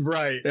friend.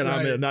 Right. And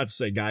I mean, not to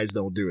say guys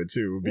don't do it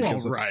too,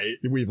 because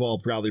we've all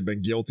probably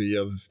been guilty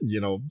of,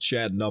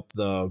 chatting up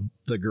the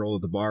girl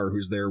at the bar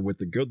who's there with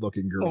the good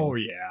looking girl. Oh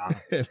yeah.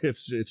 And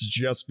it's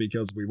just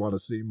because we want to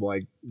seem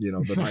like,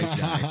 the nice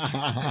guy.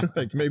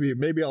 Like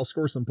maybe I'll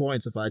score some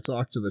points if I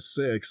talk to the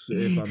 6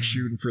 if I'm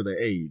shooting for the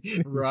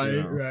 8.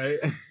 Right, right.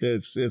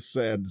 It's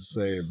sad to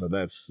say, but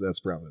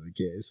that's probably the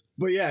case.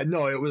 But yeah,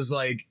 no, it was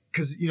like,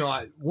 because,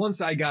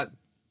 once I got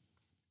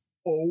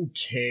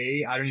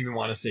okay, I don't even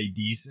want to say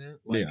decent.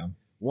 Like,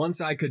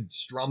 once I could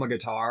strum a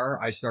guitar,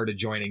 I started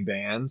joining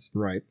bands.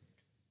 Right.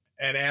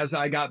 And as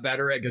I got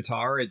better at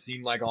guitar, it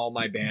seemed like all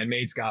my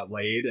bandmates got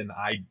laid and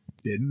I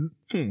didn't.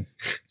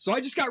 So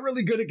I just got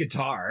really good at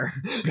guitar.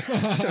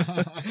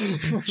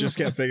 Just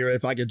kept figuring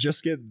if I could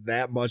just get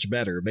that much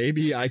better,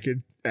 maybe I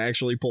could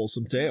actually pull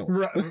some tail.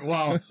 Right.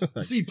 Well,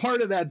 see,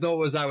 part of that though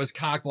was I was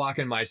cock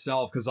blocking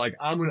myself because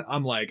I'm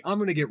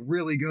gonna get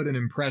really good and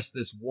impress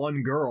this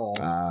one girl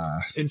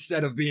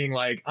instead of being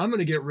like I'm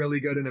gonna get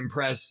really good and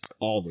impress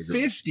all the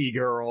girls. 50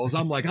 girls.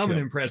 I'm like I'm gonna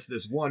impress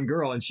this one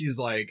girl, and she's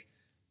like,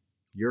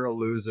 "You're a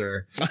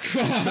loser."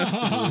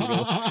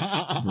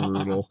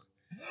 Brutal.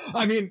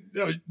 I mean,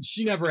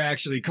 she never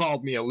actually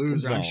called me a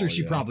loser. I'm sure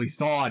she probably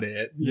thought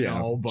it, you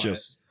know, but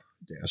just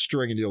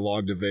stringing you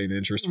along to vain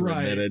interest for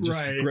a minute,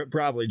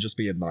 probably just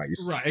being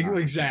nice. Right,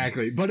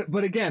 exactly.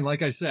 But again,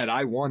 like I said,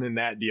 I won in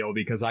that deal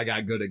because I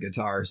got good at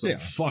guitar. So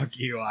fuck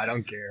you, I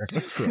don't care.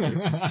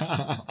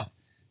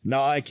 No,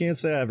 I can't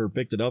say I ever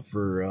picked it up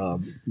for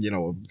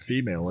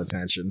female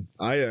attention.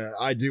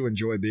 I do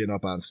enjoy being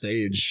up on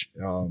stage.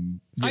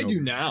 I do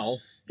now.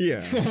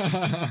 Yeah.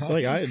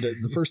 Like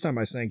the first time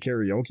I sang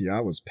karaoke,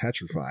 I was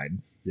petrified.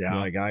 Yeah.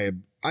 Like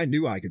I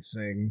knew I could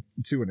sing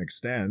to an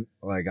extent.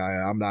 Like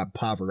I'm not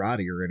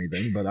Pavarotti or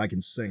anything, but I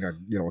can sing a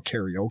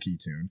karaoke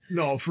tune.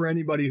 No, for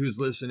anybody who's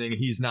listening,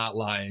 he's not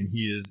lying.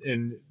 He is,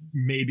 and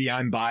maybe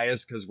I'm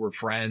biased because we're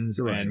friends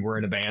and we're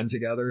in a band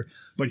together,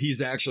 but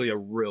he's actually a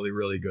really,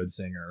 really good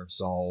singer.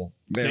 So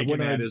take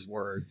him at his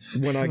word.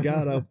 When I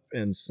got up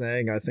and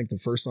sang, I think the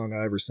first song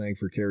I ever sang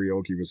for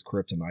karaoke was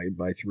Kryptonite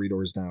by Three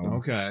Doors Down.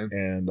 Okay.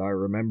 And I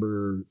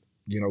remember,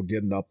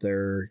 getting up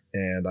there,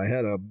 and I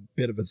had a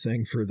bit of a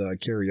thing for the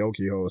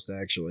karaoke host,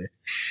 actually.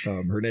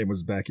 Her name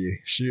was Becky.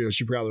 She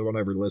probably won't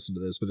ever listen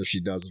to this, but if she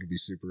does, it'll be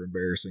super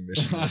embarrassing that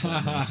she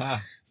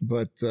does.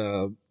 But,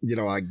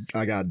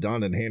 I got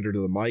done and handed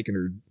her the mic,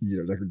 and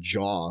her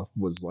jaw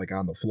was like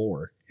on the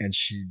floor, and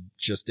she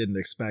just didn't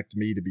expect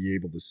me to be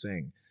able to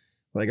sing.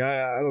 Like,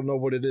 I don't know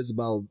what it is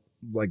about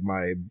like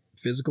my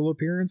physical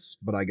appearance,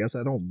 but I guess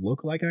I don't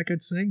look like I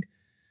could sing.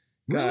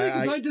 Really?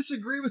 Because I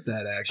disagree with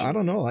that, actually. I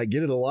don't know. I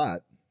get it a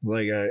lot.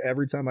 Like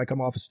every time I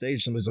come off a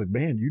stage, somebody's like,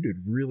 "Man, you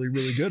did really,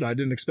 really good. I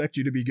didn't expect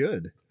you to be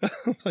good."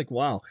 I'm like,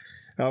 wow.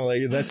 I'm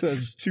like, that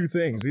says two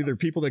things. Either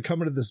people that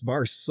come into this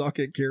bar suck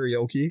at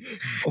karaoke,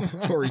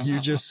 or you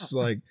just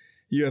like,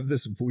 you have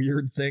this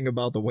weird thing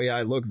about the way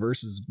I look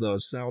versus the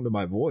sound of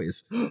my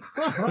voice.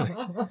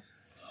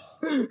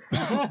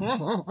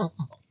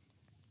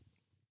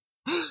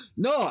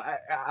 No,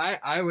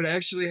 I would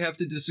actually have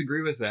to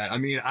disagree with that. I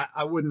mean,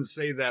 I wouldn't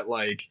say that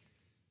like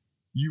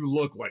you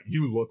look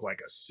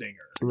like a singer.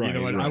 Right, you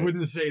know what? right. I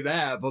wouldn't say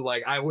that, but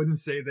like I wouldn't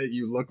say that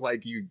you look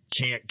like you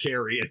can't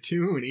carry a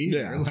tune either.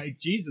 Yeah. Like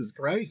Jesus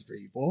Christ,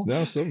 people.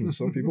 No,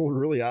 some people are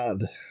really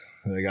odd.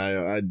 Like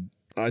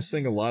I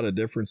sing a lot of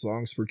different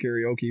songs for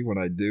karaoke when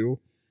I do.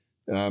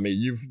 I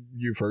mean,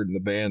 you've heard in the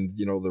band,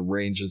 the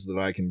ranges that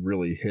I can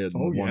really hit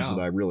and the ones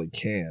that I really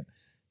can't.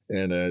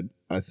 And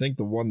I think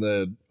the one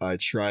that I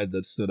tried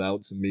that stood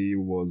out to me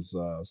was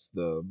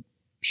the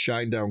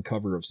Shinedown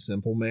cover of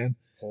Simple Man.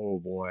 Oh,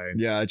 boy.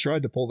 Yeah, I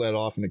tried to pull that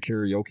off in a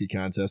karaoke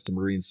contest in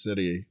Marine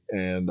City,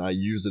 and I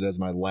used it as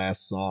my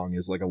last song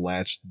as like a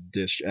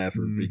last-ditch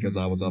effort because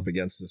I was up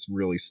against this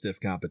really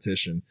stiff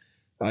competition.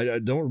 I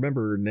don't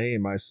remember her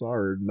name. I saw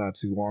her not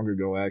too long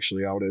ago,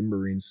 actually, out in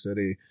Marine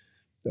City.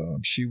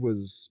 She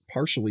was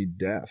partially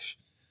deaf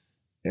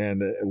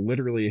and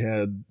literally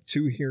had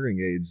 2 hearing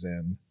aids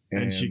in.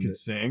 And she could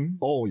sing?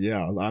 Oh,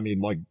 yeah. I mean,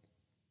 like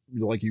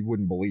you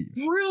wouldn't believe.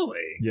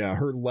 Really? Yeah,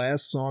 her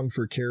last song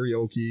for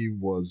karaoke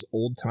was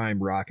Old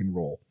Time Rock and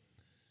Roll.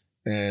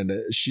 And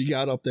she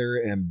got up there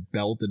and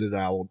belted it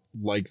out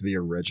like the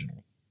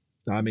original.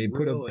 I mean,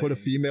 Really? put a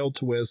female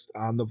twist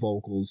on the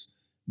vocals,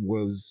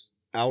 was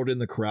out in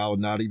the crowd,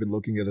 not even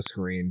looking at a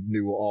screen,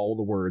 knew all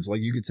the words.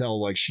 Like you could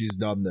tell like she's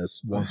done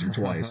this once or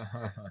twice.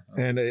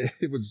 And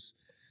it was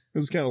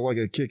kind of like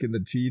a kick in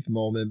the teeth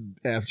moment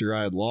after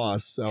I had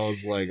lost. I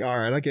was like, all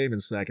right, I came in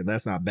second.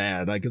 That's not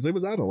bad. Because it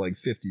was out of like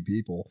 50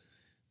 people.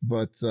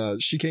 But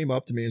she came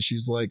up to me and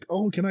she's like,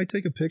 "Oh, can I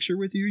take a picture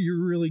with you?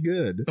 You're really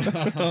good."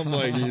 I'm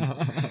like,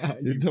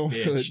 you don't.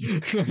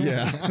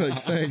 Yeah, like,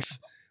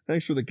 thanks.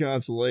 Thanks for the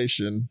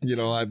consolation.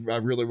 I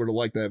really would have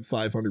liked that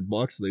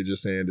 $500 they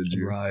just handed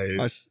you. Right.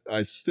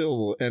 I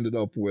still ended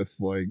up with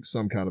like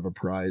some kind of a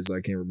prize. I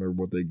can't remember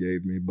what they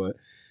gave me, but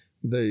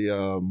they,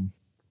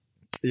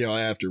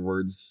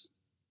 afterwards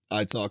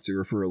I talked to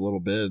her for a little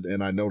bit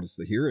and I noticed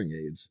the hearing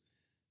aids.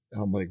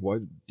 I'm like,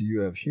 "What do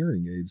you have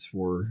hearing aids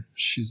for?"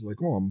 She's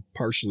like, "Well, I'm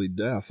partially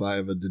deaf. I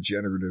have a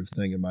degenerative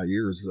thing in my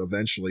ears.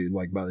 Eventually,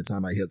 like by the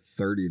time I hit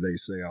 30, they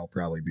say I'll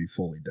probably be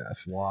fully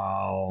deaf."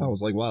 Wow. I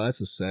was like, wow, that's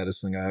the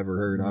saddest thing I ever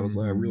heard. I was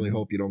like, I really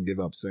hope you don't give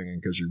up singing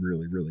because you're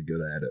really, really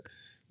good at it.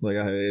 Like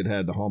it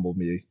had to humble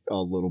me a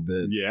little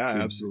bit. Yeah,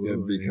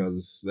 absolutely.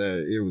 Because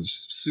it was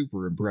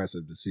super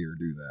impressive to see her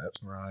do that.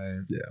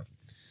 Right. Yeah.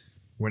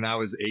 When I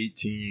was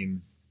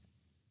 18,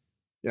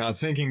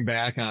 thinking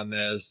back on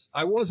this,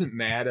 I wasn't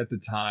mad at the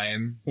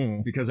time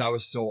because I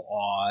was so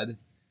awed.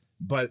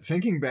 But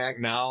thinking back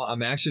now,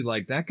 I'm actually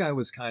like, that guy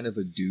was kind of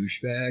a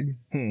douchebag.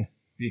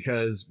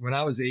 Because when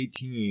I was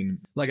 18,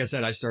 like I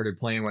said, I started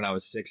playing when I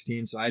was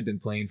 16, so I had been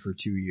playing for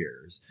 2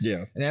 years.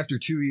 Yeah. And after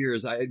 2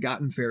 years, I had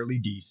gotten fairly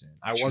decent.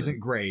 I wasn't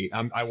great.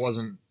 I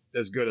wasn't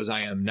as good as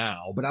I am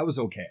now, but I was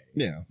okay.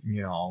 Yeah.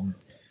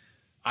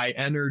 I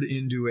entered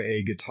into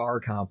a guitar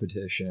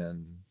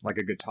competition, like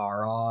a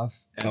guitar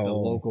off at the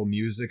local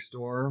music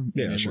store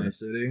in Inland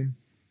City.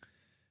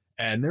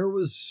 And there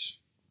was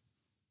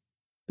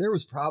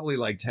probably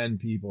like 10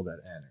 people that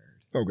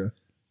entered. Okay.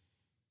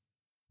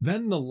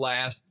 Then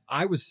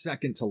I was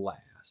second to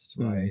last,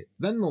 right?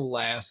 Then the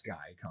last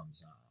guy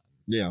comes on.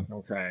 Yeah.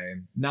 Okay.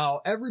 Now,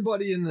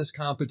 everybody in this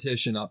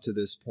competition up to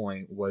this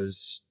point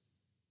was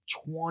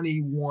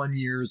 21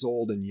 years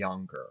old and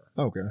younger.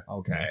 Okay.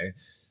 Okay.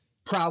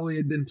 Probably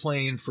had been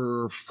playing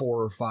for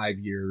 4 or 5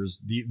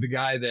 years. The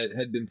guy that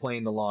had been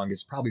playing the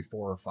longest, probably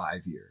 4 or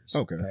 5 years.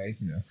 Okay.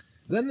 Yeah.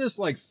 Then this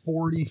like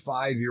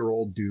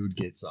 45-year-old dude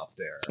gets up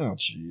there. Oh,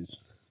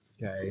 jeez.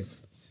 Okay.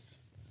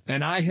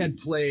 And I had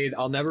played,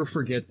 I'll never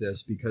forget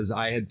this because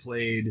I had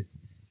played,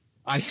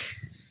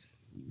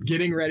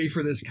 getting ready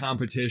for this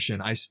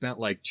competition, I spent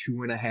like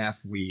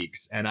 2.5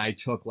 weeks, and I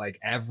took like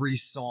every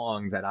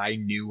song that I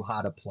knew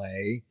how to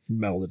play,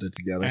 melded it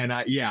together. and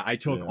I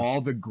took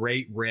all the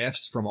great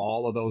riffs from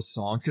all of those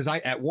songs, because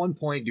at one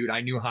point, dude,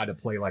 I knew how to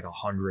play like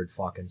 100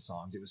 fucking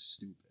songs. It was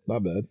stupid.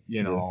 Not bad.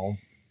 You know?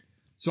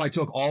 So I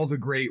took all the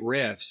great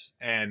riffs,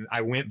 and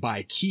I went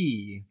by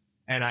key,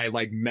 and I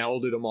like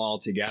melded them all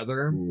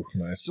together. Ooh,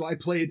 nice. So I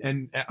played,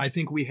 and I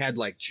think we had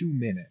like 2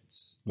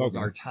 minutes was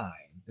our time.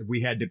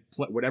 We had to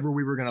play whatever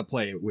we were going to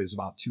play. It was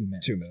about 2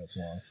 minutes. 2 minutes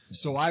long.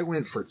 So I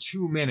went for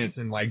 2 minutes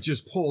and like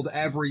just pulled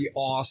every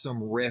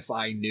awesome riff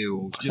I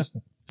knew, just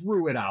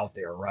threw it out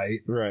there.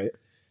 Right. Right.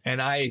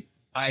 And I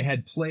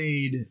had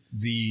played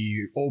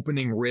the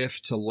opening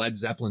riff to Led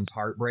Zeppelin's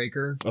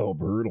Heartbreaker. Oh,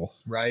 brutal.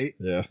 Right.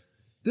 Yeah.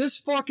 This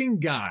fucking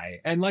guy.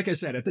 And like I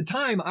said, at the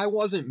time I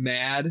wasn't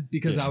mad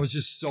because I was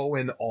just so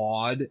in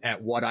awe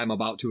at what I'm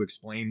about to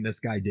explain this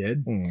guy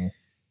did. Mm.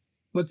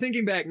 But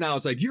thinking back now,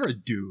 it's like, you're a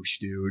douche,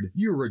 dude.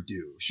 You're a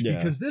douche. Yeah.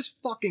 Because this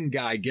fucking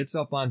guy gets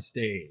up on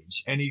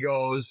stage and he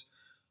goes,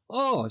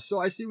 oh,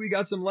 so I see we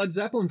got some Led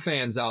Zeppelin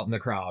fans out in the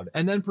crowd.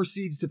 And then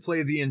proceeds to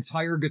play the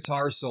entire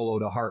guitar solo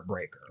to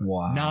Heartbreaker.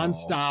 Wow.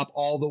 Nonstop,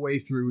 all the way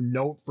through,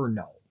 note for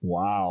note.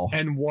 Wow.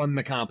 And won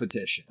the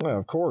competition. Yeah,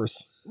 of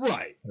course.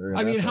 Right. Yeah,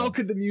 I mean, how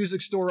could the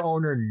music store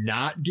owner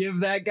not give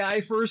that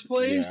guy first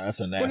place? Yeah, that's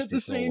a nasty But at the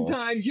same solo.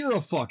 time, you're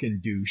a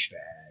fucking douchebag.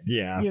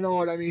 Yeah. You know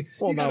what I mean?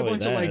 Well, you got not a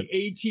bunch only of like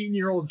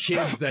 18-year-old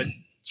kids that,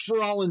 for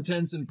all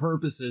intents and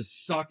purposes,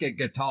 suck at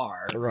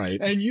guitar.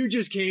 Right. And you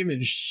just came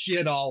and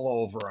shit all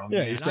over them. Yeah,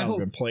 man. he's probably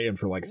been playing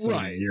for like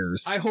 30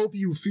 years. I hope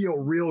you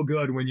feel real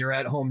good when you're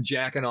at home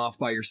jacking off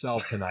by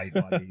yourself tonight,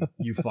 buddy.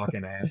 You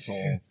fucking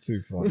asshole.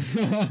 Too funny.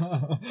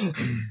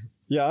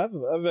 Yeah,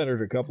 I've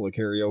entered a couple of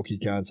karaoke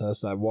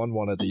contests. I won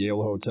one at the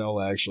Yale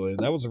Hotel, actually.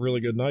 That was a really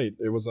good night.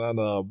 It was on,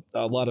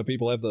 a lot of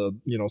people have the,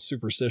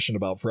 superstition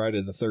about Friday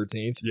the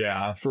 13th.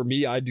 Yeah. For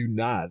me, I do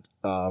not.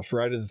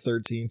 Friday the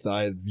 13th,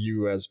 I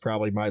view as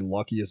probably my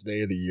luckiest day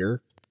of the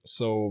year.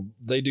 So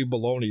they do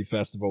Bologna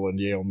Festival in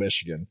Yale,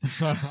 Michigan.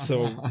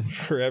 So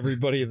for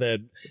everybody that,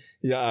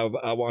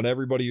 I want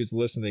everybody who's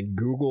listening,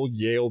 Google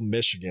Yale,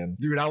 Michigan.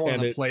 Dude, I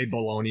want to play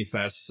Bologna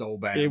Fest so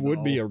bad. It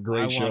would be a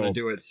great show. I want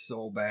to do it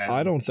so bad.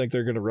 I don't think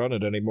they're going to run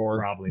it anymore.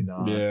 Probably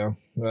not. Yeah.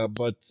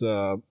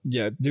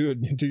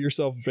 Do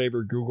yourself a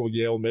favor, Google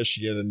Yale,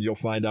 Michigan, and you'll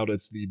find out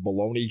it's the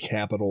bologna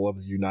capital of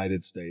the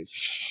United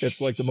States. It's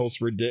like the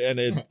most ridiculous, and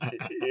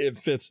it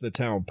fits the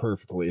town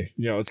perfectly.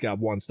 It's got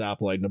one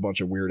stoplight and a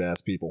bunch of weird ass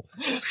people.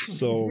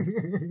 So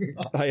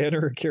I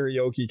enter a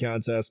karaoke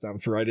contest on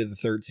Friday the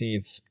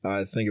 13th.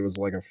 I think it was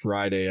like a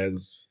Friday. It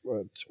was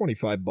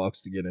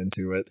 $25 to get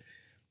into it.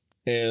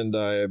 And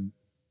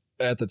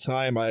at the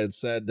time I had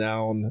sat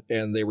down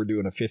and they were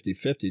doing a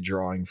 50-50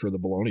 drawing for the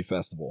Bologna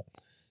Festival.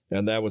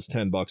 And that was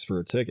 $10 for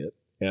a ticket.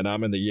 And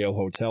I'm in the Yale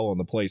Hotel and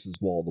the place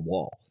is wall to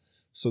wall.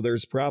 So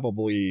there's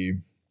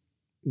probably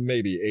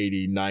maybe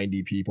 80,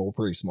 90 people,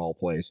 pretty small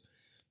place.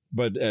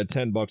 But at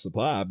 $10 a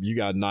pop, you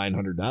got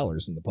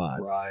 $900 in the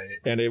pot. Right.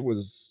 And it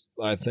was,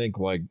 I think,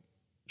 like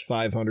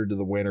 $500 to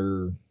the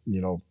winner,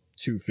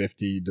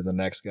 $250 to the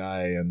next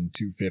guy and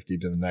 $250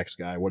 to the next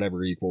guy,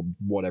 whatever equaled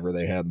whatever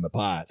they had in the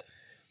pot.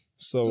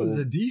 So it's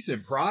a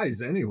decent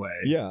prize anyway.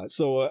 Yeah.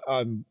 So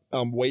I'm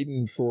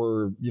waiting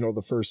for,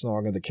 the first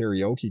song of the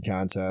karaoke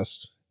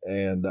contest,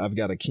 and I've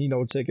got a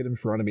keynote ticket in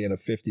front of me and a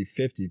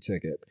 50-50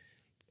 ticket.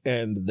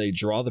 And they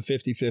draw the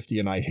 50-50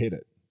 and I hit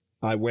it.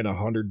 I win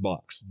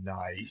 $100.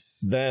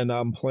 Nice. Then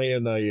I'm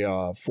playing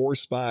a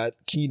 4-spot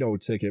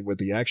keynote ticket with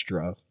the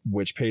extra,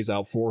 which pays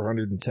out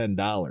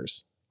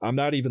 $410. I'm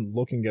not even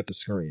looking at the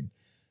screen.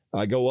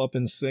 I go up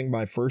and sing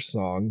my first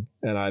song,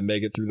 and I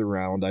make it through the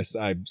round. I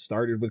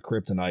started with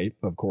Kryptonite,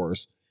 of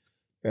course.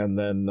 And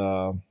then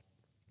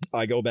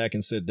I go back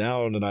and sit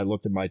down, and I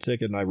looked at my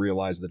ticket, and I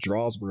realized the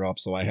draws were up,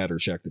 so I had her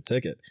check the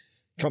ticket.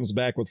 Comes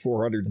back with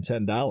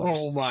 $410.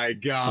 Oh my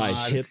God.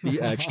 I hit the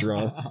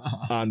extra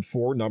on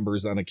 4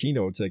 numbers on a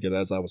keynote ticket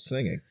as I was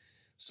singing.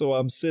 So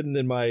I'm sitting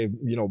in my,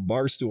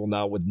 bar stool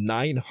now with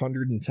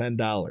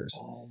 $910.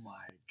 Oh my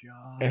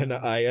God. And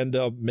I end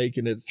up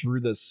making it through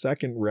the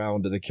second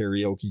round of the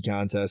karaoke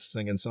contest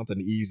singing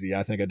something easy.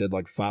 I think I did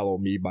like Follow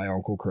Me by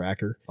Uncle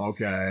Kracker.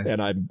 Okay.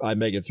 And I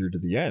make it through to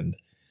the end.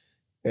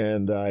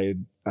 And I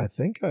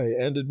think I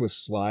ended with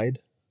Slide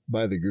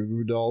by the Goo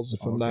Goo Dolls,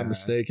 if I'm not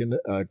mistaken.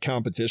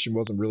 Competition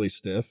wasn't really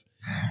stiff.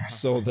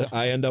 So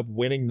I end up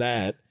winning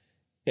that,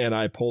 and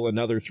I pull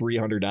another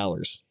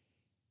 $300.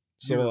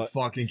 So, you're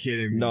fucking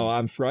kidding me. No,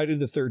 on Friday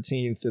the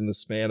 13th, in the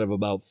span of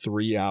about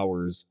 3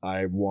 hours,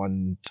 I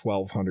won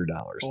 $1,200.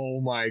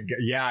 Oh my God.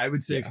 Yeah, I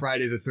would say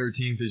Friday the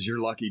 13th is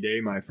your lucky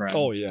day, my friend.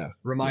 Oh, yeah.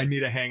 Remind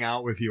me to hang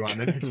out with you on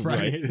the next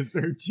Friday the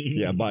 13th.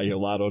 Yeah, buy you a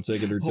lotto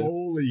ticket or two.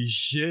 Holy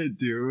shit,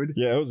 dude.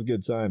 Yeah, it was a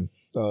good time.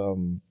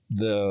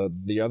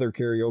 The other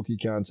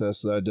karaoke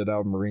contest that I did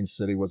out in Marine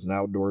City was an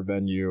outdoor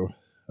venue.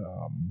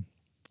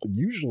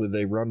 Usually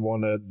they run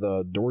one at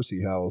the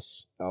Dorsey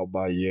House out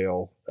by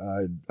Yale.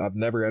 I've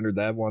never entered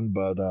that one,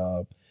 but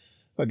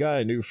a guy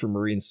I knew from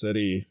Marine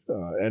City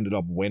ended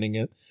up winning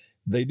it.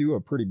 they do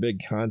a pretty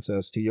big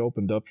contest. He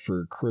opened up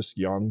for Chris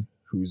Young,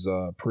 who's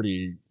a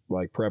pretty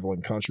like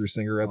prevalent country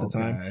singer at the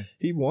time.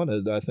 He won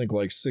it, I think,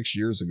 like 6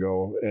 years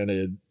ago,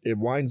 and it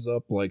winds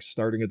up like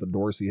starting at the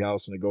Dorsey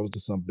House, and it goes to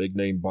some big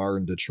name bar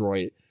in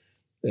Detroit.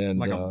 And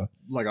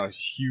like a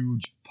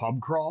huge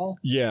pub crawl.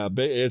 Yeah,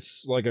 but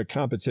it's like a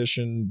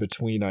competition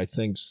between I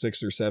think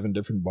 6 or 7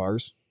 different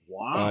bars.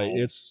 Wow.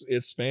 It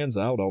spans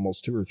out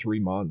almost 2 or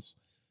 3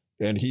 months,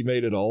 and he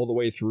made it all the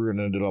way through and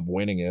ended up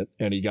winning it,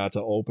 and he got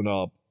to open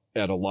up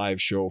at a live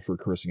show for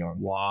Chris Young.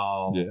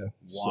 Wow. Yeah.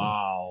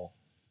 Wow. So,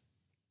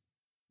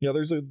 yeah,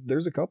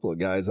 there's a couple of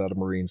guys out of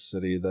Marine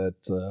City that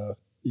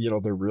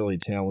they're really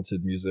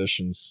talented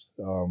musicians.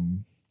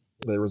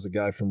 There was a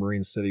guy from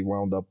Marine City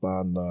wound up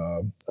on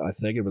I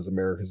think it was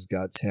America's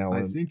Got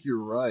Talent. I think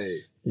you're right.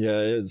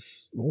 Yeah,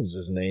 what was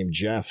his name?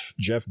 Jeff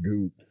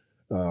Goot.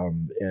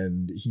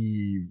 And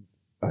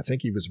I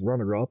think he was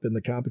runner up in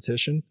the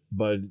competition,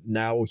 but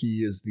now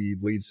he is the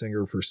lead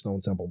singer for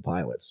Stone Temple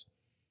Pilots.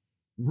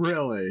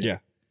 Really? Yeah.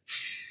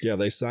 Yeah,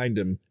 they signed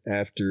him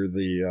after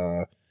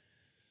the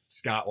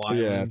Scott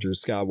Weiland. Yeah, after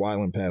Scott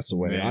Weiland passed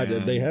away.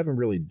 They haven't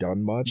really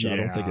done much. Yeah. I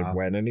don't think it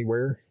went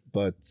anywhere.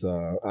 But,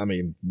 I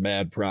mean,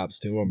 mad props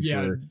to him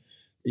for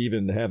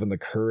even having the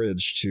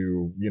courage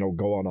to,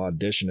 go on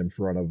audition in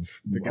front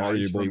of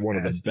arguably one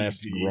of the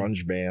best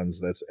grunge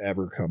bands that's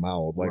ever come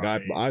out. Like,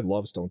 I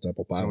love Stone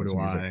Temple Pilots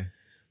music.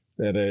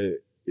 And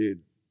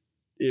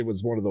it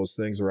was one of those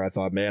things where I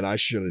thought, man, I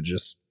should have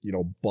just,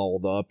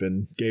 balled up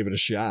and gave it a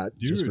shot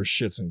just for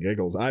shits and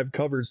giggles. I've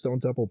covered Stone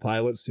Temple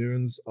Pilots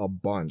tunes a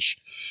bunch.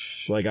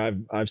 Like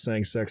I've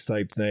sang Sex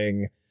Type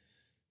Thing.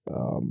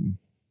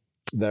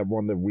 That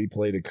one that we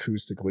played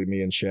acoustically,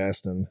 me and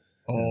Chasten.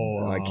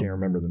 Oh, I can't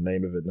remember the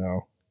name of it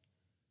now.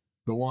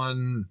 The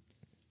one,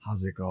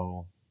 how's it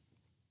go?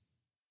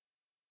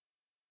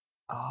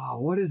 Oh,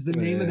 what is the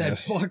name of that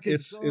fucking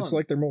song? It's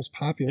like their most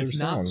popular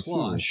song. It's not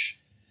Plush. Too.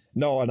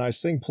 No, and I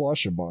sing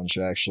Plush a bunch,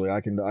 actually. I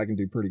can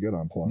do pretty good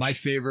on Plush. My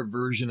favorite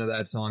version of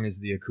that song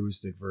is the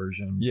acoustic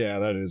version. Yeah,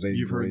 that is a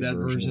You've heard that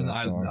version?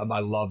 That I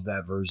love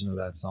that version of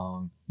that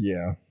song.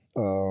 Yeah.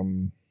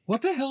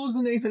 What the hell is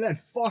the name of that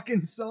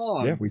fucking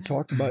song? Yeah, we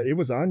talked about it.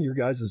 Was on your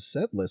guys'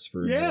 set list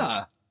for a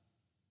minute.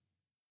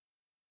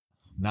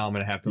 Now I'm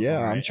going to have to... Yeah,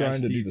 I'm trying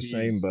to do the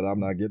same, but I'm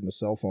not getting a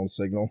cell phone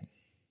signal.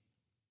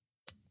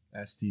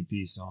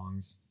 STP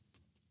songs.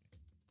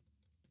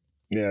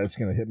 Yeah, it's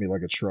going to hit me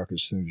like a truck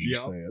as soon as you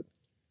say it.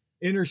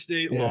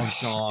 Interstate Love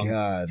Song.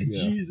 God,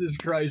 yeah. Jesus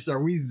Christ,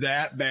 are we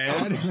that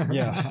bad?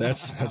 Yeah,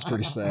 that's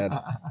pretty sad.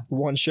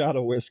 One shot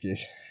of whiskey.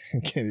 I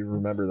can't even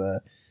remember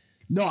that.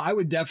 No, I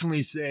would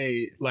definitely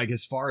say, like,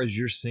 as far as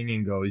your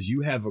singing goes,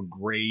 you have a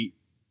great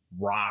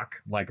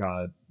rock, like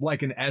an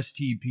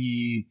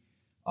STP.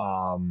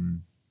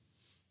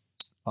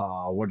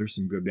 What are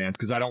some good bands?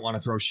 Because I don't want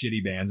to throw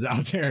shitty bands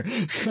out there.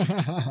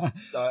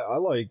 I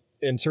like,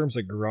 in terms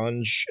of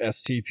grunge,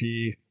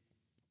 STP,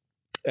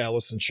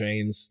 Alice in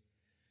Chains.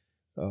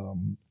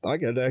 I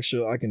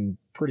can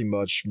pretty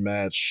much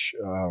match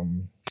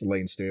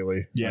Lane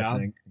Staley. Yeah, I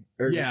think.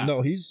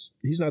 No, he's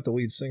not the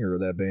lead singer of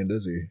that band,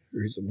 is he?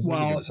 Was he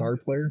the guitar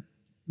player?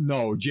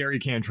 No, Jerry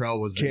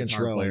Cantrell was the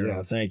guitar player.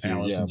 Yeah, thank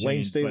you.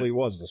 Lane Staley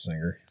was the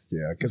singer.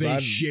 Yeah, because they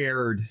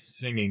shared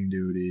singing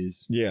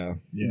duties. Yeah.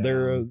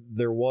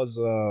 There was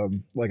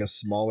like a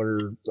smaller,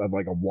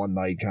 like a one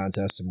night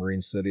contest in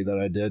Marine City that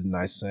I did, and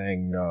I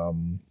sang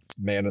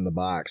 "Man in the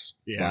Box"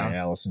 by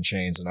Alice in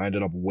Chains, and I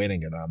ended up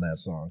winning it on that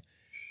song.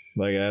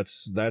 Like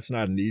that's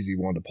not an easy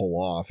one to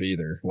pull off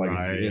either. Like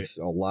it's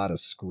a lot of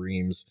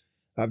screams.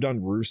 I've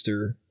done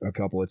Rooster a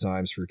couple of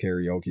times for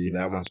karaoke.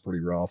 That one's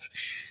pretty rough.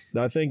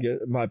 I think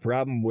my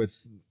problem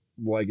with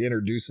like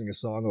introducing a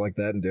song like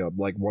that into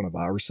like one of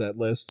our set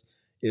lists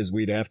is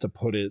we'd have to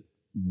put it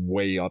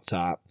way up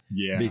top.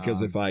 Yeah.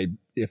 Because if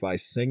I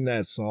sing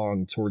that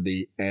song toward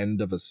the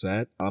end of a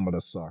set, I'm gonna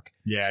suck.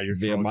 Yeah, your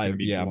throat's gonna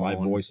be blown. My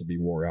voice will be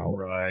wore out.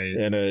 Right.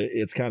 And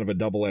it's kind of a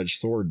double-edged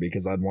sword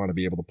because I'd want to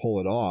be able to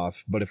pull it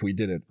off, but if we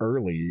did it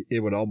early,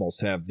 it would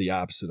almost have the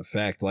opposite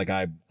effect. Like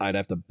I'd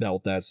have to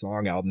belt that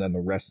song out, and then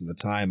the rest of the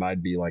time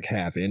I'd be like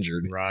half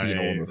injured,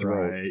 in the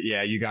throat. Right.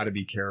 Yeah, you got to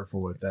be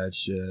careful with that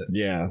shit.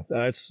 Yeah,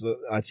 that's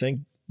I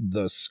think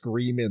the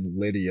Screamin'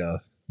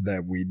 Lydia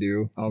that we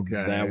do.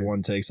 Okay. That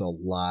one takes a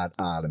lot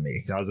out of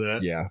me. Does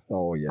it? Yeah.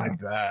 Oh, yeah.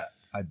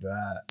 I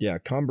bet. Yeah,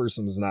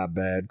 Cumbersome's not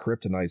bad.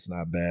 Kryptonite's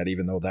not bad,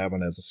 even though that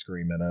one has a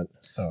scream in it.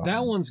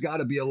 That one's got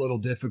to be a little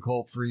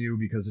difficult for you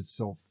because it's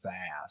so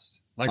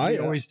fast. Like we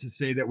always to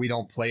say that we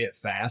don't play it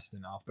fast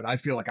enough, but I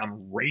feel like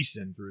I'm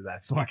racing through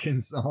that fucking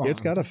song.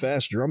 It's got a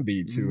fast drum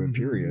beat to it,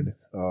 period.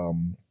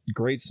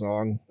 Great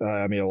song.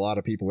 I mean, a lot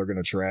of people are going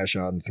to trash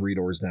on Three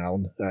Doors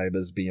Down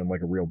as being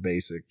like a real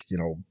basic,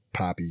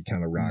 poppy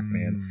kind of rock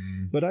band.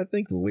 But I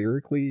think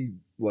lyrically,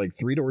 like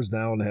Three Doors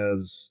Down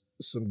has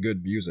some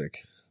good music.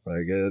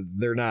 Like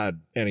they're not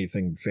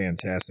anything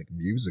fantastic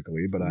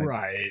musically, but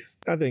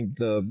I think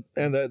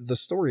the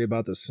story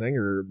about the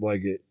singer,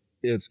 like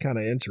it's kind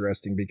of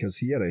interesting because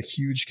he had a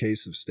huge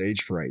case of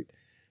stage fright,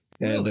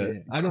 And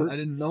Really? I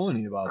didn't know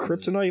any about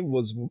Kryptonite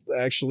was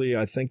actually,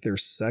 I think, their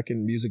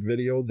second music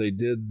video. They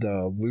did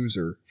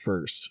Loser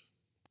first.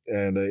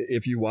 And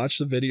if you watch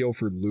the video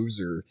for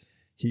Loser,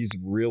 he's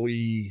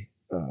really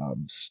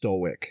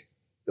stoic,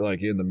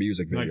 like in the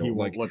music video. Like he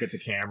won't look at the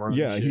camera.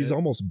 Yeah, he's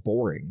almost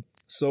boring.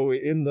 So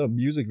in the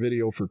music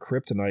video for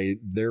Kryptonite,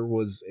 there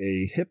was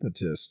a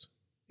hypnotist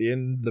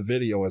in the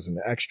video as an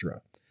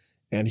extra.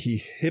 And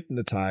he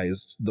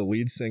hypnotized the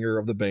lead singer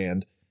of the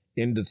band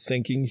into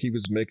thinking he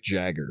was Mick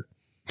Jagger.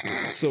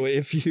 So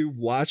if you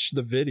watch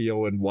the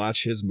video and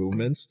watch his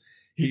movements,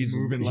 he's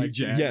moving like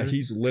Jagger. Yeah,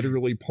 he's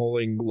literally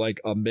pulling like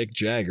a Mick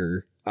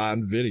Jagger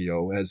on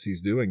video as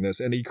he's doing this.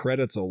 And he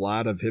credits a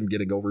lot of him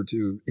getting over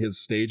to his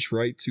stage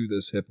fright to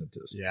this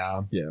hypnotist.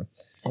 Yeah. Yeah.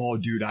 Oh,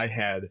 dude, I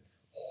had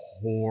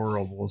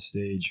horrible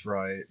stage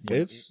fright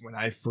when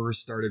I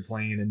first started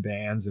playing in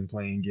bands and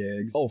playing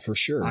gigs. Oh, for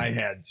sure. I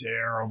had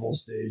terrible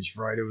stage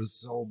fright. It was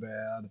so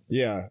bad.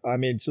 Yeah, I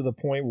mean, to the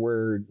point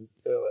where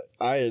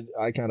I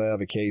kind of have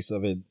a case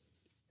of it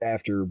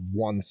after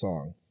one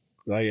song.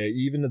 Like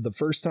even the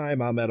first time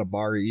I'm at a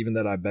bar, even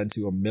that I've been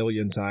to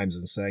 1,000,000 times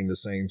and sang the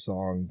same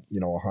song,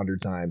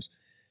 100 times.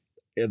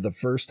 The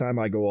first time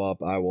I go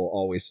up, I will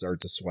always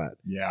start to sweat.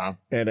 Yeah,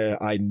 and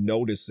I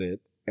notice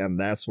it. And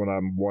that's when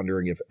I'm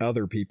wondering if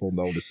other people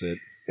notice it.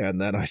 And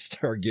then I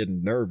start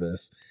getting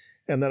nervous.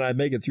 And then I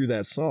make it through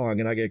that song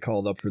and I get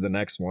called up for the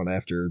next one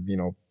after,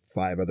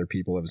 5 other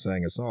people have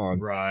sang a song.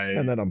 Right.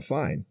 And then I'm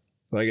fine.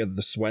 Like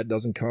the sweat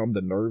doesn't come,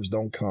 the nerves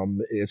don't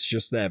come. It's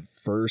just that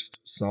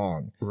first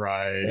song.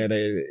 Right. And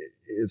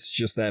it's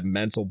just that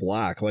mental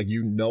block. Like,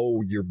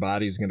 your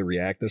body's going to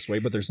react this way,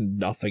 but there's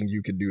nothing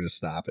you can do to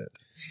stop it.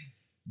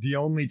 The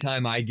only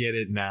time I get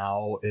it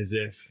now is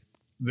if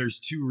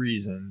there's 2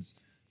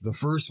 reasons. The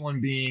first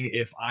one being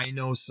if I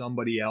know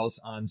somebody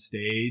else on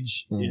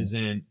stage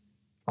isn't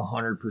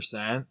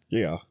 100%.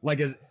 Yeah.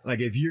 Like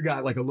if you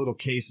got like a little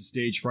case of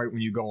stage fright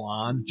when you go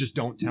on, just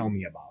don't tell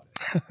me about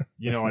it.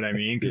 You know what I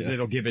mean? Because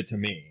it'll give it to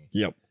me.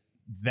 Yep.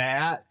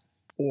 That,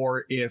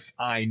 or if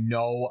I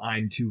know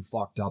I'm too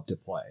fucked up to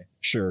play.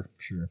 Sure.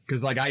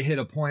 Because like I hit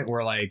a point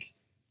where like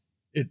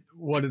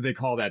what do they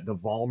call that? The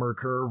Vollmer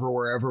curve or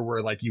wherever,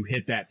 where like you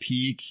hit that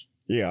peak.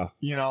 Yeah.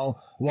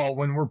 Well,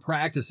 when we're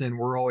practicing,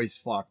 we're always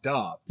fucked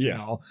up.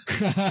 Yeah.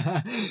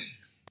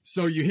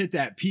 So you hit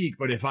that peak,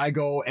 but if I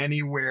go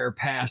anywhere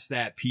past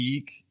that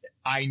peak,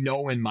 I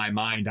know in my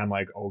mind, I'm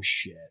like, oh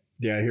shit.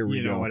 Yeah, here we go.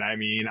 You know what I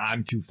mean?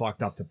 I'm too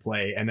fucked up to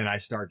play. And then I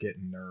start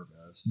getting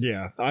nervous.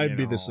 Yeah, I'd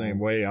be the same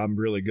way. I'm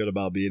really good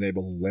about being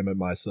able to limit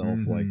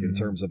myself, like in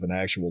terms of an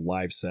actual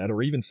live set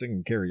or even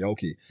singing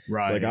karaoke.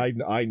 Right. Like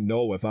I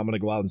know if I'm going to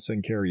go out and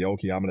sing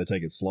karaoke, I'm going to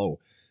take it slow.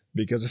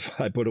 Because if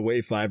I put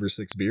away 5 or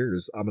 6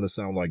 beers, I'm going to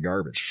sound like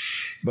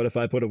garbage. But if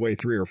I put away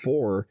 3 or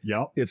 4,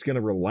 it's going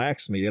to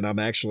relax me, and I'm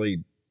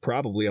actually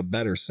probably a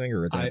better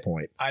singer at that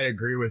point. I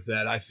agree with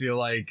that. I feel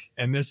like,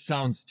 and this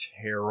sounds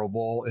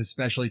terrible,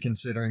 especially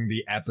considering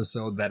the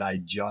episode that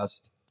I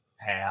just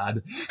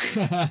had.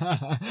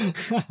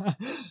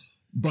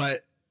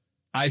 But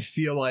I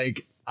feel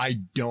like I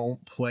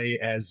don't play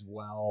as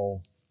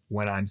well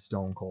when I'm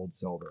stone cold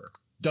sober.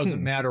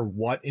 Doesn't matter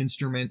what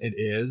instrument it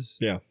is.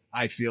 Yeah.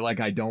 I feel like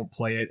I don't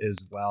play it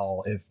as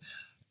well if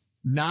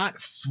not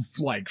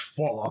like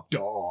fucked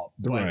up.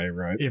 But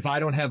right. if I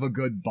don't have a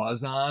good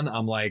buzz on,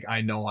 I'm like,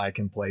 I know I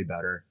can play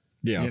better.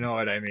 Yeah. You know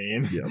what I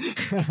mean? Yeah.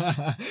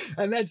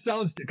 And that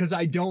sounds, because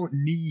I don't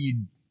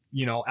need,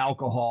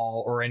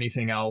 alcohol or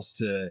anything else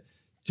to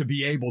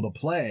be able to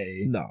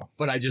play. No.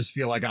 But I just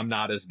feel like I'm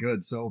not as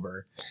good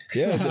sober.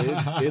 Yeah.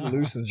 It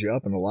loosens you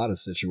up in a lot of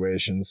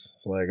situations.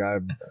 Like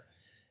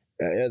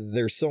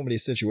there's so many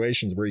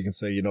situations where you can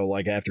say,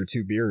 like after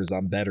 2 beers,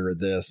 I'm better at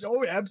this.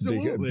 Oh,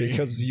 absolutely.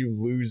 Because you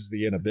lose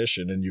the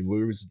inhibition and you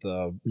lose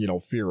the,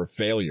 fear of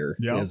failure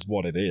is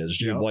what it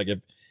is. Yep. Like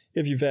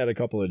if you've had a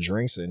couple of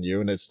drinks in you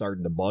and it's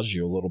starting to buzz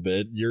you a little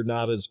bit, you're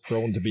not as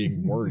prone to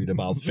being worried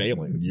about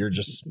failing. You're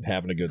just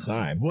having a good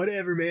time.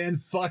 Whatever, man.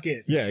 Fuck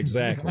it. Yeah,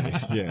 exactly.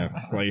 Yeah.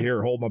 Like,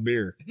 here, hold my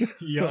beer.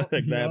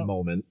 Like that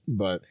moment.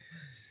 But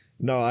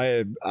no,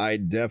 I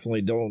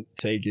definitely don't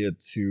take it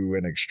to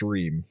an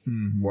extreme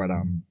when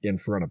I'm in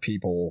front of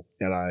people.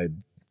 And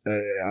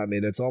I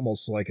mean, it's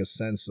almost like a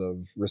sense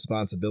of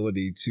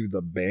responsibility to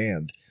the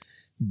band,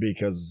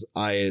 because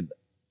I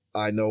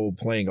know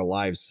playing a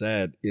live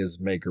set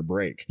is make or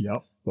break.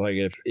 Yep. Like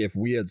if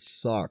we had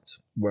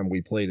sucked when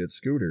we played at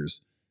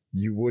Scooters,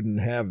 you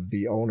wouldn't have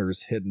the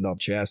owners hitting up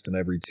Chaston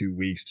every 2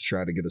 weeks to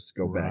try to get us to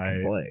go back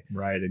and play.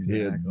 Right,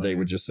 exactly. They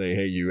would just say,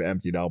 hey, you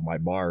emptied out my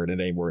bar and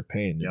it ain't worth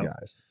paying you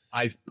guys.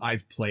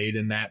 I've played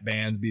in that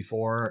band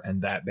before,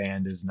 and that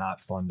band is not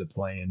fun to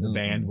play in. The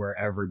band where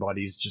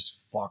everybody's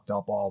just fucked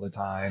up all the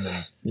time.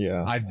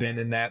 And I've been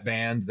in that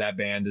band. That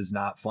band is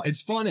not fun. It's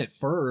fun at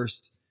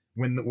first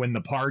when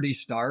the party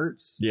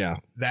starts. Yeah,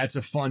 that's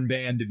a fun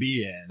band to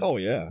be in. Oh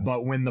yeah.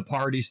 But when the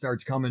party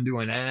starts coming to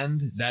an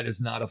end, that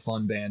is not a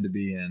fun band to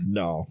be in.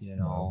 No,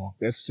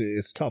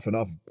 it's tough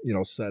enough,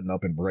 setting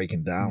up and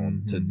breaking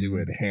down to do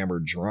it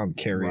hammered drunk,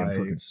 carrying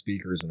freaking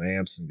speakers and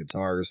amps and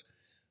guitars.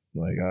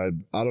 Like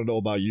I don't know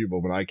about you, but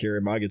when I carry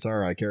my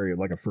guitar, I carry it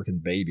like a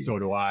freaking baby. So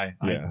do I.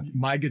 Yeah.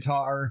 My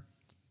guitar,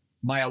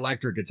 my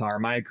electric guitar,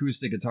 my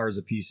acoustic guitar is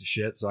a piece of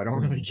shit, so I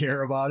don't really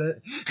care about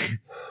it.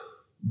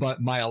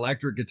 But my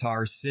electric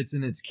guitar sits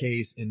in its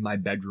case in my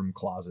bedroom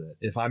closet.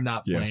 If I'm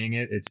not playing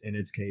it, it's in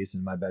its case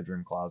in my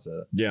bedroom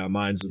closet. Yeah,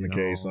 mine's in the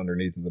case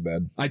underneath of the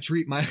bed. I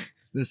treat my...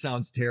 This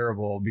sounds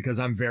terrible because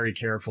I'm very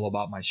careful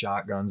about my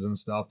shotguns and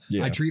stuff.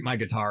 Yeah. I treat my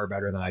guitar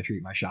better than I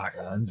treat my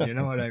shotguns. You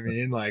know what I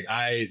mean? Like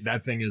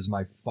that thing is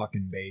my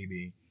fucking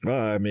baby.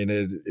 I mean,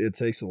 it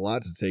takes a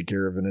lot to take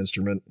care of an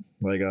instrument.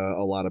 Like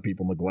a lot of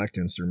people neglect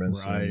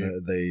instruments, Right.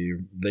 and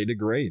they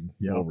degrade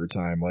over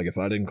time. Like if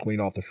I didn't clean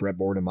off the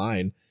fretboard of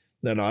mine,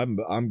 then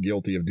I'm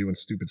guilty of doing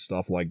stupid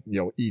stuff like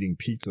eating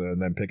pizza and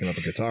then picking up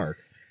a guitar.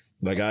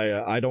 Like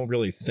I don't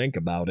really think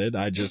about it.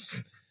 I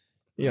just.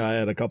 Yeah, I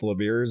had a couple of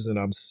beers and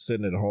I'm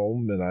sitting at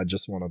home and I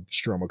just want to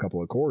strum a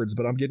couple of chords,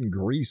 but I'm getting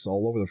grease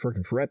all over the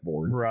freaking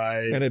fretboard.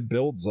 Right. And it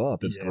builds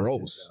up. It's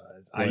gross. It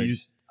does. Like,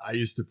 I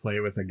used to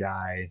play with a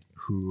guy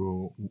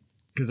who,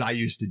 because I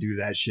used to do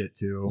that shit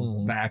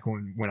too. Back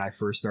when I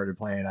first started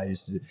playing, I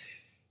used to.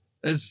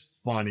 It's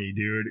funny,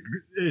 dude.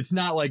 It's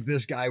not like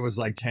this guy was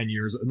like 10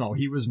 years. No,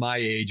 he was my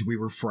age. We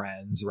were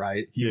friends,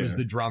 right? He was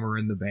the drummer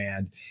in the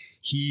band.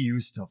 He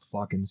used to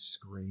fucking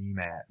scream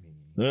at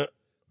me.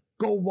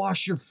 Go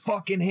wash your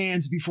fucking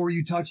hands before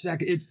you touch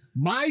that. It's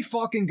my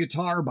fucking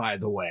guitar, by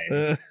the way.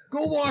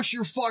 Go wash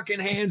your fucking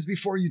hands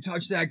before you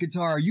touch that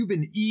guitar. You've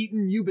been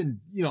eating. You've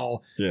been,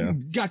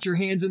 got your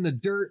hands in the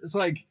dirt. It's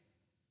like,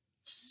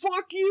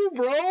 fuck you,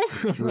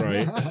 bro.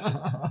 Right.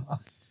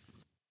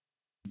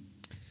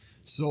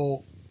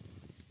 So,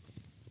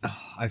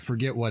 I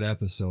forget what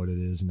episode it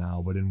is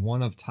now, but in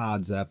one of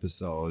Todd's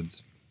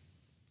episodes,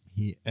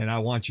 and I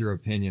want your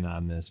opinion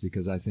on this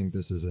because I think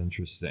this is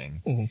interesting.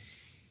 Mm-hmm.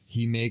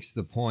 He makes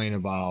the point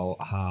about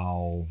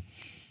how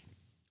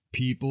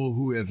people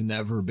who have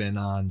never been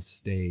on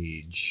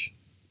stage,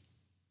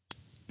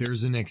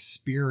 there's an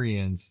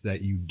experience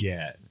that you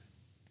get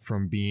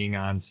from being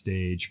on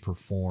stage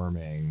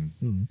performing.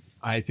 Mm.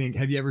 I think,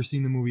 have you ever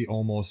seen the movie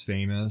Almost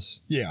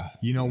Famous? Yeah.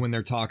 You know, when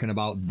they're talking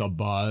about the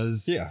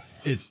buzz? Yeah.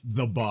 It's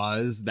the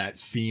buzz, that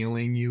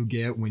feeling you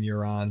get when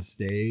you're on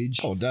stage.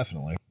 Oh,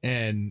 definitely.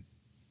 And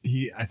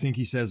I think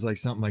he says like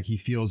something like he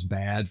feels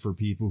bad for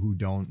people who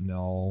don't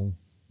know.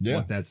 Yeah.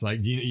 What that's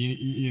like. Do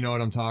you know what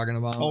I'm talking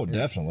about? Oh,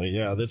 definitely.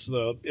 Yeah. It's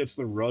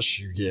the rush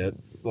you get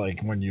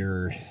like when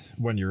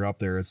you're up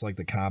there. It's like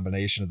the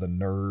combination of the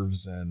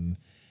nerves and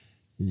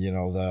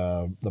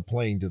the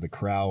playing to the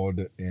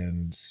crowd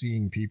and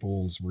seeing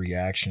people's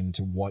reaction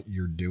to what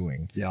you're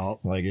doing. Yeah.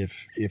 Like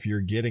if you're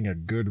getting a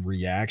good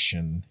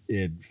reaction,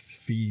 it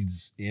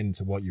feeds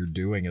into what you're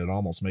doing and it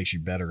almost makes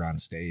you better on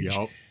stage.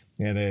 Yep.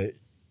 And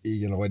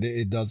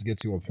it does get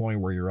to a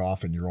point where you're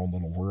off in your own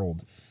little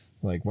world.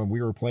 Like when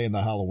we were playing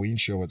the Halloween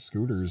show at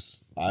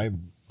Scooters, I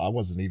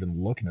wasn't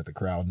even looking at the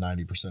crowd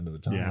 90% of the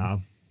time. Yeah.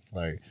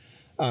 Like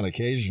on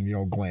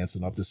occasion,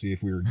 glancing up to see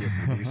if we were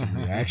getting a decent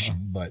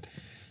reaction. But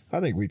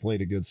I think we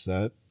played a good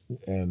set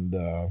and,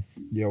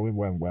 it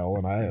went well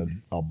and I had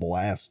a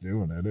blast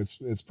doing it.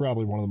 It's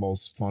probably one of the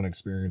most fun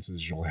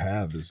experiences you'll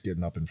have is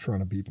getting up in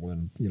front of people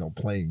and,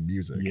 playing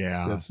music.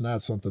 Yeah. It's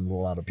not something that a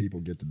lot of people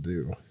get to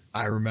do.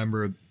 I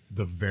remember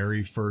the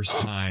very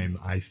first time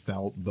I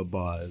felt the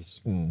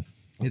buzz. Mm.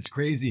 It's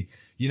crazy.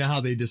 You know how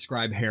they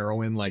describe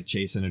heroin like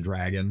chasing a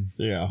dragon?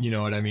 Yeah. You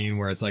know what I mean?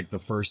 Where it's like the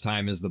first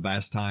time is the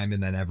best time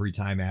and then every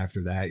time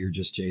after that you're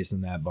just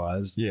chasing that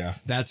buzz. Yeah.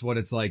 That's what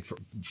it's like.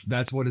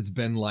 That's what it's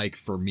been like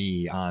for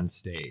me on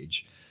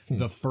stage.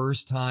 The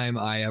first time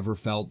I ever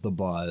felt the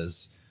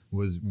buzz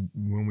was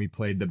when we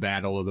played the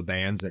Battle of the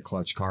Bands at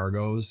Clutch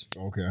Cargo's.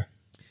 Okay.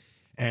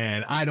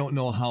 And I don't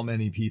know how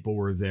many people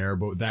were there,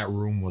 but that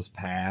room was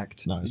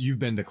packed. Nice. You've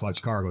been to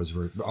Clutch Cargo's.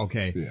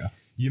 Okay. Yeah.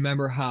 You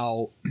remember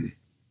how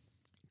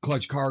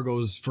Clutch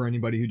Cargo's, for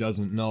anybody who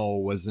doesn't know,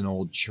 was an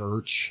old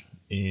church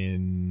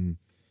in,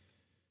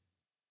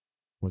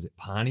 was it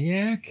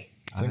Pontiac?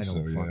 I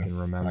don't fucking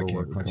remember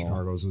where Clutch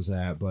Cargo's was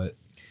at, but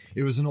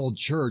it was an old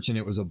church and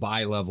it was a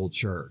bi-level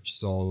church.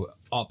 So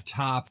up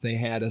top they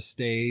had a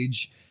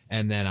stage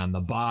and then on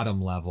the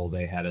bottom level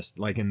they had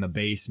like in the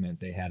basement,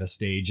 they had a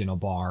stage and a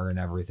bar and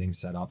everything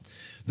set up.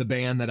 The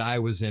band that I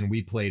was in,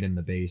 we played in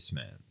the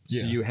basement.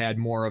 So you had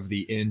more of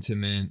the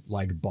intimate,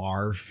 like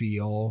bar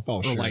feel,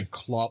 or like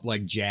club,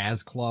 like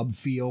jazz club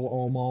feel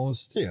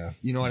almost. Yeah,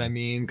 you know what I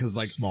mean? Because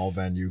like small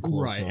venue,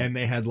 close right? up. And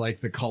they had like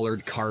the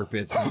colored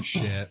carpets and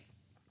shit.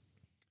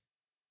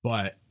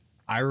 But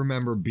I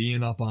remember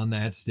being up on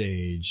that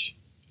stage,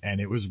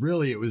 and it was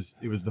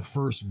the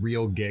first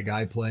real gig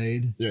I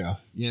played. Yeah,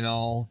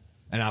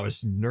 And I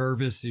was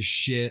nervous as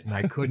shit, and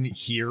I couldn't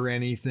hear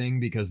anything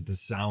because the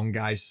sound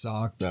guy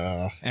sucked.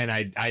 And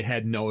I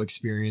had no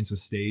experience with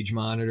stage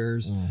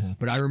monitors. Mm-hmm.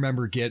 But I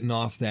remember getting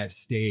off that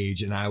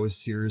stage, and I was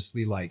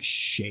seriously, like,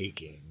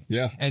 shaking.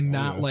 Yeah. And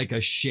not like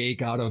a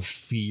shake out of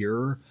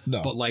fear,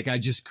 but like I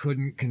just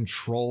couldn't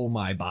control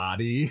my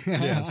body.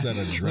 Yeah, it's that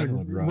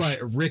adrenaline rush.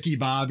 Right. Ricky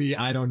Bobby,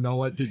 I don't know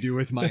what to do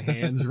with my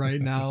hands right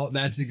now.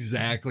 That's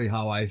exactly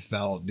how I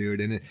felt,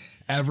 dude. And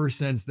ever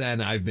since then,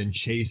 I've been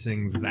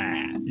chasing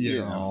that, you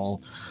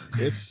know.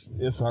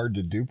 It's hard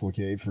to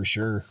duplicate for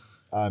sure.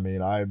 I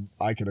mean,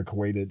 I could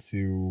equate it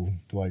to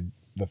like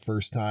the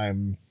first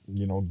time,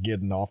 you know,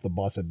 getting off the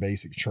bus at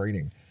basic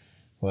training.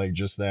 Like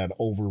just that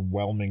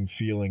overwhelming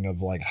feeling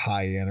of like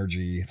high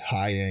energy,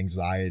 high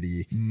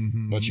anxiety,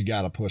 but you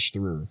got to push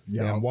through.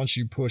 Yep. And once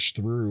you push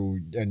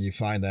through and you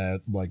find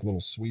that like little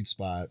sweet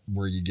spot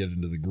where you get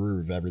into the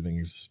groove,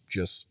 everything's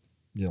just,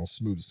 you know,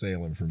 smooth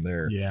sailing from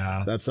there.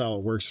 Yeah. That's how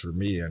it works for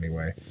me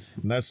anyway.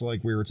 And that's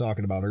like we were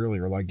talking about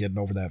earlier, like getting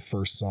over that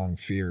first song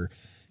fear.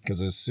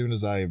 Because as soon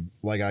as I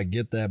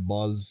get that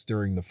buzz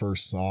during the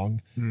first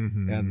song,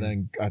 and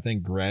then I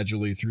think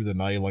gradually through the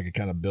night, like it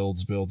kind of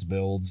builds,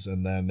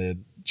 and then it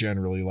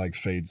generally like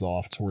fades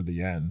off toward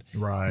the end.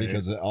 Right.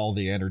 Because all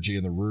the energy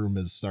in the room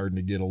is starting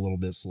to get a little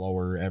bit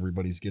slower.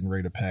 Everybody's getting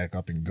ready to pack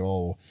up and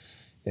go.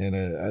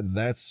 And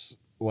that's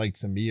like,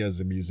 to me as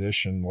a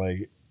musician,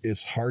 like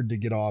it's hard to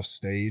get off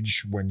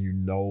stage when you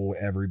know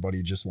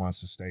everybody just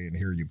wants to stay and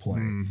hear you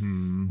play.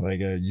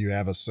 Like you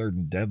have a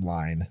certain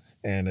deadline.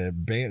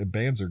 And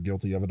bands are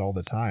guilty of it all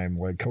the time.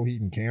 Like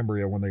Coheed and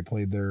Cambria, when they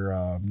played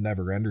their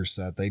Never Ender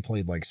set, they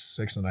played like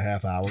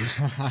 6.5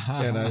 hours.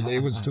 And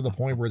it was to the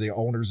point where the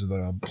owners of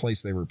the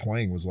place they were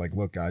playing was like,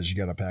 look, guys, you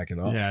got to pack it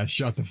up. Yeah,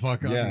 shut the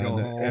fuck up and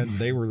go home. And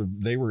they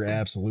were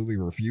absolutely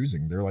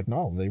refusing. They're like,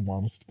 no, they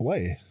want us to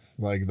play.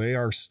 Like they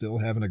are still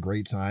having a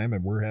great time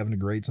and we're having a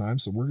great time.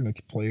 So we're going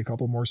to play a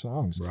couple more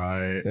songs.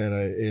 Right. And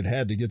it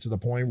had to get to the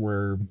point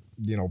where,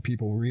 you know,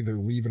 people were either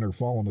leaving or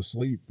falling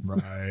asleep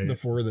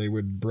before they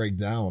would break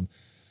down.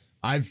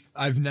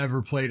 I've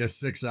never played a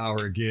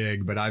 6-hour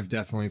gig, but I've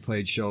definitely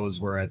played shows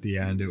where at the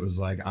end it was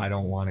like, I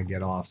don't want to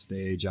get off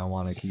stage. I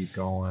want to keep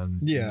going.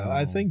 Yeah. You know?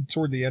 I I think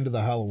toward the end of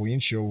the Halloween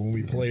show when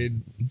we played,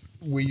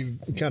 we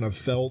kind of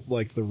felt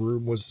like the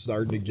room was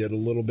starting to get a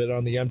little bit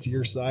on the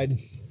emptier side.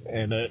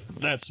 And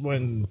that's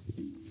when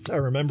I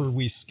remember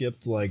we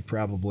skipped like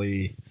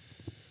probably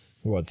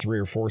 3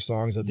 or 4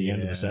 songs at the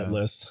end of the set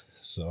list.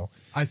 So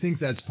I think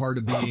that's part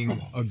of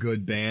being a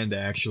good band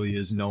actually,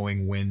 is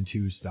knowing when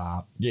to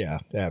stop. Yeah,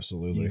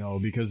 absolutely. You know,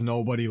 because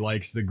nobody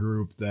likes the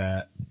group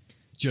that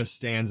just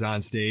stands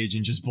on stage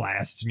and just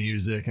blasts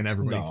music and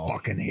everybody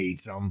fucking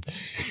hates them.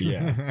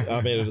 Yeah. I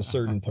mean, at a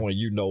certain point,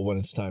 you know when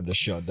it's time to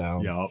shut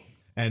down. Yup.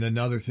 And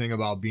another thing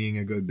about being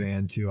a good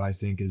band, too, I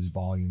think, is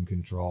volume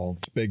control.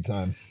 Big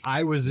time.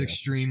 I was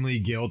extremely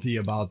guilty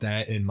about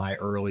that in my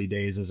early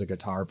days as a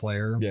guitar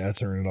player. Yeah,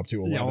 turning it up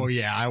to 11. Oh,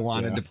 yeah. I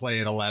wanted to play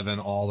at 11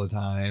 all the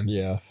time.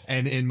 Yeah.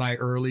 And in my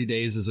early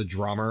days as a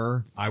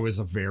drummer, I was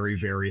a very,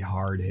 very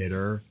hard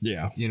hitter.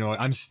 Yeah. You know,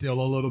 I'm still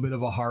a little bit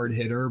of a hard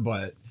hitter,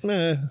 but...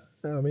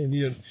 I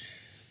mean,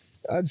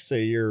 I'd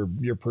say you're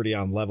pretty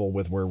on level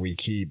with where we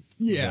keep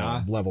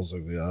levels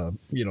of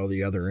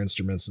the other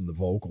instruments and the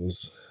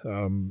vocals.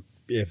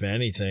 If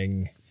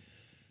anything,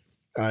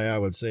 I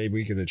would say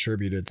we could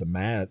attribute it to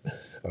Matt.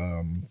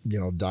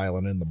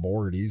 Dialing in the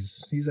board.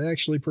 He's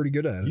actually pretty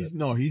good at it.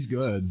 He's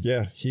good.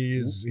 Yeah,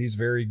 he's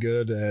very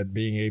good at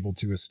being able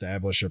to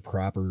establish a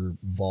proper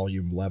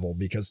volume level,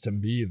 because to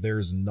me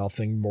there's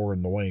nothing more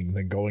annoying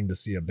than going to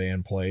see a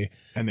band play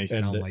and they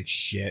sound like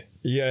shit.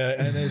 Yeah,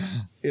 and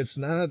it's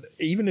not,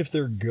 even if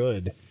they're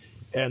good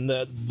and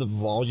that the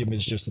volume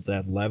is just at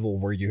that level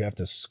where you have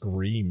to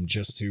scream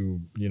just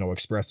to,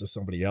 express to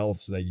somebody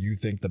else that you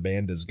think the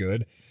band is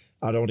good.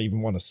 I don't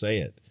even want to say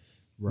it.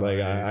 Right.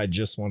 Like, I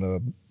just want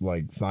to,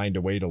 find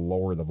a way to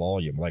lower the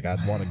volume. Like,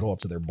 I'd want to go up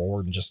to their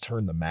board and just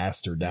turn the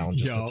master down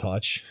just a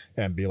touch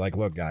and be like,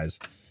 look, guys,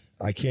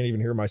 I can't even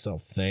hear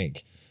myself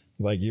think.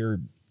 Like, you're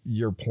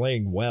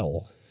playing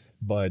well,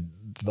 but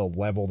the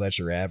level that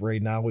you're at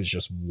right now is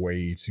just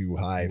way too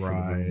high for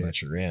the room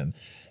that you're in.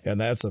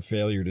 And that's a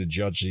failure to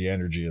judge the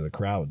energy of the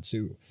crowd,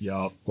 too.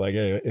 Yep. Like,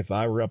 if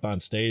I were up on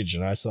stage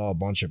and I saw a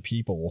bunch of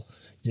people,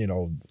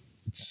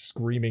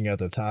 screaming at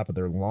the top of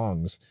their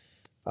lungs,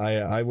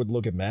 I would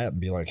look at Matt and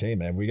be like, hey,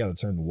 man, we got to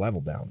turn the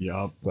level down.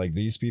 Yep. Like,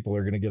 these people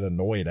are going to get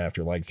annoyed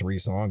after 3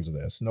 songs of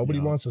this. Nobody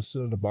wants to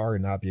sit at a bar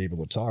and not be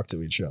able to talk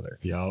to each other.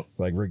 Yep.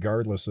 Like,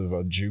 regardless of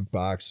a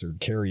jukebox or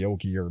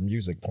karaoke or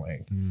music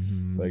playing.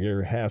 Mm-hmm. Like,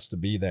 there has to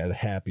be that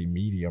happy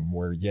medium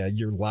where, yeah,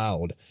 you're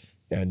loud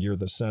and you're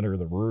the center of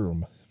the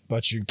room,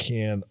 but you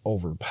can't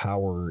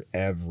overpower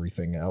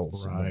everything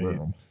else in the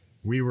room.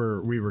 We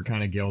were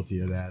kind of guilty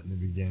of that in the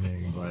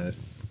beginning, but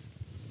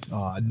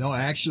no,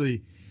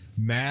 actually,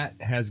 Matt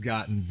has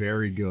gotten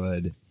very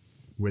good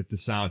with the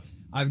sound.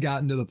 I've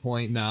gotten to the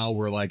point now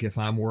where, if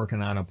I'm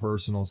working on a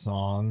personal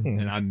song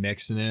and I'm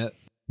mixing it,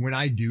 when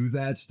I do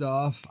that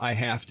stuff, I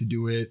have to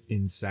do it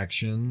in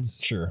sections.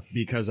 Sure.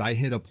 Because I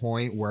hit a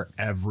point where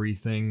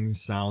everything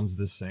sounds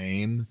the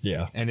same.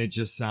 Yeah. And it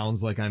just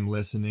sounds like I'm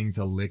listening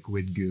to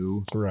liquid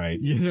goo. Right.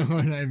 You know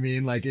what I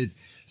mean?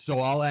 So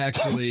I'll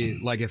actually,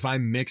 if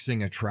I'm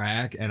mixing a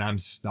track and I'm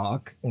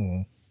stuck,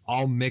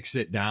 I'll mix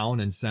it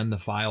down and send the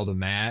file to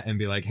Matt and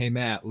be like, hey,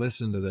 Matt,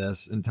 listen to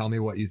this and tell me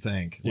what you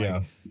think.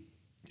 Yeah.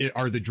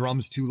 Are the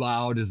drums too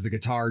loud? Is the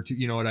guitar too,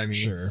 you know what I mean?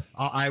 Sure.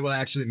 I will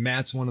actually,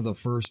 Matt's one of the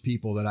first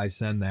people that I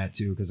send that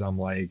to because I'm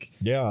like.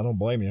 Yeah, I don't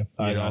blame you.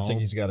 I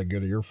think he's got a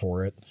good ear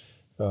for it.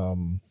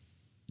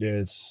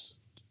 It's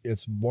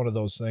one of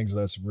those things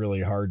that's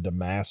really hard to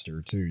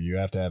master too. You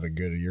have to have a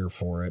good ear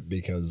for it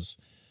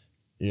because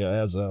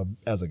as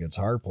a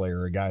guitar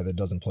player, a guy that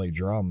doesn't play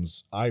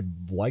drums, I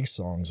like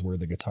songs where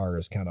the guitar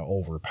is kind of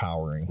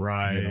overpowering.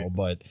 Right.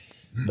 But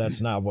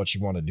that's not what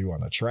you want to do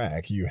on a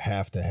track. You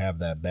have to have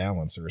that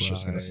balance or it's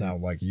just going to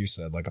sound, like you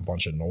said, like a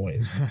bunch of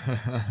noise.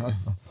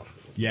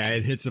 Yeah,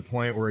 it hits a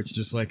point where it's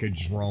just like a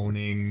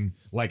droning,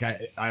 like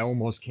I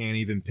almost can't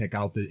even pick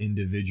out the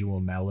individual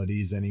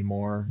melodies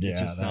anymore. Yeah, it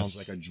just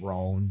sounds like a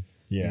drone.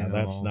 Yeah,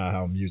 that's not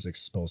how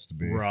music's supposed to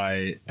be.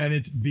 Right. And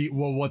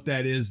what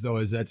that is though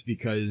is that's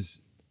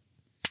because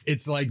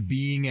it's like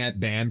being at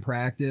band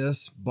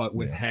practice, but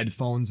with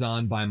headphones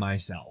on by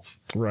myself.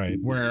 Right.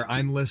 Where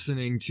I'm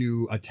listening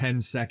to a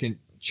 10-second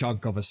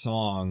chunk of a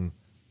song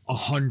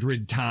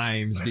 100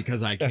 times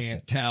because I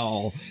can't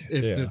tell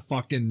if the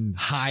fucking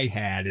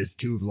hi-hat is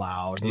too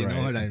loud. You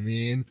know what I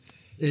mean?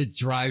 It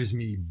drives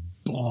me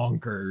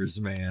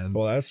bonkers, man.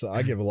 Well,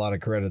 I give a lot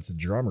of credit to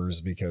drummers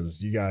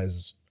because you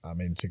guys, I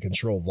mean, to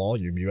control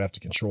volume, you have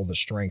to control the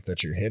strength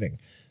that you're hitting,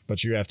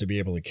 but you have to be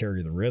able to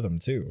carry the rhythm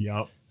too.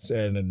 Yep.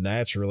 And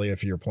naturally,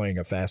 if you're playing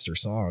a faster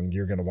song,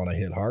 you're going to want to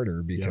hit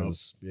harder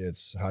because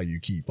it's how you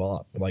keep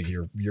up. Like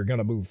you're going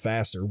to move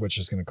faster, which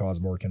is going to cause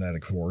more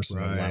kinetic force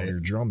and allow your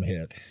drum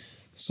hit.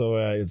 So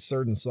in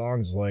certain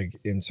songs, like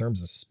in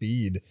terms of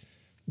speed,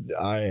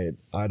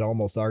 I'd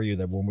almost argue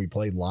that when we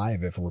play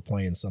live, if we're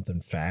playing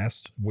something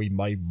fast, we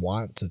might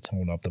want to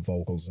tone up the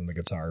vocals and the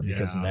guitar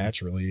because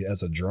naturally,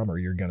 as a drummer,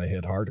 you're going to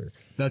hit harder.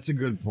 That's a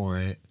good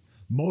point.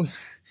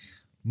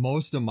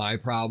 Most of my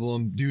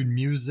problem, dude,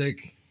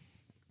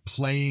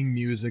 playing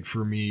music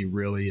for me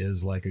really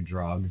is like a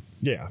drug.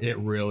 Yeah. It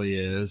really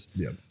is.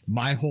 Yeah.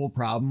 My whole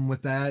problem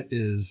with that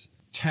is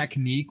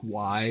technique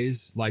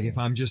wise, like if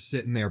I'm just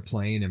sitting there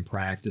playing and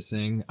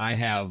practicing, I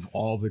have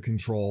all the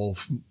control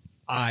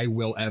I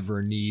will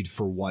ever need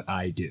for what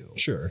I do.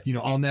 Sure.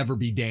 I'll never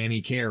be Danny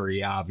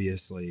Carey,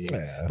 obviously.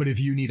 Yeah. But if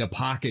you need a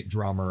pocket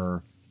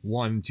drummer,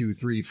 1, 2,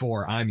 3,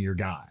 4, I'm your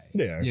guy.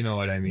 Yeah. You know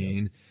what I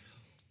mean?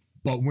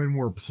 But when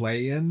we're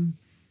playing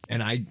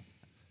and I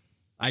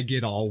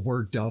get all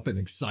worked up and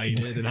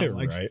excited and I'm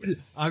like,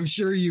 I'm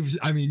sure you've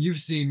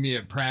seen me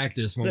at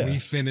practice when we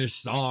finish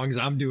songs,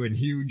 I'm doing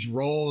huge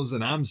rolls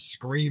and I'm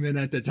screaming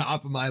at the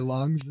top of my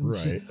lungs. And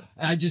shit.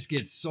 I just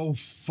get so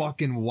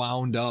fucking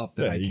wound up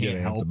that I can't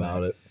help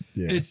about it.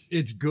 Yeah.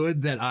 It's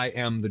good that I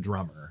am the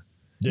drummer.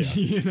 Yeah.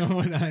 You know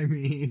what I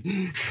mean?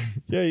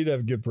 Yeah, you'd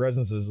have good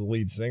presence as a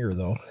lead singer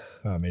though.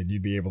 I mean,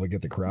 you'd be able to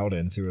get the crowd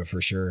into it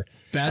for sure.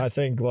 I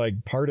think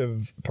like part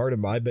of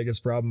my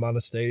biggest problem on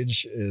a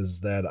stage is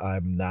that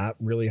I'm not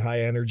really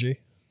high energy.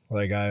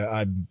 Like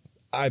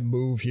I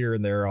move here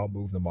and there. I'll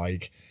move the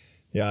mic.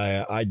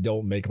 Yeah, I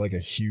don't make like a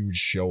huge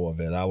show of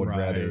it. I would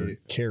rather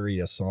carry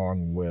a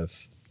song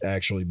with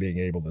actually being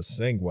able to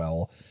sing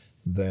well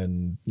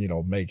than,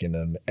 making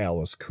an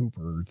Alice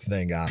Cooper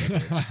thing out of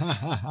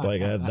it. Like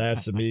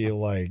that's to me,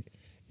 like,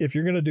 if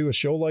you're going to do a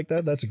show like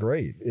that, that's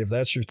great. If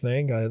that's your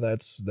thing,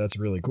 that's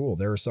really cool.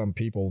 There are some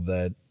people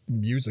that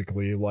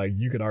musically, like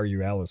you could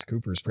argue Alice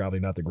Cooper is probably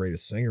not the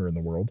greatest singer in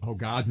the world. Oh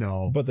God,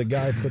 no. But the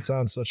guy puts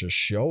on such a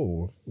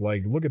show.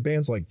 Like look at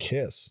bands like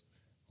Kiss.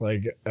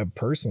 Like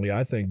personally,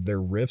 I think their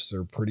riffs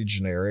are pretty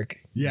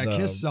generic. Yeah,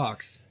 Kiss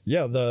sucks.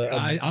 Yeah,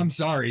 I'm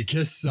sorry,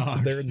 Kiss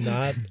sucks. They're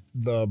not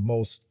the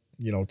most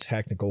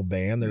technical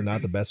band. They're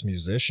not the best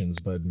musicians,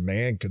 but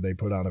man, could they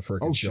put on a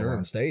freaking show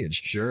on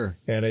stage. Sure.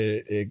 And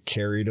it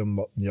carried them,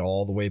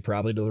 all the way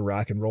probably to the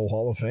Rock and Roll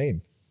Hall of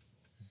Fame.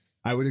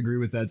 I would agree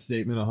with that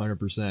statement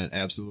 100%.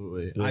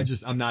 Absolutely. Yeah.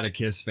 I'm not a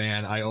Kiss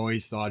fan. I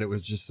always thought it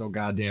was just so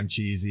goddamn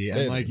cheesy.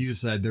 And like you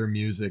said, their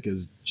music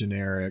is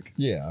generic.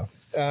 Yeah.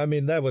 I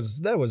mean, that was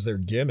their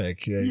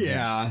gimmick.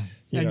 Yeah.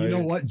 And you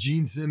know what?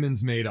 Gene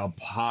Simmons made a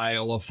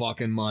pile of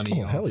fucking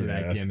money off of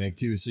that gimmick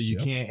too. So you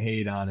can't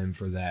hate on him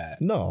for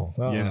that. No.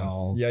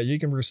 Yeah, you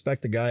can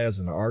respect the guy as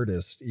an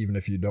artist, even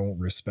if you don't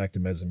respect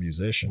him as a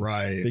musician.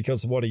 Right.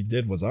 Because what he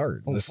did was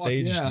art. The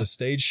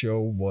stage show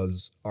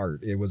was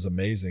art. It was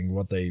amazing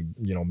what they,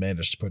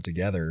 managed to put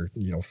together,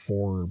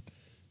 4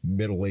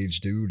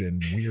 middle-aged dude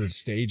in weird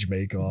stage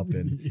makeup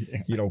and,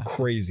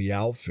 crazy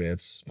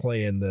outfits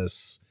playing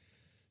this.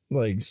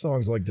 Like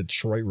songs like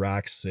Detroit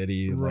Rock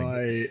City,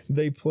 like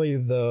they play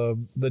the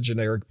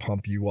generic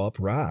pump you up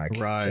rock,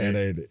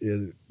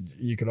 and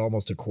you could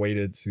almost equate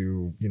it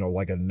to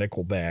like a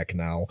Nickelback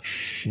now,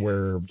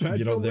 where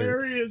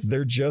hilarious.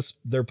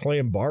 They're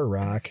playing bar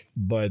rock,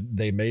 but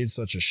they made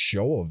such a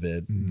show of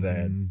it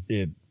that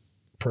it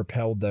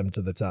propelled them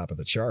to the top of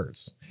the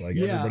charts. Like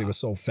everybody was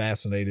so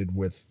fascinated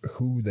with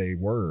who they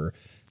were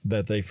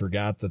that they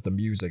forgot that the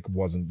music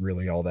wasn't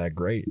really all that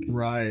great.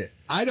 Right.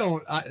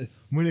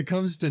 When it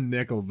comes to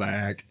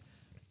Nickelback,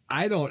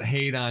 I don't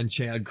hate on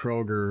Chad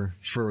Kroeger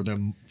for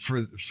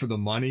the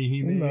money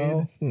he made.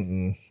 No,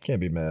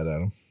 can't be mad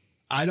at him.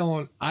 I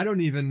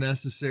don't even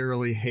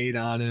necessarily hate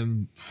on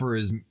him for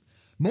his.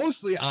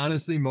 Mostly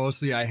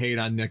I hate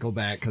on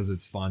Nickelback because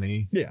it's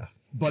funny. Yeah,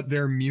 but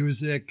their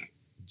music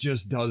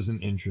just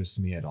doesn't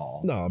interest me at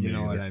all. No, you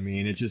know what I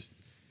mean. It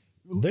just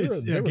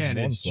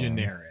it's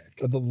generic.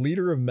 The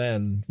Leader of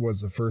Men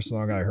was the first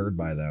song I heard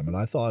by them, and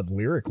I thought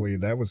lyrically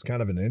that was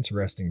kind of an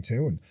interesting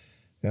tune.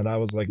 And I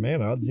was like,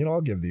 man,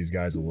 I'll give these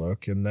guys a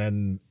look. And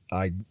then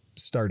I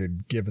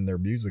started giving their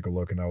music a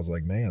look, and I was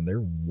like, man,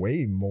 they're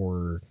way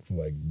more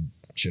like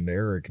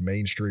generic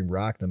mainstream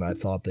rock than I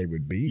thought they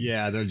would be.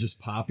 Yeah, they're just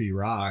poppy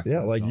rock.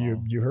 Yeah, like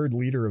you heard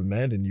Leader of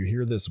Men, and you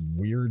hear this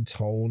weird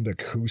toned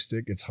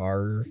acoustic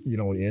guitar,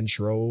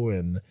 intro,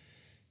 and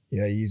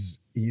yeah,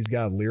 he's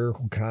got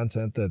lyrical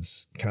content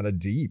that's kind of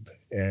deep.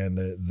 And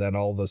then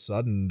all of a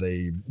sudden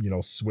they,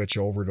 switch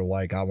over to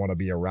like, I want to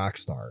be a rock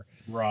star.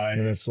 Right.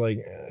 And it's like,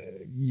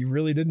 you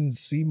really didn't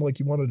seem like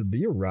you wanted to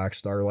be a rock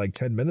star like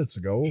 10 minutes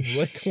ago.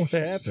 Like, what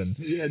happened?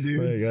 Yeah,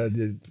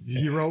 dude.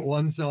 You wrote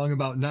one song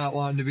about not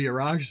wanting to be a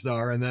rock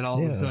star, and then all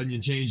of a sudden you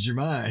changed your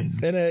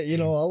mind. And,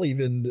 I'll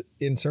even,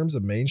 in terms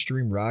of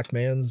mainstream rock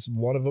bands,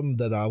 one of them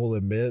that I will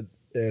admit,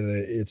 and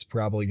it's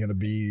probably going to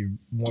be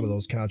one of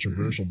those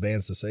controversial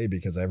bands to say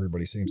because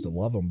everybody seems to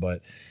love them,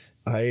 but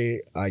I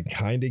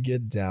kind of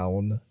get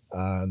down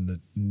on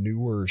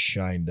newer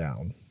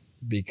Shinedown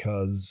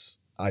because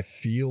I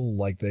feel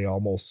like they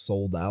almost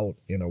sold out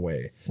in a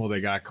way. Well,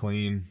 they got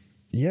clean.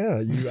 Yeah,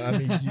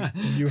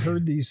 you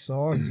heard these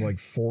songs like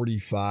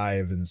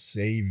 45 and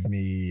Save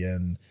Me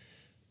and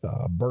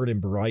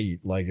Burning Bright,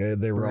 like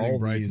they were Burning all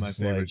Bright's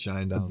these my favorite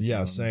like, Shinedown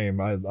yeah, song. same.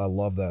 I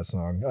love that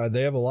song.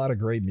 They have a lot of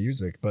great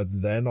music, but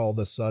then all of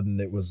a sudden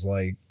it was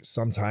like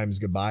Sometimes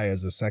Goodbye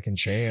as a Second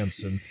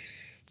Chance, and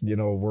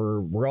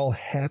we're all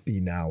happy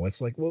now.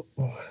 It's like, well,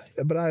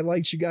 but I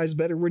liked you guys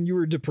better when you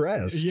were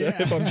depressed. Yeah.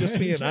 If I'm just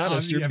being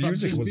honest, your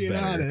music was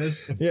better.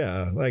 Honest.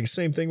 Yeah, like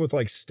same thing with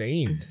like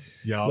Stained.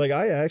 Yeah, like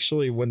I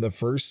actually when the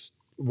first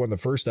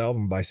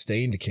album by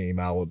Stained came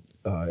out,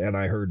 and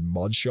I heard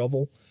Mud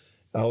Shovel,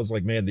 I was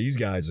like, man, these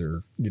guys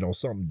are,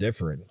 something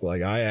different.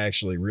 Like, I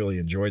actually really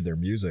enjoyed their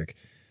music.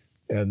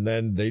 And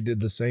then they did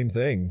the same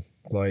thing.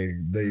 Like,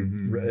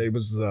 it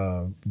was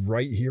the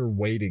Right Here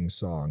Waiting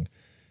song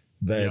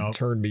that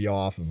turned me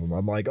off of them.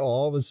 I'm like, oh,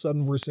 all of a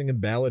sudden we're singing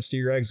ballads to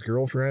your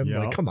ex-girlfriend? Yep.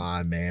 Like, come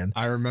on, man.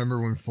 I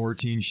remember when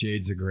 14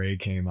 Shades of Grey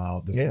came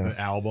out, the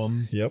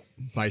album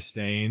by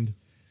Stained.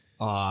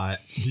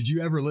 Did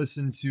you ever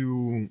listen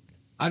to...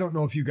 I don't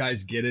know if you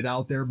guys get it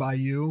out there by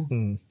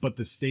you, but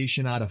the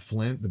station out of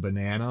Flint, the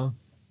Banana.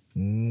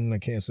 I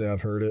can't say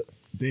I've heard it.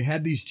 They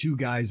had these two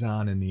guys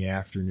on in the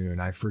afternoon.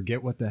 I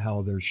forget what the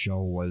hell their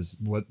show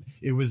was.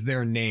 It was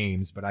their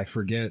names, but I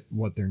forget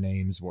what their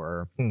names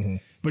were. Mm-hmm.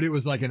 But it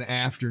was like an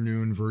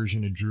afternoon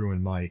version of Drew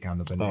and Mike on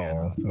the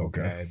Banana. Oh,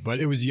 okay.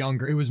 But it was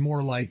younger. It was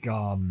more like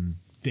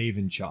Dave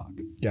and Chuck.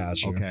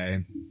 Gotcha.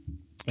 Okay.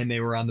 And they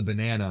were on the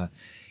Banana.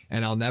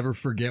 And I'll never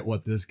forget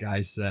what this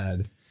guy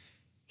said.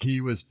 He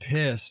was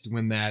pissed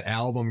when that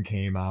album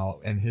came out,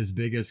 and his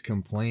biggest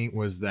complaint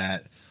was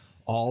that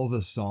all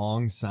the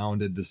songs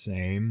sounded the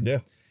same. Yeah.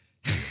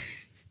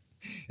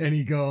 And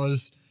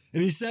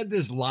he said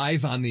this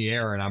live on the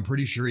air, and I'm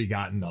pretty sure he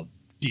got into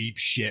deep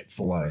shit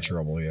for a lot of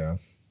trouble, yeah.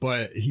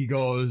 But he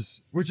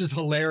goes, which is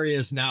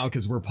hilarious now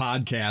because we're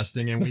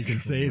podcasting and we can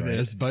say right.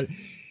 this, but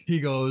he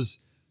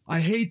goes, I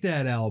hate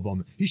that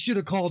album. He should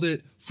have called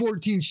it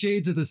 14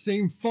 Shades of the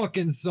Same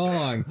fucking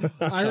song.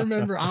 I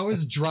remember I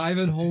was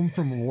driving home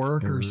from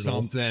work or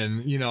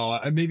something,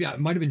 maybe I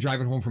might have been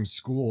driving home from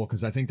school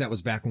because I think that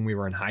was back when we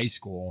were in high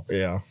school.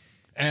 Yeah.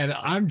 And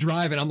I'm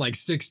driving, I'm like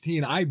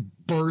 16. I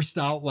burst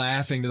out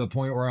laughing to the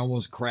point where I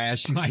almost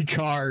crashed my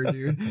car,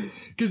 dude.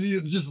 Because he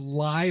was just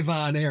live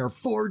on air,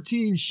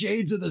 14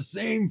 Shades of the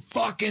Same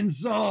fucking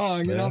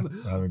song. Yeah.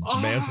 And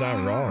man's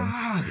not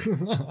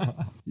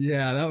wrong.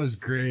 Yeah, that was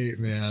great,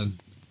 man.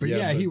 But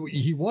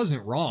he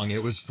wasn't wrong.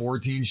 It was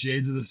 14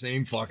 Shades of the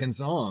Same fucking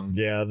song.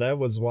 Yeah, that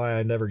was why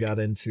I never got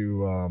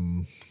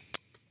into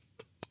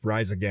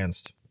Rise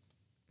Against.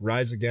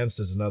 Rise Against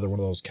is another one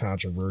of those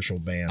controversial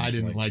bands. I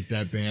didn't like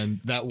that band.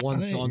 That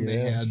one song they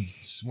had,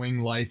 Swing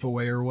Life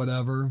Away or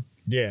whatever.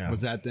 Yeah.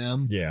 Was that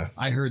them? Yeah.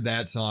 I heard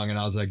that song and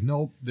I was like,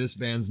 nope, this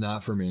band's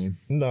not for me.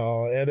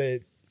 No,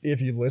 and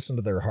if you listen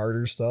to their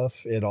harder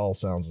stuff, it all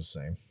sounds the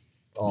same.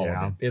 All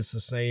of it. It's the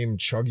same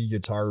chuggy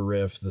guitar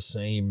riff, the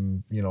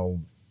same,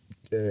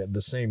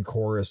 the same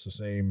chorus, the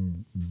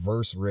same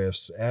verse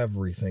riffs.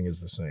 Everything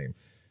is the same.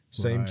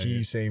 Same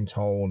key, same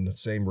tone,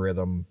 same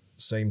rhythm,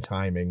 same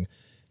timing.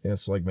 And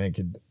it's like, man,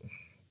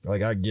 I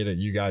get it.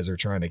 You guys are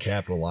trying to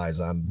capitalize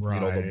on,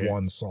 the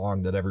one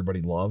song that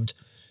everybody loved,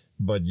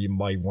 but you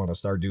might want to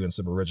start doing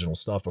some original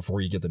stuff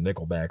before you get the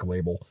Nickelback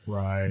label.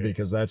 Right.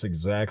 Because that's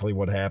exactly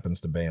what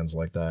happens to bands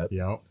like that.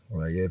 Yep.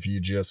 Like if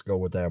you just go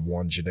with that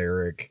one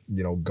generic,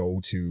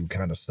 go-to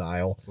kind of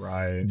style,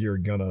 right, you're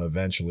going to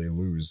eventually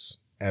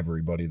lose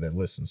everybody that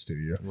listens to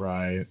you.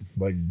 Right.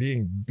 Like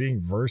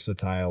being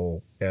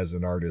versatile as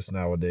an artist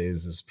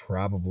nowadays is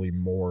probably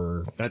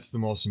more. That's the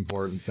most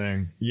important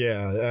thing.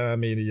 Yeah, I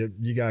mean,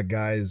 you got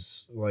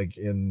guys like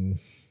in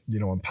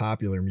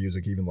popular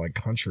music, even like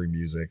country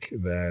music,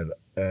 that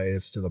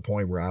it's to the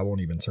point where I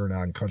won't even turn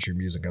on country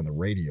music on the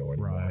radio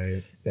anymore.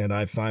 Right. And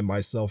I find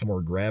myself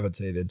more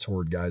gravitated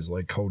toward guys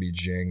like Cody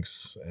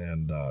Jinks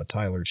and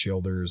Tyler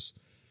Childers.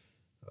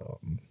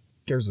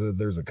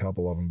 There's a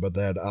couple of them, but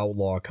that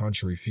outlaw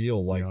country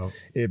feel, like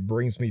it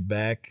brings me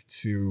back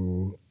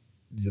to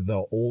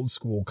the old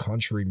school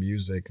country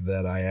music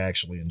that I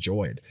actually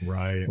enjoyed.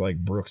 Right. Like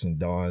Brooks and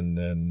Dunn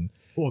and.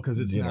 Well, because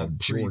it's not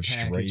George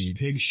prepackaged Strait.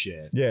 pig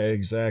shit. Yeah,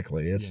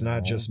 exactly. It's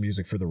not just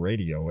music for the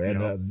radio.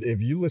 And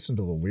if you listen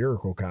to the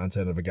lyrical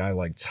content of a guy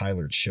like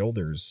Tyler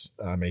Childers,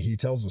 I mean, he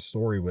tells a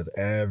story with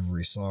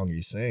every song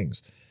he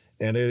sings.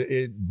 And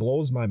it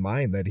blows my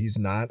mind that he's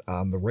not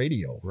on the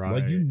radio. Right.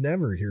 Like, you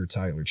never hear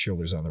Tyler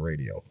Childers on the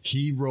radio.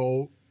 He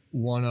wrote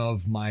one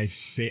of my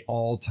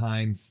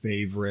all-time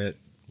favorite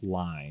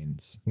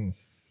lines.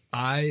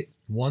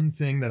 One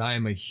thing that I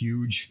am a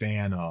huge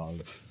fan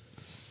of,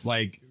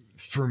 like,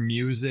 for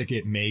music,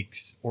 it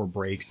makes or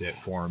breaks it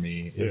for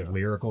me, is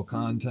lyrical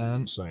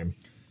content. Same.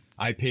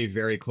 I pay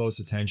very close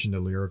attention to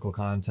lyrical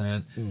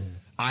content.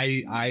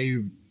 I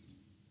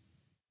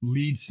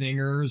lead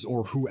singers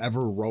or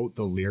whoever wrote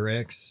the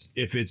lyrics,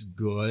 if it's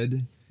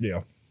good,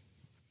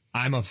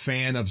 I'm a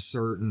fan of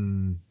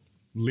certain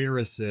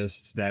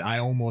lyricists that I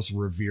almost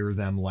revere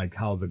them like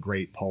how the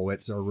great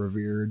poets are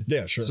revered.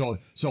 Yeah, sure.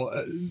 So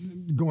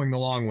going the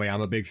long way,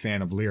 I'm a big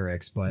fan of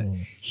lyrics, but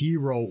he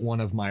wrote one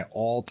of my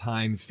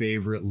all-time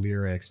favorite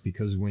lyrics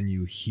because when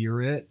you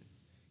hear it,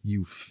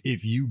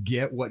 if you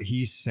get what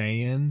he's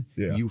saying,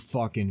 you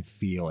fucking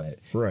feel it.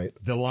 Right.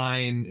 The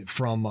line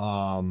from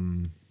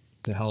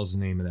the hell's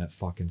the name of that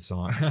fucking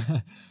song?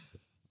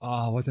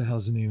 What the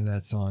hell's the name of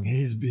that song?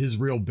 His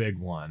real big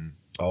one.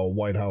 Oh,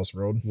 White House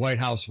Road. White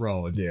House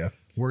Road. Yeah.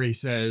 Where he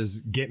says,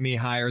 "Get me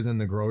higher than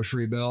the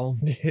grocery bill."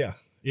 Yeah.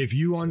 If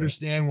you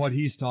understand what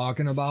he's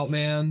talking about,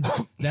 man,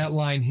 that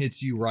line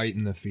hits you right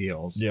in the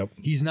feels. Yep.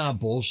 He's not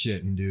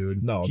bullshitting,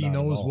 dude. No, he not at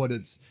knows all. what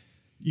it's.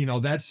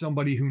 That's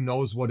somebody who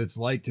knows what it's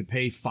like to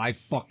pay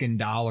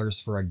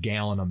 $5 for a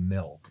gallon of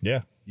milk.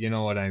 Yeah. You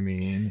know what I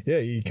mean? Yeah,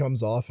 he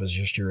comes off as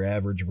just your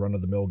average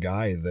run-of-the-mill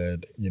guy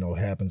that,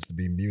 happens to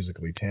be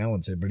musically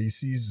talented, but he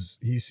sees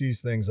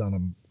things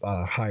on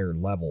a higher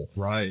level.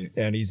 Right.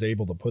 And he's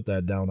able to put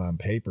that down on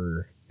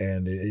paper,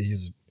 and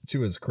he's,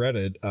 to his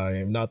credit,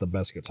 not the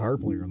best guitar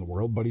player in the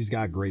world, but he's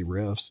got great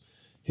riffs.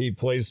 He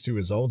plays to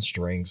his own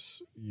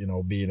strengths,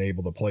 being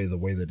able to play the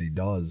way that he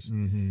does.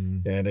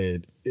 Mm-hmm. And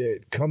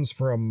it comes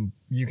from,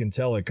 you can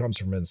tell it comes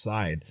from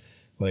inside.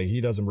 Like,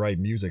 he doesn't write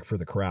music for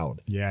the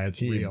crowd. Yeah,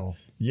 it's real.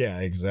 Yeah,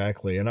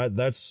 exactly. And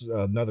that's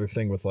another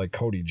thing with, like,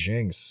 Cody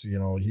Jinks.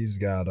 He's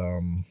got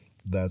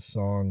that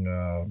song,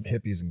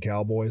 Hippies and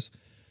Cowboys.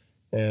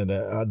 And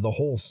the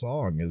whole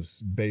song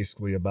is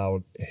basically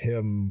about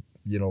him,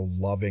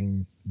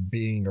 loving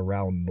being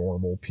around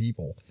normal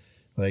people.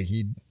 Like,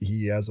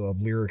 he has a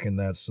lyric in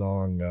that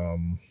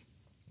song,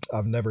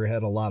 I've never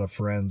had a lot of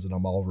friends and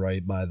I'm all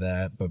right by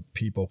that, but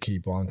people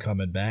keep on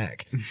coming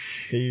back.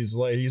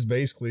 He's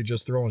basically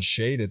just throwing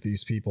shade at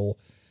these people,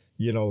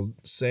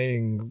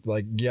 saying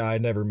like, yeah, I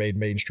never made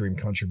mainstream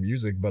country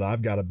music, but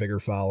I've got a bigger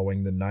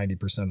following than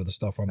 90% of the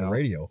stuff on the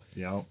radio.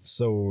 Yeah.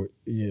 So,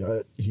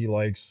 he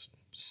likes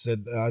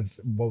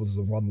what was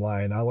the one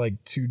line? I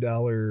like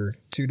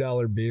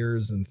 $2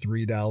 beers and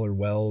 $3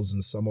 wells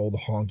and some old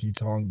honky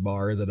tonk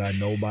bar that I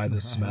know by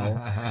the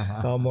smell.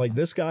 I'm like,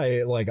 this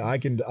guy, like, I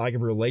can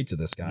relate to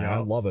this guy. Yep. I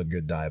love a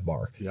good dive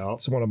bar. Yep.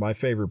 It's one of my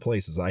favorite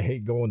places. I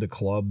hate going to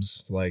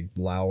clubs, like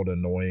loud,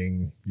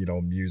 annoying,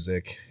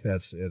 music.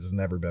 It's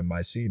never been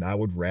my scene. I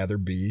would rather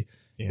be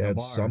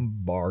at some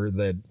bar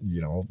that,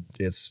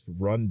 it's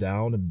run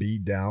down and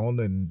beat down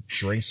and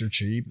drinks are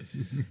cheap.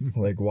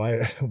 Like,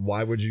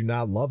 why would you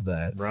not love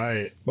that?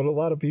 Right. But a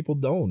lot of people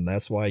don't.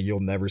 That's why you'll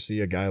never see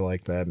a guy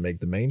like that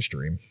make the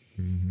mainstream.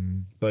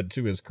 Mm-hmm. But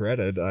to his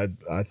credit,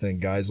 I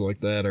think guys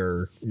like that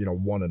are,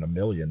 one in a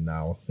million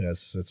now.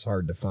 It's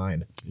hard to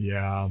find.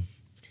 Yeah.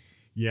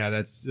 Yeah,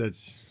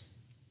 that's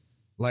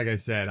like I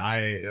said,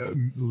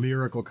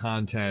 lyrical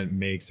content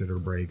makes it or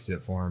breaks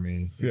it for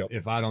me. Yep.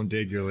 If I don't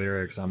dig your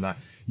lyrics, I'm not.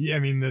 Yeah, I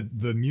mean,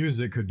 the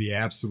music could be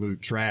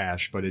absolute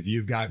trash, but if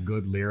you've got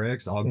good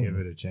lyrics, I'll give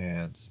it a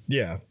chance.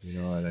 Yeah.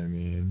 You know what I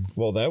mean?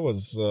 Well, that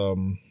was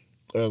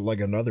like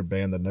another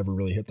band that never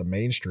really hit the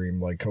mainstream,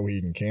 like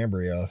Coheed and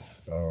Cambria.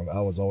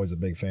 I was always a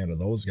big fan of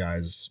those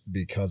guys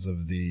because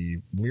of the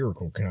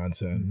lyrical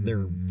content. Mm-hmm.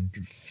 They're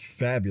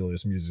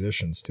fabulous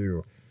musicians,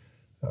 too.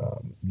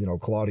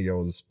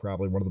 Claudio is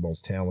probably one of the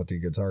most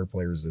talented guitar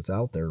players that's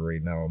out there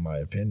right now, in my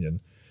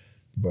opinion.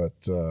 But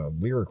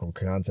lyrical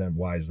content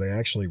wise, they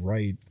actually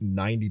write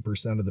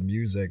 90% of the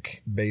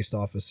music based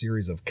off a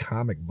series of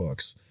comic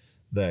books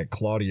that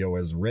Claudio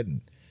has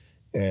written.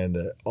 And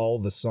all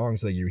the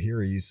songs that you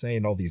hear, he's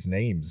saying all these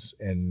names,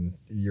 and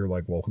you're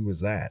like, well, who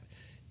is that?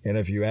 And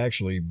if you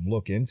actually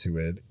look into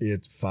it,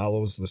 it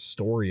follows the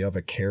story of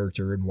a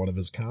character in one of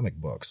his comic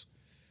books.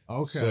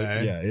 Okay. So,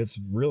 yeah,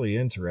 it's really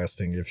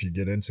interesting if you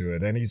get into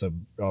it. And he's a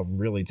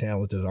really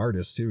talented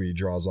artist, too. He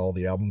draws all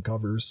the album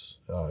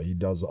covers. He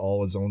does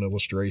all his own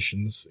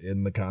illustrations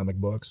in the comic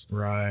books.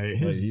 Right.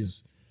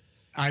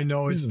 I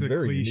know it's the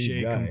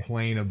cliche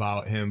complaint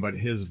about him, but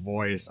his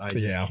voice, I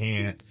just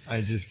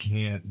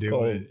can't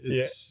do it.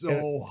 It's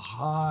so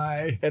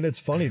high. And it's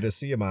funny to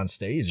see him on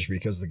stage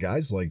because the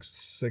guy's like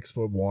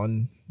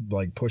 6'1",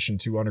 like pushing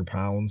 200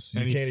 pounds.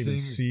 You can't even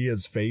see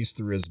his face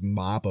through his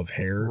mop of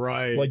hair.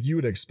 Right. Like you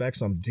would expect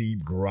some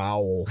deep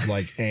growl,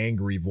 like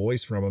angry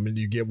voice from him, and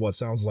you get what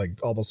sounds like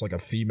almost like a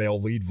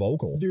female lead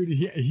vocal. Dude,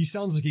 he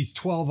sounds like he's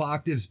 12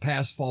 octaves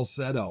past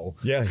falsetto.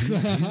 Yeah,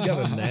 he's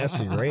got a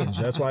nasty range.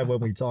 That's why when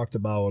we talked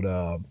about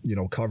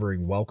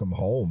covering Welcome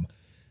Home,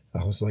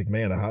 I was like,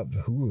 man,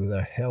 who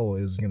the hell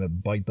is gonna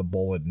bite the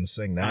bullet and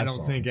sing that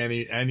song? I don't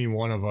think any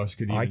one of us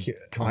could even I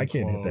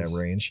can't hit that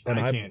range. And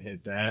I can't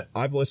hit that.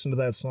 I've listened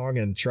to that song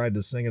and tried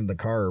to sing in the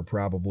car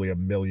probably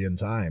 1,000,000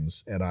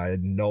 times, and I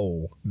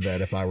know that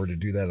if I were to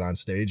do that on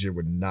stage, it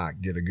would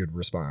not get a good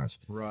response.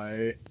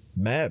 Right.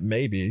 Matt,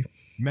 maybe.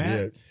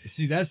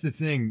 See, that's the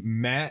thing.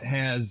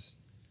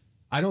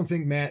 I don't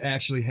think Matt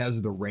actually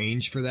has the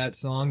range for that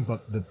song,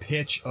 but the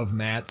pitch of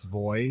Matt's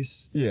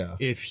voice,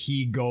 if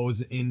he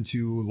goes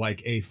into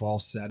like a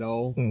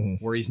falsetto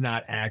where he's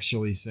not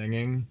actually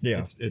singing,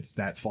 it's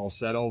that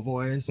falsetto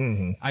voice.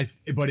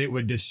 But it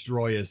would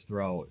destroy his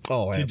throat.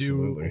 Oh,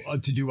 absolutely.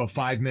 To do a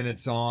 5-minute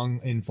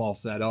song in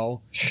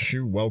falsetto.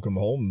 Shoot, Welcome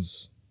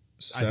Home's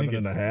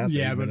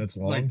 7.5 minutes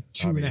long. Like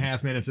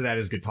 2.5 minutes of that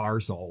is guitar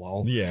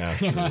solo. Yeah,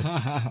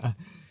 true.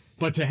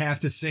 But to have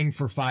to sing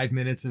for 5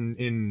 minutes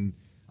in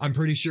I'm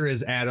pretty sure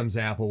his Adam's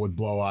apple would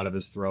blow out of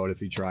his throat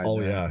if he tried that. Oh,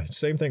 yeah.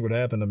 Same thing would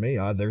happen to me.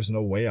 There's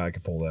no way I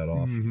could pull that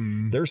off.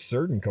 There's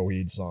certain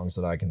Coheed songs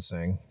that I can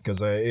sing.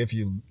 Because if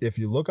you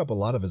look up a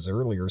lot of his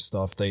earlier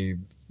stuff, they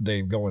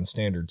go in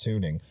standard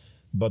tuning.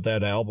 But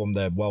that album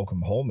that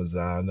Welcome Home is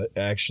on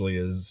actually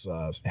is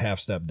half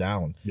step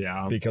down.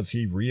 Yeah. Because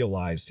he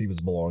realized he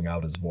was blowing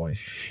out his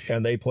voice.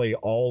 And they play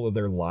all of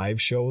their live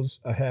shows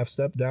a half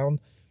step down.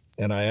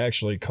 And I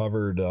actually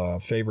covered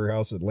Favor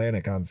House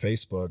Atlantic on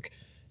Facebook.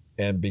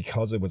 And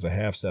because it was a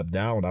half step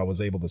down, I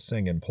was able to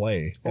sing and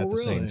play at the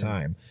same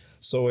time.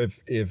 So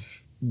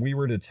if we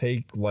were to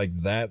take like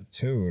that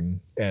tune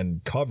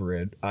and cover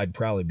it, I'd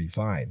probably be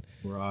fine.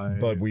 Right.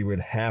 But we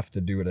would have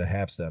to do it a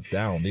half step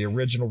down. The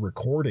original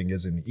recording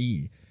is in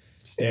E.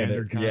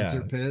 Standard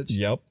concert pitch?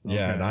 Yep. Okay.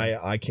 Yeah, and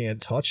I can't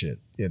touch it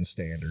in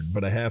standard.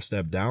 But a half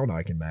step down,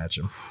 I can match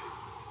him.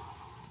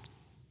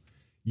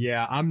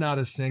 Yeah, I'm not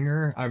a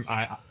singer.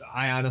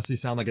 I honestly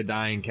sound like a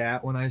dying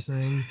cat when I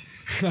sing.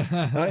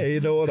 You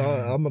know what?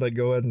 I'm going to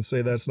go ahead and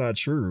say that's not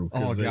true.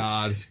 Oh,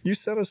 God. You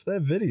sent us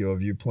that video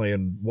of you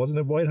playing, wasn't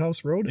it White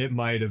House Road? It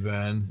might have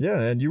been. Yeah,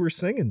 and you were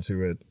singing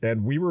to it.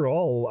 And we were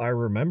all, I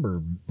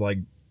remember, like,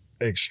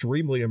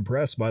 extremely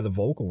impressed by the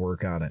vocal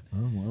work on it.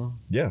 Oh, well.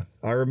 Yeah,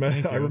 I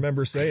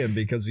remember saying,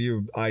 because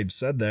I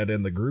said that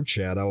in the group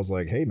chat, I was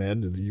like, hey,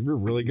 man, you're a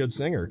really good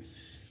singer.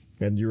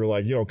 And you were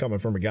like, coming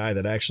from a guy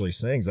that actually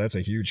sings, that's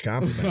a huge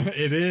compliment.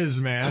 It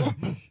is, man.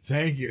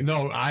 Thank you.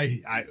 No,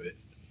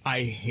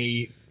 I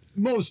hate,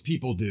 most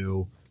people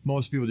do,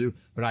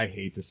 but I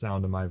hate the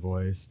sound of my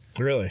voice.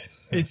 Really?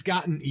 It's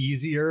gotten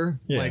easier.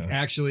 Yeah. Like,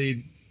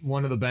 actually,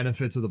 one of the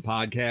benefits of the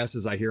podcast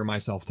is I hear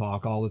myself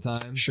talk all the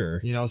time. Sure.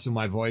 So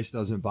my voice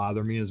doesn't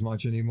bother me as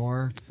much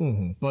anymore.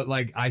 Mm-hmm. But,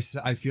 like, I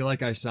feel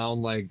like I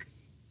sound like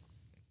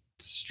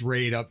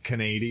straight up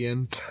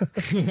Canadian.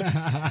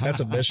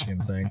 That's a Michigan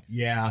thing.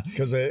 Yeah.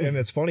 And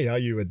it's funny how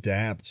you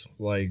adapt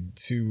like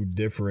to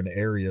different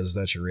areas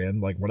that you're in.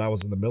 Like when I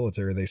was in the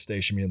military, they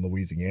stationed me in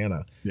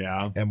Louisiana.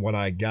 Yeah. And when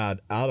I got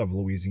out of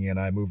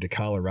Louisiana, I moved to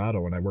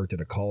Colorado and I worked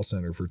at a call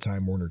center for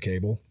Time Warner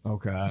Cable.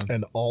 Okay.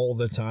 And all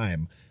the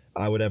time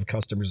I would have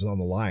customers on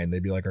the line.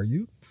 They'd be like, are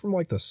you from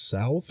like the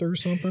South or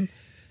something?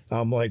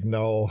 I'm like,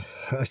 no,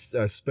 I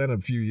spent a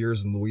few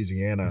years in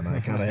Louisiana and I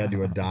kind of had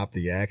to adopt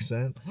the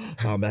accent.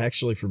 I'm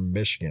actually from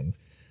Michigan.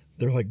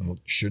 They're like, well,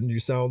 shouldn't you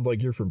sound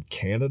like you're from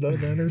Canada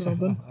then or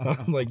something?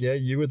 I'm like, yeah,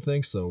 you would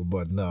think so,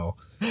 but no.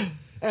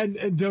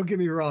 And don't get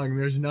me wrong,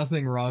 there's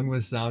nothing wrong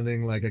with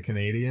sounding like a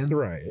Canadian.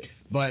 Right.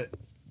 But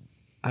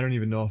I don't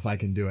even know if I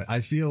can do it.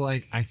 I feel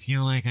like I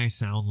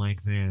sound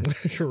like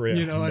this. Correct.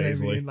 You know what I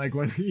mean? Like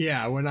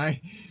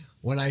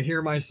when I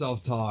hear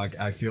myself talk,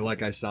 I feel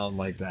like I sound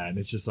like that. And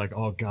it's just like,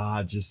 oh,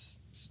 God,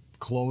 just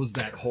close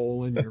that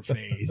hole in your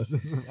face.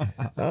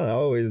 I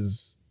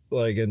always,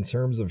 like, in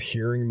terms of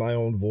hearing my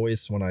own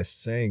voice when I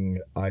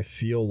sing, I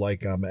feel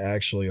like I'm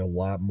actually a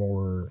lot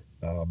more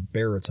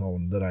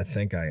baritone than I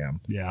think I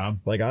am. Yeah.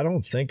 Like, I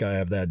don't think I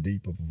have that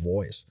deep of a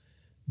voice.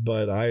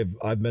 But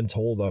I've been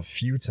told a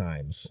few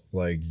times,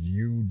 like,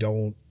 you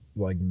don't,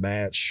 like,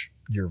 match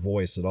your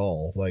voice at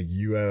all. Like,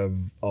 you have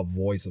a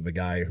voice of a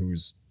guy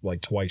who's like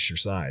twice your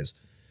size.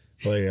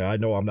 Like, I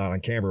know I'm not on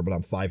camera, but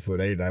I'm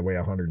 5'8" and I weigh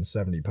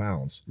 170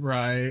 pounds.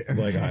 Right.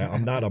 Like,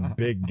 I'm not a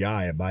big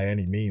guy by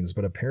any means,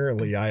 but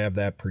apparently I have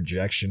that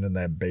projection and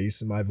that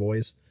bass in my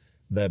voice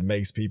that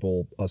makes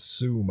people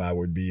assume I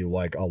would be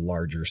like a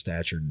larger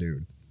statured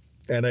dude.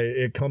 And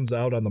it comes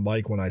out on the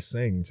mic when I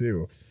sing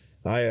too.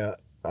 I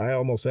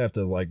almost have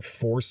to like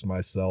force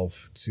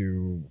myself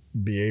to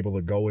be able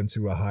to go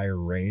into a higher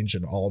range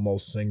and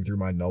almost sing through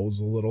my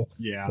nose a little.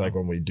 Yeah. Like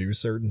when we do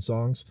certain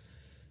songs.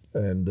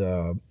 And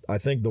I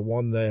think the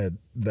one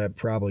that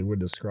probably would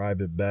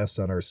describe it best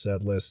on our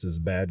set list is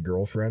Bad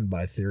Girlfriend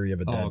by Theory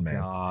of a Dead Man.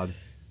 Oh, God.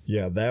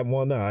 Yeah, that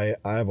one, I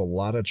have a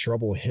lot of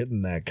trouble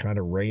hitting that kind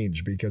of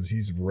range because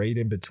he's right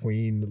in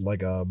between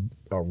like a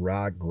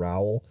rock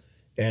growl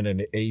and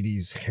an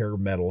 80s hair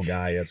metal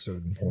guy at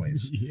certain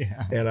points.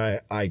 Yeah. And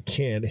I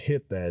can't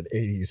hit that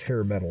 80s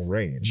hair metal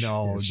range.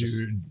 No, it's dude.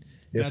 Just,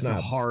 it's that's not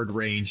a hard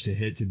range to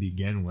hit to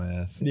begin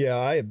with.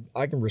 Yeah,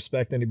 I can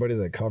respect anybody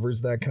that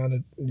covers that kind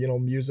of,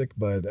 music,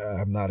 but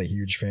I'm not a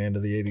huge fan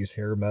of the 80s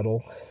hair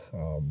metal.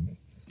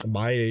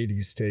 My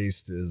 80s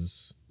taste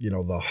is,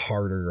 the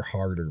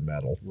harder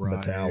metal. Right.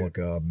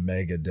 Metallica,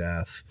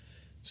 Megadeth,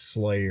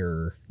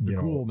 Slayer, the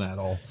cool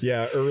metal.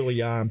 Yeah,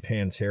 early on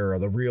Pantera,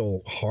 the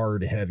real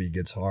hard, heavy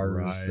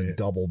guitars, right. The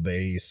double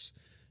bass.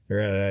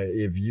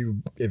 If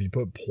you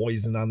put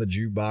Poison on the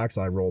jukebox,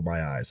 I roll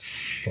my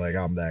eyes. Like,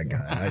 I'm that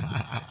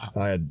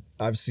guy.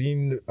 I've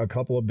seen a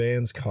couple of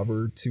bands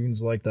cover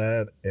tunes like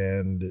that,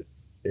 and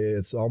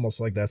it's almost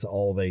like that's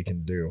all they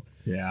can do.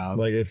 Yeah.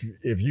 Like,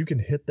 if you can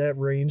hit that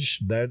range,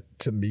 that,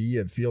 to me,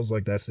 it feels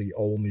like that's the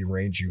only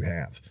range you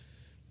have.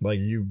 Like,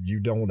 you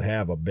don't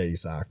have a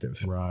bass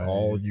octave. Right.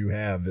 All you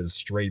have is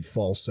straight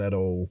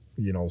falsetto,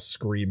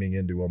 screaming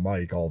into a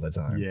mic all the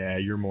time. Yeah,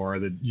 you're more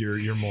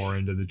you're more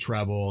into the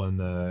treble and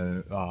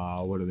the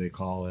what do they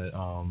call it?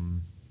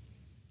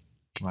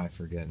 I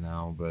forget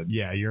now, but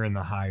yeah, you're in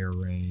the higher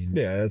range.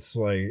 Yeah, it's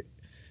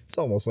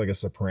almost like a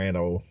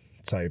soprano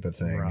type of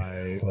thing.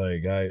 Right.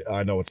 Like,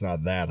 I know it's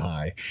not that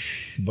high,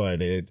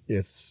 but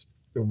it's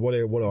what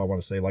do I want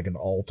to say, like an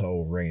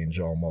alto range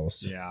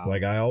almost. Yeah.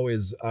 Like, I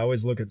always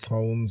look at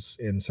tones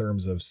in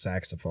terms of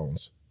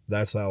saxophones.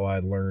 That's how I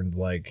learned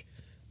like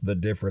the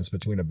difference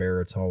between a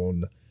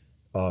baritone,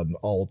 an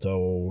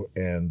alto,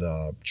 and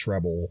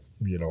treble,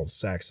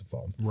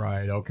 saxophone.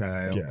 Right.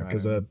 Okay. Yeah,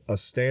 because a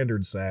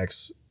standard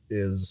sax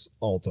is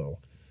alto,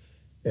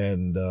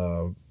 and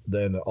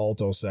then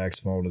alto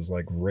saxophone is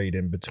like right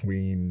in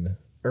between.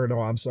 Or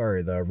no, I'm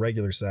sorry. The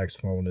regular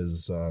saxophone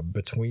is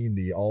between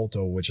the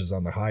alto, which is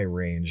on the high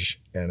range,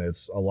 and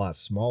it's a lot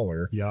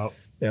smaller. Yep.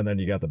 And then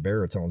you got the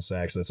baritone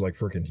sax that's like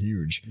freaking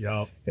huge.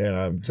 Yep.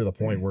 And to the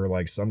point where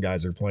like some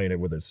guys are playing it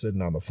with it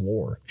sitting on the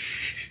floor.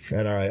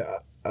 And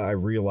I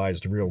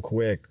realized real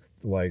quick,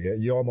 like,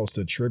 you almost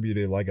attribute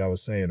it, like I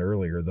was saying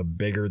earlier, the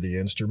bigger the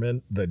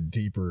instrument, the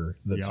deeper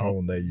the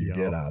tone that you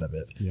get out of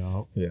it.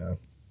 Yep. Yeah.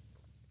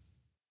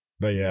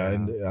 But yeah,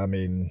 and I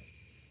mean,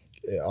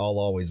 I'll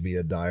always be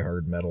a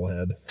diehard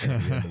metalhead at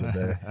the end of the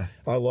day.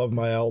 I love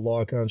my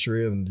outlaw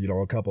country and,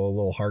 a couple of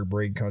little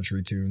heartbreak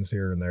country tunes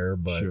here and there,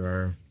 but,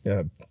 sure.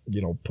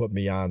 Put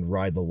me on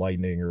Ride the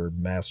Lightning or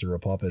Master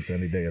of Puppets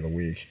any day of the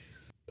week.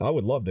 I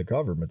would love to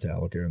cover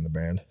Metallica in the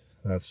band.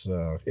 It's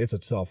a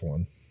tough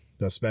one,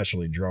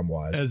 especially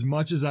drum-wise. As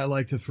much as I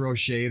like to throw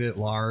shade at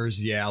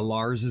Lars,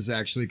 Lars is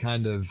actually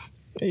kind of...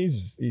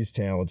 He's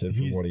talented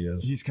for what he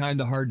is. He's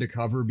kind of hard to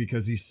cover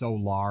because he's so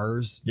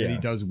Lars and he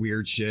does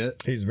weird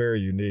shit. He's very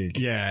unique.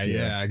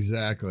 Yeah,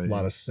 exactly. A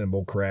lot of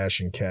cymbal crash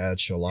and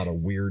catch, a lot of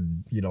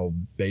weird,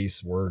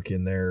 bass work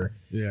in there.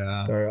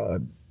 Yeah.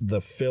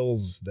 The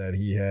fills that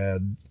he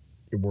had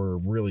were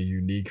really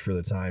unique for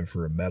the time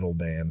for a metal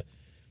band.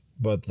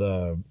 But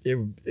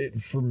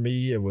for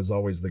me, it was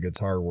always the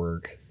guitar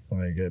work.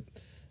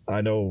 I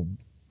know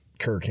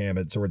Kirk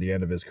Hammett toward the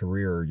end of his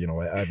career,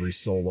 every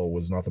solo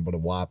was nothing but a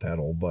wah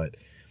pedal. But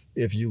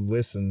if you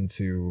listen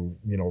to,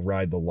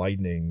 Ride the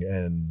Lightning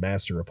and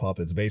Master of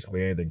Puppets,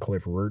 basically anything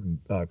Cliff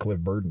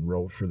Burton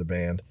wrote for the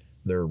band,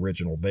 their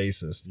original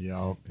bassist.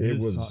 Yeah,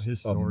 his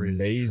story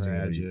amazingly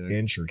is tragic.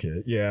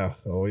 Intricate. Yeah.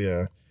 Oh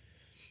yeah.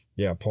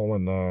 Yeah.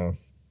 Pulling,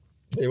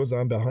 it was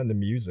on Behind the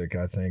Music,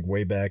 I think,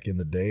 way back in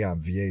the day on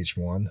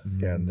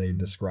VH1, and they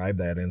described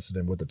that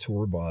incident with the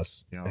tour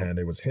bus, and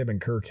it was him and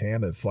Kirk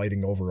Hammett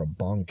fighting over a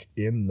bunk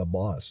in the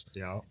bus,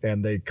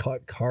 and they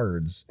cut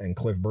cards, and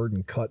Cliff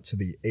Burton cut to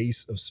the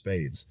ace of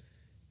spades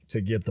to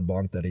get the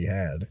bunk that he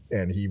had,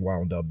 and he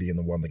wound up being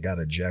the one that got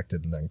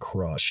ejected and then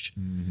crushed.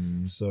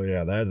 So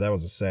yeah, that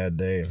was a sad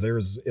day. If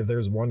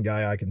there's one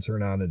guy I can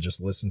turn on and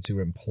just listen to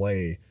him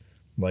play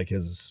like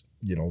his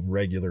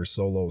regular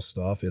solo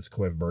stuff, it's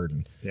Cliff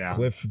Burton. Yeah.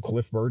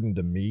 Cliff Burton,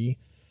 to me,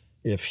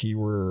 if he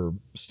were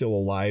still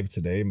alive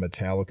today,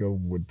 Metallica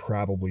would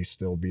probably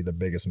still be the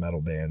biggest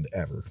metal band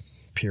ever,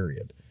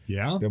 period.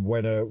 Yeah.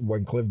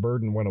 When Cliff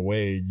Burton went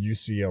away, you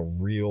see a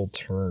real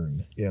turn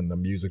in the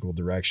musical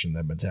direction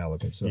that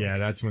Metallica took. Yeah,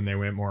 that's when they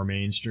went more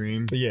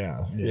mainstream.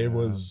 Yeah. It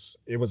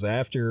was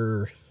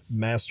after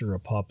Master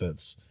of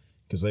Puppets,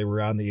 because they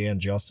were on the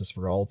And Justice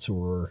for All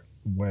tour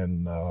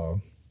when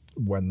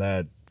when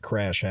that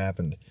crash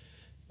happened.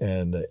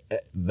 And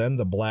then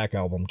the Black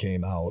Album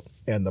came out,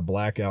 and the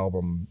Black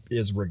Album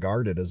is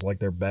regarded as like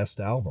their best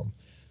album,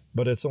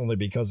 but it's only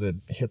because it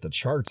hit the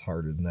charts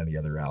harder than any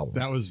other album.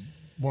 That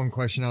was one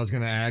question I was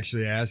going to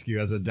actually ask you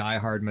as a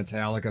diehard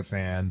Metallica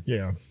fan.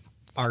 Yeah.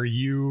 Are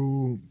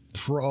you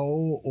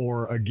pro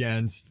or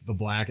against the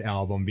Black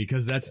Album?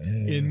 Because that's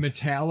in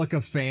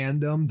Metallica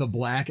fandom, the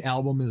Black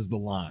Album is the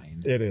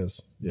line. It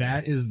is. Yeah.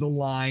 That is the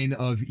line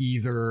of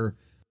either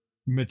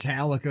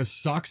Metallica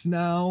sucks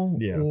now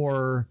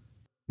or...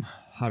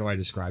 How do I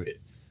describe it?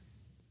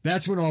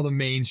 That's when all the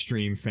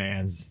mainstream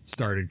fans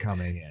started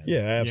coming in. Yeah,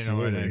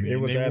 absolutely. You know what I mean? It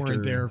was they after,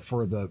 weren't there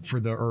for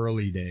the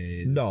early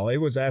days. No, it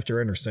was after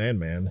Enter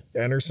Sandman.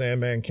 Enter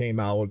Sandman came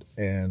out,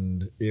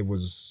 and it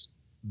was,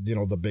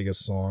 the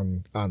biggest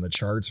song on the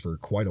charts for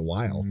quite a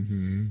while.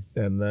 Mm-hmm.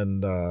 And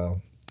then,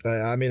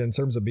 I mean, in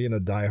terms of being a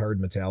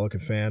diehard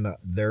Metallica fan,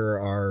 there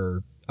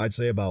are, I'd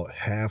say, about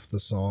half the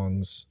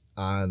songs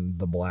on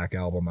the Black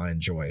Album I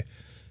enjoy.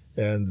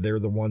 And they're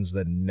the ones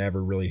that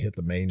never really hit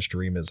the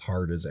mainstream as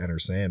hard as Enter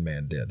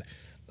Sandman did.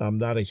 I'm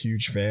not a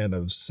huge fan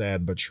of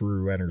Sad But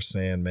True, Enter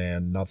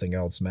Sandman, Nothing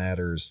Else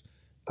Matters.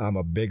 I'm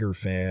a bigger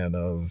fan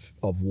of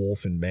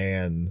Wolf and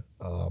Man,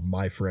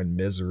 My Friend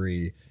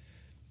Misery,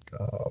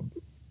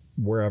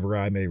 Wherever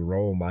I May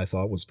Roam. I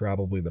thought was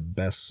probably the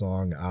best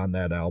song on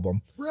that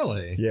album.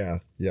 Really? Yeah,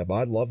 but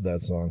I love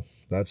that song.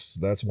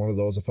 That's one of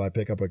those, if I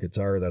pick up a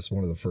guitar, that's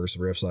one of the first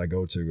riffs I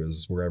go to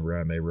is Wherever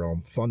I May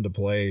Roam. Fun to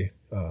play,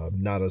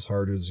 not as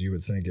hard as you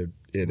would think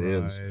it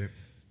is.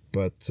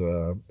 But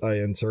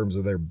in terms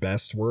of their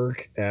best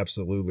work,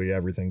 absolutely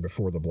everything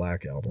before the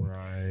Black Album.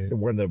 Right.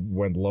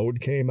 When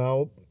Load came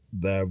out,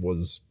 that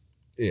was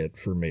it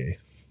for me.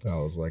 I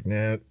was like,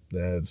 nah,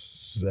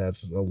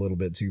 that's a little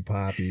bit too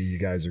poppy. You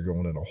guys are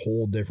going in a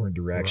whole different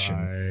direction.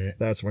 Right.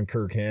 That's when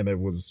Kirk Hammett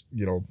was,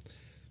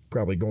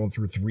 probably going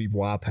through 3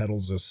 wah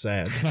pedals of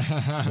sad.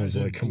 I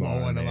was like, come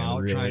on, them man, out,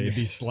 really? trying to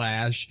be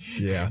Slash.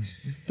 Yeah.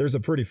 There's a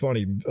pretty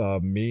funny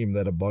meme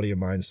that a buddy of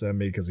mine sent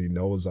me because he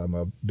knows I'm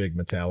a big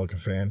Metallica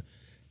fan.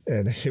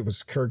 And it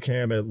was Kirk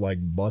Hammett like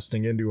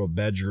busting into a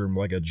bedroom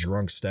like a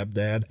drunk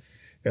stepdad.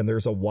 And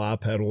there's a wah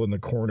pedal in the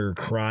corner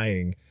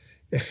crying.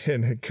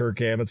 And Kirk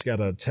Hammett's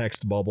got a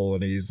text bubble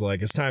and he's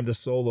like, it's time to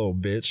solo,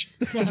 bitch.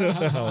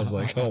 I was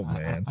like, oh,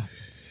 man.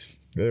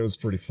 It was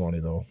pretty funny,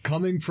 though.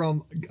 Coming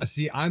from,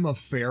 I'm a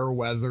fair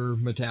weather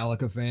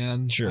Metallica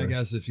fan. Sure. I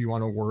guess if you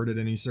want to word it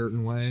any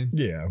certain way.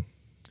 Yeah.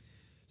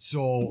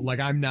 So, like,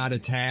 I'm not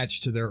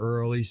attached to their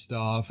early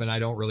stuff, and I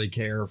don't really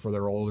care for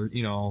their older,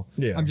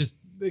 Yeah.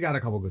 They got a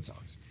couple good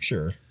songs.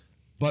 Sure.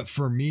 But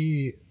for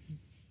me,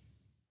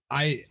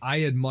 I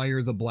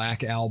admire the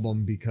Black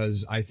Album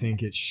because I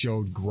think it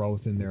showed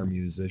growth in their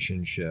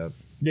musicianship.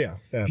 Yeah,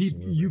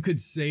 absolutely. You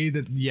could say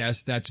that,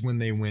 yes, that's when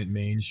they went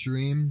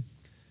mainstream.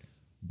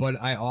 But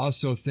I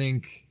also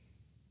think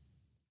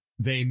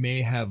they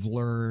may have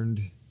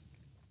learned.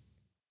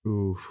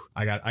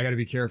 I got to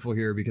be careful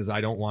here because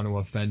I don't want to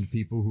offend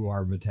people who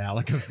are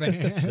Metallica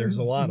fans. There's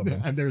a lot of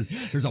them. And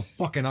there's a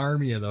fucking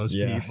army of those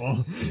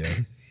people.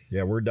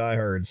 Yeah, we're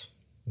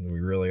diehards.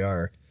 We really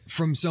are.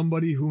 From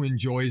somebody who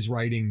enjoys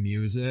writing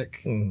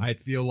music, I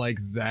feel like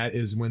that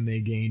is when they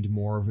gained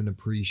more of an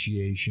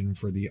appreciation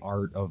for the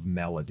art of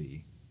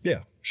melody.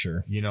 Yeah,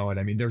 sure. You know what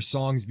I mean? Their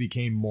songs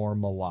became more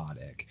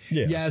melodic.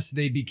 Yeah. Yes,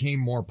 they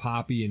became more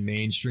poppy and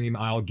mainstream.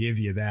 I'll give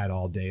you that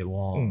all day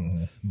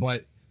long.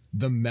 But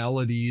the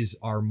melodies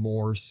are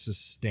more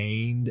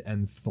sustained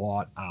and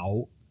thought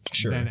out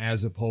than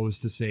as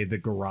opposed to, say, the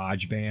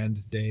garage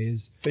band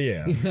days.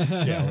 Yeah.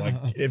 Yeah,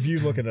 like if you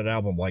look at an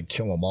album like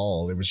Kill 'Em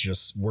All, it was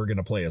just, we're going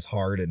to play as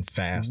hard and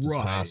fast as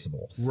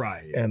possible.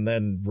 Right. And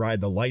then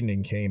Ride the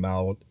Lightning came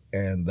out,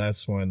 and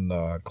that's when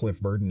Cliff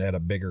Burton had a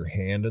bigger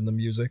hand in the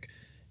music.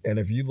 And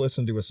if you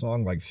listen to a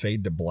song like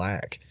Fade to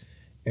Black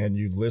and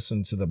you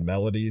listen to the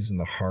melodies and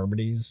the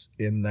harmonies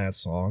in that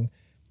song,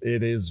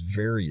 it is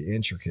very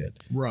intricate.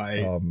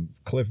 Right.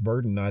 Cliff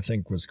Burton, I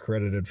think, was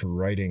credited for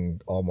writing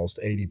almost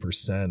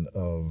 80%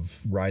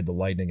 of Ride the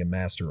Lightning and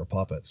Master of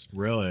Puppets.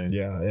 Really?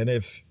 Yeah. And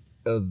if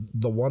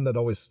the one that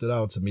always stood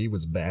out to me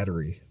was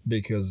Battery,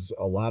 because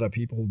a lot of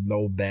people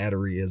know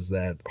Battery as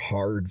that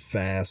hard,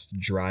 fast,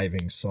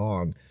 driving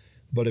song.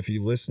 But if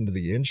you listen to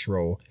the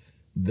intro,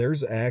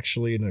 there's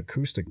actually an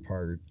acoustic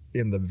part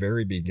in the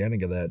very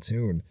beginning of that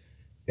tune,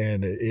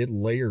 and it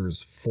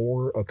layers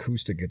 4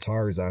 acoustic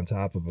guitars on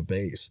top of a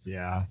bass.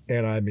 Yeah.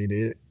 And I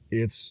mean,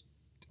 it's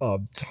a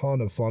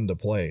ton of fun to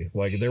play.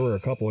 Like, there were a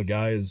couple of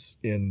guys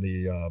in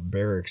the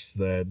barracks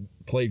that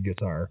played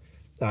guitar.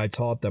 I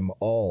taught them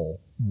all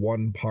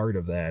one part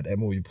of that,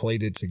 and when we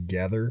played it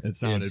together, it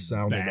sounded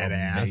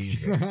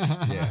badass. Amazing.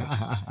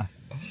 Yeah.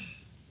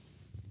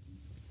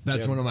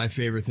 That's one of my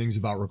favorite things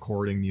about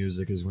recording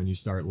music is when you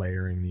start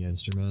layering the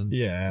instruments.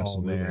 Yeah,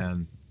 absolutely. Oh,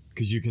 man.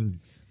 Because you can...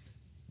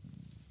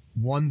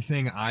 One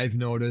thing I've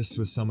noticed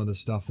with some of the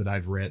stuff that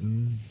I've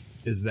written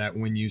is that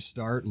when you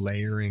start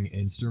layering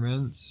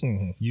instruments,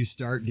 you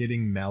start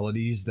getting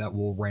melodies that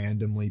will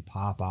randomly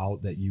pop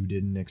out that you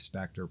didn't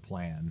expect or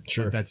plan.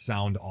 Sure. But that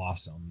sound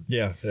awesome.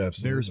 Yeah,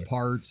 absolutely. There's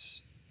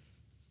parts,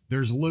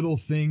 there's little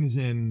things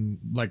in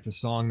like the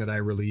song that I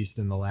released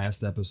in the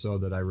last episode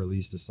that I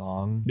released a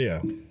song.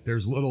 Yeah.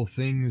 There's little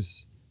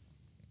things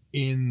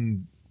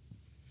in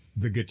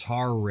the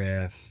guitar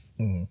riff,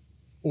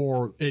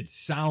 or it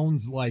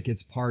sounds like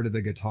it's part of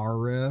the guitar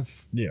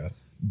riff. Yeah.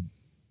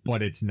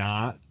 But it's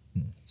not.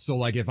 So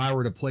like if I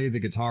were to play the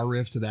guitar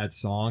riff to that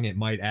song, it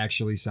might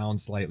actually sound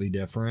slightly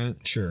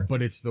different. Sure.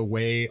 But it's the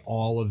way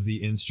all of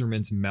the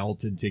instruments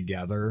melted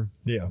together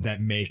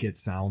that make it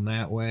sound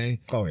that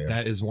way. Oh, yeah.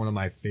 That is one of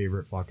my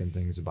favorite fucking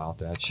things about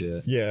that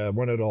shit. Yeah,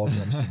 when it all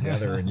comes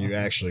together and you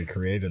actually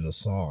created a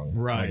song.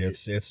 Right. Like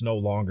it's no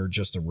longer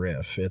just a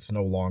riff. It's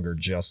no longer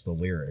just the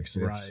lyrics.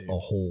 It's a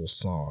whole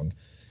song.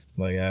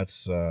 Like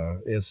that's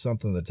it's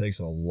something that takes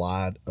a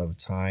lot of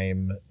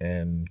time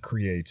and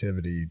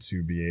creativity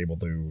to be able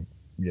to,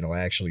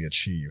 actually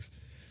achieve.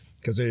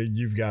 Because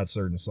you've got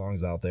certain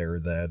songs out there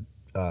that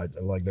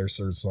like there's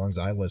certain songs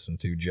I listen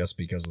to just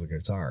because of the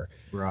guitar.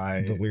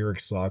 Right. The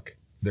lyrics suck.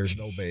 There's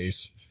no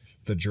bass.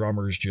 The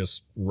drummer's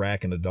just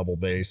racking a double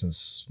bass and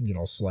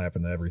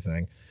slapping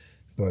everything.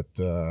 But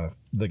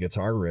the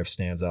guitar riff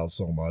stands out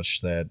so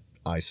much that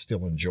I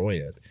still enjoy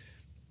it.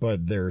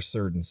 But there are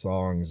certain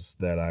songs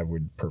that I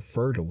would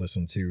prefer to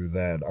listen to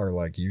that are,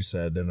 like you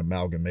said, an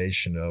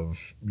amalgamation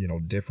of,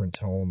 different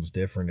tones,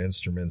 different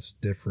instruments,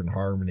 different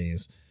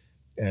harmonies.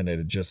 And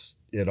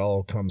it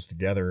all comes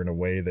together in a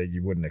way that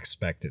you wouldn't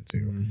expect it to.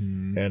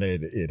 And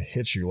it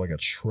hits you like a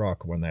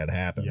truck when that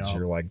happens. Yep.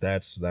 You're like,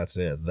 that's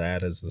it.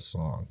 That is the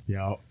song.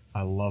 Yeah.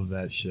 I love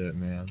that shit,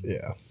 man.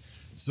 Yeah.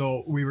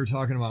 So we were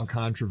talking about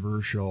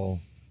controversial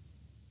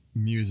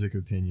music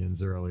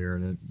opinions earlier,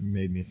 and it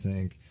made me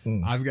think.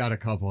 I've got a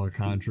couple of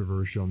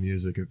controversial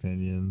music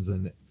opinions,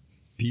 and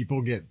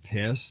people get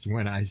pissed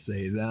when I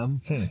say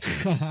them.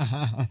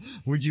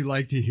 Would you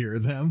like to hear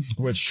them?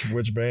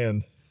 Which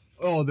band?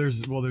 Oh,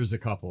 there's a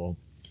couple.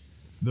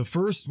 The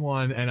first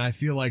one, and I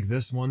feel like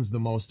this one's the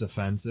most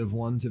offensive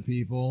one to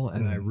people,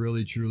 and I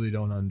really truly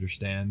don't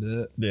understand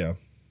it. Yeah.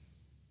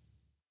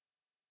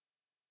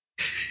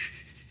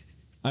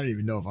 I don't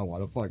even know if I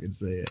want to fucking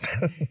say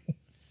it.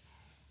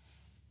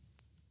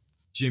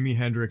 Jimi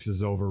Hendrix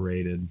is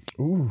overrated.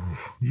 Ooh.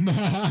 Man.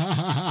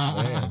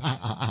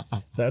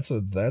 That's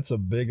a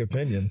big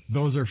opinion.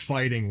 Those are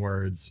fighting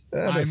words.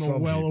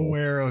 I'm well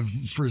aware of,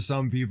 for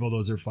some people,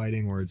 those are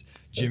fighting words.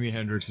 Jimi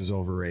Hendrix is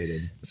overrated.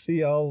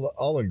 See,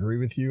 I'll agree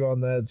with you on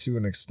that to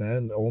an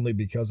extent, only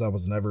because I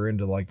was never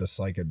into like the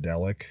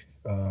psychedelic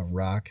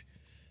rock.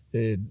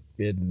 It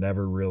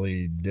never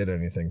really did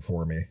anything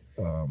for me.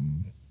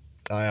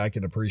 I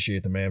can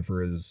appreciate the man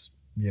for his,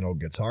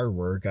 guitar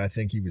work. I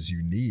think he was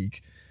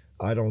unique.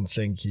 I don't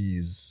think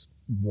he's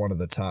one of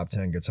the top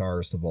 10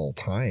 guitarists of all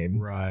time.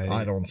 Right.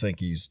 I don't think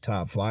he's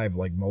top 5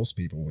 like most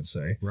people would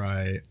say.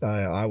 Right.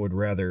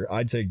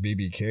 I'd take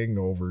B.B. King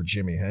over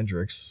Jimi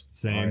Hendrix.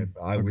 Same.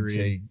 I would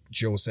take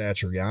Joe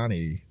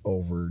Satriani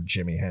over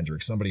Jimi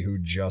Hendrix, somebody who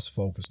just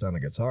focused on a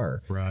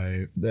guitar.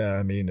 Right.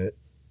 I mean,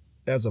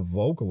 as a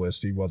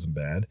vocalist, he wasn't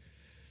bad.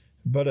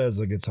 But as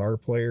a guitar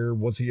player,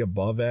 was he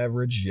above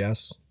average?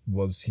 Yes.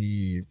 Was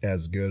he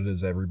as good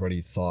as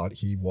everybody thought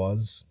he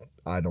was?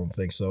 I don't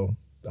think so.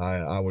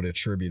 I would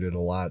attribute it a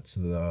lot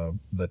to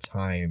the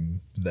time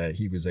that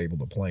he was able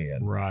to play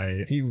in.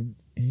 Right.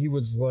 He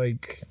was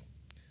like,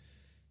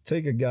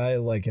 take a guy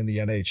like in the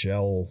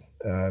NHL.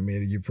 I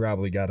mean, you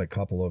probably got a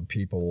couple of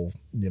people,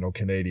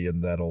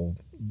 Canadian, that'll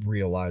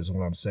realize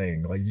what I'm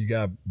saying. Like you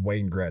got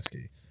Wayne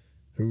Gretzky,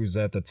 who's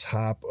at the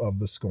top of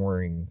the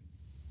scoring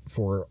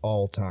for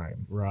all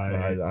time.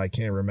 Right. I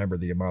can't remember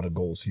the amount of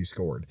goals he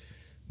scored,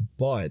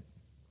 but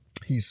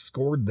he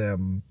scored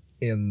them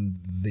in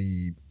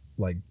the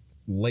like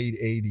late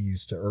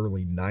 80s to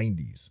early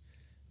 90s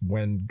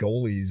when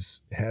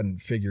goalies hadn't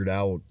figured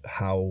out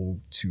how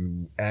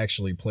to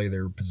actually play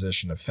their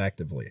position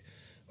effectively.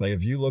 Like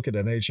if you look at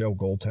NHL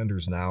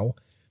goaltenders now,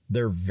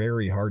 they're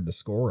very hard to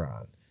score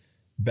on.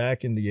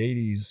 Back in the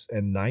 80s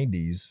and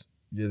 90s,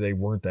 they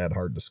weren't that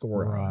hard to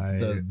score on.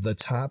 The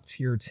top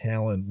tier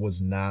talent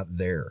was not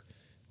there.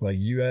 Like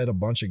you had a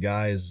bunch of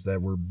guys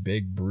that were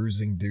big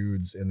bruising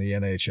dudes in the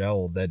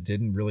NHL that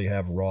didn't really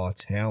have raw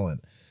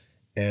talent.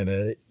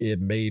 And it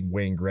made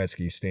Wayne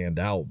Gretzky stand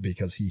out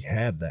because he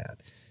had that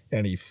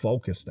and he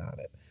focused on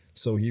it.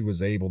 So he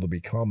was able to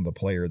become the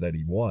player that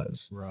he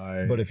was.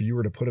 Right. But if you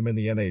were to put him in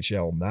the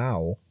NHL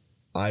now,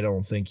 I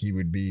don't think he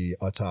would be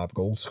a top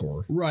goal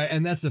scorer. Right.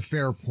 And that's a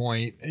fair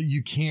point.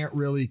 You can't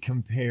really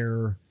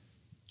compare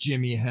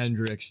Jimi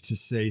Hendrix to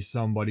say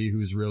somebody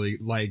who's really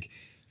like,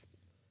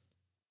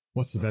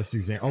 what's the best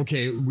example?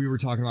 Okay, we were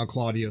talking about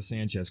Claudio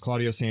Sanchez.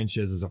 Claudio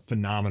Sanchez is a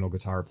phenomenal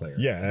guitar player.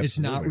 Yeah, absolutely. It's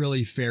not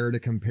really fair to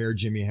compare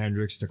Jimi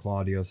Hendrix to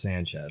Claudio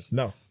Sanchez.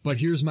 No. But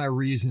here's my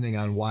reasoning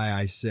on why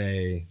I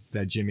say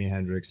that Jimi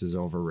Hendrix is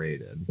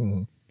overrated.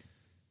 Mm-hmm.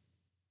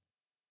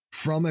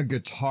 From a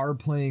guitar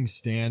playing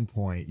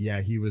standpoint,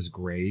 yeah, he was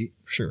great.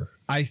 Sure.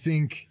 I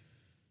think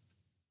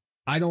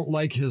I don't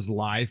like his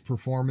live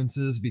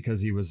performances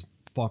because he was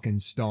fucking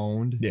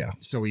stoned. Yeah.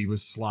 So he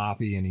was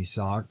sloppy and he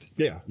sucked.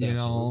 Yeah. You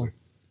know?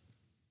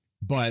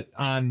 But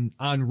on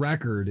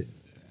record,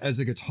 as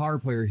a guitar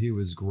player, he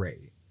was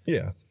great.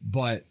 Yeah.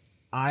 But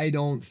I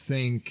don't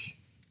think,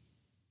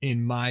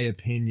 in my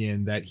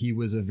opinion, that he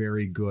was a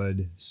very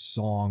good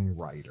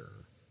songwriter.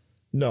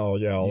 No,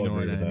 yeah, I'll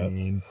agree with that.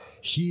 mean?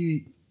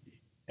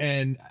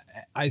 And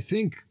I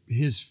think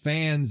his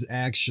fans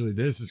actually,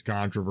 this is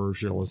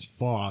controversial as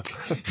fuck.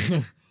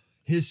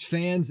 His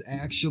fans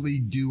actually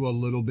do a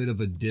little bit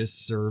of a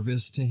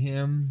disservice to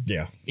him.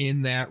 Yeah.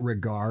 In that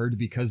regard,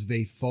 because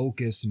they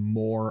focus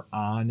more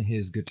on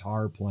his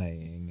guitar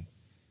playing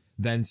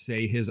than,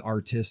 say, his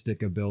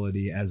artistic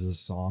ability as a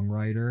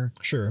songwriter.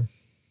 Sure.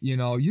 You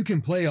know, you can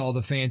play all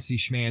the fancy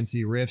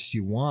schmancy riffs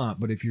you want,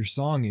 but if your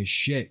song is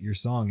shit, your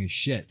song is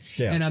shit.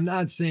 Yeah. And I'm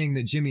not saying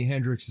that Jimi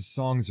Hendrix's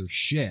songs are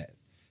shit.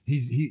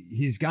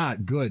 He's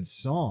got good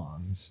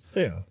songs.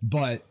 Yeah.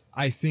 But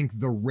I think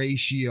the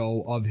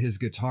ratio of his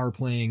guitar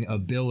playing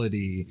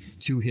ability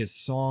to his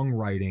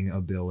songwriting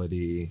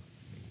ability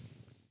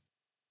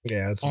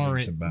it's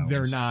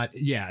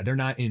they're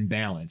not in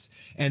balance.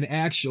 And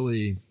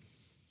actually,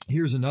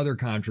 here's another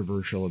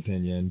controversial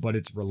opinion, but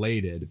it's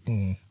related.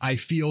 I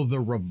feel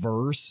the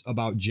reverse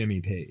about Jimmy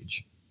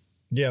Page.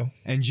 Yeah.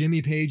 And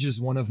Jimmy Page is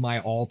one of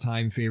my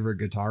all-time favorite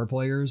guitar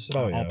players.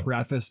 I'll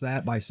preface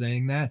that by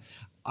saying that.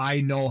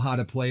 I know how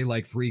to play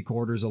like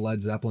 3/4 of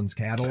Led Zeppelin's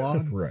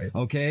catalog. Right.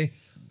 Okay.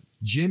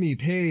 Jimmy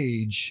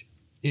Page,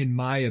 in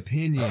my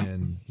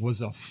opinion,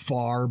 was a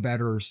far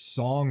better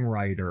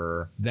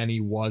songwriter than he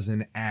was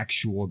an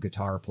actual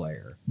guitar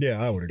player. Yeah,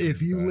 I would agree.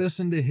 If you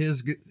listen to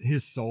his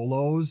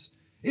solos,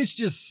 it's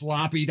just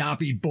sloppy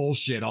doppy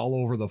bullshit all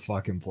over the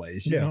fucking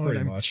place. You know pretty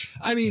what much.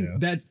 I mean,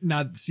 that's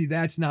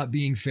not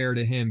being fair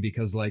to him,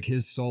 because like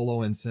his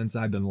solo in Since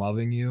I've Been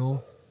Loving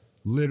You,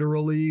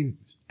 literally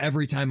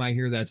every time I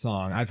hear that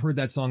song, I've heard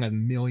that song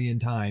 1,000,000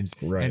 times,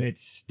 and it's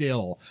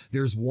still,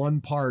 there's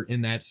one part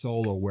in that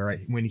solo where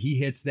when he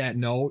hits that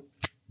note,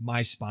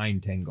 my spine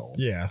tingles.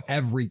 Yeah.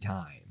 Every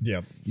time.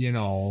 Yep. You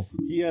know,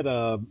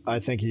 I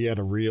think he had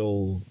a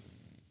real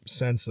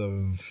sense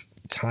of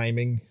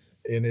timing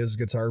in his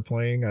guitar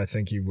playing. I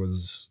think he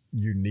was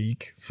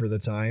unique for the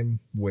time,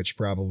 which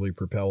probably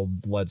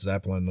propelled Led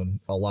Zeppelin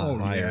a lot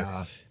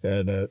higher. Yeah.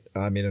 And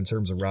I mean, in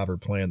terms of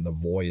Robert Plant, the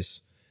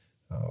voice,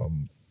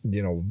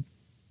 you know,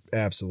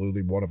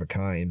 absolutely one of a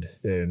kind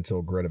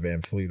until Greta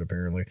Van Fleet,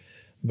 apparently.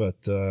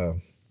 But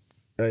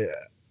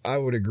I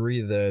would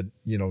agree that,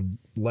 you know,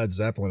 Led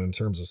Zeppelin, in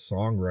terms of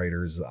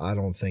songwriters, I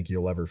don't think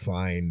you'll ever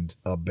find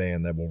a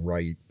band that will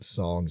write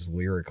songs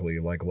lyrically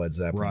like Led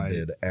Zeppelin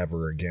did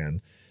ever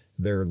again.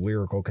 Their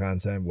lyrical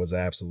content was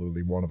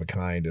absolutely one of a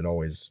kind. It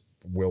always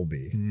will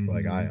be.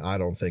 Like, I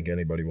don't think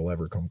anybody will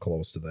ever come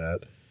close to that.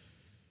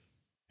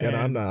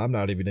 And I'm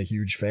not even a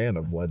huge fan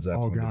of Led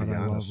Zeppelin. Oh God, to be I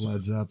honest. love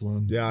Led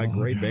Zeppelin. Yeah,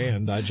 great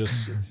band. I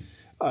just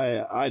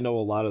I know a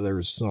lot of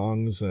their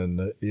songs,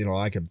 and you know,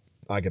 I could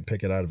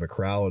pick it out of a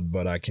crowd,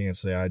 but I can't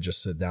say I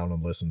just sit down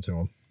and listen to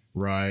them.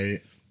 Right.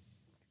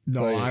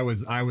 No, I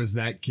was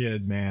that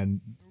kid,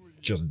 man.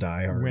 Just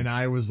die hard. When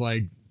I was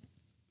like,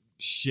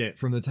 shit,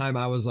 from the time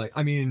I was like,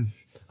 I mean,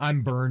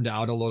 I'm burned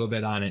out a little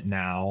bit on it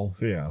now.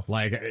 Yeah.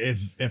 Like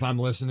if I'm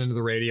listening to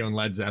the radio and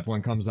Led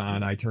Zeppelin comes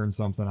on, I turn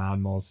something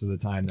on most of the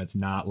time that's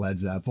not Led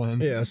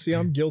Zeppelin. Yeah, see,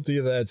 I'm guilty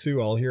of that too.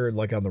 I'll hear it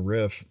like on the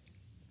riff,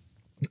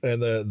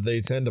 and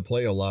they tend to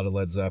play a lot of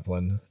Led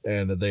Zeppelin,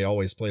 and they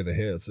always play the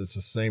hits. It's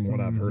the same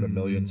one I've heard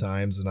 1,000,000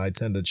 times, and I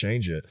tend to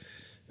change it.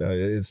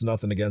 It's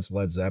nothing against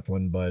Led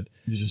Zeppelin, but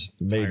you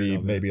just maybe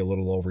a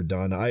little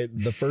overdone.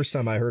 The first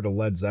time I heard a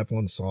Led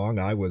Zeppelin song,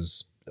 I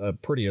was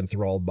pretty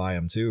enthralled by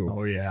him too.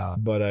 Oh yeah.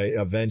 But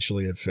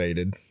eventually it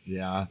faded.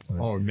 Yeah.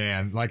 Oh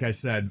man, like I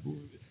said,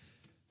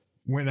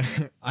 when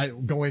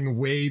going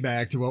way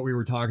back to what we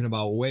were talking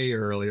about way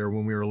earlier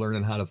when we were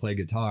learning how to play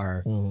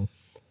guitar.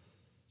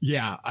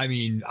 Yeah, I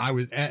mean, I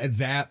was at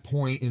that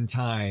point in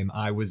time,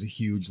 I was a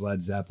huge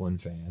Led Zeppelin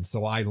fan.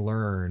 So I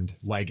learned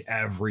like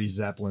every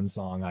Zeppelin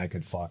song I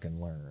could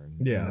fucking learn.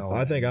 Yeah, you know?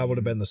 I think I would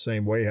have been the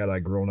same way had I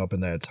grown up in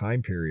that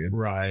time period.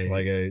 Right.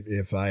 Like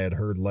if I had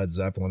heard Led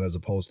Zeppelin as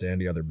opposed to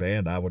any other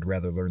band, I would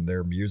rather learn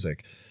their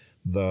music.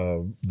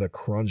 The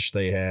crunch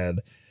they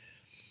had,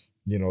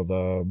 you know,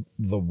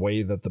 the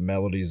way that the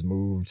melodies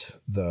moved,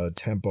 the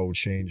tempo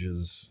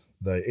changes,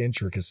 the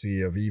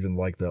intricacy of even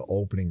like the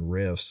opening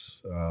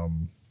riffs,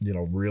 you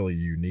know, really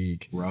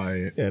unique.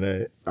 Right.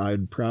 And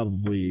I'd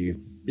probably,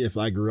 if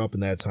I grew up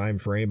in that time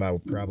frame, I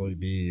would probably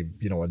be,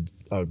 you know,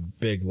 a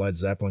big Led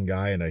Zeppelin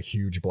guy and a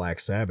huge Black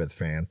Sabbath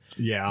fan.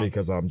 Yeah.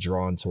 Because I'm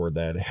drawn toward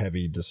that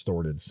heavy,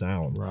 distorted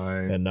sound.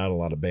 Right. And not a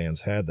lot of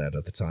bands had that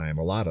at the time.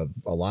 A lot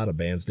of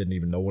bands didn't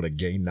even know what a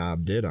gain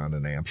knob did on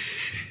an amp.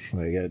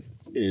 Like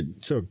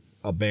it took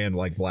a band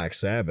like Black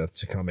Sabbath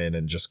to come in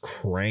and just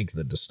crank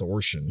the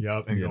distortion.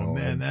 Yep, and go,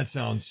 man, that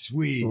sounds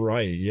sweet.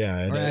 Right, yeah.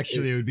 And or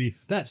actually, it would be,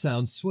 that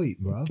sounds sweet,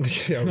 bro.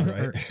 Yeah,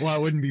 right. Well,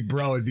 it wouldn't be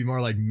bro, it'd be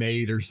more like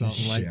mate or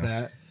something like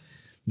that.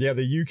 Yeah,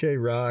 the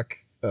UK rock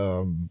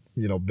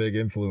big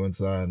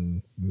influence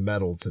on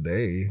metal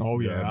today. Oh,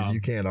 I yeah. mean,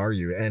 you can't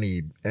argue.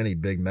 Any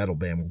big metal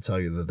band will tell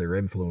you that their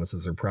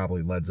influences are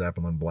probably Led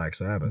Zeppelin, Black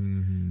Sabbath,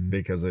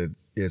 because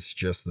it's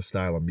just the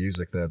style of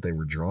music that they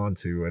were drawn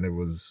to, and it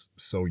was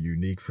so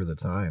unique for the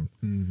time.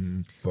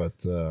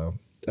 But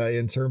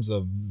in terms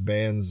of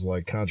bands,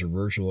 like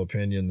controversial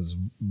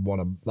opinions,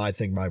 I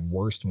think my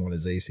worst one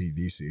is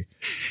AC/DC.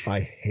 I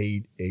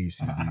hate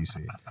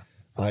AC/DC.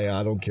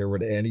 I don't care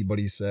what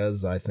anybody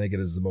says. I think it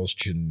is the most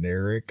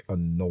generic,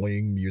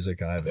 annoying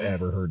music I've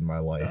ever heard in my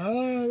life.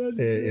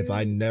 If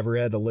I never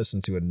had to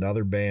listen to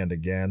another band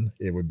again,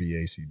 it would be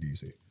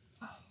AC/DC.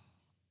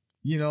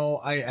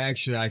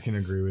 I can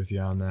agree with you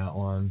on that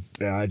one.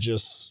 Yeah, I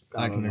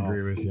can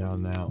agree with you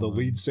on that the one.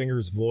 lead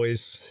singer's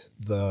voice,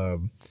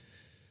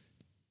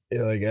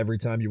 like every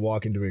time you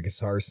walk into a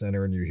Guitar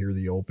Center and you hear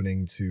the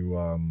opening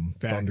to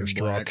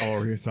Thunderstruck.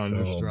 Oh, you're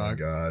Thunderstruck.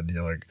 Oh my God.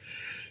 You're like,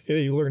 yeah,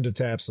 you learned to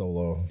tap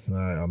solo.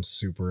 I'm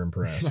super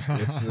impressed.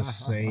 It's the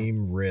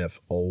same riff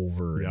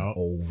over and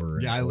over.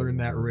 And I learned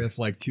that over. riff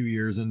like 2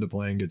 years into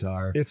playing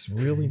guitar. It's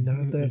really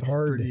not that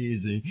hard. Pretty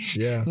easy.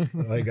 Yeah.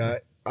 Like I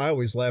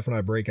always laugh when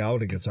I break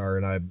out a guitar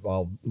and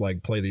I'll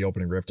like play the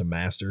opening riff to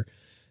master.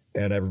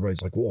 And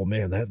everybody's like, "Whoa,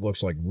 man, that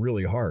looks like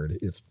really hard."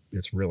 It's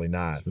really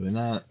not. It's really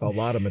not. A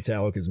lot of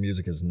Metallica's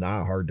music is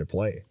not hard to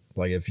play.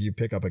 Like if you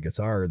pick up a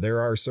guitar, there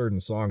are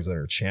certain songs that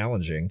are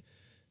challenging,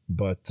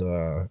 but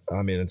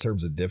I mean, in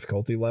terms of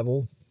difficulty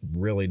level,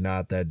 really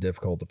not that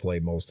difficult to play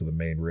most of the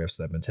main riffs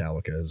that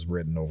Metallica has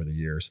written over the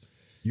years.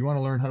 You want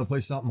to learn how to play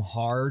something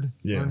hard?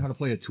 Yeah. Learn how to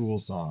play a Tool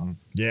song.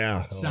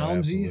 Yeah.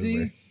 Sounds absolutely.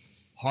 easy,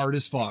 hard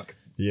as fuck.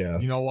 Yeah.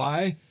 You know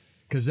why?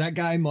 Because that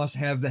guy must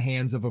have the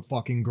hands of a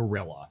fucking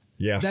gorilla.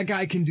 Yeah. That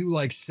guy can do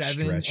like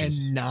 7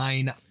 Stretches. and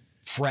 9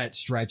 fret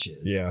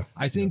stretches. Yeah.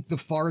 I think the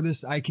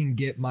farthest I can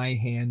get my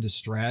hand to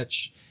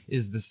stretch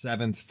is the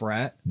 7th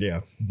fret.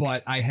 Yeah.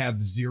 But I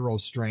have 0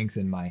 strength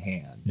in my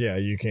hand. Yeah,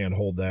 you can't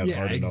hold that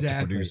hard enough to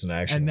produce an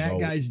actual And that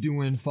note. guy's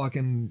doing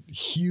fucking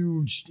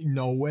huge,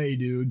 no way,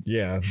 dude.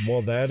 Yeah,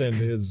 well, that and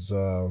his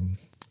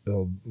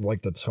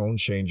like the tone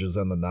changes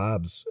and the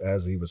knobs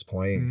as he was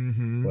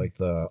playing, like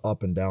the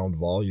up and down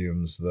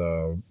volumes,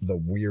 the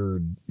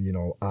weird,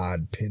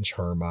 odd pinch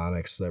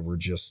harmonics that were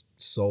just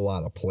so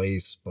out of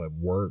place but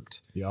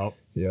worked. Yep.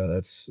 Yeah,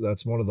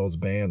 that's one of those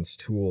bands,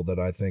 Tool, that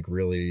I think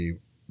really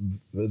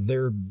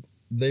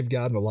they've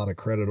gotten a lot of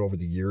credit over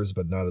the years,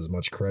 but not as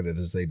much credit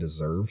as they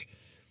deserve.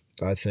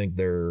 I think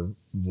their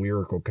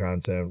lyrical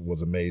content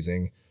was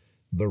amazing.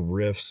 The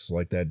riffs,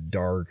 like that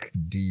dark,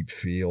 deep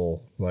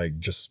feel, like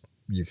just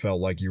you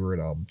felt like you were in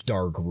a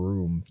dark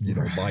room,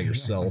 by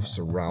yourself,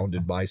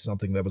 surrounded by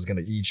something that was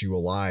going to eat you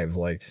alive.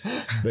 Like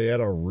they had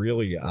a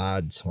really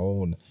odd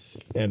tone,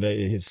 and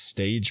his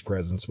stage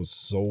presence was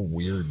so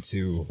weird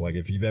too. Like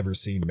if you've ever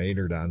seen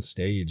Maynard on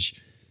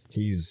stage,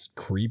 he's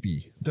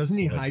creepy. Doesn't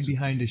he hide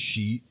behind a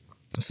sheet?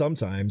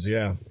 Sometimes,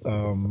 yeah.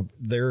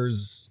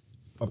 There's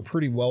a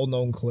pretty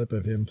well-known clip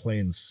of him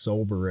playing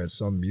sober at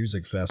some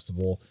music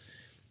festival.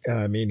 And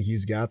I mean,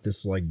 he's got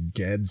this like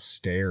dead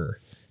stare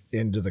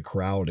into the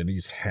crowd and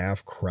he's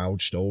half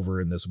crouched over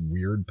in this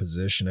weird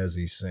position as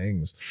he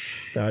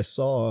sings. And I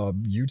saw a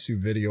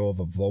YouTube video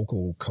of a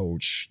vocal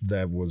coach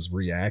that was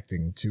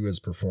reacting to his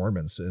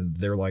performance, and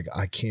they're like,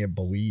 I can't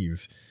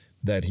believe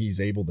that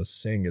he's able to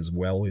sing as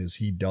well as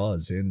he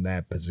does in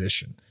that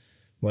position.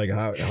 Like,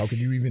 how could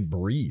you even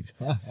breathe?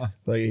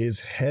 Like,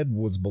 his head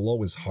was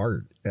below his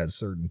heart at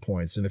certain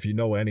points. And if you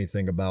know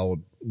anything about,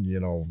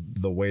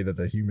 the way that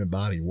the human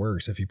body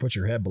works, if you put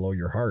your head below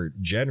your heart,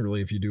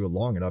 generally, if you do it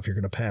long enough, you're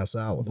going to pass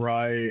out.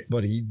 Right.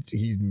 But he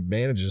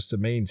manages to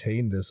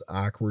maintain this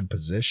awkward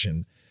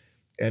position,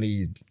 and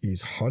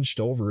he's hunched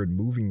over and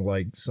moving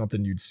like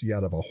something you'd see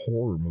out of a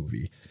horror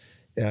movie.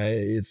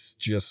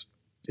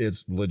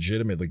 It's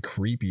legitimately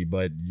creepy,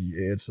 but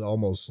it's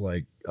almost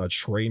like a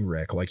train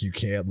wreck. Like you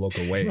can't look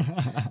away.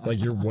 Like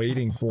you're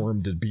waiting for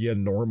him to be a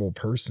normal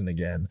person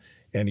again,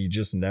 and he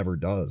just never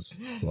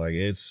does. Like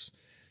it's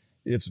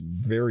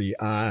very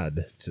odd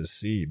to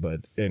see, but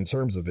in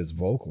terms of his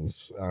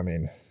vocals, I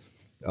mean,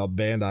 a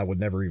band I would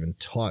never even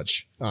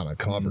touch on a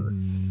cover.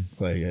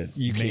 Like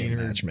you can't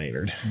match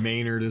Maynard.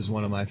 Maynard is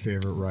one of my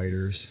favorite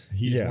writers.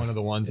 He's one of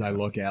the ones I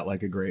look at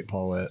like a great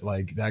poet.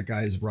 Like that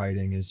guy's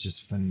writing is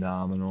just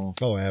phenomenal.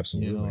 Oh,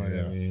 absolutely. You know what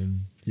I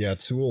mean? Yeah,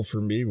 Tool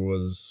for me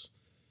was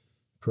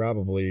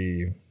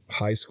probably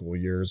high school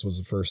years was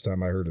the first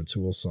time I heard a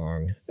Tool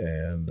song,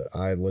 and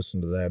I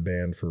listened to that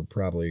band for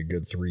probably a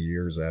good 3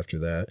 years after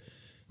that.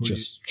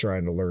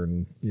 Trying to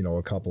learn,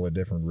 a couple of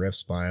different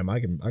riffs by him. I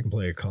can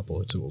play a couple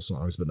of Tool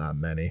songs, but not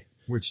many.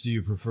 Which do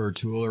you prefer,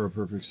 Tool or A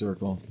Perfect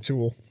Circle?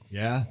 Tool.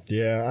 Yeah?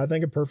 Yeah, I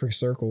think A Perfect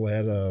Circle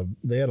had a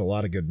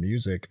lot of good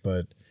music,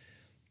 but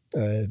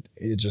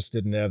it just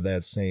didn't have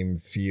that same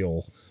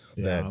feel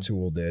that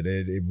Tool did.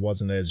 It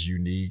wasn't as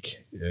unique.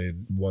 It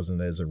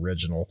wasn't as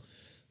original.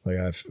 Like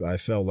I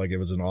felt like it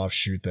was an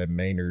offshoot that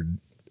Maynard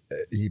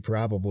he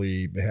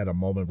probably had a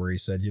moment where he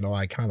said, you know,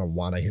 I kind of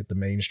want to hit the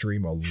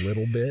mainstream a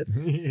little bit.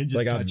 Just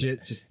like touch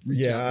it. Just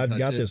reach out and I've touch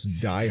got it. this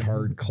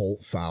diehard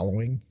cult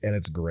following, and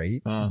it's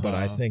great. But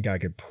I think I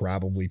could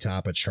probably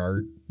top a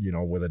chart, you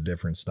know, with a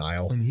different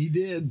style. And he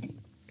did.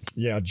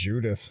 Yeah,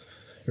 Judith.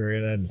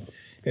 And then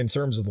in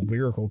terms of the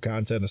lyrical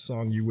content, a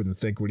song you wouldn't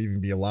think would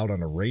even be allowed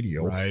on a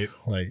radio. Right.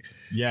 Like,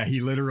 yeah,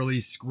 he literally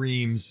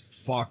screams,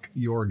 fuck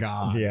your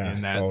God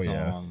in that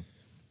song.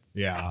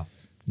 Yeah.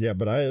 Yeah,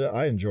 but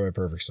I enjoy A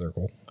Perfect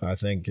Circle. I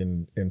think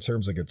in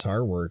terms of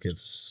guitar work,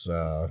 it's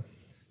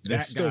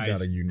still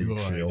got a unique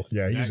feel.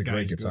 Yeah, he's a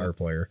great guitar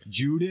player.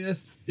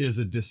 Judith is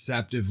a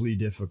deceptively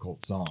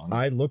difficult song.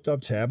 I looked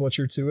up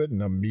tablature to it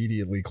and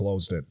immediately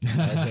closed it. I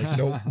was like,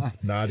 nope,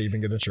 not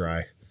even going to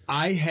try.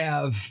 I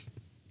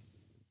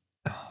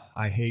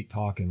hate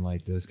talking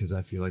like this because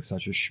I feel like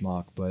such a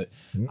schmuck, but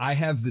I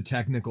have the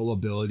technical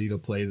ability to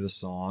play the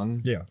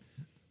song. Yeah.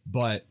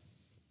 But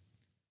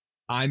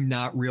I'm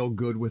not real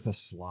good with a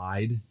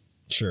slide.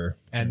 Sure.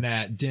 And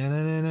that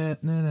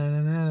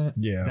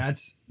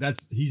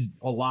he's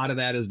a lot of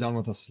that is done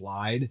with a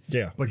slide.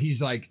 Yeah. But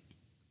he's like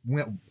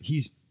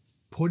he's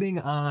putting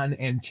on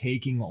and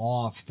taking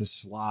off the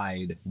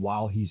slide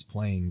while he's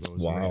playing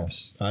those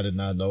riffs. I did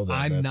not know that.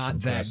 I'm that's not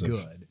impressive. that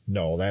good.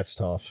 No, that's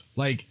tough.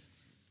 Like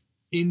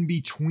in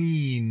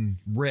between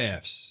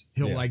riffs,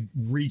 he'll like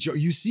reach.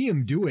 You see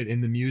him do it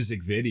in the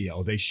music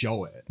video. They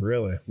show it.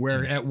 Really?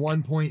 Where at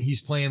one point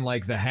he's playing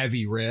like the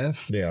heavy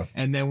riff. Yeah.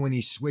 And then when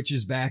he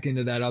switches back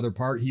into that other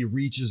part, he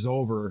reaches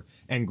over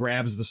and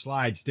grabs the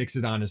slide, sticks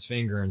it on his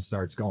finger and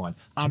starts going.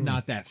 I'm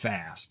not that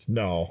fast.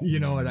 No. You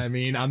know what I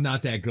mean? I'm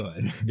not that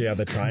good. Yeah,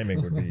 the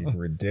timing would be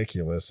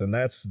ridiculous. And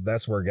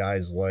that's where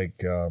guys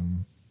like,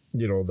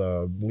 you know,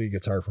 the lead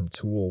guitar from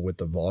Tool with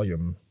the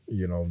volume,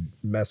 you know,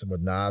 messing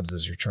with knobs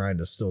as you're trying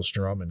to still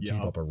strum and keep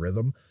up a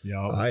rhythm.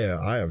 Yeah,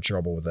 I have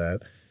trouble with that.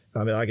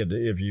 I mean, I could,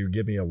 if you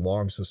give me a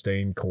long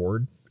sustained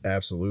chord,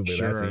 absolutely,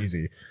 that's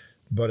easy.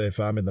 But if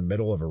I'm in the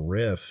middle of a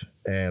riff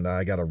and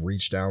I got to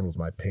reach down with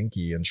my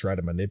pinky and try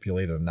to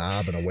manipulate a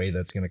knob in a way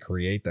that's going to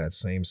create that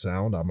same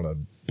sound, I'm going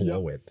to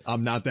blow it.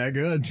 I'm not that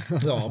good.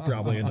 No, I'll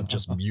probably end up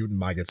just muting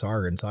my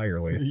guitar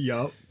entirely.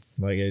 Yep.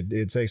 Like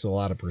it takes a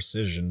lot of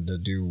precision to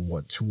do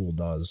what Tool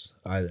does.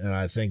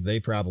 I think they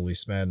probably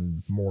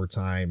spend more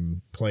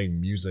time playing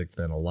music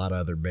than a lot of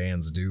other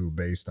bands do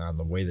based on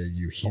the way that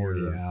you hear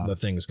the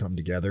things come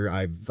together.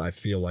 I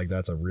feel like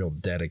that's a real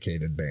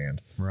dedicated band.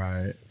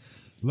 Right.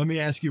 Let me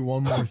ask you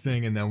one more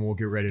thing and then we'll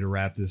get ready to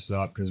wrap this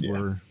up because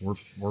we're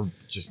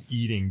just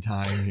eating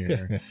time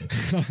here.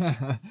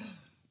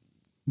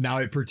 Now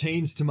it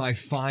pertains to my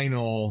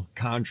final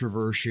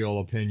controversial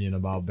opinion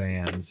about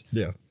bands.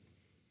 Yeah.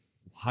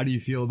 How do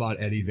you feel about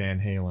Eddie Van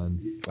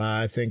Halen?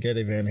 I think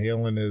Eddie Van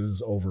Halen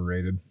is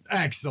overrated.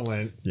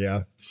 Excellent.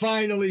 Yeah.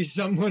 Finally,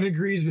 someone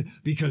agrees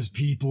with, because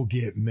people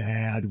get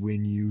mad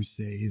when you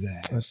say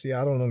that. See,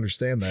 I don't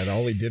understand that.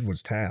 All he did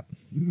was tap.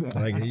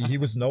 Like he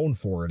was known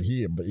for it.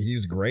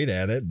 He's great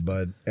at it,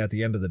 but at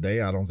the end of the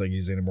day, I don't think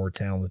he's any more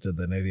talented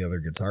than any other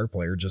guitar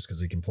player just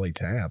because he can play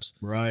taps.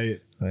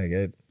 Right. Like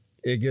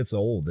it gets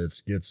old. It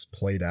gets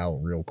played out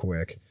real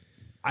quick.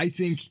 I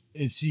think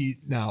he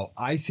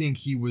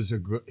was a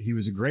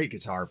great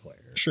guitar player.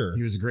 Sure,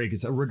 he was a great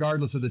guitar,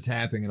 regardless of the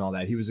tapping and all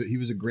that. He was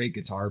a great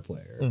guitar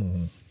player.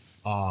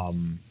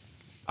 Mm-hmm.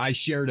 I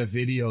shared a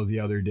video the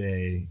other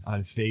day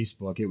on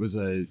Facebook. It was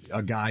a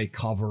guy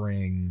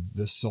covering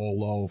the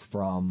solo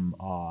from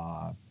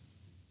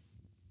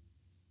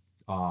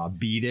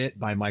 "Beat It"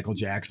 by Michael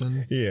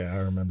Jackson. Yeah, I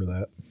remember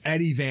that.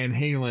 Eddie Van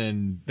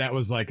Halen. That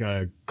was like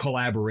a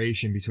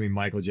collaboration between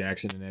Michael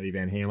Jackson and Eddie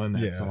Van Halen.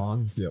 That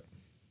song. Yep.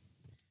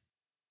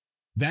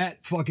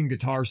 That fucking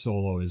guitar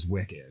solo is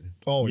wicked.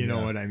 Oh, you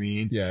know what I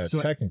mean? Yeah, so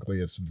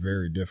technically it's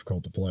very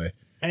difficult to play.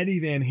 Eddie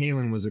Van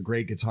Halen was a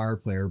great guitar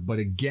player, but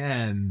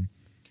again,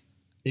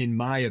 in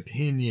my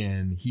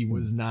opinion, he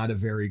was not a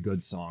very good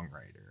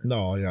songwriter.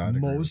 No, yeah, I'd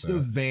agree most with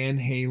that. of Van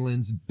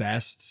Halen's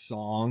best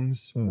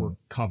songs were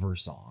cover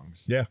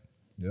songs. Yeah.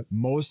 Yep.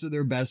 Most of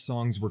their best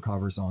songs were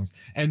cover songs.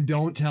 And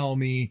don't tell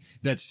me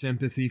that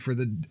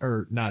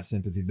not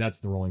Sympathy,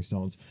 that's the Rolling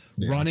Stones.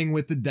 Yeah. Running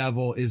with the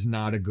Devil is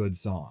not a good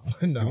song.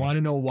 No, you want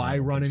to know why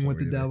Running with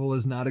the Devil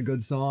is not a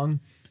good song?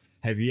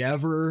 Have you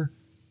ever,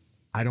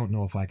 I don't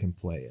know if I can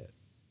play it.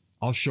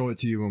 I'll show it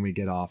to you when we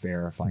get off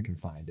air if I can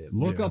find it.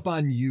 Look up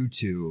on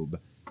YouTube.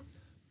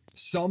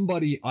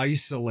 Somebody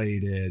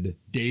isolated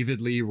David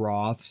Lee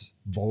Roth's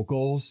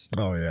vocals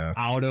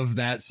out of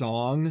that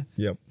song.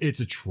 Yep.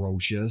 It's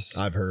atrocious.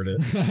 I've heard it.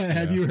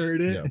 Have you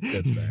heard it? Yep,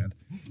 it's bad.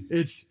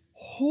 It's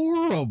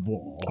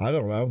horrible. I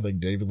don't think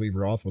David Lee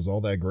Roth was all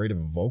that great of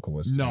a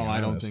vocalist. No, I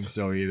don't think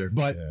so either.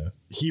 But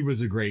he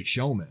was a great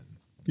showman.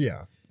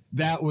 Yeah.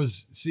 that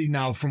was, see,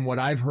 now from what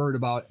I've heard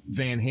about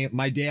Van Halen,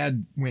 my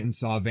dad went and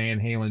saw Van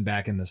Halen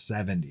back in the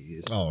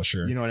 70s. Oh,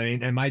 sure. You know what I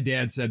mean? And my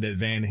dad said that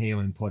Van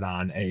Halen put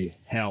on a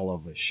hell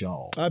of a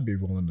show. I'd be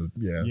willing to,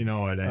 yeah. You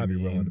know what I mean? I'd be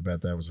willing to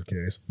bet that was the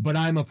case. But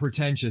I'm a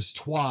pretentious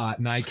twat,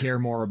 and I care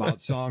more about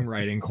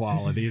songwriting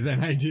quality than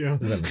I do.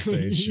 Than a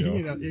stage show.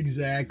 You know,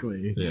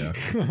 exactly. Yeah.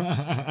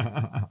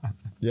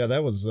 Yeah,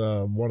 that was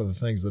one of the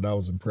things that I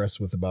was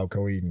impressed with about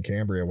Coheed and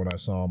Cambria when I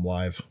saw them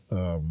live.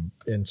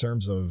 In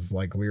terms of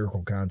like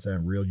lyrical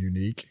content, real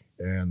unique,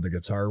 and the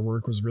guitar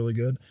work was really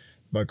good.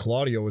 But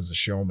Claudio is a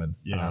showman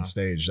on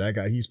stage. That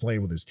guy, he's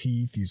playing with his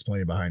teeth. He's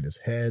playing behind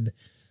his head.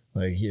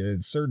 Like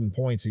at certain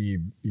points, he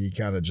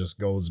kind of just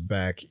goes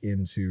back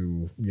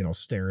into, you know,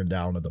 staring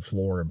down at the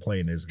floor and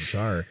playing his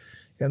guitar.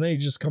 And then he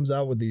just comes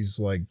out with these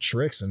like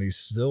tricks, and he's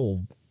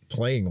still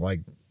playing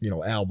like, you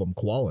know, album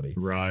quality.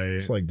 Right.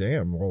 It's like,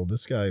 damn, well,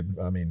 this guy,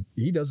 I mean,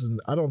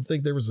 I don't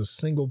think there was a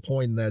single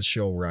point in that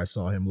show where I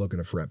saw him look at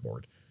a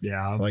fretboard.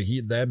 Yeah. Like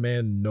that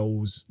man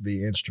knows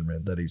the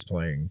instrument that he's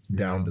playing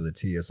down to the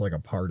T. It's like a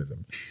part of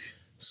him.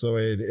 So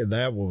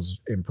that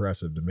was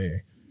impressive to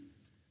me.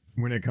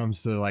 When it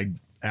comes to like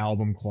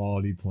album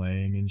quality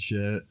playing and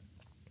shit,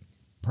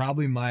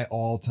 probably my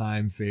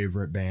all-time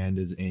favorite band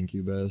is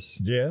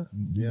Incubus. Yeah.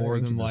 More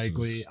than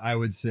likely, I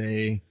would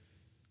say,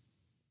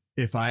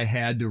 if I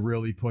had to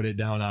really put it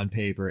down on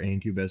paper,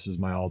 Incubus is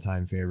my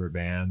all-time favorite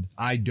band.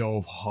 I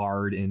dove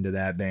hard into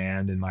that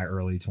band in my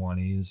early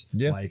 20s.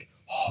 Yeah. Like,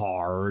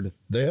 hard.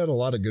 They had a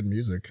lot of good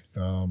music.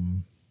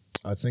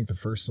 I think the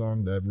first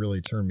song that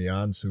really turned me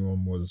on to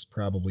them was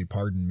probably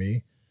Pardon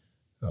Me.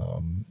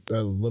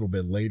 A little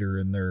bit later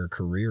in their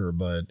career,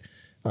 but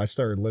I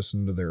started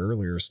listening to their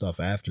earlier stuff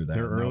after that.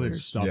 Their earlier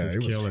stuff is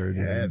killer.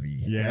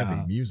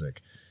 Heavy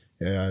music.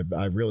 Yeah,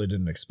 I really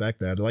didn't expect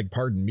that. Like,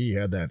 Pardon Me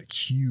had that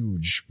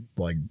huge,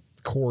 like,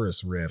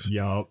 chorus riff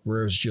where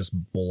it was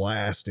just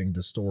blasting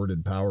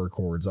distorted power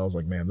chords. I was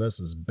like, man,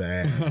 this is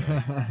bad.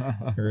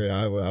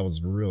 I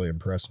was really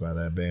impressed by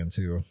that band,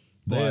 too.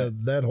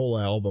 That whole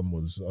album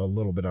was a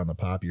little bit on the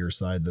poppier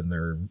side than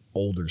their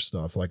older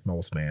stuff, like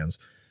most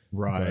bands.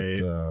 Right.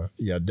 But,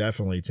 yeah,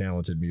 definitely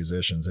talented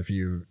musicians. If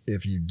you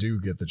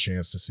do get the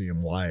chance to see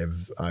them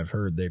live, I've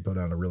heard they put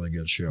on a really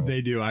good show.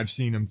 They do. I've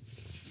seen them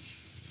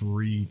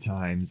 3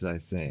 times, I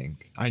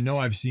think. I know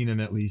I've seen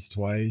him at least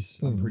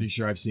twice. I'm pretty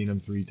sure I've seen him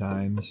 3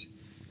 times.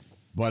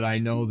 But I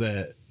know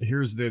that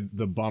here's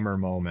the bummer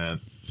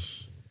moment.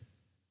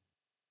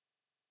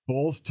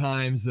 Both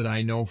times that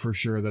I know for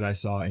sure that I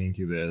saw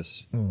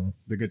Incubus,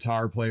 the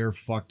guitar player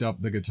fucked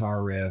up the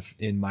guitar riff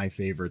in my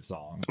favorite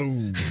song.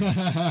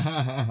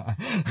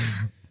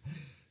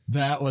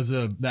 That was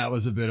a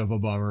bit of a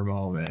bummer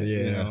moment. Yeah.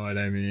 You know what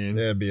I mean?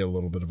 That'd be a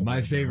little bit of a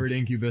My favorite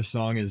Incubus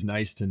song is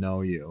Nice to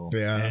Know You.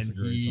 Yeah, that's a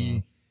great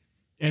song.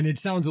 And it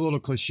sounds a little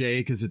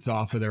cliche because it's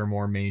off of their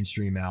more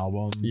mainstream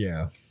album.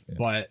 Yeah.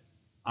 But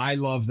I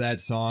love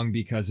that song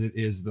because it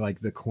is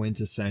like the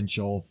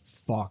quintessential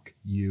fuck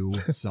you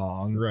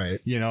song. Right.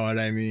 You know what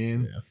I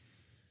mean? Yeah.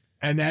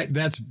 And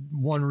that's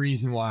one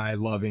reason why I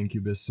love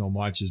Incubus so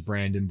much is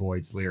Brandon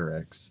Boyd's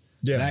lyrics.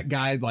 Yeah. That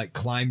guy like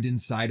climbed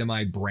inside of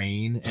my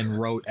brain and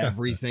wrote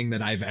everything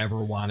that I've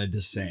ever wanted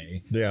to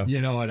say. Yeah.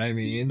 You know what I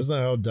mean? Isn't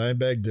that how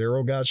Dimebag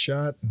Darrell got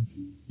shot?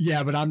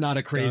 Yeah, but I'm not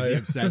a crazy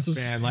obsessed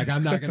fan. Like,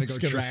 I'm not going to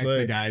go track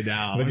the guy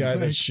down. The guy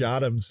that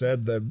shot him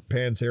said that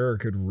Pantera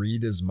could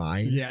read his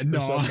mind. Yeah, no.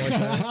 Or something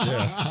like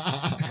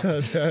that.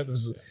 Yeah. That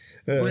was...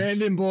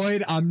 Brandon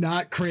Boyd, I'm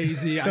not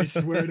crazy. I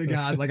swear to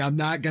God. Like, I'm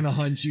not going to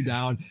hunt you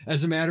down.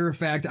 As a matter of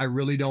fact, I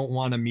really don't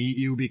want to meet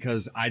you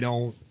because I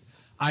don't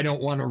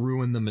want to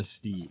ruin the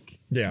mystique.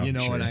 Yeah, you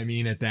know what I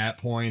mean? At that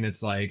point,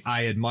 it's like,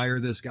 I admire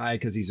this guy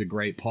because he's a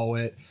great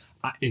poet.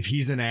 If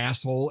he's an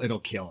asshole, it'll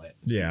kill it.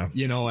 Yeah.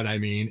 You know what I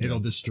mean?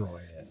 It'll destroy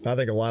it. I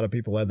think a lot of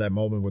people had that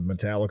moment with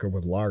Metallica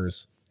with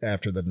Lars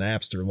after the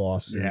Napster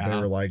lawsuit. Yeah. They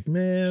were like,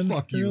 man,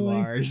 fuck you,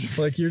 Lars.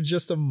 Like, you're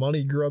just a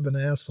money grubbing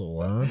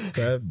asshole, huh?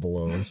 That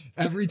blows.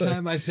 Every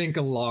time I think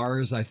of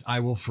Lars, I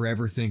will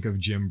forever think of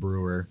Jim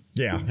Brewer.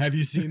 Yeah. Have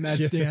you seen that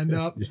stand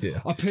up? Yeah.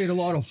 I paid a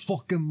lot of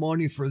fucking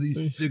money for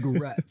these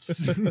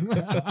cigarettes.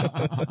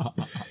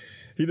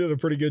 He did a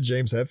pretty good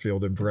James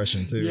Hetfield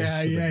impression too.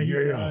 Yeah, he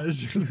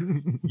does.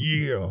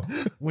 Yeah.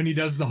 When he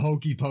does the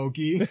hokey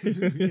pokey.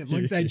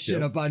 Look that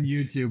shit up on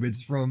YouTube.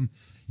 It's from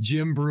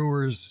Jim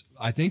Brewer's,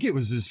 I think it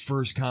was his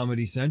first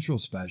Comedy Central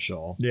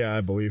special. Yeah,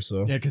 I believe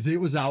so. Yeah, because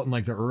it was out in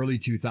like the early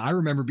 2000s. I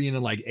remember being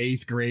in like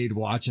 8th grade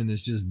watching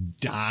this just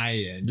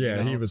dying. Yeah,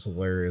 you know? He was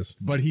hilarious.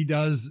 But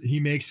he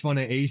makes fun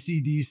of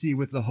AC/DC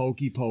with the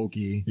hokey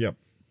pokey. Yep.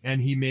 And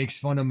he makes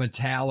fun of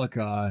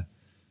Metallica.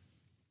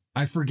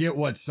 I forget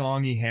what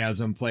song he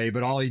has him play,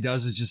 but all he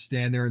does is just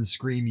stand there and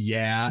scream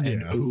yeah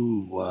and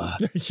ooh.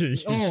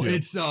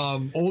 It's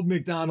Old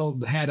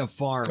MacDonald had a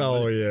farm.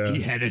 Oh yeah.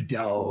 He had a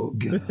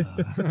dog.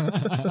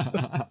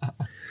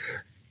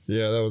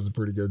 Yeah, that was a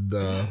pretty good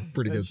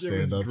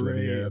stand up that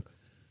he had.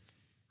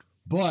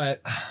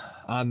 But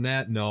on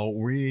that note,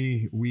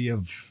 we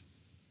have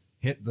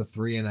hit the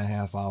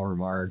 3.5 hour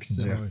mark.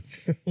 So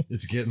Yeah.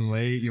 it's getting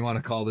late. You want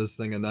to call this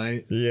thing a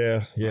night?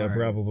 Yeah, All right.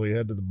 probably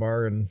head to the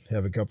bar and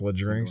have a couple of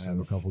drinks Have a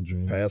and couple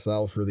drinks. pass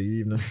out for the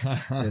evening.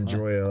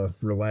 Enjoy a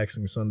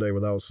relaxing Sunday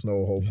without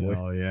snow, hopefully.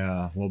 Oh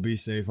yeah. Well, be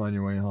safe on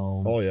your way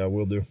home. Oh yeah,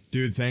 we'll do.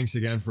 Dude, thanks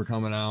again for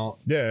coming out.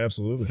 Yeah,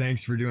 absolutely.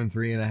 Thanks for doing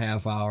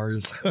 3.5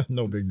 hours.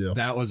 No big deal.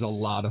 That was a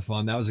lot of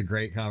fun. That was a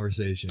great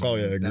conversation. Oh,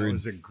 yeah, That agreed.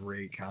 was a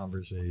great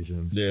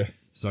conversation. Yeah.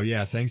 So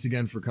yeah, thanks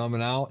again for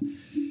coming out.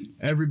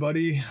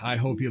 Everybody, I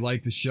hope you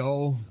liked the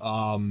show.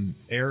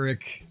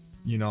 Eric,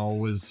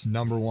 was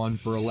number 1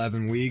 for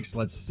 11 weeks.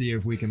 Let's see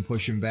if we can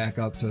push him back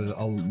up to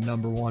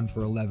number 1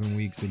 for 11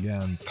 weeks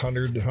again.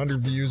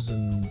 100 views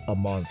in a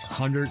month.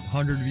 100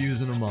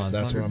 views in a month.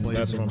 That's what 100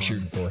 plays in a I'm month.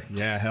 shooting for.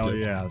 Yeah, hell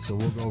yeah. So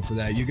we'll go for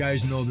that. You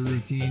guys know the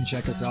routine.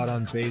 Check us out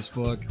on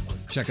Facebook.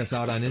 Check us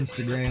out on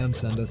Instagram.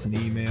 Send us an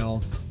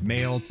email.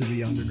 Mail to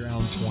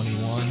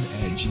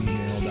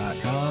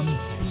theunderground21@gmail.com.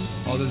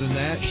 Other than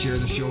that, share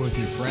the show with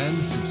your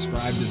friends.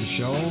 Subscribe to the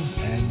show.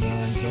 And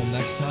until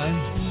next time,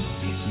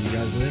 we'll see you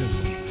guys later.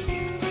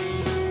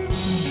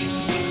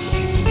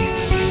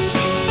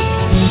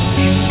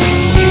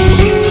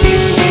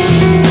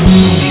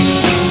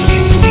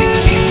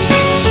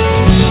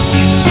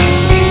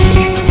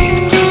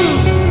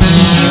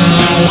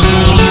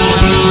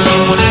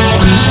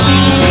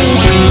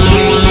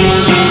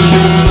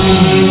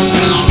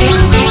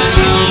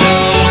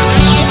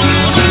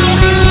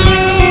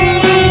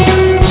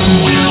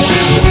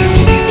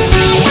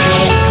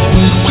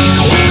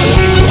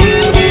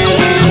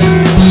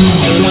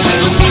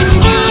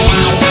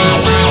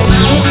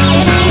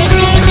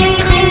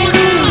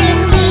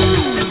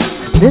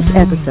 This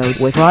episode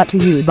was brought to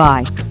you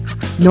by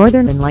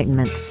Northern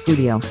Enlightenment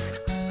Studios,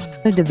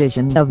 a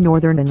division of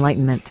Northern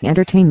Enlightenment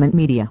Entertainment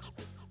Media.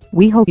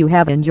 We hope you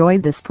have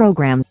enjoyed this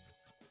program.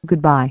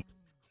 Goodbye.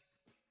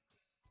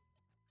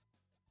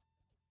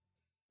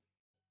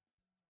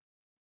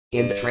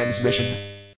 In transmission.